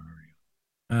prelims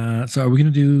are. So are we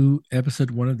gonna do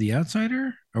episode one of The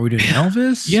Outsider? Are we doing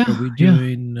Elvis? Yeah, Are we yeah.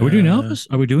 doing Are we doing Elvis?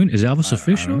 Are we doing? Is Elvis I don't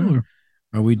official know. or?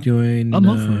 Are we doing I'm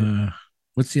up for it.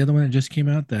 what's the other one that just came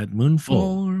out? That Oh,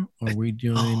 Moonfall? Or are we oh,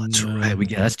 doing that's right.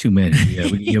 That's too many.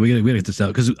 We gotta get this out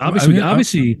because I obviously, mean,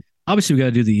 obviously, we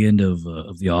gotta do the end of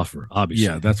the offer. yeah,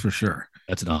 Obviously, that's for sure.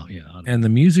 that's an yeah. And the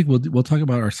music we'll talk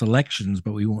about our selections,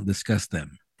 but we won't discuss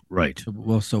them. Right,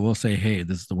 So we'll say, hey,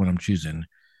 this is the one I'm choosing.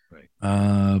 right.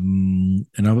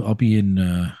 And I'll be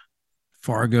in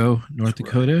Fargo, North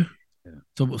That's right. Dakota.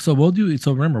 Yeah. So we'll do.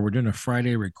 So remember, we're doing a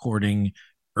Friday recording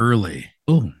early.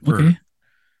 Oh, For okay.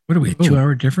 what are we? Oh, 2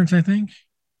 hour difference, I think.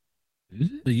 is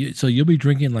it? So you'll be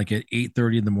drinking like at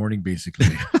 8:30 in the morning, basically.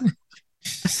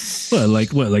 What?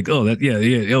 Like what? Like oh, that yeah,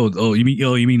 yeah.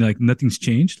 You mean like nothing's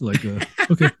changed? Like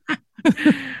okay.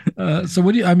 So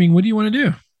what do you? I mean, what do you want to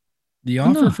do? The Oh,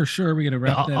 offer no. for sure. We're gonna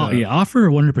Yeah, wrap that up. yeah, offer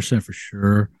 100% for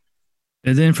sure.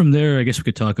 And then from there, I guess we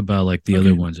could talk about like the other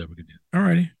Okay. ones that we could do. All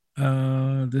righty.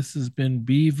 This has been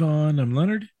Bevon. I'm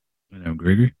Leonard, And I'm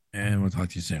Gregory. and we'll talk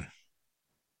to you soon.